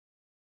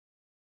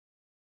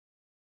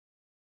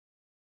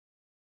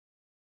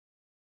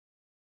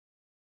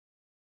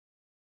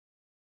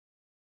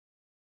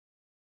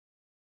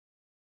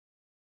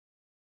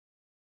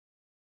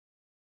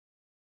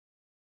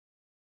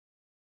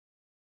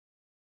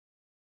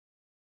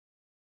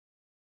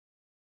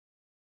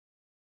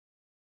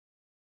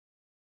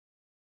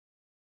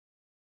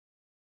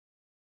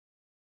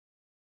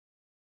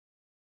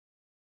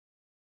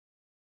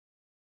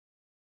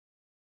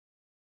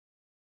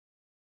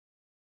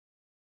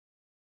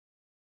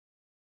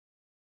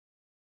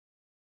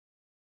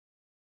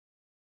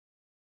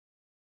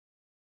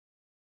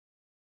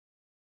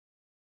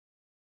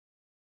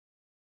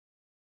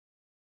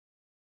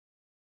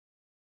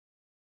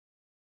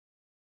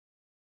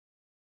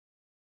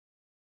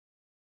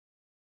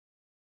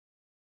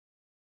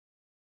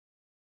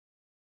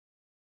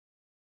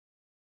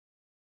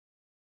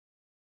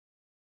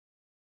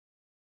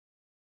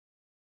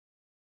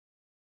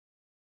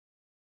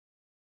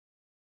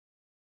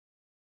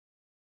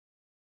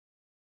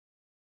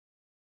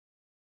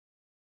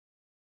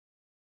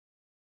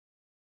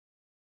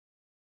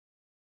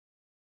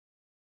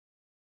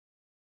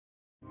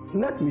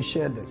 Let me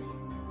share this.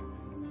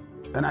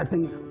 And I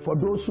think for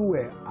those who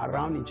were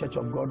around in Church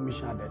of God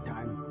Mission at that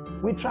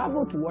time, we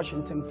traveled to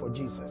Washington for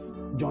Jesus.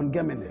 John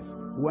Gemenes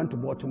went to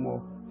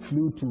Baltimore,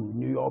 flew to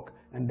New York,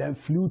 and then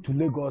flew to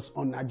Lagos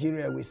on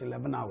Nigeria Airways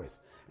 11 hours.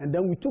 And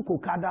then we took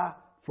Okada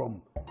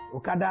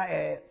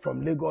Air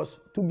from Lagos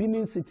to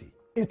Benin City.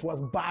 It was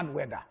bad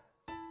weather.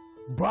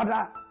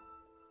 Brother,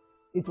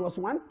 it was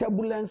one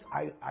turbulence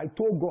I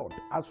told God,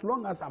 as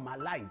long as I'm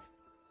alive,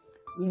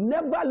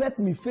 never let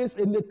me face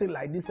anything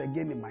like this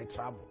again in my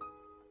travel.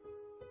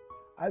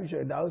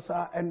 ArchBishop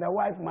Idahosa and the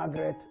wife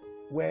Margaret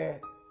were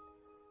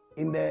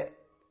in the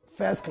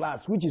first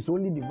class, which is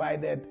only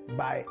divided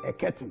by a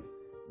curtain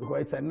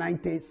because it's a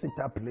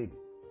 90-seater plane.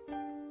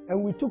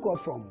 And we took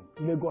off from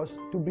Lagos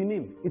to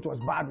Benin. It was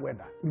bad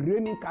weather,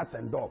 raining cats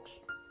and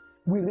dogs.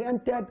 We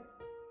rented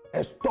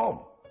a storm.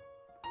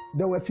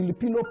 There were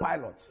Filipino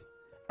pilots.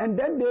 And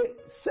then they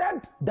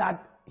said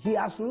that he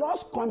has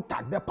lost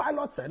contact. The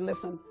pilot said,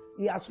 listen,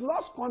 he has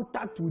lost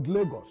contact with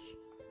Lagos.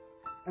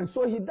 And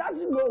so he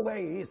doesn't know where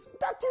he is.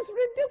 That is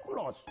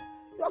ridiculous.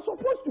 You are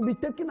supposed to be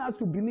taking us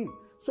to Benin.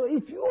 So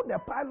if you, the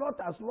pilot,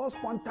 has lost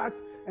contact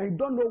and you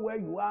don't know where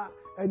you are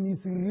and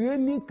it's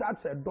raining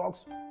cats and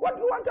dogs, what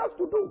do you want us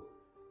to do?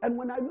 And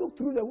when I looked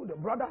through the window,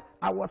 brother,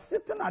 I was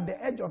sitting at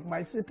the edge of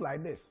my seat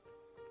like this.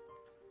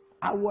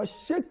 I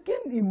was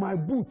shaking in my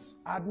boots.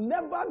 I'd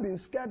never been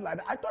scared like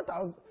that. I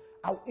thought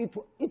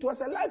it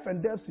was a life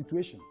and death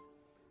situation.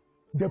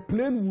 The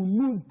plane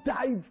will lose,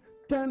 dive,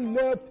 turn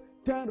left,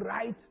 turn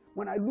right.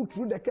 When I looked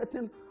through the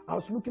curtain, I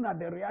was looking at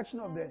the reaction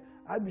of the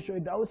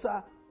ArchBishop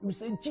Idahosa. He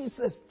said,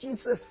 Jesus,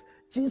 Jesus,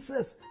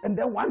 Jesus. And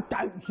then one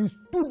time he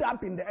stood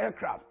up in the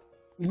aircraft,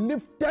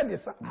 lifted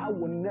his hand. I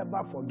will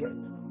never forget.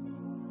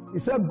 He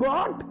said,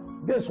 God,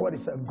 this is what he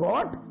said.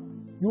 God,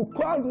 you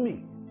called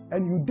me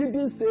and you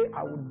didn't say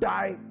I would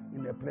die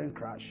in a plane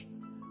crash.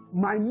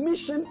 My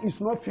mission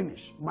is not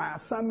finished. My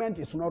assignment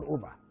is not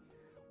over.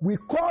 We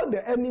call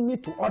the enemy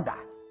to order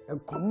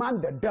and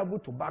command the devil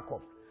to back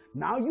off.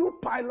 Now you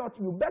pilot,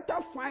 you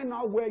better find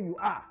out where you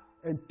are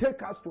and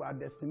take us to our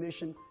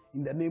destination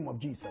in the name of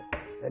Jesus.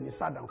 Then he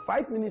sat down.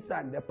 5 minutes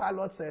time, the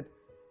pilot said,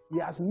 he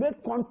has made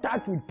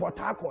contact with Port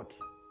Harcourt.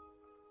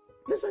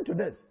 Listen to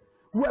this.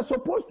 We are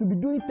supposed to be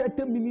doing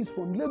 30 minutes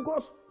from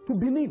Lagos to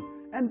Benin.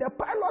 And the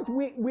pilot,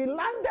 we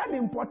landed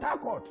in Port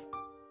Harcourt.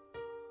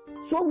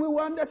 So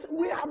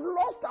we have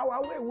lost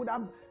our way. We would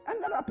have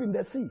ended up in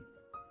the sea.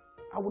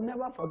 I will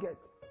never forget.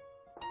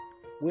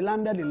 We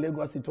landed in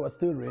Lagos. It was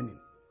still raining.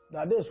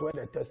 That is where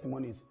the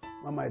testimony is.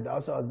 Mama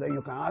Idahosa was there.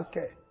 You can ask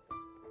her.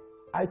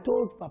 I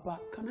told Papa,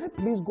 can I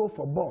please go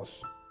for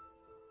bus?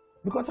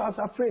 Because I was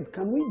afraid.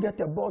 Can we get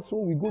a bus so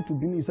we go to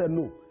Benin? He said,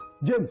 no.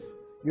 James,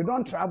 you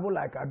don't travel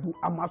like I do.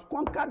 I must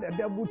conquer the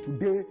devil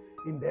today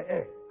in the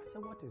air. I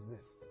said, what is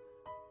this?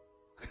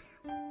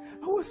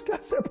 I was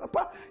scared. I said,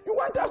 Papa, you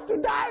want us to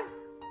die?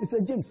 He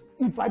said, James,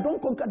 if I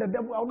don't conquer the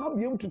devil, I will not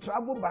be able to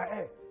travel by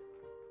air.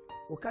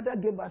 Okada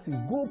gave us his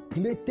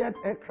gold-plated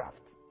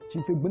aircraft.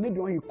 Chief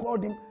Benedion, he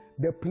called him.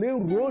 The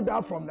plane rolled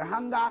out from the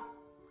hangar,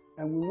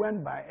 and we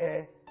went by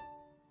air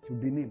to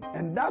Benin.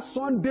 And that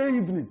Sunday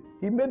evening,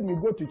 he made me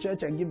go to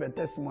church and give a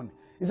testimony.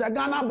 He said,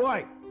 Ghana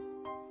boy.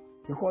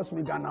 He calls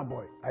me Ghana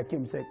boy. I came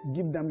and said,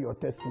 give them your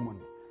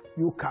testimony.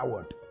 You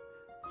coward.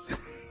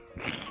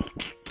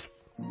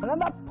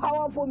 Another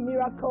powerful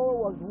miracle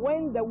was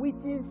when the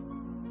witches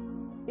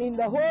in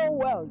the whole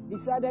world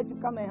decided to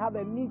come and have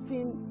a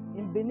meeting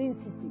in Benin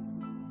City.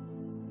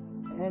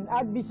 And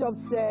Archbishop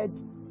said,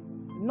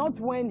 not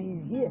when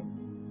he's here.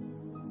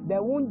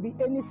 There won't be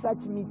any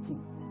such meeting.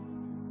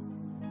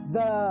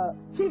 The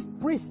chief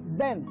priest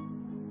then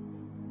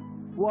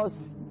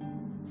was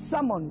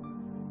summoned.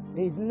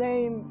 His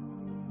name,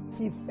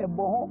 Chief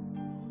Eboho,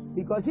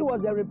 because he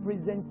was a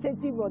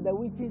representative of the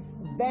witches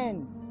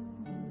then.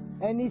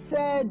 And he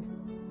said,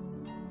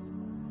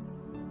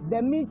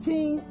 the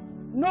meeting,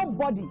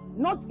 nobody,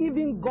 not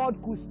even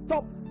God, could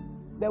stop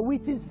the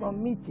witches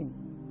from meeting.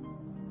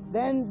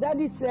 Then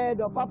Daddy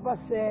said, or Papa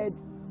said,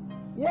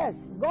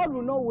 yes, God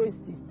will not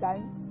waste his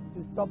time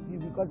to stop you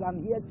because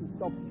I'm here to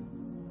stop you.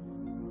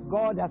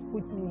 God has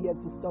put me here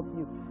to stop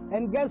you.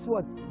 And guess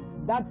what?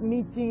 That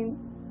meeting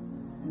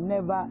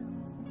never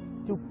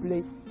took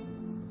place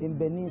in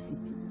Benin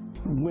City.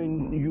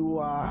 When you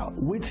are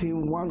with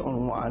him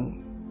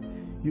one-on-one,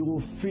 you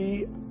will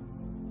feel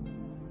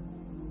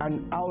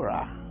an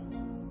aura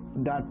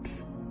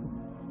that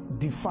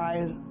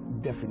defies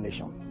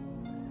definition.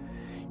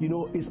 You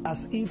know, it's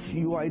as if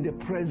you are in the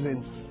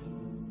presence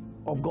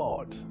of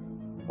God,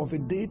 of a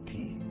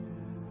deity,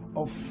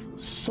 of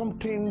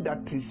something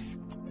that is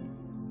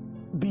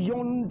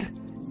beyond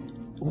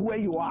where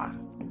you are.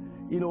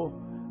 You know,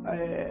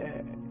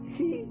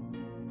 he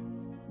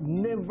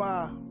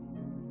never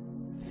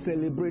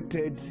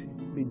celebrated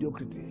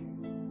mediocrity.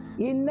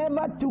 He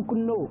never took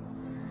no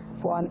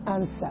for an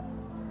answer.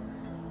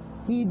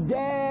 He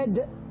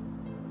dared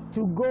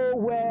to go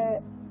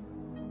where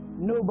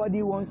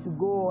nobody wants to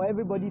go or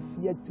everybody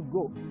feared to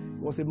go.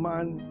 He was a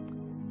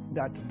man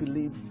that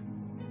believed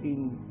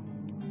in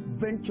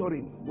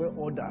venturing where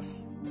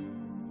others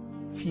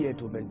fear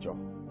to venture.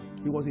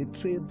 He was a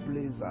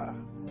trailblazer.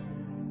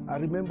 I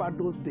remember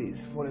those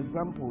days. For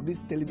example, this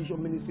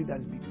television ministry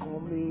that's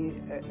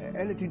becoming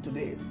anything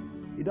today,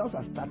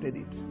 Idahosa started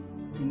it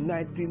in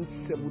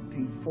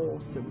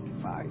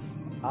 1974-75.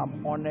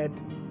 I'm honored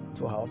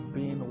to have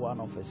been one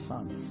of his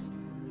sons.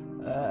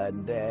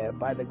 And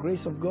by the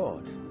grace of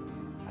God,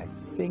 I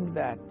think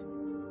that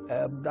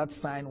that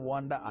sign,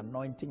 wonder,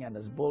 anointing, and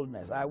his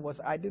boldness.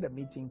 I did a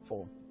meeting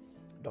for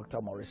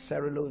Dr. Maurice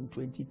Cerullo in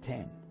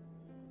 2010.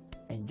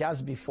 And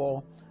just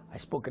before I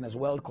spoke in his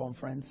World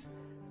Conference,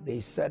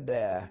 they said,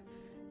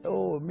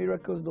 oh,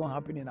 miracles don't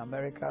happen in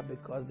America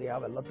because they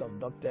have a lot of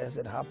doctors.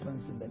 It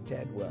happens in the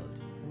third world.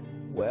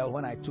 Well,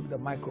 when I took the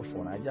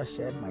microphone, I just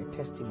shared my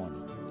testimony.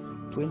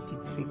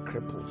 23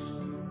 cripples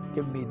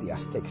gave me their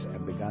sticks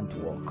and began to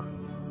walk.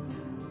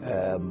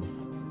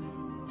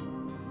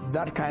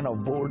 That kind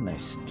of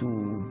boldness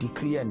to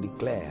decree and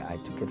declare, I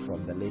took it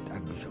from the late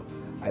Archbishop.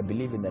 I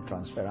believe in the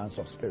transference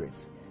of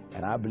spirits,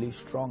 and I believe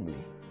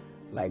strongly,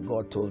 like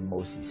God told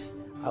Moses,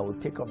 I will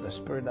take of the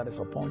spirit that is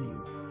upon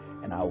you,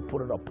 and I will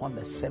put it upon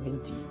the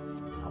 70.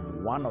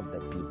 I'm one of the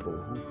people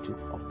who took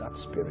of that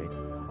spirit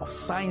of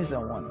signs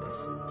and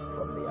wonders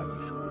from the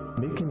Archbishop.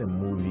 Making a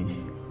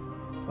movie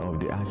of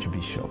the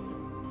Archbishop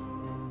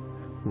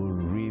will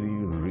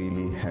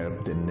really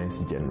help the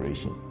next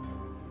generation,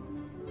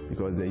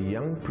 because the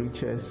young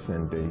preachers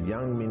and the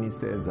young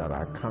ministers that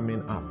are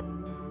coming up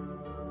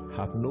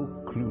have no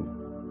clue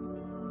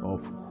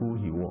of who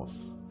he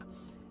was.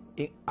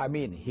 I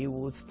mean, he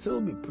will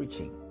still be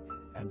preaching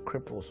and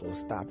cripples will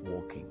start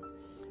walking.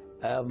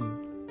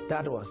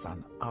 That was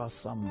an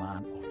awesome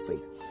man of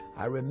faith.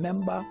 I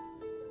remember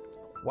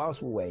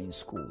whilst we were in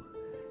school,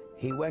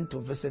 he went to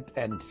visit,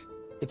 and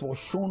it was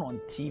shown on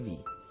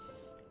TV.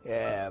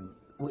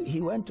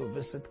 He went to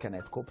visit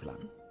Kenneth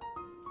Copeland,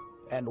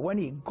 and when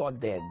he got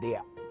there,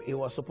 he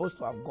was supposed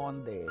to have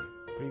gone the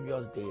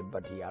previous day,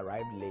 but he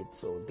arrived late.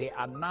 So they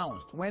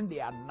announced, when they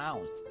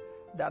announced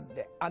that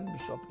the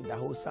Archbishop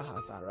Idahosa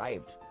has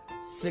arrived,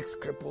 6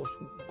 cripples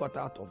got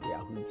out of their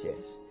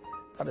wheelchairs.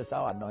 That is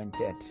how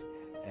anointed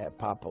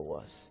Papa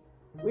was.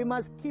 We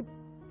must keep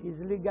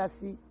his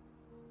legacy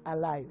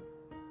alive.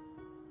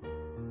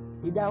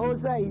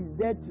 Idahosa is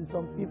dead to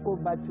some people,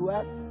 but to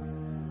us,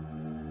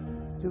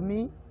 to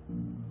me,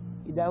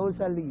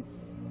 Idahosa lives.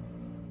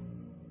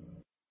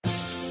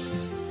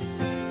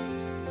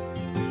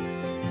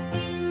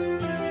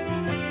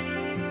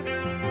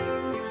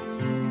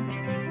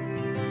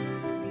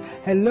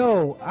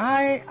 Hello,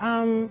 I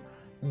am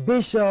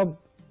Bishop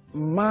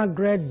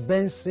Margaret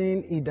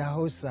Benson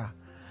Idahosa,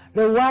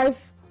 the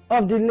wife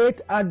of the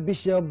late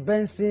Archbishop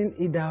Benson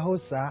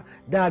Idahosa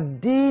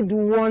that did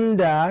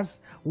wonders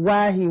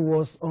while he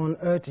was on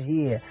earth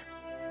here.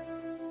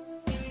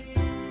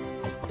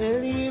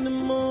 Early in the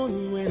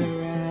morning when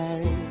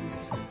I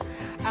rise,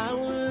 I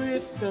will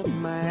lift up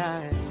my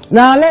eyes.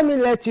 Now let me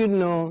let you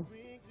know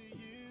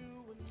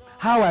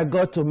how I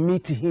got to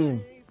meet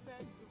him.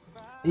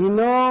 You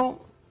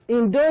know,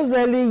 in those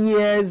early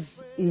years,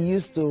 he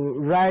used to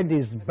ride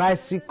his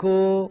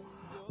bicycle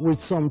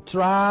with some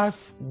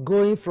tracks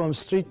going from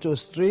street to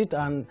street,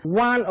 and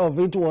one of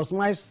it was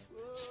my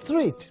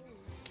street.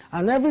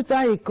 And every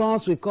time he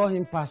comes, we call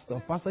him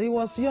Pastor. Pastor, he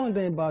was young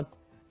then, about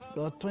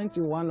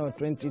 21 or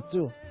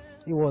 22.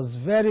 He was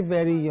very,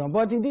 very young,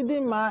 but he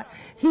didn't mind.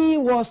 He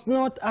was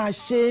not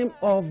ashamed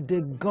of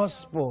the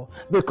gospel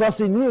because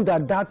he knew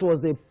that that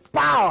was the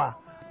power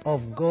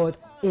of God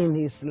in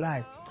his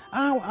life.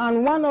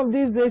 And one of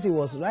these days he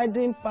was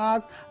riding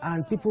past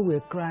and people were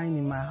crying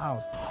in my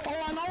house.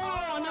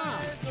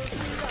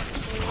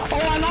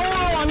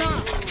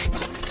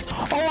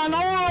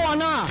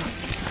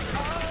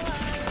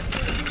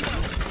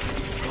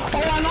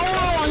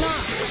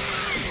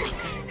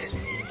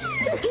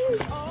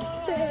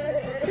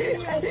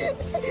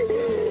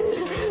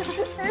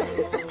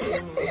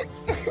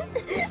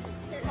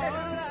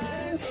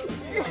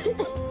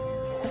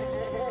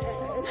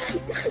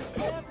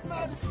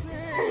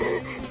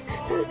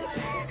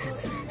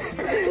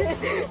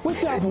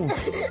 What's happened?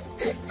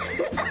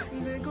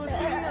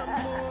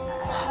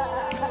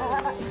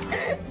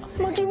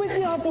 Monkey, what's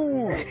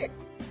happened?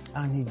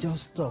 And he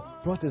just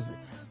stopped,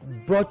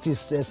 brought his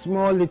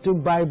small little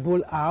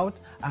Bible out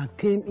and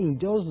came in,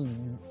 just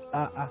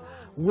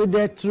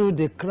waded through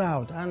the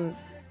crowd. And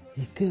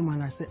he came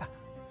and I said,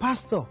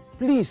 Pastor,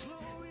 please,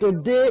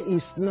 today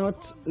is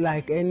not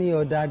like any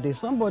other day.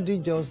 Somebody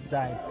just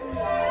died.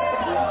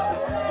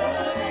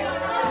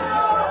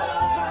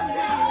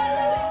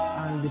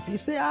 And he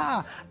said,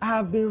 I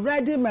have been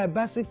riding my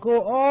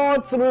bicycle all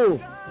through.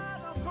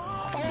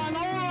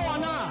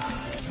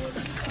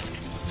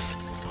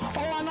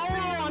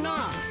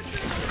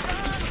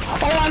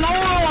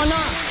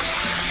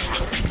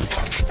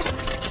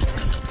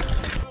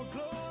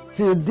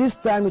 Till this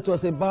time it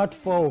was about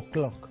 4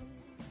 o'clock.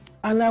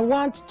 And I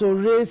want to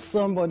raise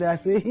somebody. I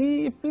say,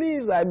 hey,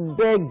 please, I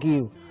beg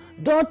you,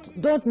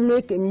 don't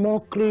make a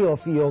mockery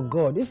of your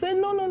God. He said,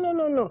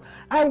 no.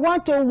 I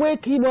want to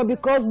wake him up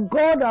because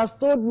God has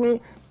told me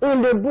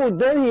in the book.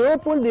 Then he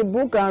opened the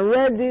book and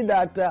read it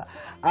that,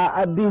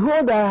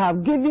 behold, I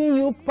have given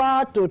you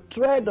power to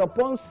tread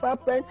upon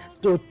serpents,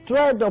 to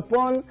tread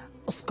upon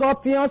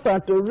scorpions,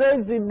 and to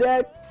raise the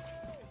dead.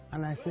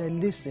 And I said,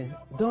 listen,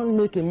 don't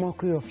make a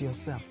mockery of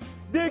yourself.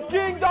 The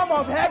kingdom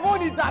of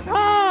heaven is at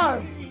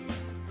hand.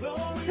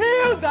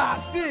 Heal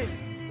the sick.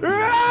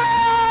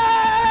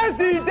 Raise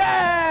the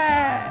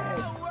dead.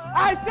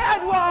 I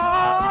said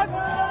what?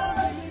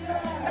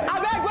 I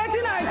beg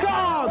waiting I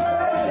talk.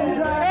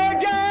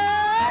 Again.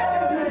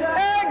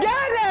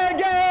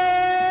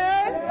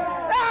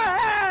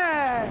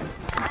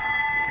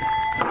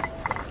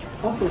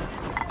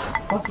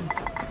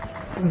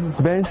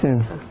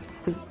 Benson.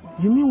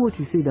 You mean what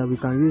you say that we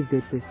can raise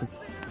dead person?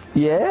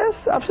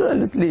 Yes,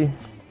 absolutely.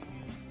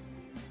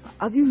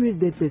 Have you raised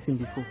dead person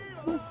before?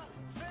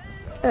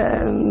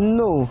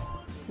 No.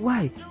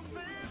 Why?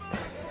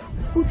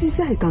 But you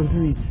say I can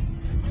do it.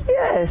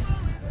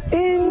 Yes.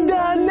 In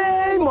the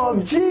name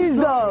of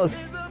Jesus.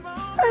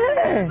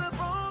 Hey.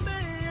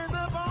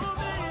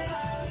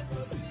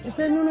 He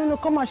said, no,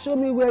 come and show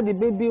me where the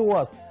baby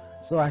was.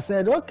 So I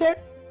said, okay.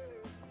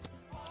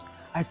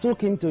 I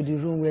took him to the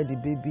room where the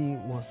baby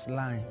was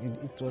lying.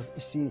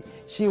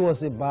 She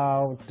was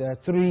about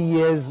 3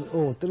 years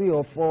old, 3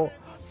 or 4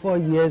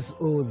 years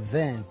old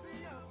then.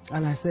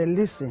 And I said,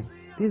 listen,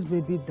 this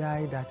baby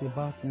died at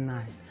about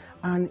 9.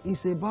 And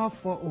it's about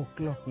 4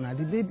 o'clock now.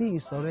 The baby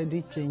is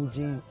already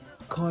changing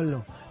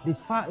color.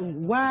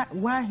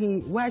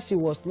 Why she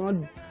was not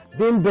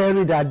being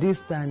buried at this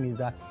time is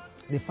that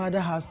the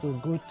father has to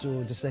go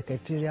to the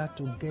secretariat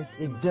to get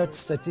a death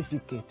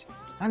certificate.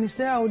 And he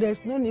said, oh,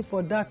 there's no need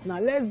for that now.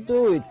 Let's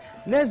do it.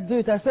 Let's do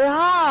it. I said,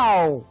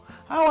 how?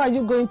 How are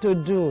you going to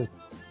do it?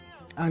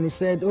 And he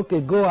said,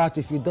 okay, go out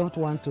if you don't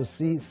want to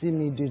see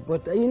me do it.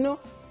 But you know,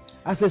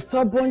 as a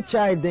stubborn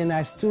child, then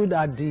I stood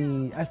at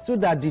the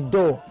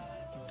door.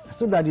 I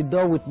stood at the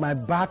door with my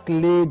back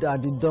laid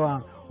at the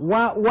door.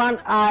 One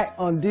eye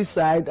on this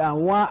side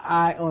and one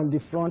eye on the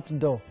front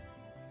door.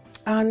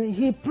 And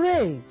he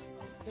prayed.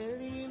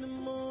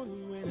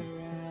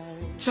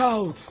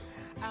 Child,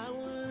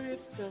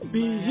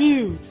 be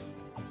healed.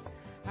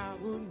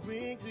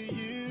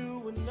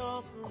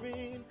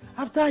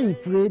 After he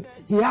prayed,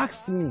 he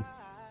asked me,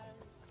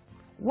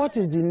 what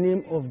is the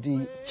name of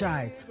the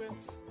child?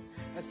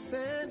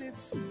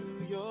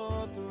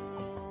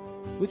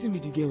 What be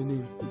the girl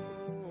name?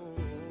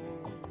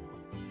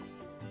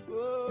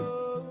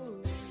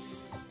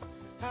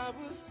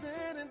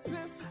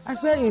 I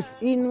said it's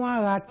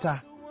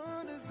Inuarata.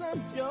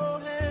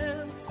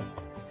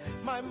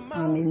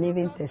 I'm a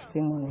living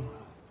testimony.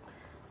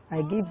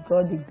 I give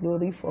God the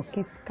glory for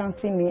keep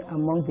counting me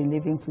among the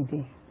living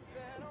today.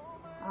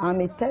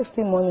 I'm a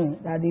testimony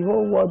that the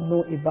whole world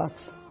know about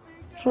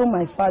through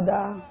my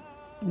father,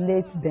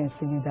 late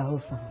Benson in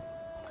Idahosa.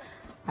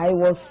 I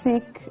was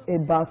sick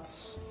about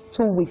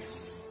 2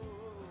 weeks.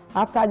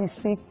 After the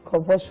sick,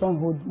 convulsion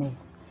hold me.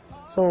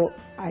 So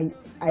I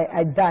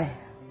died.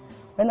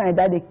 When I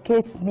died, they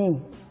kept me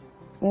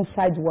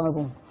inside one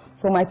room.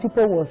 So my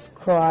people was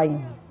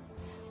crying,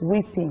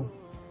 weeping.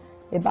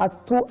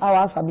 About 2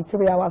 hours, maybe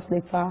 3 hours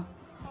later,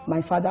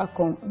 my father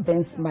come,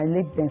 my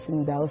late Benson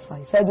in the outside.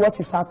 He said, what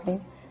is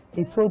happening?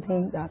 They told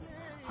him that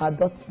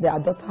their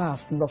daughter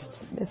has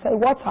lost. They said,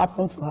 what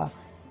happened to her?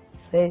 He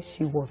said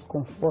she was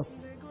confused.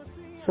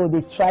 So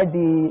they tried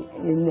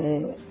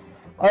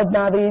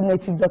ordinary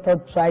native doctor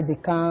tried, they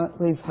can't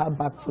raise her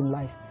back to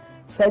life.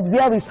 He said,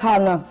 where is her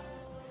now?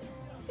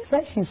 He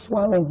said, she's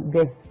swallowing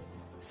there.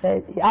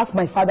 He asked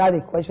my father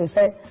the question. He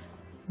said,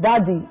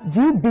 Daddy,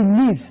 do you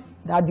believe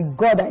that the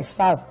God I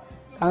serve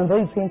can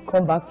raise him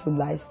come back to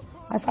life?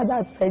 My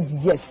father said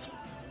yes.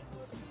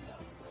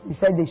 So he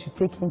said they should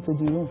take him to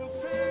the room.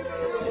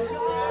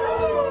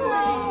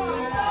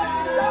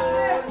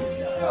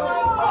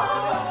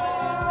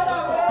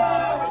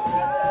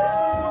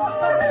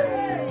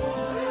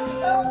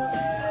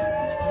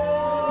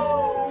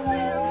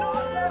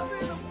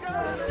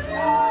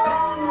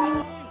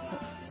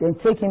 Then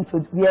take him to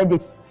where they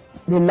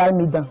lie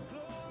me down.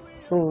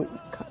 So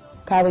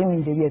carry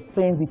me, they were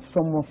praying with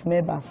some of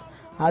members.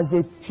 As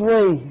they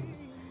pray,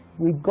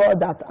 with God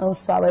that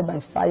answered by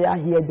fire,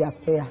 hear their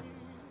prayer.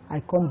 I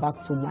come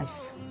back to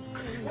life.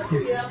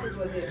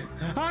 Hallelujah!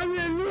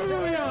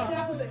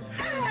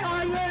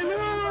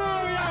 Hallelujah!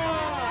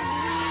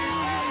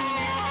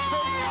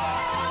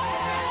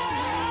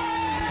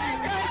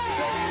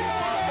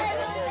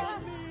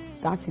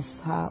 That is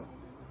how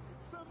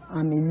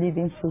I'm a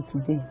living soul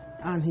today.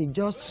 And he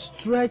just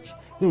stretched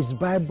his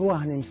Bible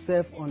and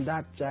himself on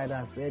that child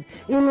and said,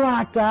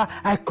 Inuata,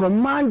 I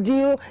command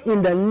you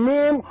in the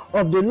name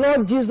of the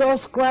Lord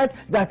Jesus Christ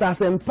that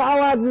has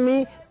empowered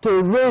me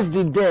to raise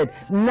the dead.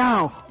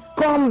 Now,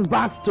 come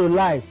back to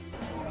life.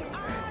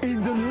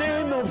 In the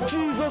name of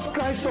Jesus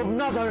Christ of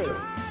Nazareth,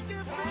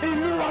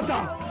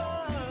 Inuata,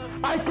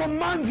 I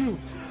command you,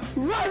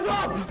 rise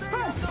up!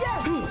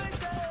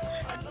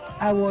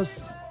 I was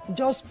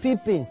just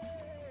peeping.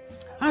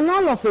 And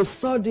all of a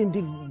sudden,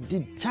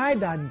 the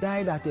child that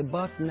died at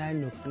about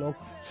 9 o'clock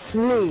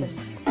sneezed.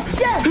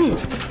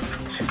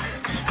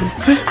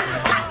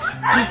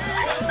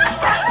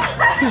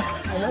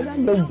 My mother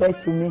gave birth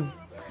to me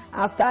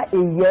after a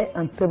year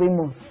and 3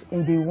 months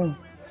in the womb.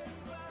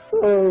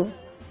 So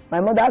my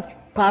mother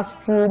passed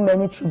through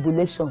many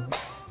tribulations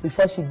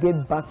before she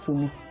gave back to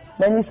me.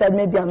 Many said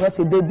maybe I'm not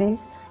a baby,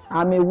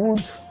 I'm a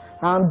wood,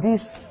 I'm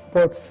this,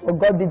 but for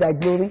God be thy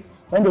glory.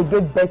 When they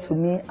gave birth to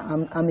me,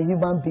 I'm a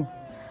human being.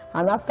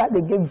 And after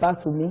they gave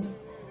birth to me,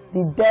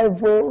 the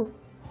devil,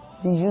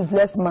 the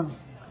useless man,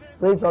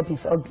 raised up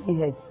his ugly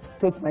head to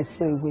take my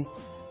soul away.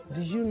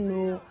 Do you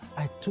know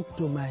I took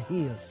to my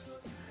heels?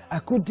 I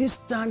couldn't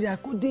stand it, I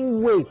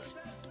couldn't wait,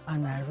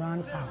 and I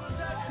ran out.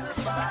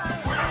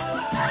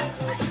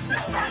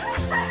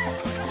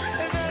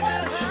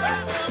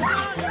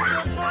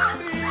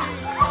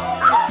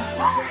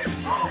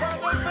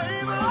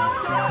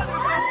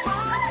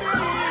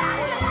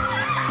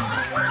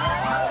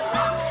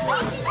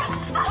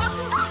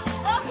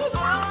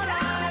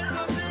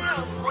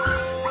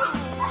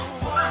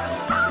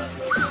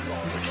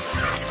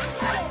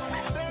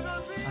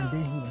 And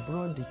then he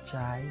brought the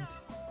child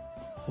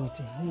with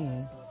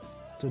him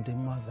to the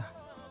mother.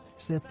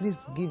 He said, please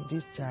give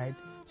this child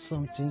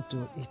something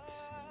to eat.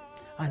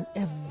 And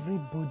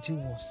everybody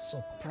was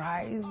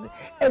surprised.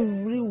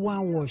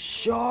 Everyone was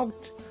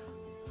shocked.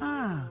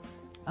 And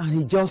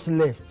he just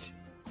left.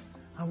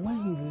 And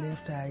when he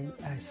left,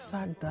 I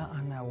sat down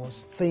and I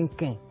was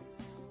thinking,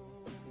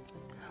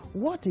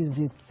 what is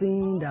the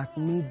thing that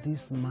made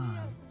this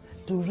man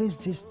to raise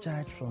this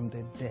child from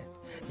the dead?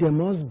 There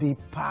must be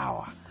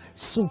power,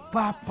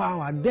 super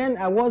power. Then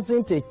I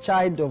wasn't a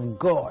child of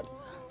God.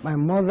 My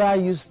mother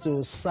used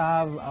to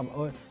serve,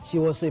 she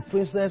was a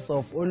princess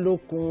of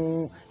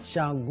Olokun,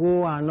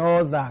 Shango and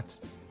all that.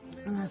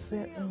 And I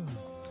said,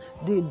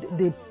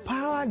 the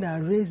power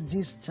that raised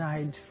this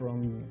child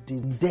from the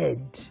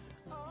dead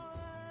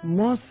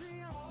must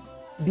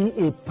be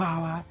a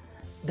power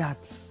that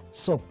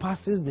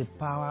surpasses the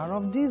power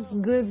of these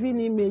graven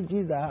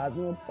images that has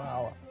no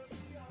power.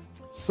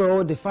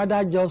 So the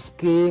father just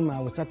came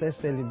and we started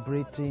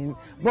celebrating,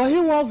 but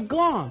he was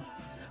gone.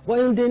 But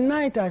in the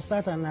night I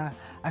sat and I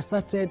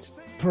started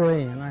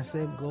praying and I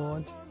said,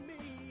 God,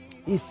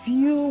 if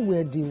you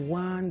were the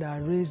one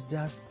that raised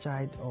that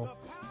child up,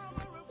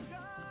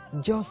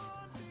 just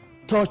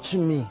touch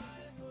me.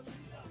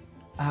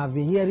 I have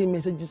been hearing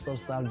messages of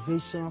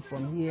salvation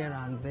from here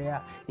and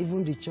there,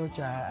 even the church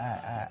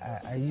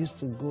I used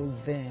to go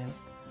then.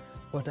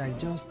 But I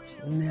just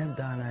knelt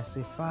down and I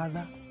said,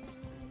 Father,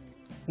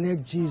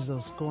 let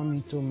Jesus come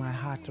into my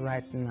heart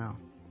right now.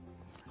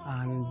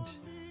 And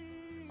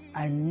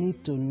I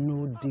need to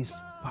know this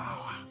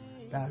power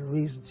that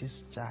raised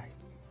this child.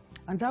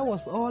 And that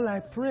was all I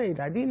prayed.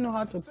 I didn't know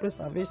how to pray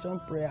salvation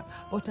prayer,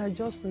 but I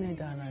just knelt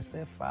down and I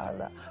said,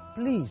 Father,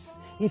 please,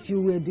 if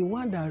you were the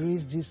one that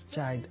raised this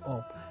child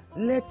up,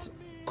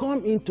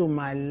 come into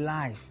my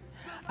life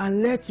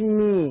and let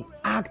me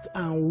act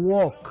and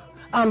walk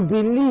and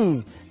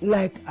believe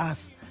like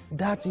as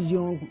that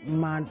young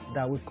man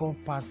that we call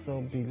pastor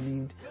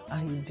believed,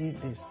 and he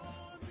did this.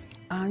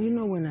 And you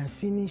know, when I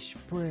finished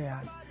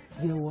prayer,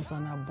 there was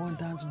an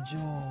abundant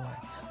joy,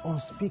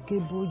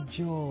 unspeakable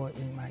joy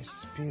in my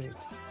spirit.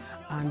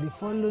 And the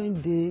following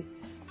day,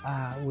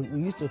 we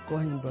used to call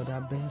him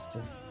Brother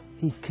Benson.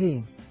 He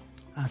came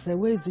and said,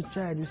 where is the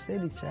child? You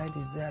said the child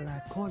is there. And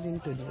I called him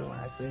to the room and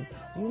I said,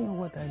 you know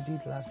what I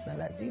did last night?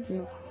 I didn't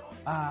know.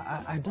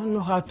 I don't know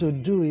how to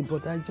do it,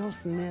 but I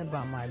just knelt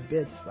by my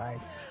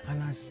bedside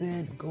and I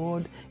said,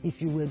 God,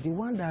 if you were the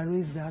one that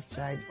raised that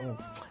child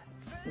up,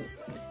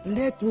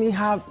 let me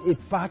have a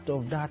part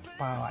of that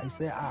power. He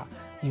said,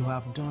 you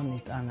have done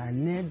it. And I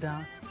knelt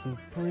down, he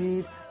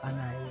prayed,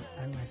 and I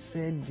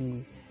said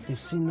the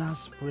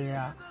sinner's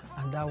prayer,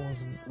 and that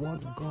was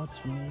what got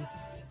me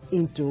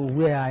into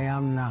where I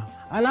am now.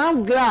 And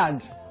I'm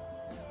glad.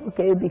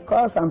 Okay,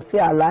 because I'm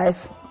still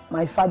alive,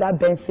 my father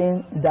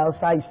Benson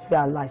Idahosa is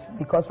still alive,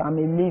 because I'm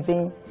a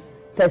living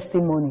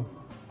testimony.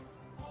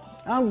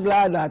 I'm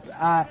glad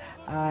that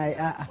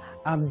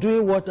I'm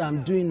doing what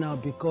I'm doing now,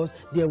 because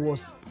there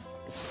was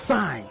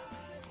sign,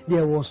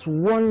 there was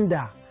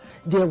wonder,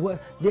 there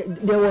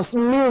was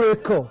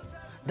miracle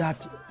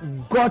that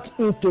got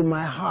into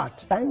my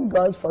heart. Thank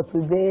God for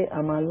today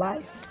I'm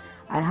alive.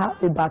 I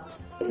have about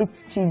 8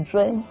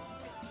 children,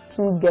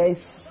 2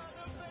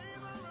 girls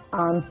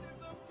and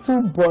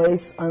 2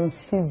 boys and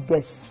 6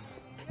 girls.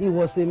 He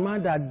was a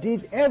man that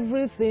did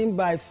everything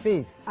by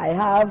faith. I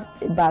have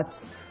about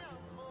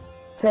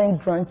 10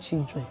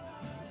 grandchildren,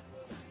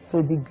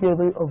 to the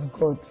glory of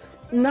God.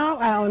 Now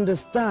I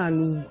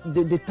understand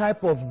the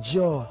type of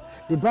joy.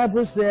 The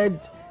Bible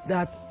said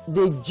that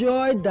the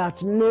joy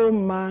that no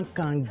man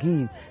can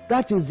give,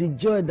 that is the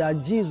joy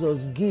that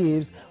Jesus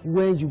gives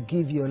when you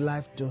give your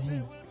life to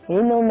him.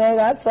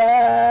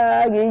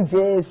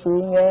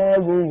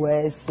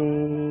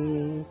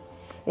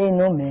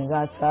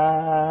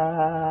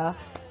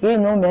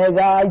 inú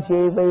mẹ́ga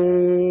jèrè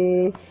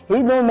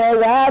inú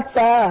mẹ́ga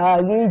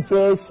tààrí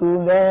Jésù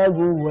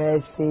mẹ́rù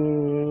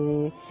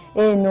wẹ̀sẹ̀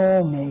inú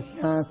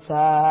mẹ́ga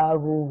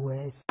tààrù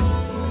wẹ̀sẹ̀.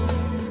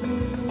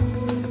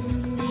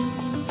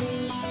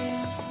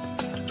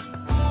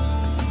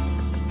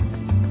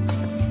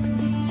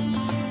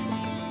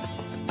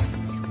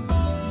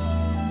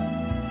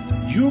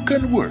 You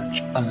can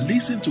watch and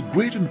listen to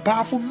great and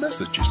powerful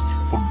messages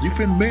from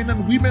different men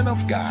and women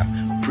of God,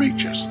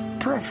 preachers,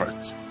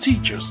 prophets,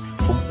 teachers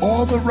from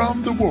all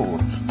around the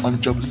world on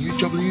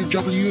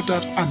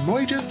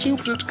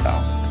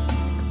www.anointedtube.com.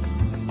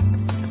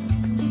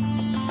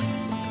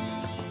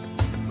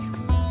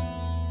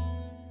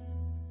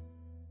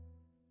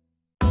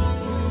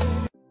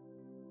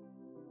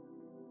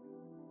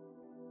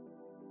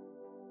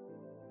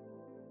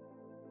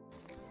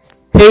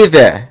 Hey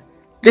there,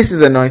 this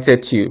is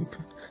Anointed Tube.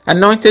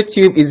 Anointed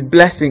Tube is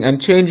blessing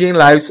and changing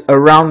lives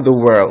around the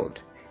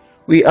world.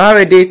 We are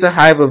a data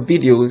hive of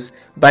videos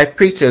by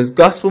preachers,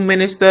 gospel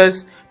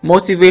ministers,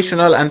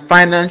 motivational and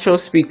financial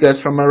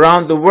speakers from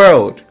around the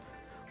world.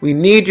 We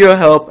need your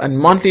help and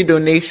monthly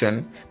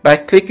donation by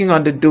clicking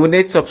on the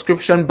donate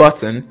subscription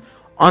button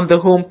on the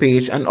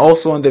homepage and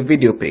also on the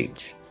video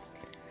page.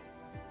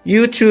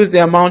 You choose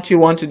the amount you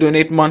want to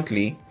donate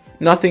monthly.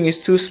 Nothing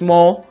is too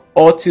small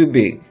or too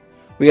big.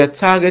 We are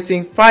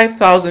targeting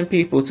 5,000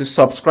 people to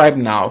subscribe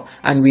now,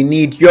 and we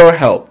need your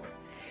help.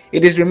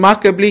 It is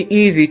remarkably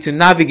easy to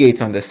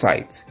navigate on the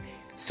site.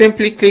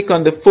 Simply click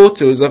on the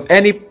photos of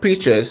any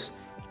preachers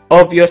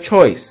of your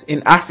choice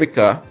in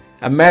Africa,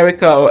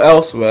 America or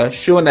elsewhere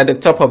shown at the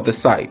top of the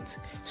site.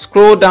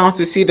 Scroll down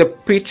to see the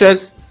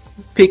preachers'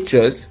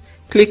 pictures.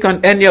 Click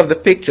on any of the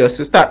pictures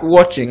to start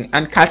watching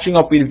and catching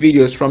up with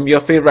videos from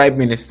your favorite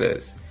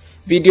ministers.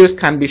 Videos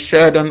can be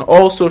shared on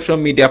all social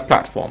media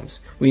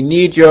platforms. We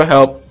need your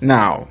help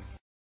now.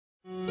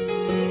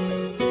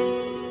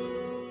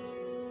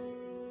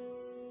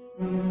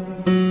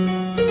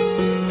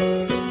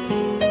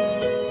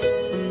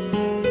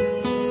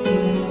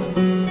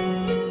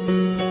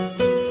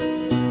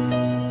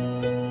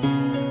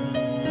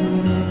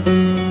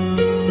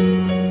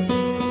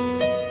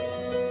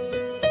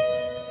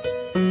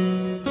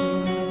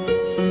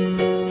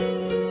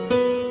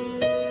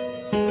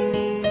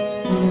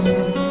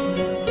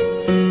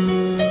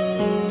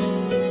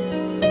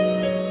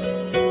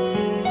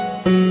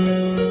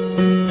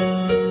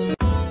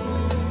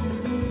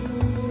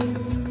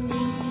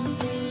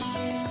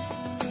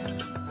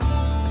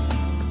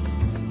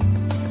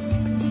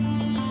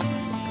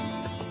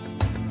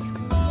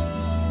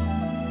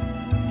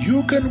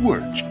 You can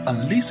watch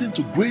and listen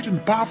to great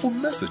and powerful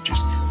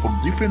messages from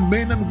different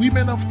men and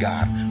women of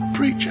God,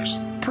 preachers,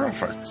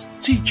 prophets,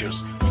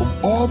 teachers from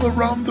all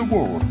around the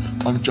world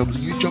on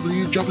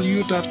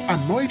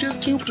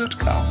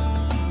www.anointedtube.com.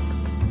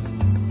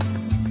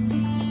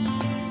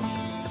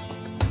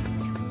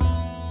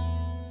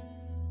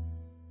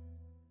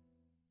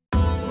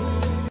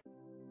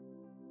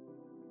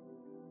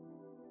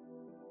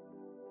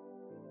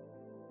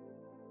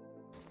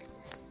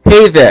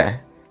 Hey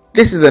there,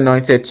 this is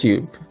Anointed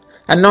Tube.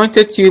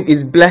 Anointed Tube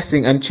is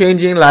blessing and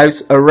changing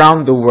lives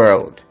around the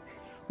world.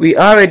 We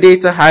are a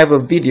data hive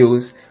of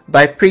videos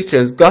by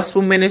preachers,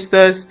 gospel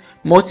ministers,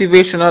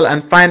 motivational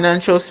and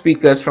financial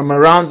speakers from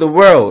around the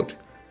world.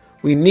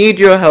 We need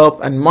your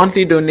help and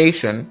monthly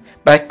donation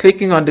by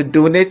clicking on the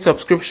donate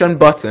subscription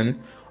button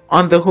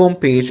on the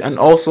homepage and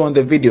also on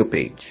the video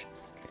page.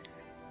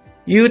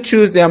 You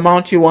choose the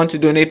amount you want to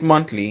donate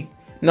monthly.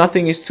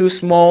 Nothing is too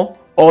small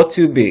or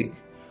too big.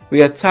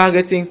 We are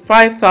targeting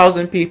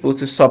 5,000 people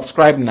to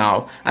subscribe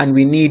now, and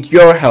we need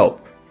your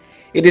help.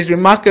 It is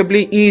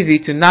remarkably easy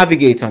to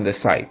navigate on the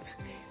site.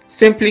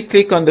 Simply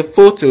click on the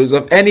photos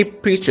of any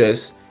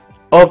preachers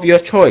of your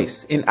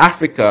choice in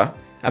Africa,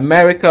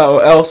 America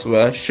or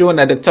elsewhere shown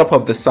at the top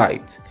of the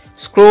site.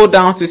 Scroll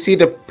down to see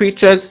the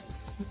preachers'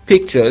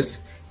 pictures.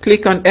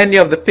 Click on any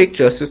of the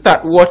pictures to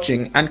start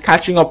watching and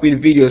catching up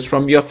with videos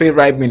from your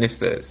favorite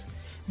ministers.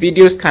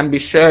 Videos can be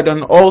shared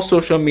on all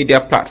social media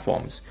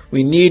platforms.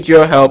 We need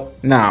your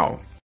help now.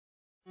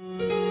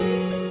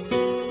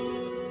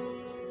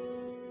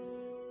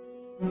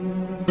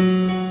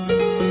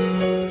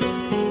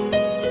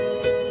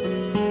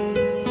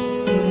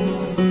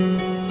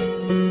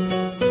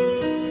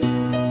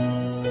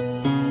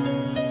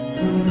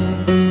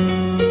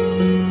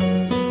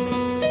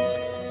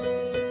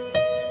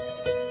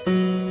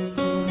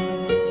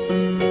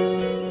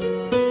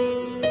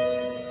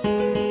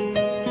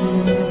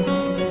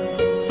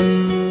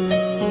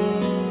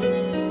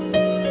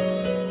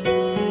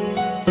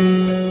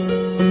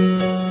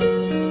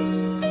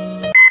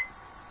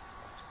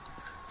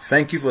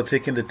 Thank you for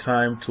taking the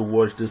time to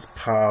watch this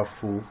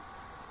powerful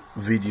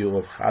video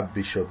of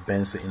Archbishop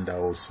Benson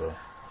Idahosa.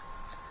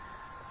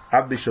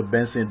 Archbishop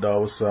Benson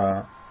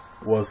Idahosa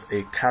was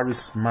a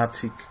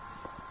charismatic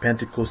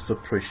Pentecostal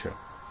preacher.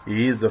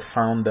 He is the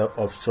founder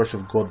of Church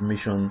of God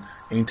Mission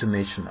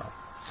International.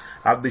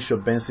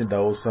 Archbishop Benson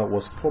Idahosa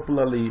was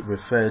popularly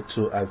referred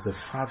to as the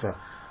father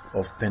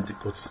of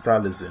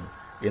Pentecostalism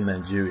in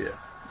Nigeria.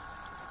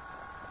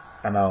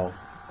 And I'd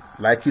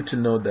like you to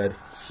know that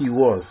he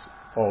was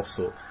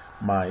also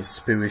my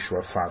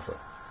spiritual father.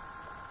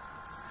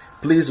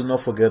 Please do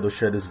not forget to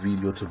share this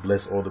video to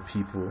bless other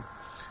people.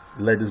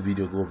 Let this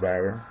video go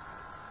viral.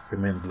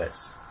 Remain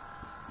blessed.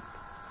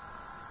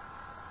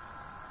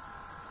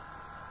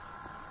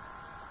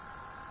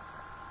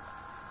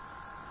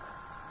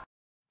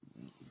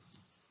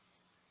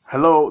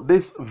 Hello,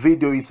 this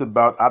video is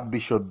about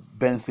Archbishop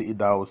Benson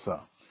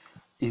Idahosa,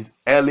 his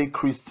early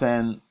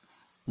Christian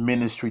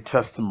ministry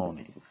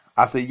testimony.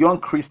 As a young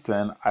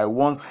Christian, I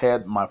once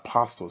heard my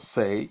pastor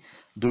say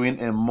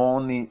during a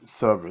morning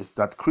service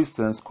that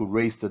Christians could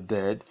raise the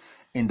dead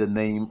in the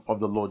name of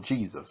the Lord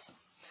Jesus.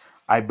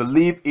 I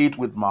believe it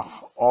with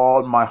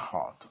all my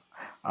heart.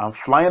 And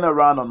flying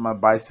around on my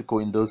bicycle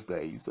in those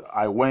days,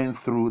 I went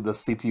through the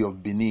city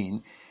of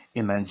Benin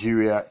in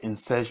Nigeria in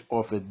search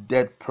of a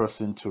dead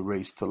person to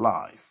raise to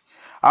life.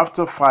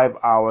 After 5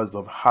 hours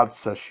of hard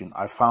searching,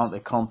 I found a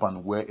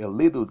compound where a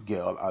little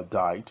girl had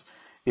died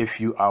a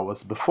few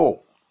hours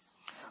before.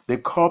 The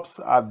corpse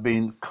had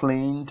been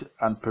cleaned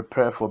and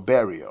prepared for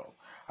burial.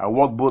 I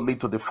walked boldly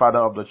to the father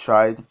of the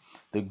child.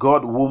 The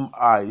God whom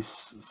I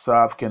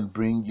serve can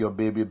bring your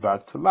baby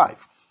back to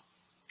life.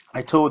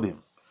 I told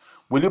him,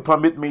 will you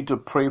permit me to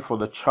pray for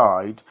the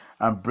child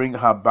and bring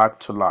her back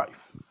to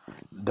life?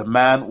 The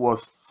man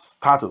was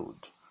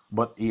startled,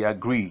 but he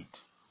agreed.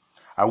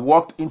 I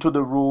walked into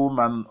the room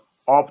and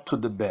up to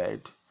the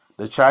bed.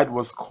 The child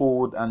was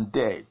cold and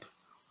dead.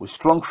 With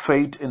strong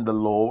faith in the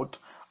Lord,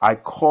 I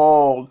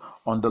called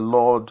on the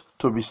Lord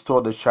to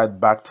restore the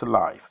child back to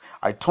life.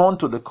 I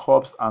turned to the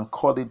corpse and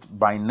called it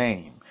by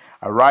name.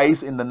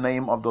 Arise in the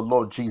name of the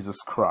Lord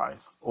Jesus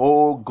Christ.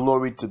 Oh,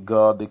 glory to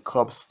God. The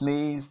corpse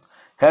sneezed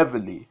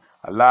heavily.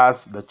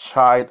 Alas, the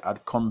child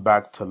had come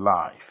back to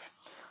life.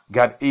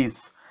 God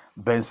is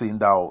Benson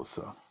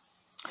Idahosa.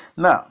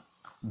 Now,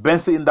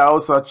 Benson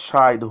Idahosa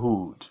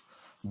childhood.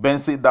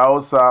 Benson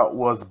Idahosa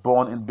was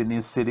born in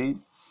Benin City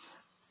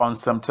on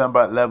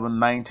September 11,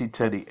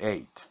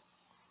 1938,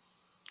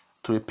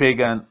 to a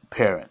pagan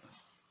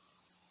parents.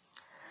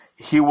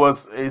 He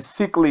was a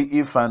sickly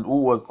infant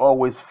who was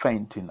always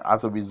fainting.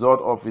 As a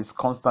result of his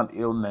constant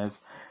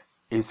illness,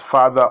 his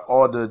father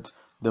ordered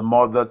the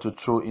mother to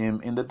throw him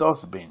in the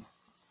dustbin.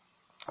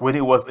 When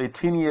he was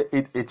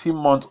 18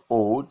 months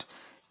old,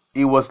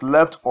 he was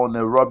left on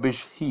a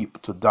rubbish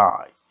heap to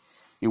die.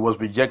 He was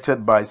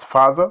rejected by his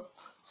father,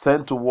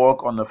 sent to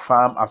work on a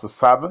farm as a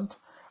servant,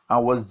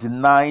 and was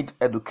denied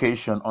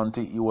education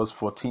until he was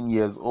 14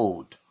 years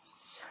old.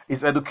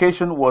 His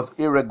education was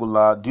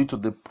irregular due to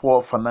the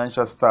poor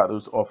financial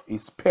status of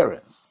his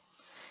parents.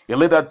 He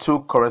later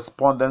took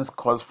correspondence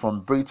course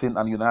from Britain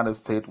and United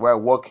States while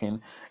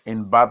working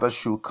in Barber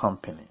Shoe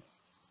Company.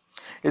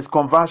 His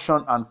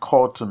conversion and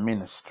call to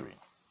ministry.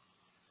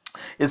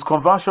 His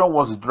conversion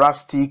was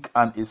drastic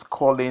and his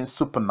calling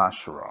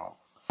supernatural.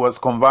 He was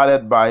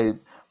converted by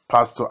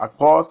Pastor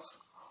Akpos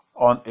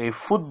on a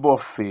football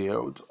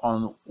field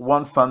on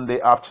one Sunday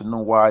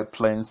afternoon while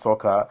playing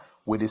soccer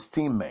with his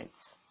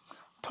teammates.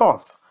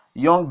 Thus,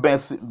 young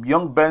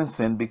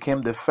Benson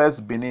became the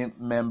first Benin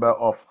member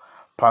of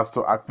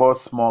Pastor Akpos'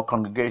 small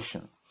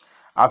congregation.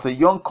 As a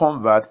young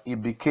convert, he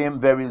became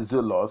very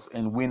zealous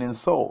in winning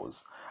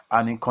souls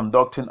and in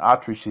conducting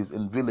outreaches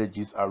in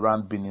villages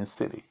around Benin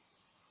City.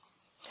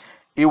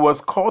 He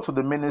was called to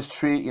the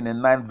ministry in a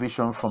night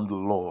vision from the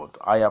Lord.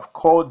 I have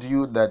called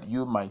you that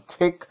you might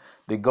take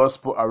the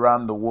gospel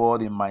around the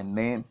world in my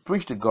name,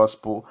 preach the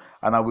gospel,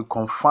 and I will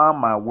confirm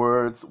my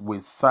words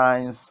with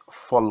signs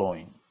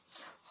following,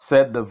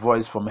 said the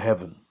voice from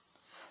heaven.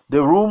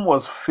 The room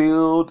was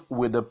filled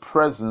with the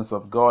presence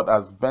of God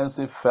as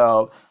Benson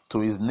fell to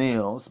his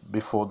knees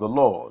before the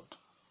Lord.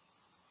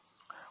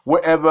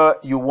 Wherever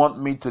you want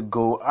me to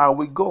go, I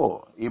will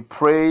go. He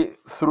prayed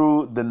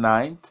through the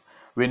night,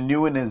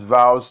 renewing his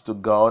vows to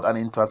God and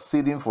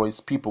interceding for his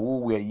people who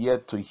were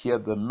yet to hear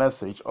the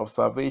message of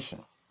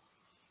salvation.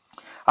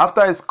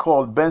 After his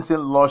call,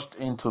 Benson launched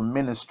into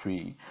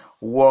ministry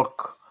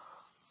work,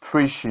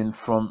 preaching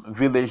from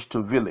village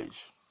to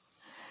village.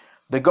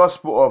 The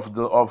gospel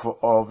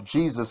of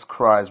Jesus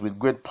Christ with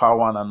great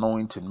power and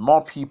anointing.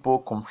 More people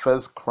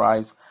confess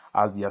Christ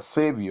as their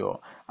Savior,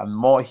 and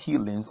more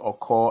healings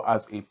occur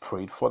as he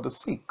prayed for the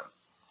sick.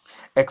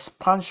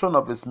 Expansion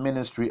of his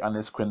ministry and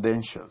his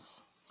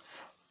credentials.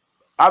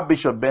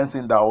 Archbishop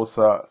Benson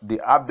Idahosa, the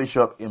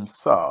Archbishop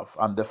himself,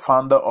 and the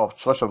founder of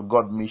Church of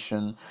God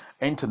Mission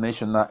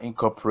International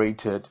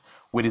Incorporated,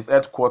 with its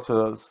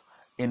headquarters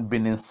in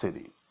Benin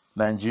City,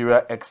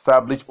 Nigeria,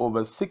 established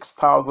over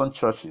 6,000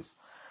 churches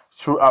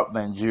throughout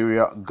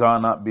Nigeria,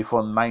 Ghana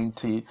before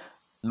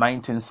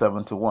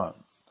 1971.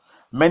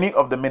 Many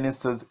of the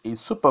ministers he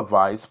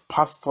supervised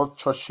pastored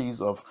churches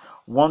of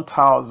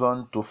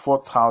 1,000 to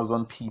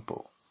 4,000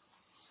 people.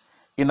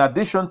 In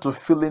addition to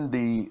filling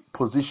the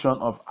position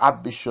of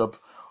Archbishop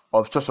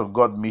of Church of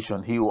God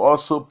Mission, he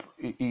was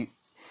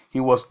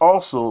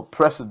also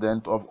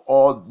president of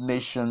All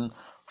Nation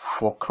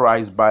for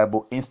Christ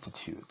Bible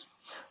Institute,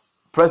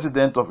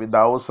 president of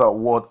Idahosa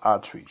World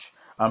Outreach,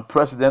 and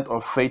president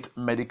of Faith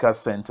Medical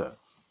Center.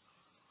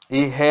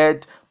 He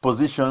held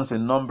positions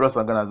in numerous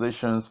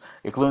organizations,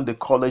 including the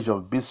College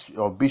of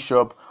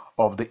Bishop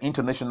of the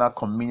International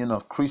Communion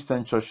of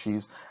Christian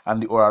Churches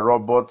and the Oral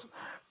Roberts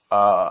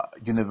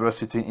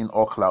University in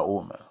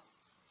Oklahoma.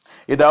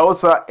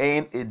 Idahosa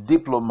earned a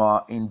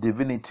diploma in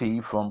divinity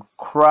from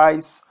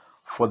Christ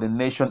for the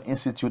Nation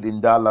Institute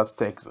in Dallas,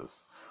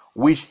 Texas,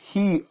 which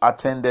he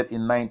attended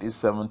in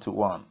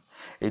 1971.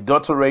 A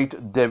doctorate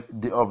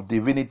of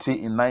divinity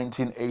in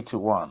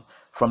 1981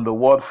 from the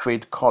World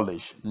Faith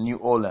College, New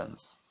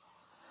Orleans,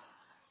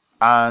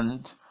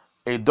 and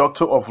a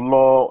Doctor of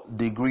Law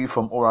degree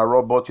from Oral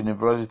Roberts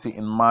University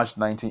in March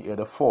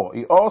 1984.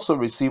 He also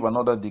received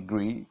other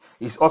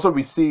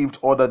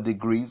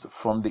degrees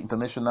from the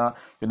International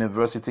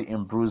University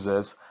in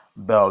Brussels,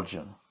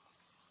 Belgium.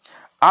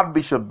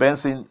 Archbishop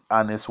Benson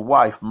and his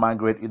wife,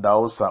 Margaret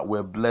Idahosa,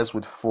 were blessed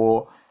with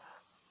 4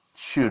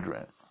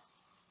 children.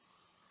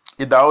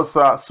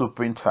 Idahosa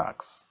Supreme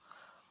Tax.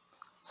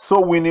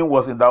 So winning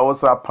was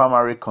Idahosa's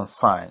primary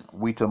concern,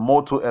 with a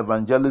motto,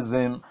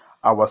 evangelism,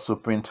 our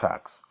supreme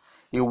tax.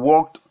 He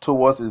worked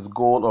towards his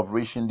goal of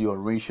reaching the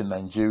unreached in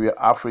Nigeria,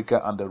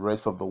 Africa, and the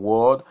rest of the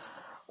world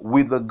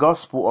with the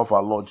gospel of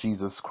our Lord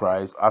Jesus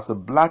Christ. As a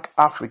black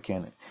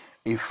African,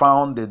 he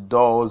found the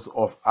doors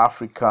of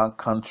African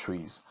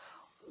countries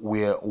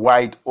were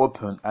wide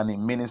open, and he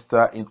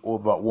ministered in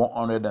over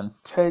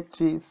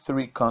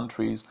 123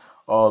 countries,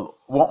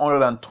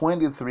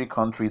 123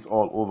 countries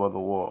all over the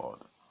world.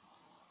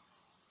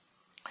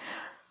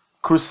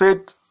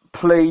 Crusade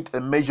played a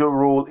major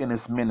role in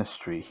his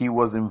ministry. He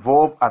was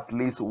involved at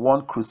least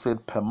 1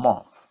 crusade per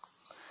month.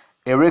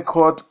 A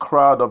record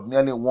crowd of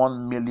nearly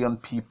 1 million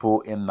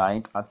people a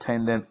night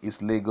attended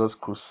his Lagos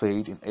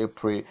crusade in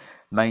April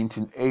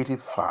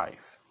 1985.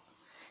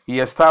 He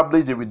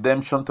established the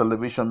Redemption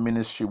Television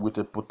Ministry with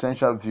a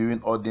potential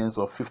viewing audience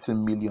of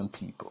 15 million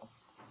people.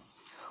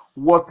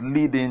 What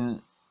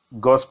leading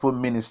gospel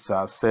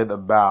ministers said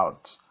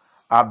about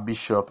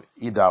Archbishop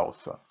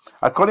Idahosa?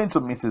 According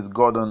to Mrs.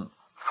 Gordon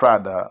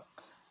Frader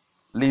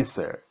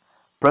Leeser,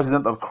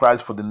 president of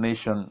Christ for the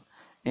Nation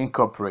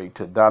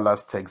Incorporated,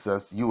 Dallas,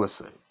 Texas,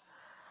 USA,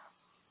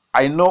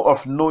 I know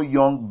of no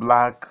young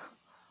black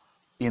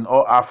in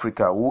all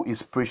Africa who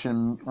is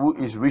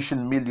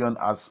reaching millions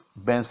as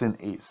Benson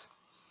is.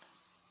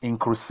 In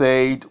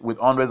crusade with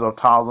hundreds of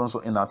thousands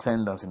in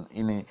attendance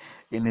in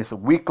his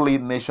weekly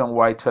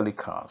nationwide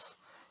telecast,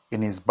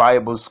 in his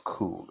Bible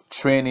school,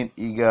 training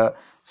eager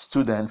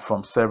students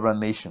from several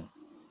nations.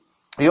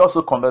 He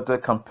also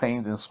conducted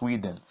campaigns in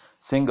Sweden,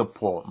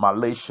 Singapore,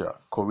 Malaysia,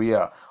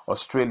 Korea,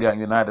 Australia, and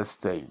United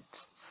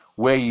States,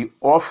 where he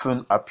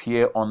often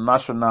appeared on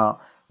national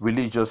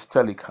religious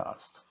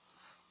telecasts.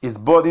 His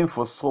burden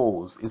for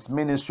souls, his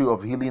ministry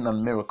of healing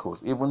and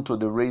miracles, even to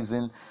the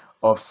raising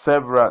of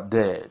several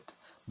dead,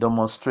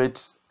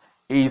 demonstrate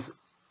he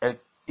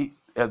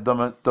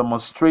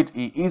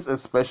is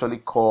especially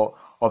called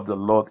of the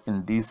Lord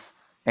in this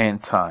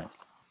end time.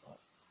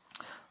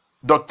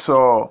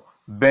 Dr.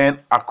 Ben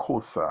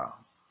Akosa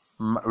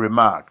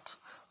remarked,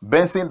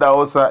 Benson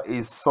Idahosa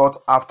is sought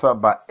after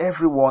by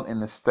everyone in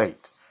the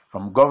state,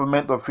 from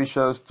government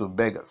officials to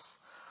beggars.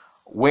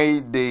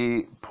 When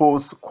they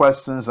pose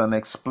questions and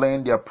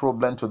explain their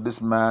problem to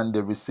this man,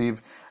 they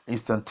receive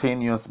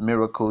instantaneous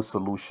miracle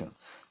solution,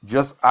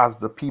 just as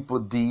the people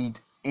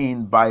did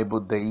in Bible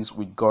days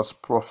with God's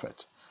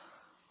prophet.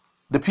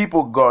 The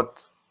people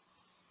got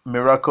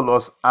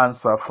miraculous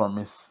answer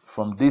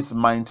from this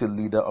mighty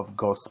leader of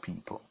God's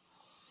people.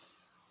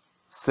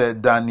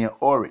 Said Daniel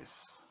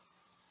Oris.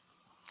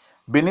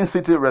 Benin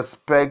City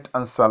respect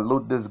and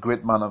salute this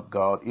great man of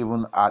God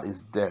even at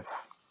his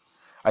death.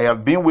 I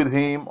have been with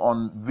him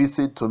on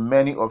visit to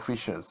many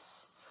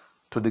officials,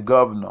 to the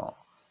governor,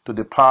 to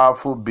the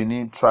powerful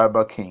Benin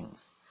tribal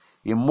kings.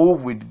 He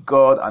moved with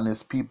God and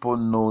his people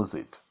knows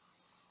it.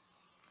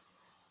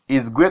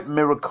 His great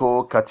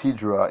miracle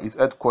cathedral, his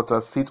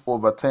headquarters, seat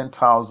over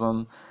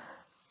 10,000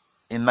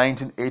 in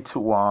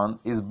 1981.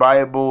 His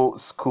Bible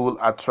school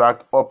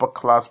attract upper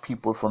class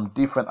people from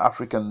different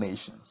African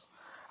nations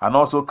and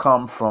also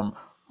come from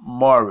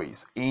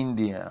Mauritius,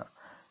 India,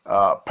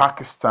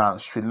 Pakistan,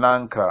 Sri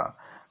Lanka,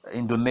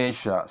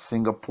 Indonesia,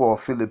 Singapore,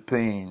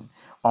 Philippines,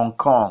 Hong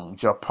Kong,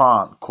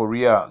 Japan,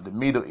 Korea, the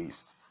Middle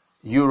East,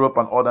 Europe,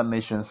 and other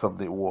nations of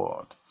the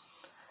world.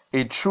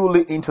 A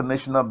truly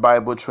international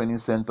Bible training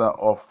center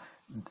of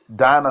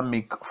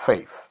dynamic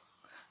faith.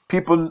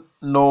 People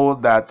know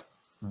that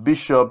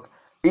Bishop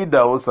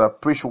Idahosa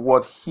preached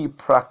what he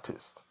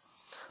practiced.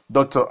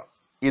 Dr.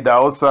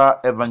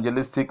 Idahosa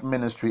evangelistic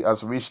ministry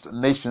has reached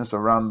nations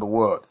around the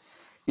world.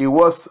 He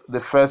was the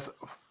first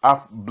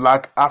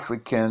black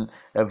African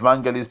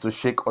evangelist to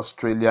shake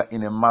Australia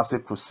in a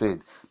massive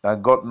crusade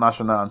that got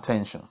national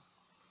attention.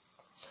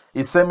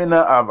 His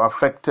seminars have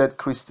affected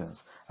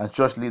Christians and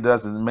church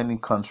leaders in many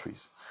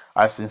countries.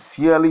 I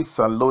sincerely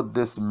salute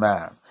this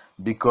man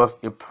because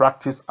he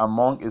practiced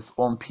among his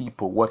own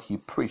people what he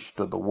preached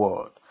to the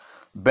world.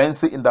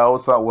 Benson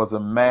Idahosa was a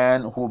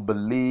man who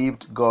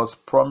believed God's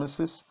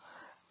promises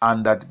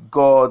and that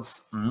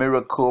God's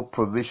miracle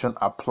provision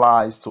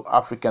applies to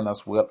African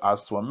as well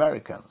as to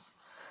Americans.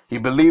 He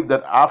believed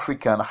that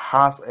African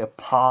has a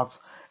part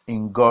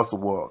in God's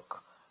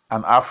work,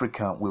 and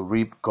African will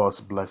reap God's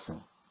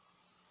blessing.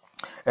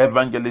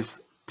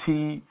 Evangelist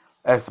T.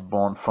 S.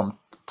 Bond from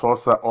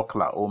Tulsa,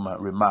 Oklahoma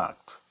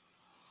remarked,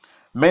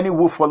 "Many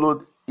who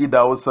followed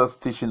Idahosa's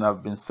teaching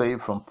have been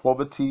saved from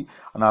poverty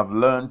and have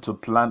learned to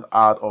plant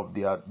out of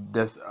their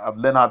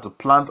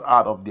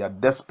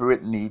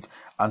desperate need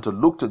and to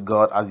look to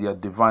God as their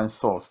divine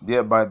source,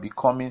 thereby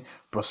becoming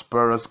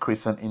prosperous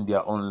Christians in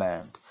their own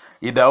land."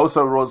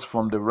 Idahosa rose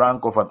from the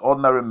rank of an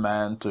ordinary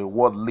man to a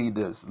world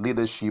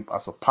leadership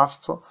as a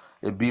pastor,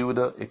 a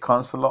builder, a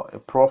counselor, a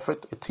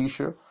prophet, a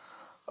teacher,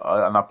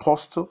 an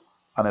apostle,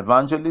 an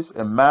evangelist,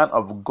 a man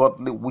of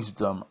godly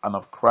wisdom and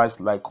of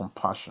Christ-like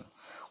compassion,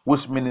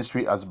 whose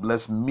ministry has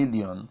blessed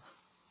millions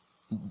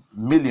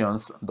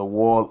the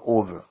world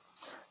over.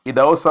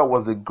 Idahosa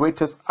was the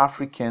greatest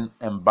African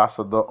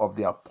ambassador of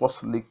the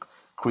apostolic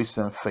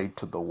Christian faith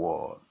to the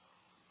world.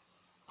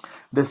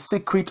 The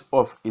secret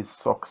of his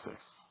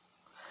success.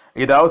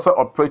 Idahosa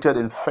operated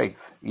in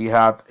faith. He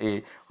had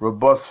a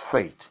robust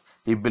faith.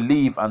 He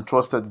believed and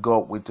trusted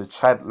God with a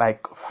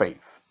childlike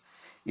faith.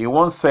 He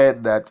once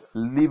said that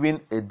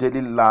living a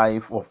daily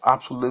life of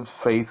absolute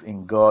faith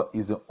in God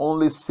is the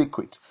only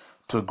secret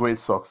to great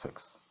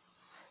success.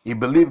 He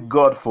believed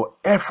God for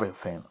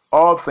everything.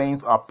 All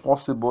things are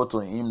possible to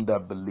him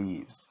that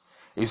believes.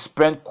 He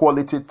spent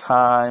quality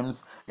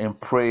times in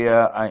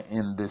prayer and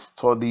in the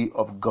study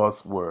of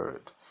God's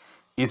word.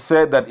 He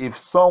said that if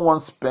someone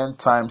spent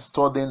time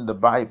studying the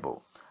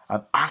Bible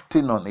and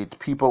acting on it,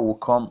 people will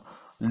come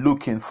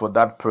looking for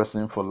that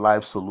person for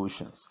life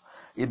solutions.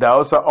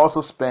 Idahosa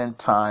also spent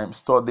time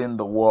studying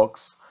the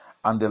works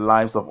and the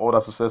lives of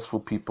other successful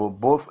people,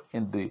 both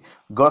in the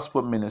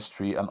gospel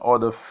ministry and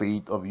other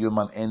fields of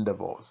human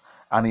endeavors,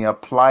 and he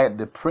applied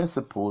the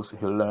principles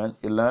he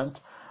learned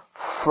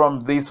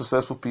from these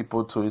successful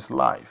people to his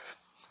life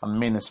and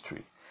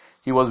ministry.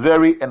 He was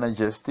very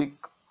energetic,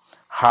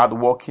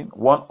 hardworking.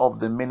 One of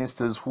the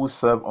ministers who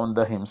served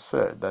under him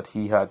said that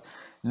he had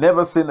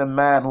never seen a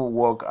man who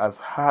worked as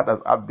hard as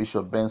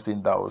Archbishop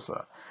Benson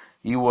Idahosa.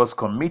 He was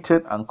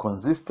committed and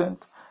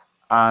consistent,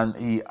 and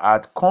he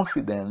had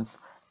confidence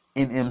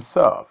in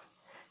himself.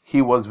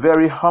 He was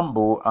very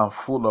humble and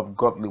full of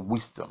godly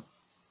wisdom.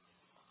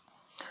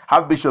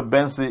 Archbishop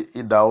Benson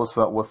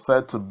Idahosa was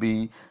said to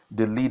be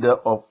the leader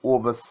of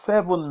over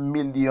 7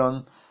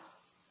 million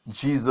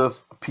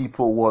Jesus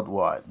people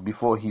worldwide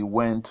before he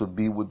went to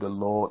be with the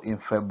Lord in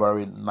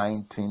February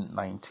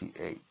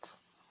 1998.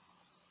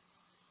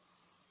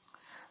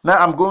 Now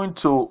I'm going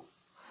to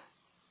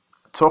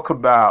talk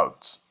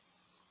about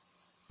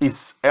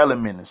his early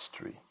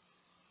ministry.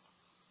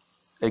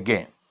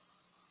 Again,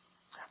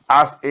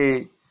 as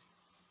a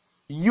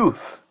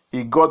youth,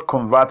 he got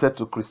converted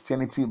to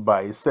Christianity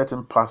by a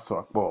certain pastor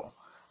Akbar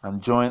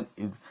and joined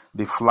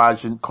the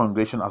fledgling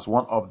congregation as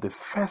one of the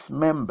first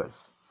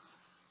members.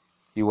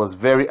 He was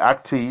very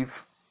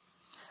active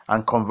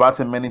and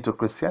converting many to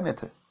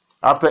Christianity.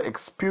 After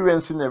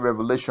experiencing a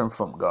revelation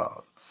from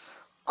God,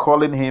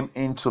 calling him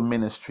into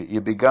ministry, he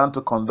began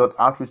to conduct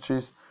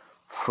outreaches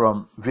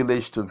from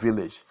village to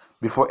village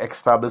before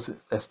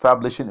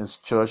establishing his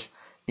church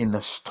in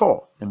a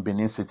store in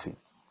Benin City.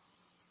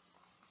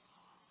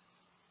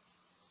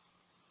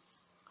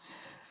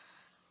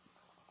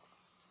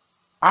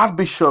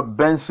 Archbishop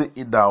Benson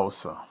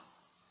Idahosa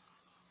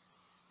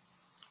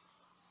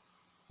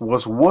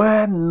was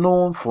well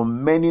known for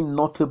many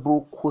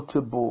notable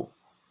quotable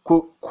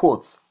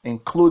quotes,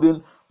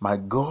 including, "My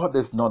God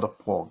is not a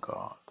poor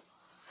God.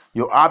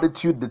 Your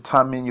attitude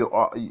determines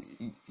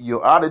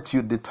your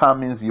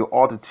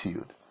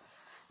altitude.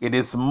 It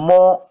is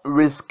more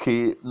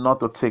risky not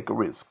to take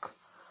risk.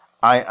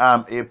 I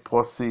am a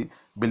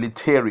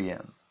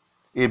possibilitarian.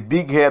 A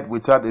big head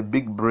without a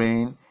big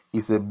brain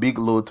is a big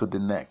load to the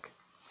neck.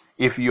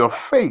 If your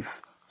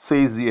faith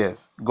says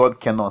yes, God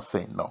cannot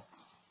say no."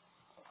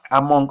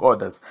 Among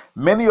others,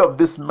 many of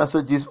these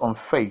messages on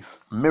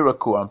faith,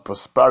 miracle, and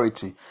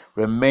prosperity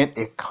remain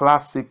a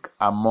classic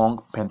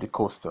among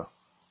Pentecostals.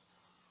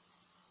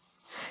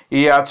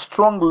 He had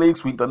strong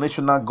links with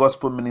international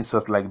gospel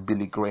ministers like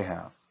Billy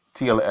Graham,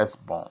 T.L.S.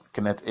 Bond,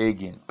 Kenneth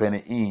Hagin,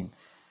 Penny Hinn,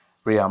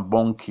 Ryan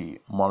Bonnke,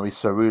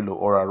 Maurice Cerullo,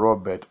 Oral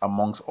Roberts,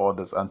 amongst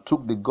others, and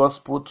took the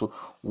gospel to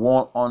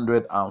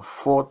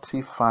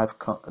 145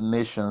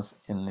 nations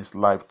in his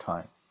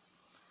lifetime.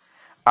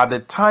 At the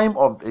time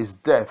of his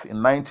death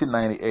in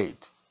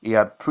 1998, he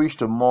had preached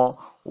to more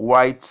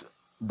white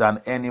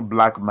than any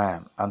black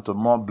man and to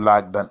more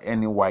black than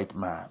any white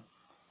man.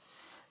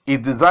 His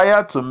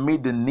desire to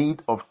meet the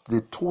need of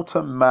the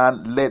total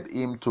man led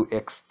him to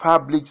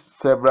establish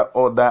several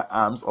other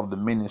arms of the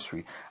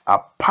ministry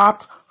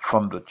apart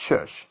from the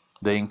church.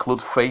 They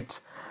include Faith,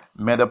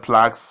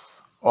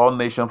 Metaplex, All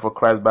Nations for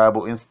Christ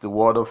Bible Institute,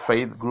 Word of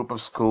Faith Group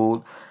of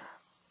School,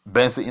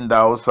 Benson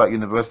Idahosa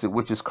University,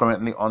 which is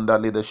currently under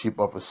leadership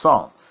of his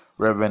son,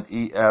 Reverend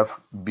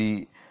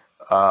E.F.B.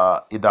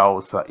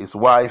 Idahosa, his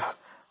wife,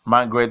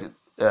 Margaret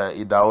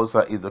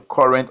Idahosa is the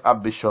current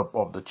Archbishop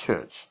of the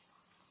church.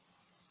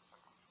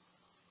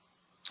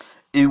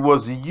 It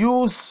was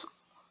used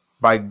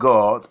by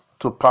God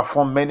to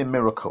perform many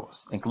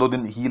miracles,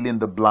 including healing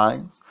the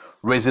blind,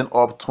 raising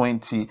up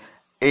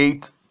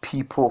 28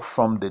 people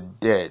from the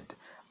dead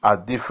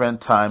at different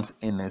times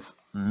in his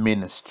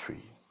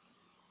ministry.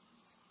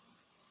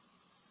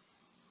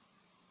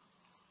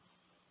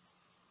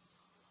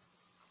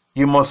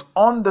 You must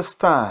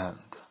understand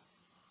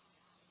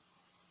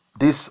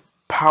this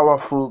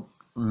powerful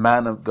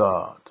man of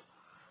God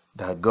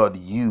that God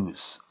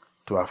used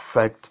to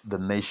affect the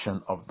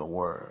nation of the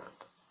world.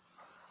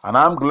 And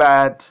I'm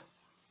glad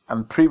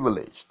and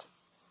privileged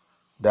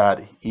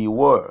that he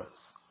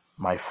was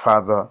my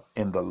father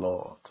in the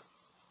Lord.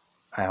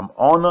 I am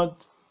honored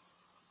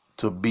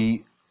to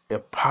be a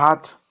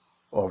part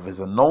of his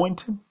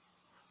anointing,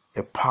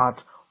 a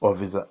part of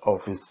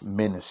his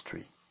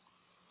ministry.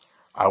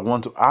 I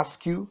want to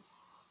ask you,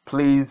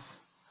 please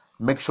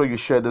make sure you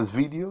share this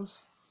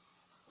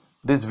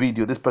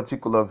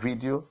particular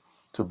video,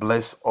 to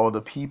bless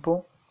other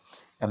people,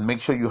 and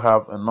make sure you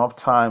have enough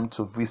time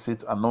to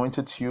visit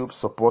Anointed Tube,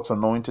 support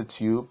Anointed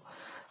Tube,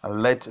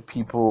 and let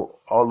people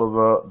all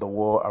over the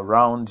world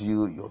around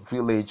you, your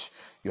village,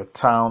 your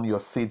town, your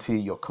city,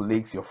 your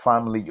colleagues, your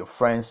family, your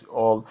friends,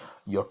 all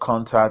your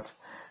contacts,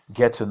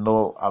 get to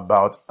know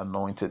about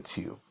Anointed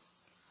Tube.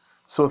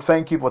 So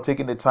thank you for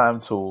taking the time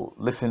to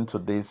listen to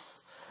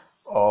this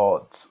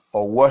or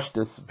watch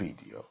this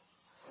video.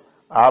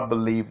 I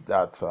believe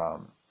that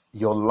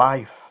your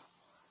life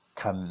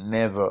can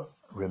never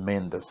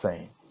remain the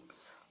same,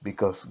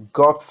 because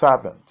God's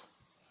servant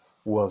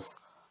was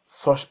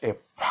such a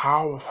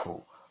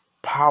powerful,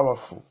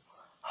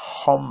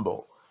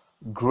 humble,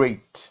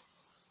 great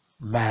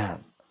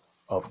man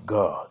of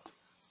God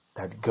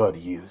that God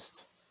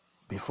used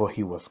before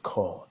he was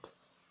called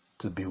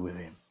to be with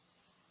him.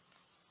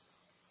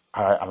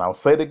 And I'll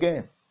say it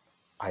again,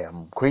 I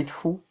am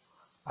grateful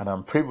and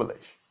I'm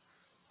privileged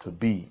to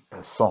be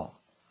a son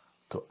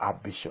to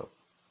Archbishop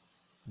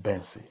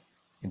Benson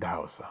in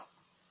Idahosa.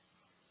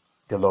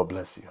 The Lord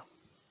bless you.